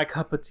necessarily my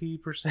cup of tea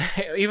per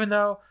se, even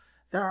though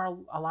there are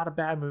a lot of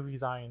bad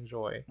movies I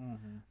enjoy.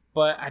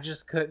 But I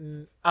just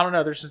couldn't, I don't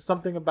know, there's just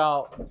something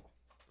about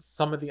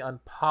some of the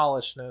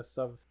unpolishedness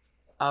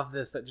of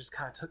this that just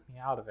kind of took me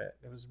out of it.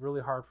 It was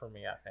really hard for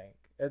me, I think.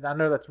 And I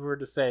know that's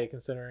weird to say,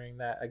 considering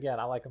that, again,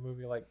 I like a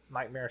movie like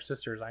Nightmare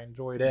Sisters. I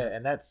enjoyed it,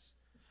 and that's...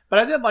 But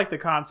I did like the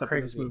concept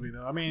crazy. of this movie,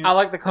 though. I mean, I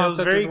like the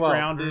concept it was very as well.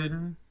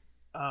 grounded.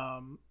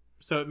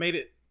 So it made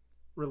it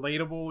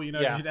relatable, you know,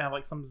 'cause you didn't have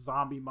like some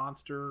zombie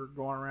monster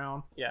going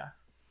around. Yeah.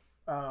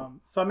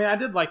 So, I mean, I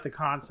did like the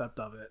concept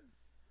of it.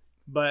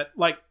 But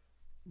like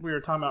we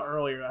were talking about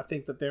earlier, I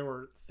think that there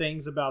were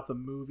things about the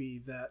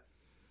movie that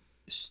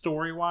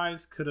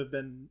story-wise could have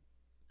been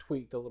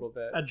tweaked a little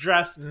bit,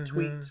 addressed,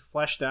 tweaked,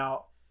 fleshed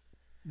out.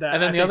 That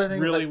and then I the think other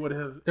thing really like, would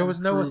have. There was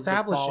no improved the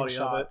establishing quality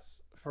of it.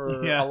 shots for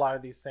a lot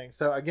of these things.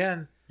 So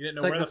again, you didn't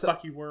know like where the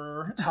fuck you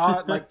were.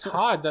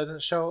 Todd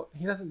doesn't show.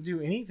 He doesn't do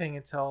anything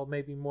until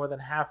maybe more than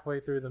halfway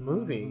through the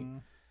movie,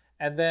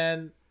 and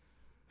then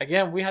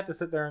again we had to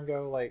sit there and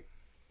go like,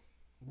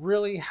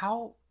 really,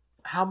 how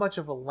much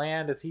of a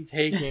land is he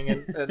taking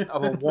and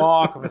of a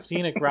walk, of a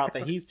scenic route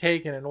that he's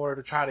taken in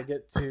order to try to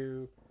get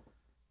to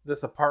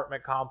this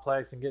apartment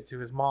complex and get to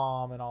his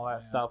mom and all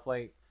that stuff?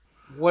 Like,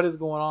 what is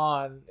going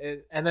on?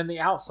 And then the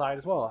outside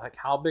as well. Like,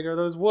 how big are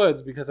those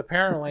woods? Because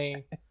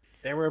apparently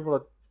they were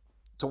able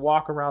to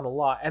walk around a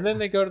lot. And then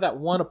they go to that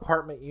one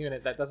apartment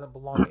unit that doesn't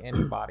belong to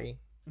anybody.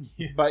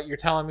 Yeah. But you're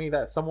telling me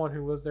that someone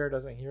who lives there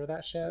doesn't hear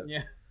that shit?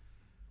 Yeah.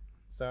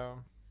 So...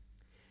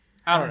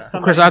 I don't know.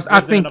 Because I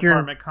think your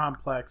apartment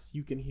complex,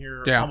 you can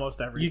hear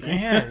almost everything. You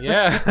can,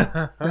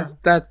 yeah.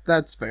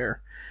 That's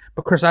fair.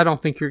 But Chris, I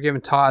don't think you're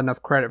giving Todd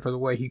enough credit for the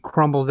way he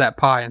crumbles that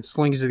pie and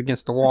slings it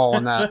against the wall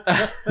in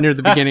that near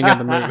the beginning of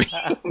the movie.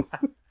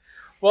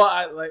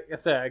 Well, like I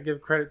said, I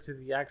give credit to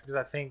the actor because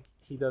I think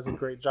he does a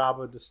great job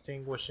of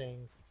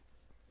distinguishing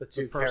the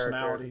two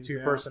characters, the two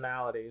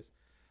personalities.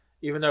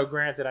 Even though,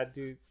 granted, I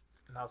do,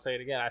 and I'll say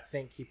it again, I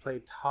think he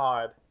played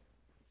Todd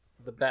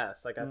the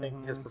best. Like, I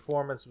think his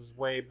performance was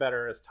way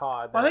better as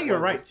Todd. Well, I think you're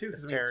right too,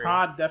 because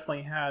Todd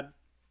definitely had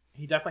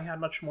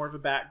much more of a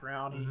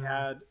background. He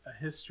had a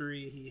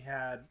history. He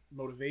had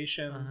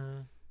motivations.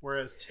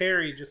 Whereas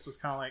Terry just was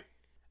kind of like,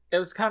 It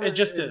was kind of. It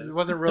just is. It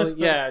wasn't really.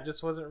 Yeah, it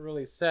just wasn't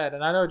really said.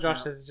 And I know Josh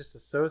Yeah. says he's just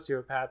a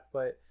sociopath,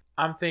 but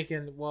I'm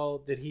thinking, well,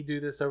 did he do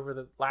this over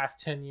the last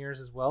 10 years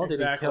as well? Did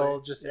he Exactly.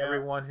 kill just Yeah.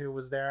 everyone who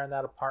was there in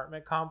that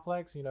apartment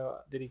complex? You know,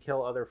 did he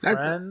kill other That-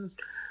 friends?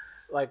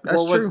 Like, That's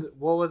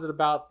what was it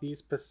about these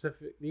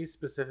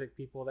specific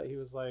people that he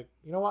was like,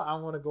 you know what,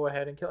 I'm going to go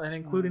ahead and kill, and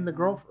including the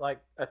girl, like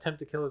attempt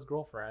to kill his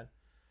girlfriend.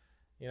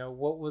 You know,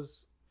 what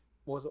was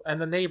and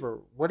the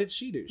neighbor? What did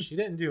she do? She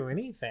didn't do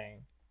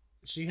anything.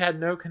 She had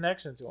no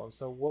connection to him.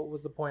 So what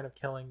was the point of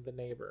killing the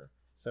neighbor?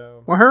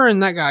 So Well, her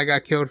and that guy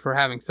got killed for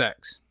having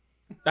sex.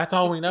 that's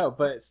all we know.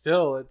 But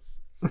still,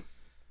 it's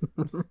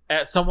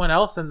at someone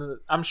else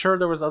I'm sure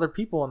there was other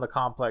people in the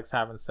complex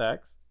having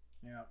sex.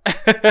 Yeah.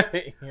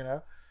 You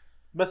know.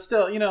 But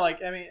still, you know,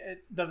 like, I mean,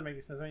 it doesn't make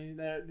any sense. I mean,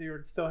 there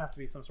would still have to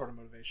be some sort of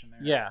motivation there.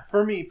 Yeah.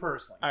 For me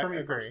personally. I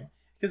agree.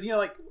 Because, you know,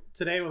 like,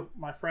 today with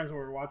my friends when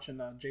we were watching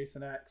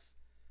Jason X,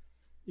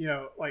 you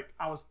know, like,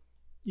 I was,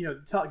 you know,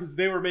 because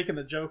they were making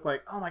the joke,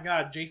 like, oh my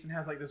God, Jason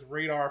has, like, this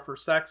radar for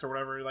sex or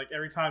whatever. Like,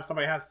 every time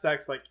somebody has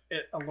sex, like,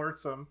 it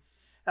alerts him.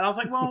 And I was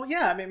like, well,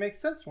 yeah, I mean, it makes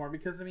sense for him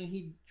because, I mean,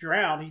 he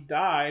drowned, he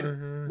died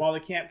while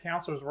the camp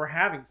counselors were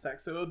having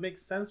sex. So it would make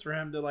sense for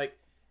him to, like,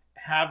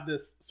 have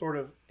this sort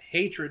of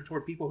hatred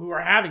toward people who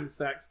are having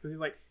sex because he's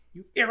like,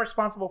 you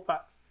irresponsible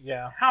fucks.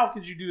 Yeah. How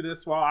could you do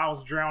this while I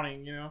was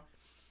drowning, you know?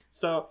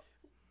 So,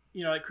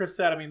 you know, like Chris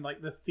said, I mean,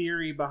 like the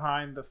theory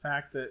behind the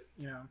fact that,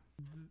 you know,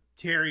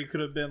 Terry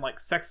could have been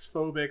like sex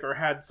phobic or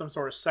had some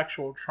sort of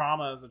sexual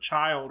trauma as a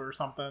child or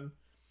something.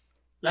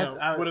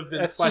 Would have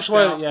been fleshed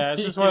out. Yeah,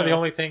 it's just one of the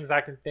only things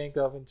I can think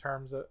of in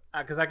terms of,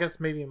 because I guess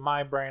maybe in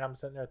my brain I'm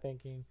sitting there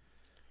thinking,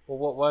 well,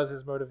 what was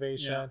his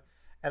motivation? Yeah.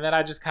 And then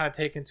I just kind of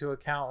take into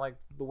account like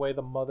the way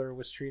the mother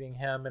was treating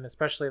him, and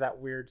especially that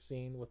weird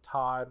scene with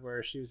Todd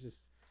where she was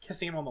just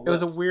kissing him on the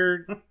lips. lips.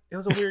 It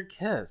was a weird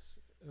kiss.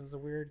 It was a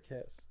weird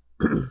kiss.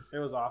 It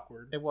was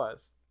awkward. It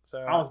was. So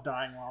I was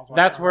dying while I was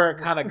watching. That's where it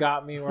kind of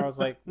got me, where I was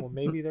like, well,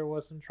 maybe there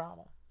was some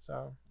trauma.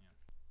 So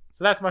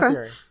that's my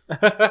theory.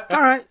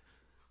 All right.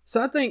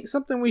 So I think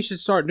something we should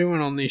start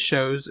doing on these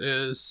shows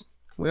is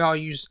we all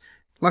use.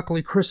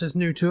 Luckily, Chris is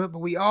new to it, but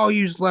we all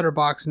use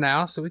Letterboxd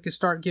now, so we can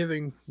start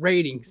giving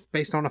ratings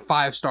based on a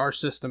 5-star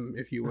system,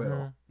 if you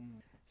will.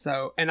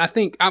 So, and I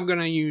think I'm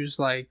gonna use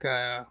like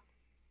you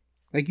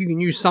can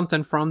use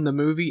something from the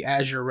movie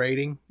as your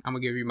rating. I'm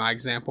gonna give you my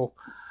example.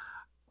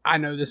 I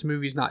know this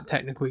movie's not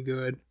technically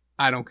good.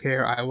 I don't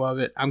care. I love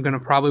it. I'm gonna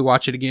probably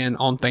watch it again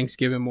on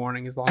Thanksgiving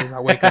morning as long as I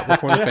wake up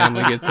before the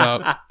family gets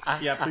up.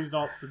 Yeah, please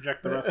don't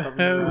subject the rest of them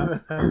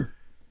to that.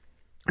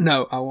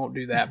 No, I won't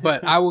do that.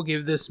 But I will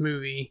give this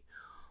movie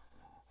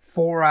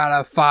 4 out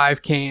of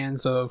 5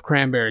 cans of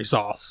cranberry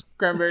sauce.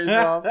 Cranberry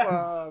sauce.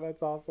 Oh,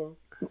 that's awesome.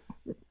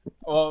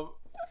 Well,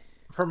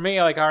 for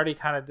me, like I already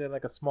kind of did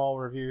like a small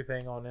review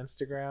thing on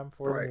Instagram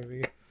for the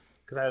movie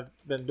because I've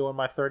been doing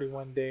my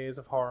 31 days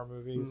of horror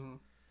movies.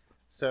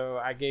 So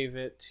I gave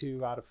it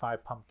 2 out of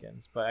 5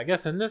 pumpkins. But I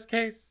guess in this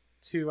case,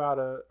 2 out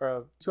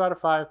of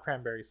 5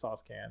 cranberry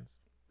sauce cans.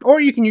 Or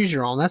you can use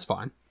your own. That's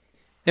fine.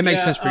 It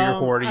makes sense for your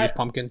horror to use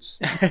pumpkins.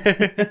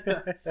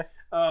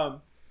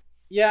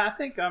 Yeah, I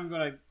think I'm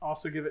going to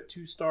also give it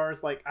 2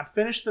 stars. Like, I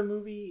finished the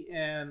movie,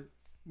 and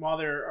while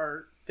there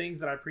are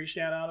things that I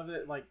appreciate out of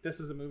it, like, this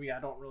is a movie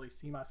I don't really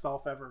see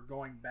myself ever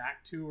going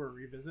back to or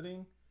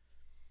revisiting.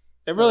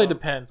 It really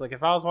depends. Like,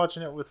 if I was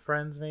watching it with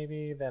friends,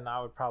 maybe, then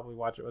I would probably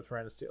watch it with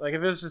friends, too. Like,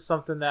 if it was just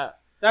something that...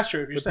 That's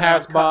true. If you're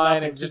pass by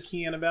and just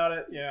keying about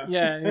it, yeah.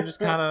 Yeah, and you're just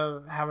kind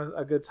of having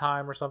a good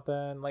time or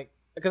something. Like,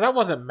 because I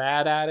wasn't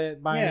mad at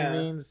it by any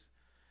means.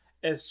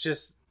 It's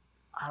just...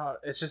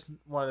 it's just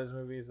one of those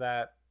movies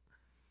that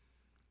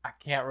I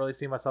can't really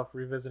see myself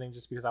revisiting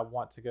just because I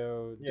want to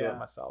go do it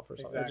myself or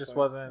something. It just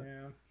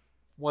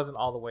wasn't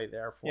all the way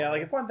there for me.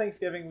 Like if one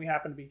Thanksgiving we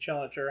happen to be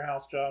chilling at your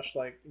house, Josh,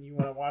 like you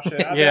want to watch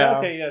it, I'd be like,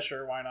 okay, yeah,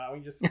 sure, why not? We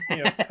just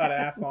cut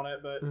ass on it,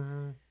 but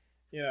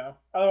you know,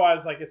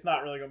 otherwise, like it's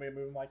not really gonna be a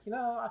movie. I'm like,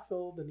 I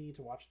feel the need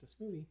to watch this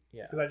movie,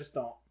 because I just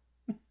don't.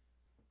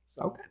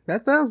 Okay,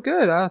 that sounds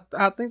good. I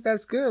think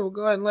that's good. We'll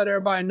go ahead and let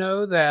everybody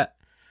know that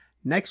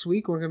next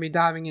week we're gonna be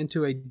diving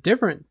into a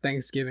different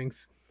Thanksgiving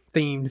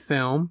themed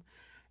film.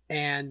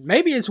 And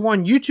maybe it's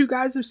one you two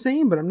guys have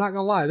seen, but I'm not going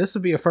to lie. This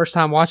will be a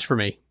first-time watch for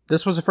me.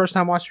 This was a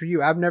first-time watch for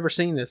you. I've never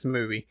seen this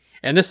movie.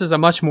 And this is a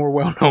much more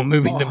well-known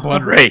movie than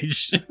Blood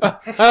Rage.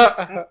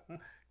 We're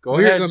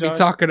going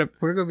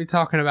to be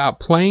talking about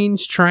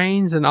planes,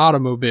 trains, and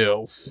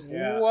automobiles.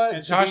 Yeah. What?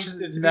 And Josh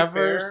has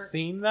never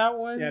seen that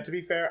one? Yeah, to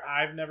be fair,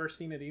 I've never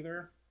seen it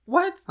either.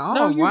 What? Oh,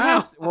 no, you wow.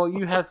 have. Well,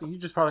 you have. You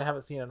just probably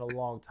haven't seen it in a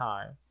long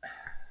time.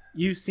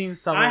 You've seen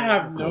some. I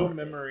have no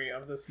mememory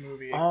of this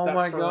movie except Oh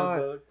my for God.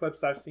 the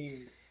clips I've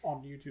seen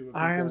on YouTube. Of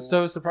I am people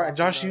so surprised.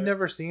 Josh, talking you about it.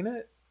 never seen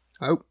it?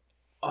 Oh.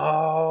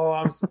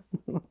 Oh,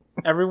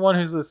 everyone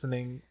who's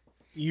listening,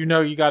 you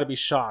got to be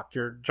shocked.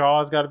 Your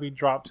jaw's got to be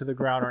dropped to the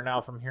ground right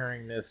now from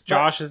hearing this.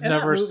 Josh has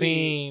never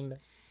seen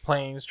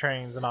planes,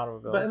 trains, and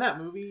automobiles. But in that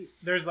movie,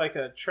 there's like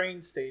a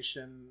train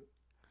station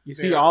You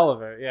see all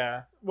of it,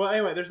 yeah. Well,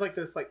 anyway, there's like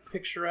this like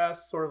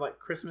picturesque, sort of like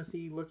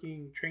Christmassy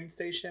looking train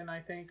station, I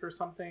think, or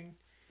something.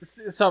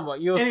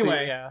 Somewhat. You'll see,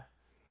 yeah.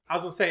 I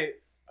was gonna say,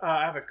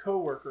 I have a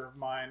coworker of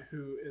mine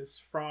who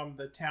is from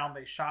the town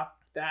they shot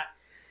that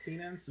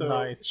scene in. So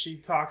nice. She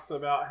talks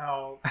about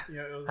how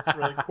it was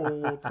really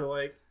cool to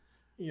like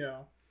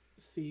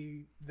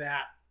see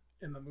that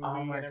in the movie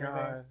and everything.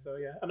 God. So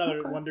yeah,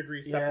 another 1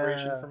 degree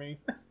separation for me.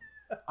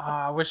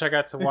 I wish I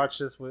got to watch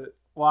this with.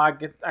 Well,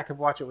 I could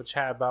watch it with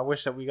Chad, but I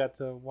wish that we got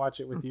to watch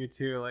it with you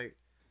too. Like,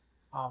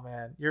 oh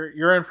man,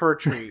 you're in for a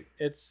treat.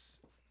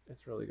 It's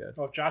really good.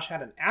 Well, if Josh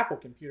had an Apple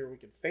computer, we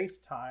could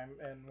FaceTime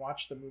and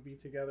watch the movie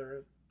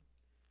together.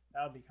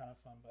 That would be kind of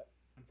fun, but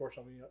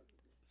unfortunately,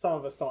 some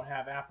of us don't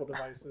have Apple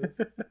devices.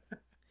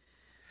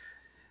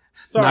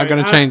 Sorry, not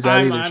going to change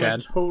that either, Chad. I'm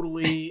a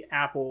totally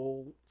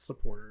Apple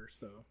supporter,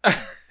 so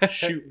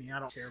shoot me. I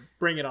don't care.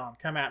 Bring it on.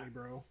 Come at me,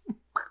 bro.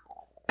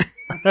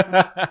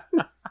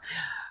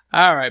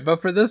 All right,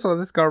 but for this one,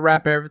 let's go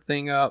wrap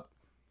everything up.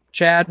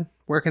 Chad,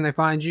 where can they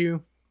find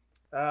you?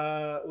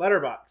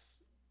 Letterbox.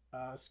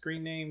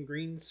 Screen name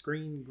Green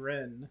Screen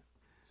Grin.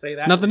 Say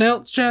that. Nothing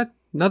else, Chad?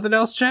 Nothing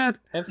else, Chad?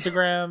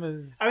 Instagram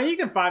is... I mean, you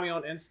can find me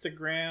on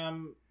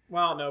Instagram.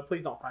 Well, no,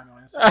 please don't find me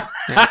on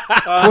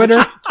Instagram.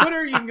 Twitter?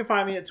 Twitter, you can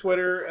find me at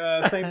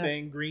Twitter. Same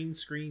thing, Green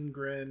Screen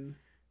Grin.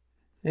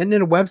 Isn't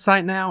it a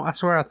website now? I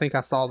swear I think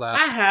I saw that.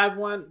 I had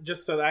one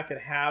just so that I could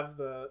have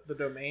the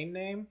domain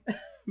name.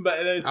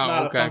 But it's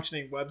not a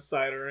functioning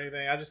website or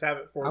anything. I just have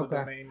it for the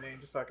domain name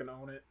just so I can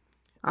own it.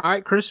 All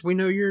right, Chris, we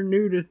know you're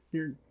new to...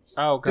 You're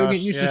still getting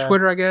used to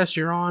Twitter, I guess.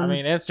 You're on... I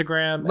mean,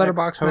 Instagram,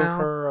 Letterbox now.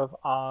 Topher of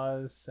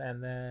Oz,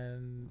 and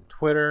then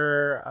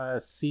Twitter,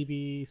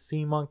 CB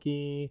Sea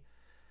Monkey,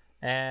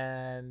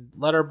 and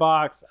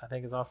Letterbox, I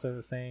think is also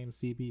the same,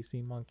 CB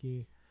Sea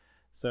Monkey.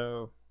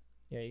 So,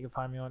 yeah, you can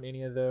find me on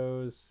any of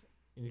those.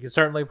 And you can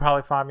certainly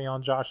probably find me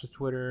on Josh's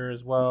Twitter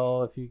as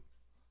well if you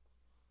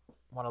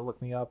want to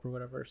look me up or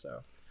whatever.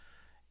 So,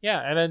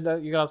 yeah, and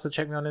then you can also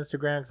check me on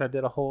Instagram because I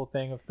did a whole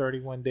thing of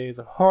 31 Days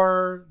of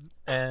Horror.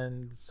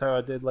 And so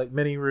I did like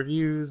mini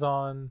reviews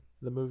on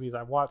the movies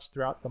I watched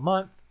throughout the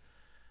month.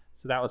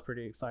 So that was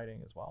pretty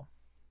exciting as well.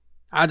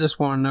 I just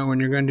want to know when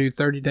you're going to do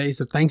 30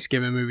 Days of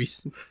Thanksgiving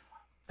movies.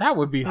 That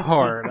would be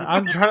hard.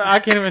 I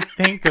can't even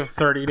think of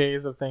 30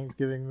 Days of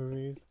Thanksgiving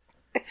movies.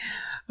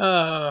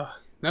 No,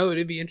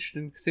 it'd be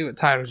interesting to see what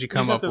titles you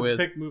come up with.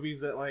 Pick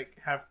movies that like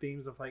have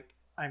themes of like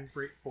I'm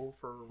grateful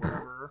for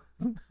whatever.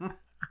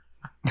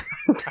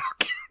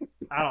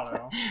 I don't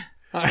know.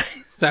 All right,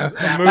 so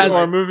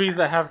or movies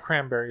that have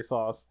cranberry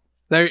sauce.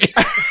 There.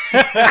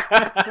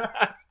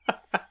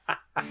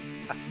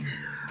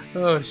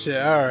 Oh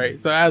shit! All right.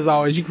 So as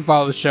always, you can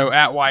follow the show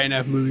at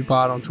YNF Movie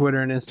Pod on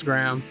Twitter and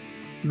Instagram.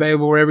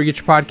 Available wherever you get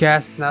your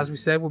podcast. And as we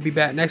said, we'll be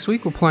back next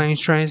week with Planes,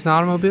 Trains, and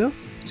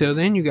Automobiles. Till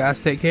then, you guys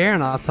take care,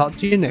 and I'll talk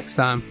to you next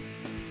time.